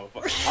going all the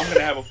fuck. I'm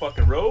gonna have a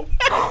fucking robe.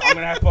 I'm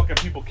gonna have fucking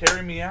people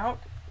carry me out.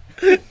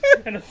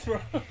 And a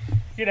throne.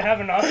 You're gonna have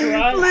an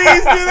entourage?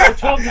 Please do that.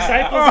 12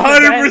 disciples.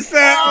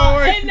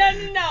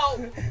 100%. No.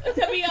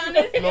 To be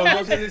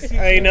honest.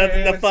 Ain't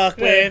nothing to fuck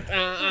with.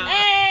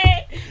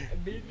 Hey.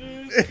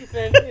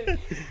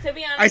 To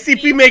be honest.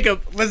 ICP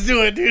makeup. Let's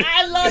do it, dude.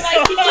 I love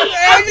ICP.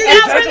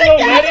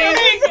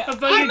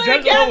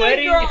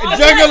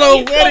 Juggalo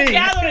wedding.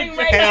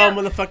 Hell,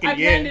 motherfucking I've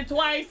done it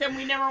twice and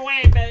we never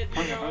went, but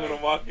I'm gonna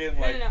walk in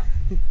like. No.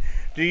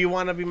 Do you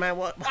want to be my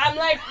what? I'm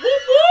like,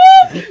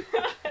 whoop.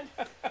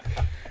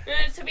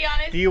 To be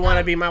honest. Do you want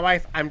to be my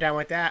wife? I'm down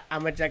with that.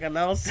 I'm a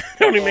juggalo.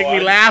 Don't even make me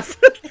laugh.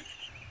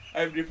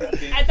 I have different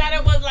things. I thought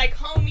it was like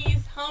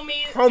homies.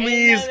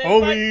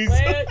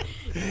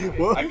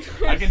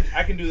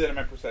 I can do that in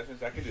my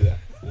processions. I can do that.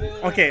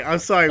 Okay, I'm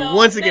sorry.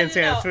 Once again,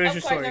 Sam, finish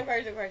your story. Of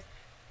course.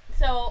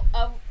 So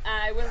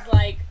I was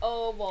like,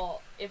 oh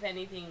well, if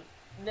anything,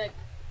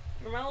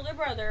 my older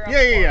brother.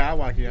 Yeah. I'll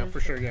walk you down for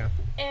sure. Yeah.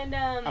 And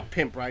I'll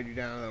pimp ride you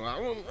down.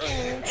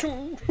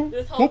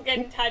 This whole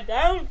getting tied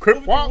down.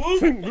 Crip walk.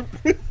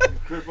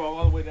 Drip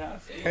all the way down.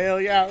 Hell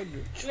yeah.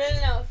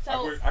 No.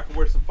 So I can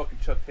wear some fucking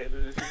Chuck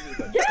Taylors.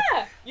 Like,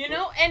 yeah, you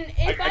know, and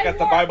if I got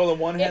the Bible in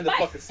one hand, the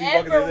fucking sea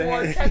bucket in the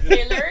other hand. Chuck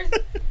Taylors,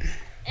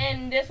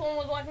 and this one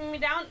was walking me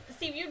down,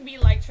 Steve, you'd be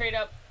like straight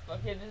up,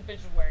 okay, this bitch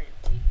is wearing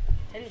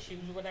tennis shoes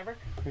or whatever.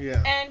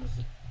 Yeah. And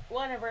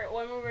whatever,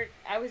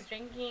 I was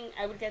drinking,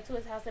 I would get to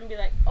his house and be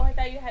like, oh, I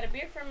thought you had a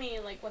beer for me.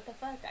 Like, what the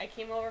fuck? I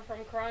came over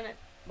from Corona.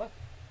 What?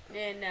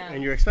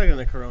 And you're expecting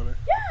the Corona.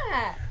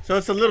 Yeah. So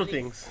it's the little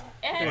things.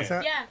 And, what's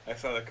that? Yeah. I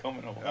saw that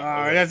coming.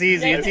 That's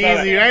easy. It's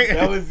easy, right?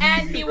 That was easy,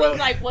 and he was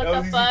like, what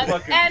the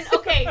fuck? And,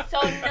 okay, so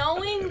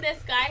knowing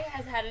this guy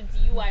has had a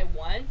DUI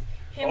once,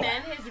 him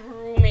and his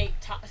roommate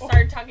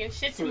started talking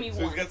shit to me once.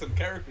 So he's got some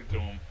character to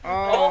him.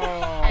 Oh.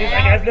 He's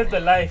like, I've lived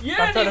a life. You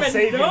I'm don't trying to even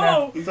save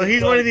know. you now. So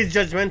he's one of these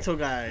judgmental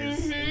guys.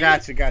 Mm-hmm.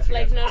 Gotcha.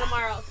 Like, no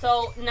tomorrow.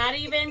 So not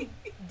even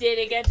did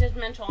it get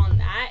judgmental on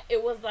that.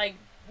 It was like,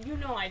 you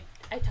know, I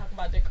talk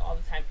about dick all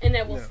the time, and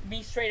I will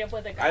be straight up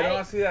with a guy. I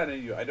don't see that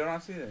in you. I do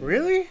not see that.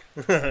 Really?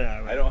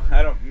 I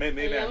don't.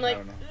 Maybe I'm like, I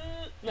don't know.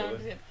 No, I'm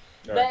just kidding.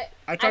 Right. But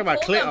I talk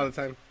about clit all the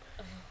time.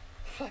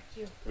 Fuck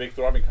you.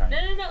 Victor Robin kind.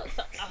 No.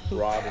 So,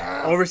 Robin.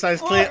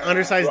 Oversized clit,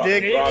 undersized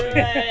dick.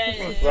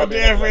 Robin.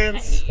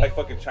 Difference. Like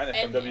fucking China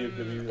from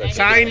WWE. Like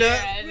China,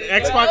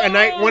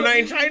 Xbox, one night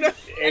in China.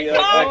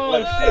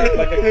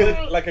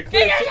 Like a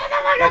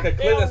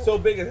clit that's so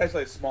big it has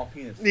like a small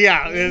penis.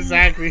 Yeah,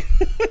 exactly.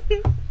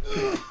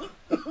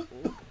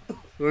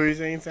 What were you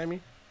saying,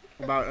 Sammy?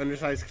 About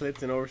undersized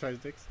clits and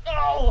oversized dicks?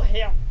 Oh,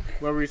 hell.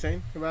 What were you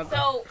saying about that?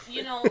 So,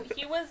 you know,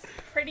 he was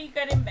pretty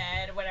good in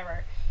bed,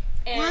 whatever.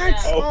 And,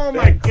 what? Oh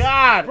my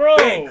god. Bro.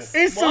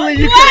 Instantly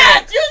you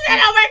could you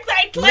said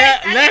oversized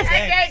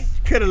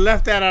clits. Could have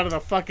left that out of the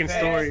fucking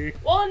story.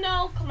 Well,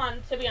 no, come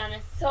on, to be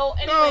honest. So,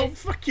 anyways. No,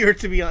 fuck your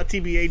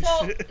TBH.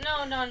 So,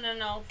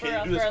 no. Can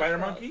you do the spider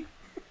monkey?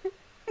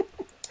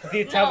 The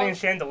Italian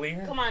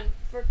chandelier. Come on,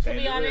 to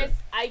be honest,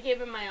 I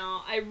gave him my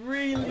all. I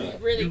really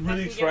You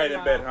really tried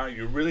in bed, huh?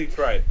 You really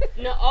tried.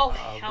 No,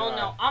 hell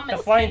no. I'm a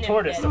 10 flying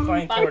tortoise. The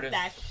flying tortoise. Fuck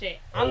that shit.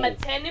 I'm a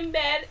 10 in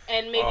bed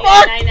and maybe a 9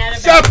 out of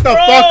bed. Shut the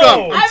fuck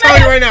up! I'm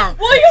telling you right now.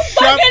 Will you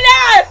fucking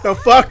ass? The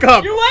fuck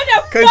up. You want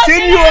to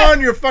continue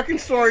on your fucking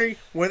story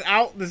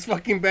without this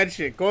fucking bed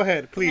shit. Go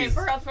ahead, please.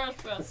 Okay,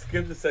 for us.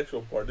 Skip the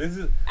sexual part. This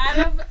is out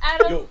of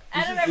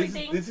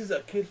everything. This is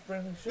a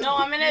kid-friendly show. No,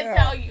 I'm gonna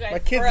tell you guys. My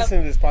kids listen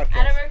to this podcast.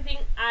 Out of everything,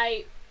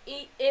 I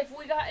eat. If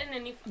we got in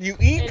any, you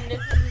eat. And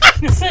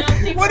this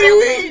is, what do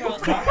you eat?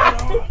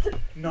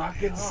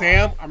 Knock it off.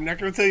 Sam, I'm not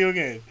gonna tell you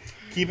again.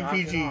 Keep it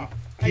PG. Are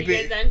you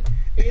guys done?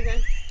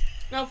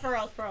 No, for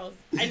reals.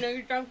 I know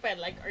you're drunk, but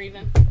like, are you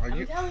done? I'm telling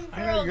you,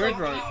 for reals. You're like,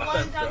 drunk. You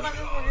want to talk about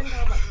this? We're gonna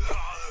talk about this.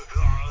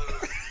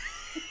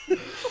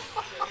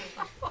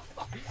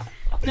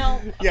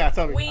 No. Yeah,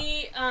 tell me.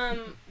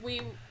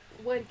 We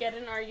would get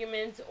in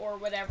arguments or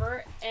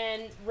whatever,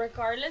 and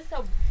regardless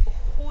of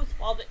whose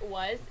fault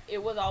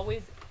it was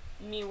always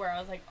me where I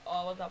was like, oh,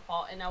 I was at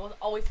fault, and I was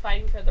always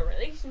fighting for the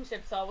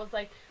relationship. So I was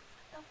like,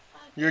 what the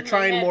fuck? You're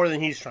trying more than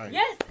he's trying.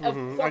 Yes, of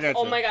course.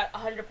 Oh my god,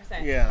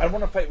 100%. Yeah. I don't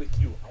want to fight with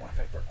you. I want to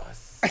fight for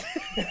us.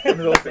 One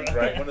of those things,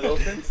 right? One of those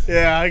things?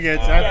 Yeah, I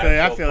get you.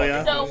 I feel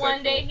you. So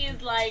one day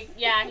he's like,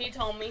 he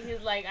told me,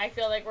 he's like, I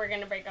feel like we're going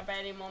to break up at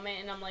any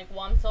moment. And I'm like,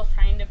 well, I'm still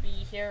trying to be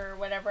here or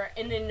whatever.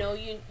 And then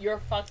you're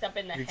fucked up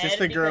in the head. You're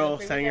just a girl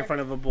standing in front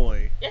of a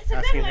boy. Yes,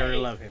 asking her to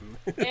love him.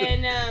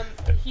 And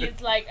he's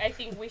like, I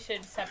think we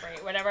should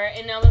separate, whatever.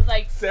 And I was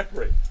like,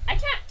 separate? I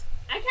can't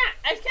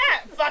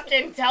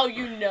fucking tell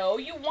you no.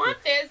 You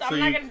want this. I'm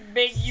not going to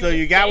beg you. So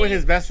you got with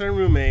his best friend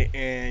roommate,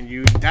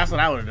 and that's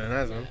what I would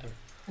have done.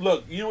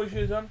 Look, you know what you should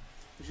have done?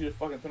 You should have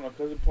fucking thrown a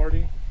cousin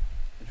party,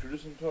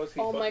 introduced him to us.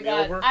 Oh my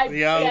god!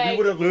 We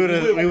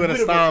would have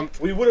stomped.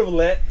 We would have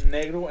let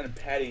Negro and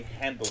Patty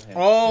handle him.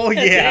 Oh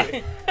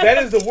yeah.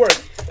 That is the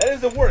worst. That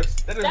is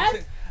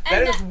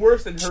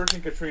worse than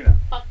Hurricane Katrina.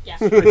 Fuck yeah.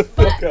 That's what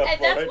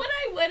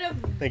I would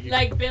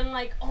have been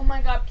like, oh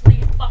my god,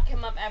 please fuck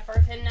him up at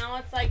first. And now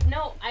it's like,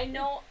 no, I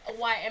know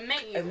why I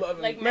met you. I love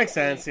it. Like, makes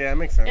sense. Yeah, it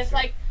makes sense. It's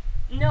like,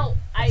 no,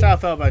 that's how I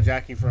felt about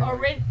Jackie for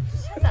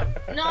shut up.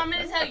 No, I'm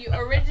gonna tell you.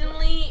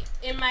 Originally,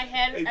 in my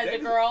head as a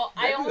girl,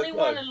 I only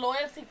wanted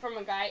loyalty from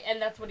a guy,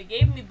 and that's what he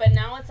gave me. But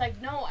now it's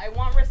like, no, I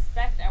want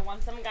respect. I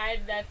want some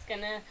guy that's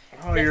gonna.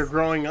 Oh, you're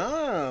growing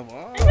up.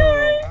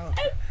 Oh.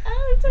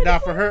 Now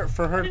for her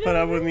to put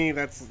up with me, I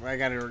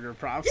gotta give her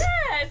props.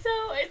 Yeah, so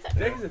it's.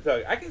 Jackie's a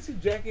thug. I can see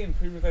Jackie in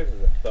previous life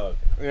as a thug.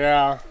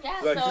 Yeah.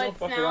 Yeah, like, so it's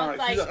now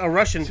like she's a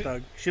Russian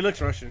thug. She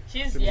looks Russian.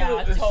 She's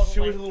totally.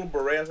 She was a little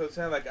beret, so it's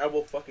saying like, I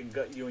will fucking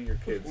gut you and your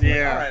kids.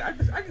 Yeah. Like,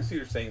 all right, I can see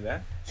her saying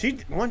that.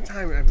 One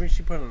time, I think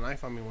she put a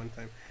knife on me one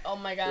time. Oh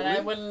my god, really? I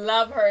would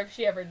love her if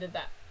she ever did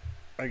that.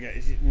 Okay,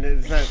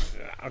 it's not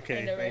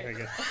okay. I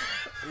guess.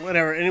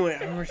 Whatever. Anyway, I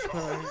remember she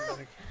put a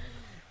knife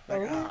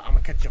I'm gonna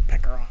cut your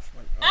pecker off.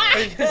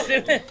 I'm gonna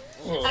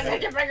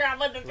cut your pecker off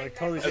with the like,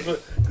 totally.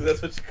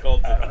 That's what she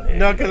called it.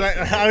 No, because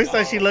I always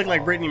thought she looked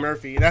like Brittany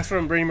Murphy. That's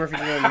from Brittany Murphy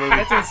in the movie.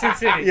 That's in Sin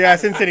City. Yeah,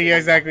 Sin City. Yeah,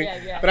 exactly.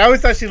 Yeah. But I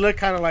always thought she looked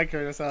kind of like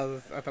her. That's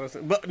how I thought it was.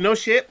 But no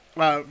shit.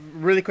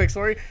 Really quick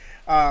story.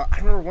 I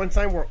remember one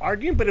time we're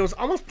arguing, but it was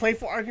almost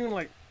playful arguing.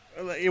 Like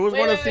it was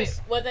one of those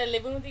things. Was I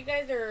living with you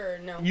guys or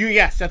no?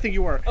 Yes, I think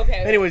you were. Okay.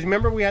 Anyways,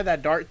 remember we had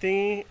that dart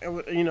thingy,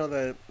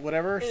 the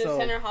whatever. In the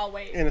center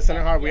hallway. In the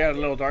center hall, we had a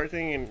little dart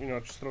thing, and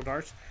just little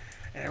darts.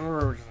 And I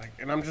remember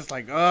I'm just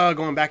like,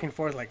 going back and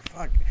forth, like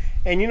fuck.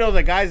 And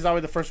the guys is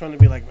always the first one to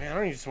be like, man, I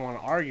don't just want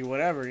to argue,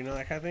 whatever,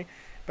 that kind of thing.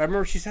 But I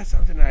remember she said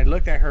something, and I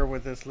looked at her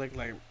with this look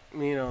like,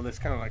 this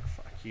kind of like,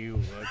 fuck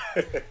you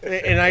look.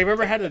 And I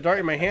remember I had the dart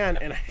in my hand,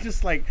 and I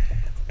just like,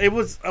 it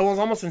was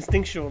almost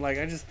instinctual. Like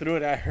I just threw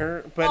it at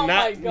her, but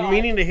not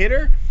meaning to hit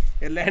her.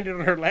 It landed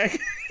on her leg,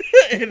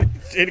 and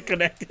it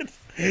connected.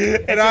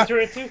 And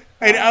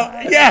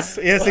yes,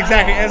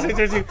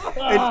 exactly.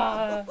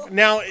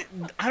 Now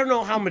I don't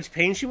know how much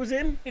pain she was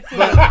in. It's in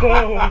the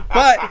bone.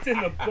 It's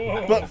in the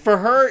bone. But for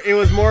her, it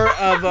was more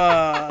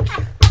of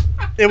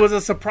it was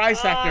a surprise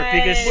factor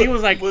because she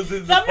was like,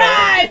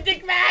 surprise,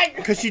 Dick Mag.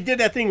 Because she did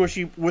that thing where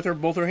she, with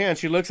both her hands,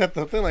 she looks at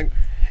the thing like,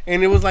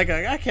 and it was like,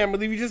 I can't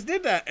believe you just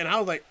did that. And I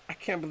was like, I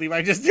can't believe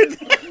I just did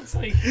that.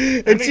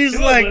 And she's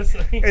like,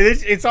 and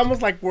it's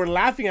almost like we're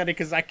laughing at it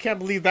because I can't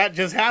believe that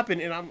just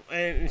happened.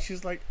 And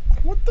she's like,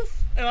 what the?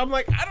 And I'm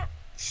like, I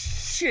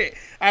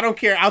don't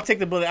care. I'll take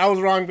the bullet. I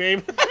was wrong,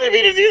 babe. I didn't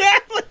mean to do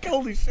that. Like,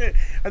 holy shit.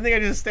 I think I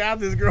just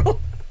stabbed this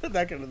girl.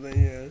 That kind of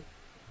thing, yeah.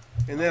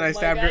 And then I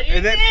stabbed her.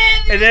 And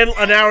then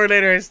an hour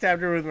later, I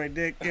stabbed her with my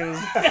dick. It was,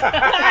 it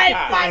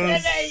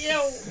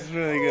was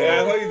really good.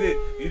 Yeah, I thought you did.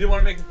 You didn't want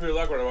to make it feel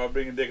awkward about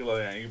bringing dick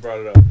along, and you brought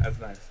it up. That's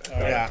nice.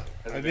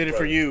 I did it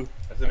for you.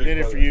 I did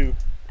it for you.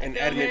 And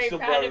Edmonton.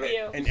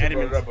 And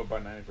Edmonton. Up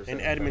about 90%.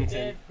 And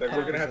Edmonton. Like,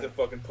 we're gonna have to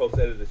fucking post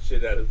edit the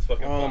shit out of this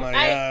fucking. Oh my god.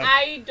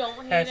 I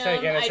don't hate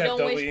him. I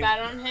don't wish bad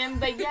on him.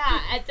 But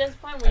yeah, at this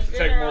point, we're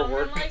doing our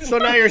own. Like, so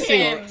now you're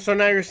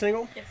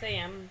single. Yes, I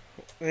am.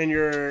 And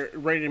you're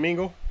ready to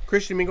mingle.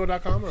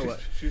 ChristianMingle.com or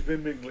what? She's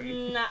been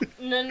mingling.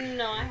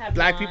 No, I have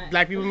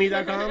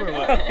BlackPeopleMe.com or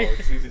what? Oh,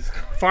 Jesus.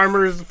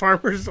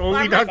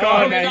 FarmersOnly.com.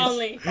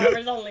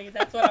 Farmers only.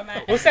 That's what I'm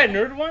at. What's that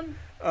nerd one?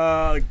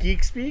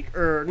 Geek Speak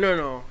or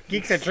no,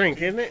 Geeks That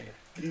Drink, isn't it?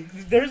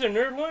 There's a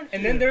nerd one,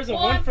 and then there's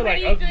one for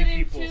like ugly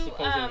people,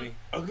 supposedly.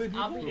 Ugly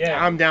people?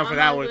 Yeah, I'm down for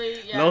that one.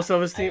 Low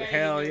self-esteem,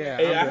 hell yeah.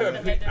 Hey,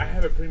 I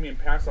have a premium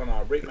pass on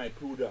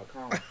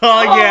RateMyPoo.com.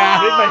 Oh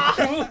yeah.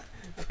 Rate My Poo.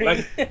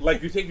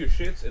 Like you take your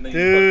shits and then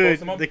you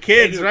post them up. The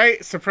kids,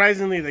 right?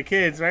 Surprisingly, the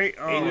kids, right?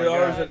 Oh,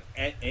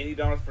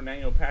 $80 for an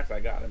annual pass. I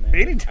got it, man.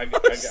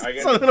 $80.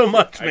 That's a little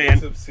much, man. I get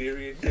some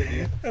serious shit,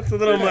 dude. That's a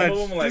little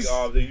much. Like,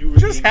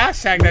 just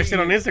hashtag that shit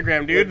on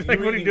Instagram, dude. Like,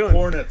 what are you doing?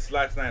 Cornuts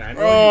last night. I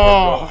know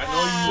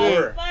you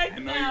were, bro. I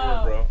know you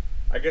were, bro.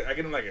 I get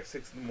them like at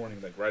 6 in the morning,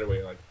 like right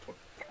away, like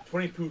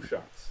 20 poo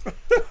shots.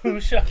 Poo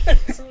shots.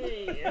 Do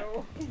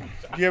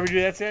you ever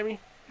do that, Sammy?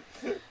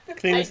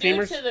 Cleaning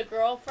steamers? To the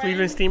girlfriend.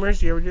 Cleaning steamers?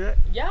 Do you ever do that?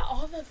 Yeah,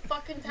 all the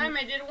fucking time.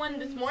 I did one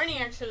this morning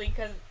actually,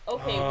 because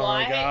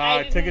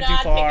I took it too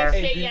far.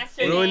 Take a shit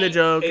yesterday. Ruin the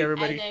joke,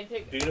 everybody.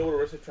 Do you know what a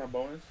rusted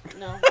trombone is?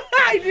 No.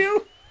 I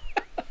do.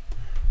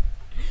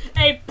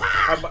 Hey,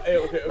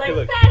 okay, like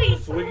look. Patty.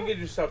 So we can get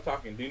you to stop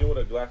talking. Do you know what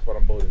a glass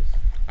bottom boat is?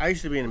 I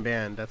used to be in a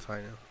band. That's how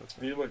I know.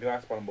 Do you know what a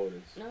glass bottom boat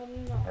is? No.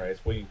 All right,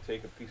 it's when you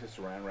take a piece of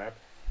saran wrap,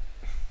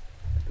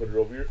 put it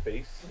over your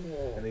face,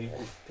 and then you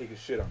just take a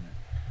shit on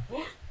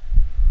it.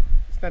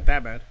 It's not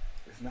that bad.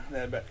 It's not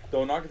that bad.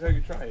 Don't knock it till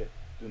you try it.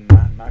 Do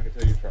not knock it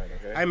till you try it,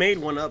 okay? I made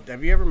one up.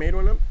 Have you ever made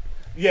one up?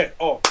 Yeah.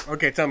 Oh.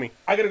 Okay, tell me.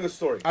 I got a good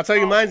story. I'll tell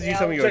you mine, you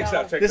tell me yours.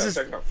 Check this out. This is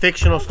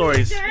fictional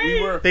stories.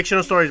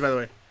 Fictional stories, by the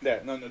way. Yeah,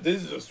 no.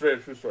 This is a straight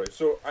up true story.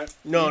 So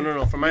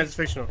No. For mine, it's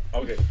fictional.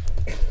 Okay.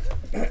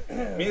 Me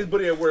and his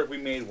buddy at work, we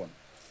made one.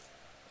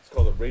 It's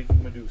called a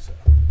Raging Medusa.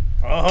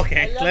 Oh,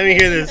 okay. Let me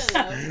hear this.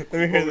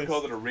 We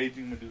called it a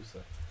Raging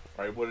Medusa.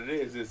 Right? What it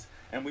is,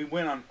 and we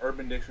went on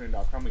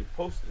UrbanDictionary.com. We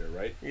posted it,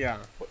 right? Yeah.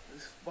 But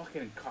this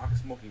fucking cock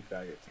smoking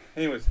faggot.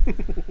 Anyways,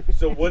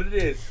 so what it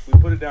is, we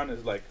put it down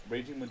as like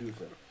Raging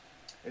Medusa.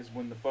 Is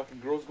when the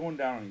fucking girl's going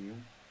down on you,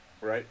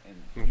 right?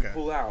 And you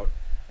pull out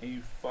and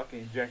you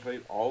fucking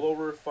ejaculate all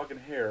over her fucking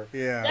hair.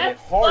 Yeah.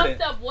 That's fucked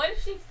up. What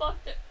if she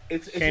fucked it?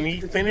 Can he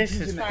finish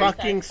his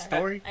fucking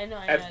story? I know.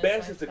 At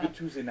best, it's a good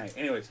Tuesday night.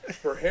 Anyways,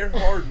 her hair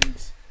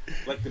hardens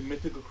like the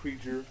mythical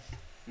creature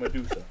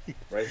Medusa,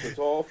 right? So it's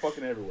all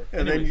fucking everywhere.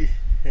 And then you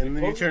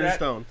turn to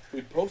stone.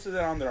 We posted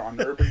that on there on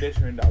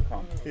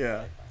UrbanDictionary.com.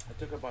 Yeah. It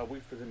took about a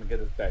week for them to get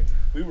us back.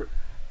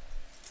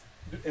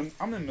 And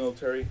I'm in the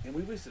military, and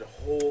we wasted a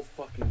whole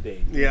fucking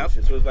day. Yeah. So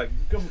it was like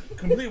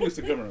complete waste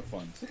of government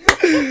funds.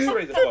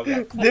 Straight the fuck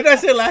out. Did I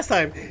say last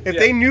time? If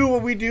they knew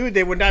what we do,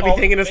 they would not be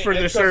thanking us for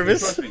their service.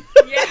 Trust me.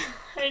 Yeah,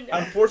 I know.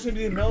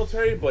 Unfortunately, in the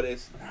military, but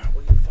it's not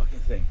what you fucking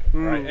think.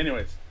 All right.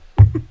 Anyways,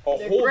 whole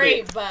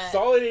day,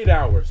 solid 8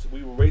 hours,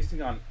 we were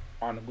wasting on.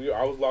 I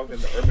was logged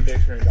into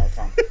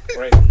UrbanDictionary.com,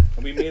 right?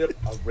 And we made up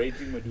a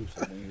Raging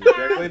Medusa. When you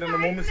ejaculate on the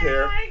woman's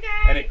hair,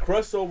 and it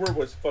crushed over,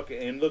 was fucking,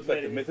 and it looked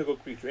like a mythical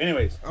creature.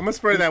 Anyways, I'm gonna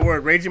spread that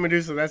word, Raging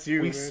Medusa. That's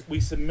you. We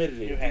submitted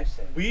it.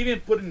 We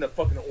even put in the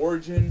fucking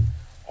origin,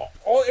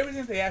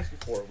 everything they asked you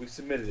for. We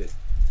submitted it.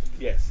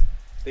 Yes.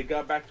 they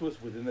got back to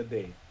us within the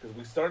day. Because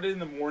we started in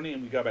the morning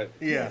and we got back.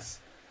 Yes.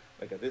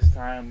 Like, at this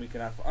time, we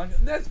can have fun.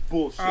 That's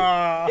bullshit.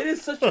 It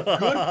is such a good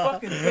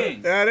fucking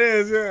thing. That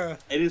is, yeah.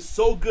 It is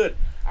so good.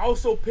 I was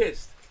so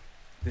pissed.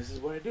 This is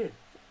what I did.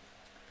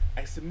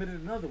 I submitted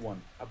another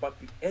one about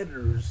the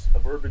editors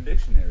of Urban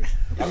Dictionary.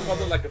 I called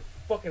it like a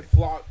fucking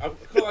flock. I called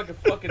it like a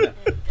fucking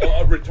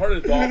a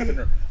retarded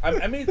dolphin.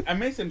 I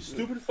made some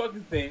stupid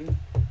fucking thing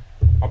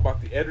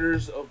about the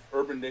editors of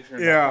Urban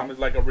Dictionary. Yeah. It's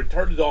like a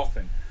retarded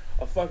dolphin.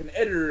 A fucking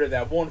editor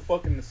that won't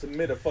fucking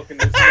submit a fucking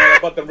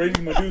about the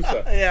Raging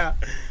Medusa. Yeah.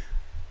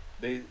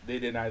 They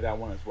denied that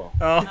one as well.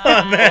 Oh,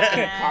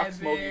 man. Cock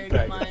smoking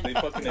faggots. They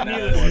fucking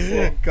denied that one as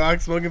well.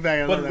 Cock smoking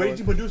faggots. But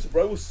Raging Medusa,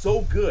 bro, it was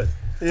so good.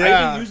 Yeah.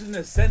 I even used it in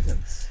a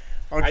sentence.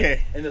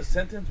 Okay. And the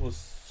sentence was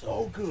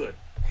so good.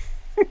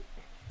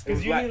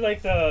 Because you need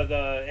like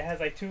the it has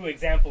like 2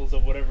 examples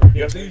of whatever.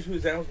 You have to use 2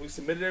 examples. We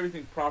submitted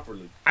everything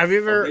properly. Have you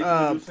ever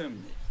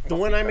the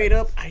one I made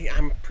up?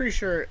 I'm pretty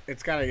sure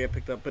it's gotta get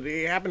picked up, but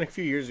it happened a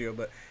few years ago.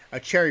 But a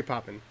cherry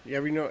poppin'.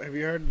 Have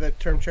you heard that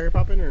term cherry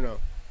poppin' or no?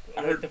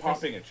 I heard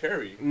popping a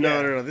cherry.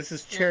 No. This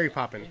is cherry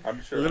poppin'.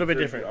 I'm sure. A little bit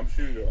different. I'm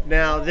sure you are.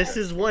 Now this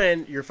is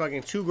when you're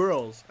fucking 2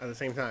 girls at the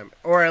same time,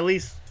 or at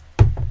least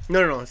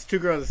no. It's 2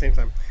 girls at the same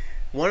time.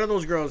 One of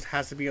those girls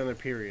has to be on their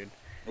period.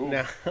 Ooh.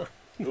 Now,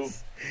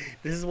 this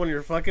is when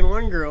you're fucking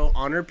one girl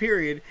on her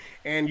period,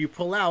 and you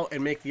pull out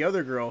and make the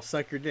other girl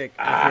suck your dick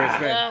after it's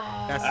fed.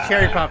 That's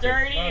cherry popping.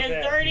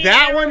 Dirty.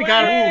 That one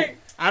got.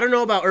 I don't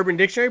know about Urban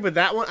Dictionary, but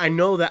that one I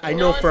know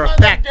for a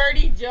fact. Like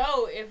Dirty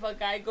Joe. If a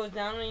guy goes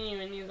down on you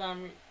and he's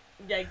on,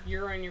 like,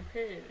 you're on your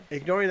period.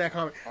 Ignoring that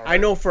comment, right. I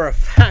know for a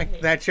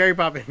fact that cherry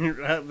popping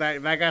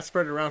that got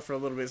spread around for a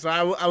little bit. So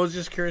I was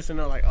just curious to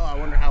know, like, I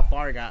wonder how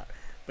far it got.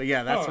 But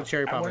yeah, that's what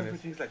cherry popping is. I wonder if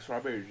it tastes like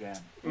strawberry jam.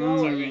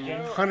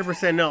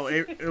 100% no.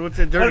 It was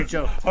a dirty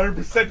joke.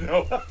 100%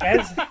 no.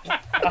 That's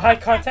a high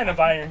content of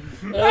iron.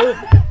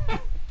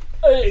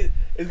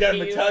 It's got a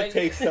metallic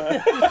taste on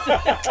it.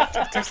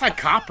 It tastes like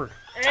copper.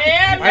 Is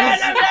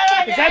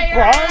that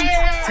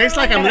bronze? Tastes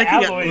like I'm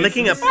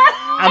licking a.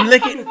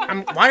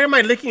 Why am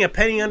I licking a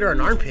penny under an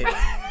armpit?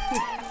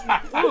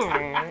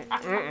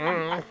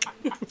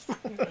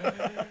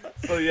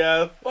 So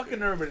yeah,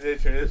 fucking Urban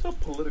Dictionary. It's so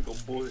political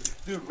bullshit,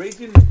 dude.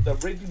 The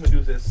Raging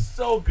Medusa is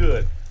so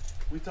good.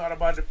 We thought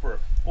about it for a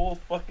full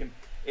fucking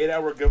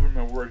 8-hour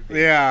government work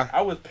day. Yeah,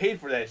 I was paid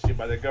for that shit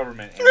by the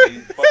government, and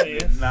they fucking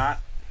did not.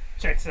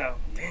 Checks out.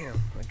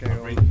 Damn. Okay.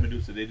 Raging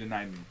Medusa, they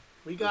denied me.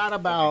 We got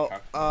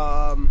about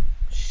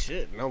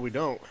shit. No, we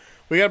don't.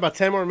 We got about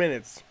 10 more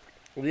minutes.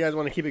 Do you guys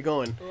want to keep it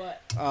going?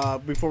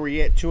 What? Before we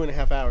get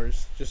 2.5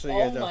 hours, just so you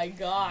guys know. Oh my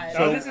god!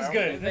 So, this is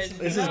good.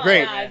 This is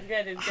great. Yeah, it's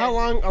good. How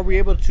long are we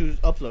able to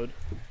upload?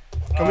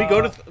 Can we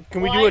go to?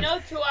 Can we do I know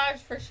 2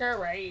 hours for sure,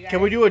 right? You guys?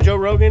 Can we do a Joe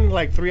Rogan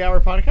like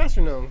 3-hour podcast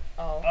or no?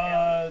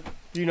 Oh.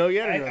 Do you know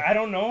yet? Or no? I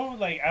don't know.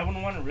 Like, I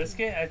wouldn't want to risk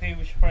it. I think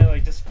we should probably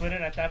like just split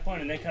it at that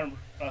point and then kind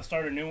of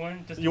start a new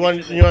one. Just you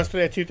want to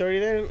split at 2:30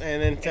 then,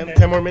 and then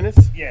 10 more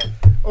minutes? Yeah.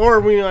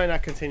 Or we might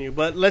not continue,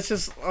 but let's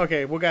just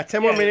we got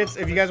 10 more minutes.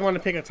 If you guys want to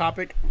pick a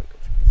topic,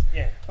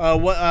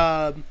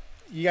 what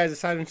you guys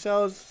decide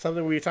themselves,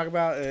 something we talk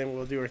about, and then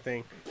we'll do our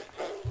thing.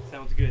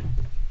 Sounds good.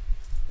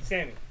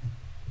 Sammy,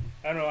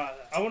 I don't know.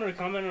 I wanted to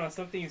comment on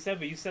something you said,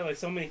 but you said like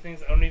so many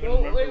things I don't even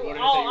remember what it is.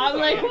 Oh, I'm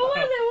like, what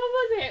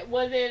was it?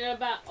 Was it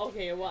about?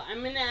 Okay, well,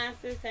 I'm gonna ask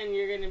this, and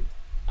you're gonna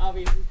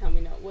obviously tell me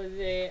no. Was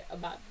it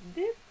about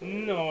this?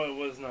 No, it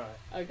was not.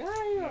 A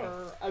guy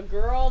or a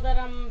girl that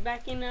I'm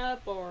backing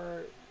up,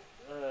 or?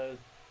 No.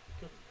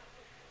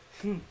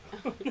 I'm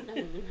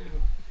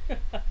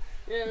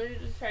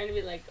just trying to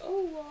be like,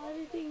 oh, well, I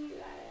didn't think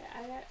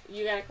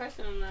you got a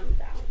question on them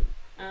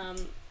down.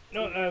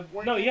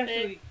 No, you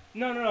actually,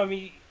 no. I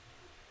mean,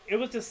 it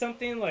was just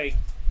something like,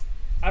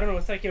 I don't know.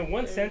 It's like in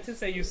one sentence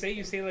that you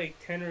say like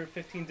 10 or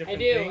 15 different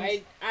things. I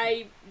do.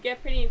 I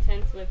get pretty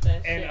intense with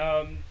this.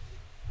 And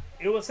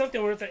it was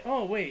something where it's like,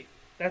 oh wait,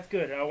 that's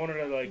good. I wanted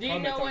to like. Do you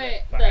comment know on what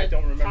that, but the I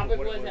don't remember topic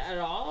what it was at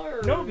all?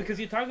 Or? No, because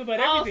you talk about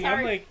everything. Sorry.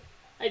 I'm like.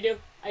 I do.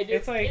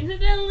 It's like,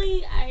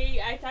 incidentally,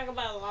 I talk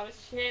about a lot of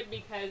shit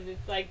because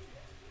it's like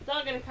it's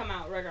all gonna come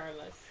out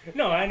regardless.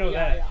 No, I know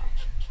that. Yeah.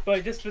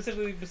 But just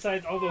specifically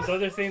besides all those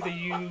other things that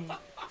you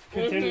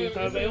continue to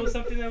talk about, it was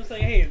something that was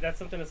like, hey, that's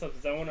something of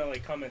substance. I want to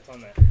like comment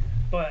on that.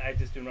 But I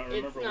just do not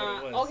remember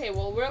what it was. Okay,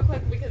 well, real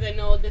quick, because I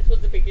know this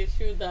was a big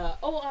issue,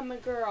 I'm a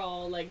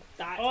girl, like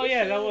that Oh, issue.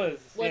 yeah, that was.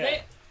 Was yeah.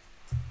 it?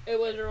 It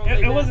was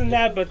It wasn't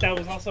that, but that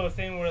was also a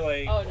thing where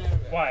like,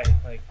 why?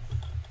 Like,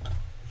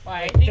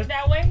 why I think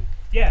that way?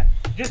 Yeah,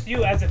 just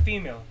you as a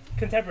female,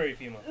 contemporary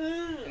female,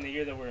 in the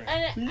year that we're in.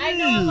 And I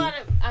know a lot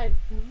of I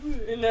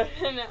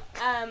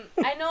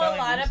know a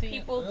lot of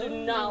people do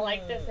not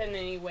like this in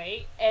any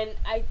way, and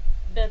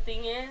the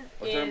thing is,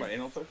 talking about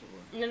anal sex?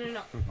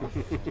 No.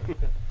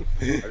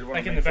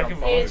 Like in the back of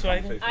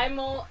Volkswagen. I'm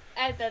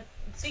at the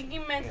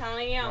thinking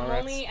mentality. I'm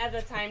only at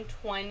the time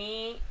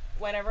 20,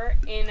 whatever,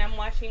 and I'm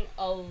watching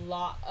a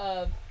lot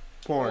of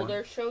Porn.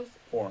 Older shows.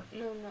 Porn.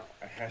 No.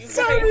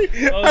 Sorry.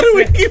 How do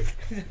we keep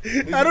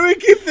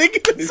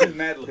thinking this is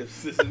Mad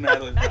Libs. This is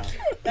Mad Libs now.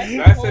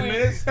 Last 10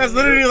 minutes. That's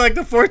literally like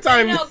the fourth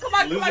time. No, come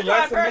on.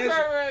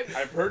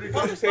 I've heard your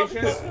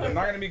conversations. I'm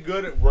not gonna be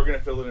good. We're gonna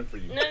fill it in for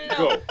you. No.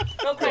 Go.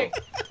 Real quick.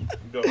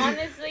 Go.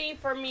 Honestly,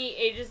 for me,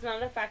 age is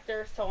not a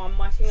factor, so I'm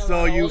watching a lot of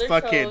older shows. So you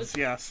fuck kids.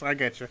 Yes, I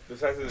get you. The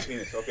size of the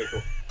penis. Okay,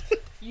 cool.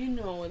 You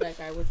know that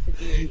guy was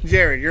 58.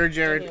 Jared, you're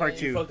Jared part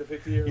 2.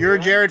 You're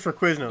Jared for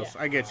Quiznos.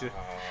 Yeah. I get you.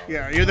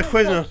 Yeah, you're the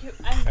Quiznos. So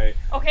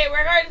okay,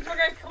 regardless.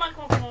 Come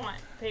on.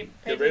 Pay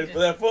Get ready for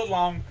that foot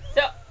long.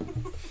 So.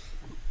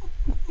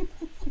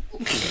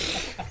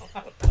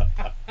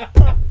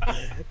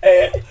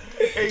 Hey,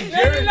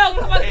 Jared. No,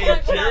 come on.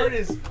 Jared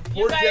is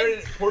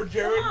poor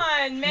Jared. Come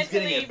on,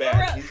 mentally. He's getting it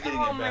bad.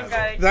 Oh my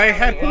god. I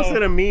had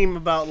posted a meme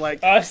about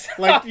like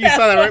you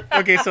saw that, right?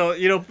 Okay, so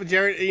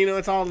Jared,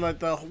 it's all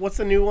like what's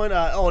the new one?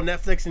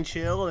 Netflix and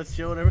chill. Let's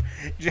chill, whatever.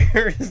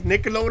 Jared is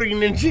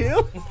Nickelodeon and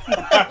chill.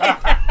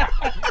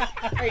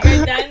 Are you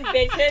guys done,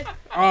 bitches?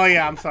 Oh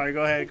yeah, I'm sorry.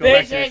 Go ahead. Go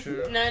bitches.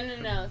 Back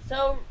to No.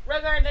 So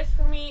regardless,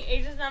 for me,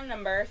 age is not a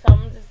number. So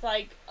I'm just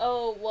like,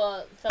 oh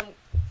well, some.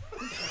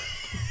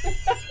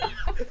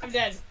 I'm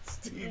done.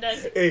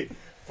 Hey,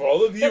 for all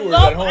the viewers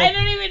at home, I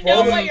don't even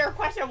know what your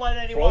question was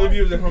anymore. For all the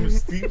viewers at home,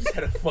 Steve just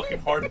had a fucking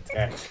heart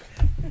attack.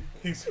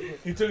 He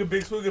took a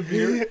big swig of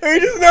beer.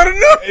 Age is not a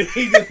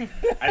number.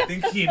 I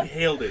think he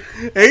inhaled it.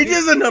 Age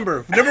is a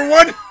number. Number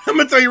one, I'm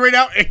gonna tell you right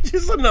now, age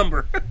is a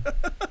number.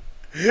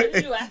 What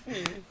did you ask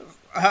me?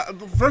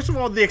 First of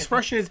all, the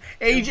expression is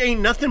age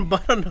ain't nothing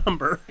but a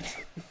number.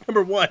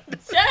 Number one.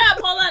 Shut up!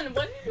 Hold on.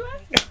 What did you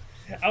ask me?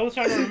 I was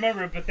trying to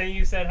remember, but then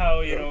you said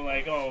how,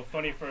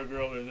 funny for a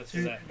girl or this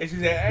or that. And she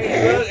said,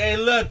 hey,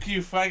 look,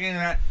 you fucking...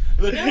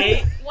 Look,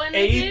 when AIDS,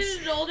 it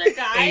is an older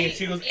guy...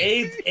 She goes,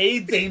 AIDS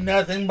ain't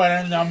nothing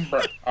but a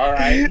number,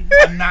 alright?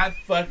 I'm not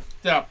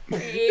fucked up.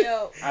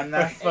 I'm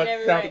not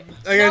fucked up.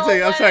 I gotta tell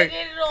you, I'm sorry.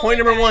 Point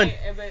number one.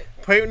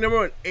 Point number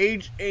one,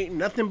 age ain't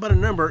nothing but a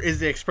number is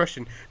the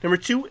expression. Number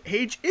two,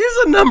 age is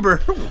a number,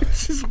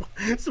 which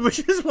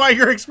is why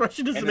your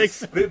expression doesn't make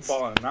sense.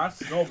 Spitballing, not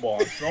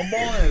snowballing.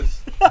 Snowballing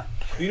is...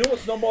 Do you know what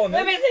snowballing is?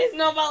 Let me say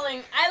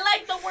snowballing. I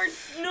like the word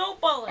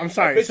snowballing. I'm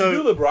sorry. I bet you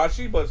do,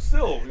 Liberace, but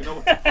still,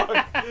 what the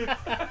fuck?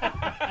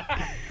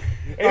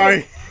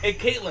 Hey,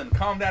 Caitlin,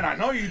 calm down. I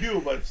know you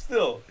do, but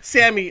still.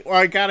 Sammy,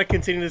 I gotta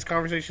continue this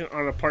conversation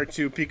on a part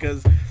 2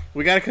 because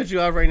we gotta cut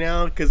you off right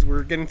now because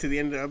we're getting to the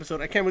end of the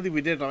episode. I can't believe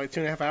we did it like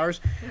 2.5 hours.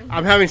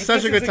 I'm having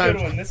such a good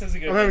time. This is a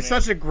good one. I'm having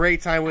such a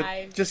great time with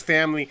just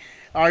family.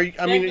 You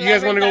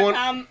guys want to go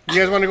one? You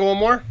guys want to go one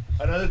more?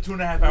 Another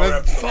 2.5 hour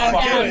episode. Fuck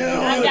it.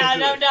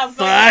 I'm down.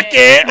 Fuck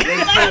it.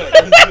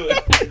 Let's do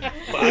it.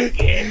 Fuck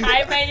it.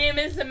 Hi, my name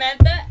is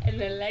Samantha,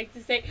 and I like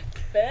to say,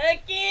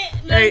 fuck it.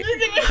 Hey,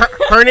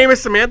 her name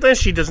is Samantha, and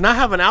she does not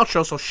have an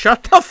outro, so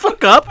shut the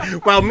fuck up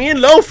while me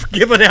and Loaf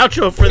give an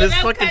outro for this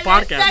fucking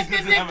podcast.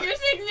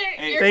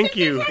 Thank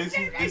you. This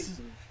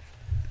is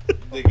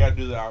they gotta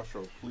do the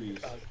outro, please.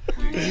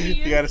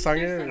 You got a song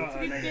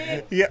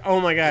in? Yeah. Oh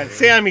my God,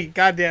 Sammy!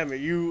 God damn it!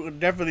 You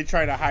definitely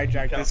try to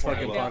hijack this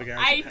fucking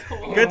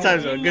podcast. Good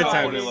times though.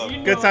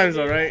 Good times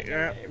though, right?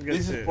 Yeah.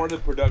 This is part of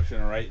the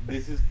production, all right?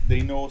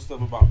 They know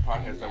stuff about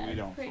podcasts that we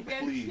don't. So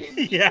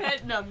please. Yeah.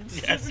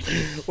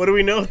 Yes. What do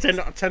we know?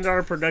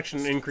 $10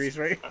 production increase,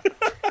 right?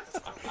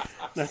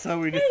 That's how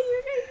we do.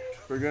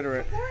 We're good at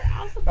it.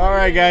 All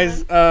right,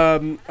 guys.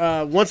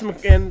 Once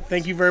again,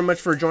 thank you very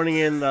much for joining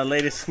in the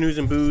latest Snooze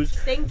and Booze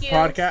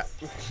podcast.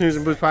 Snooze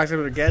and Booze podcast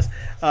with a guest.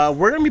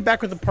 We're gonna be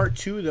back with a part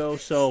 2 though,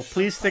 so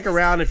please stick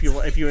around. If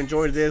you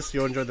enjoyed this,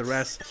 you'll enjoy the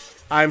rest.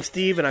 I'm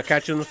Steve, and I'll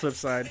catch you on the flip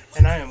side.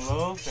 And I am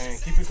Lo,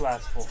 and keep it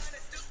glass full.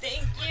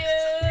 Thank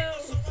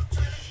you.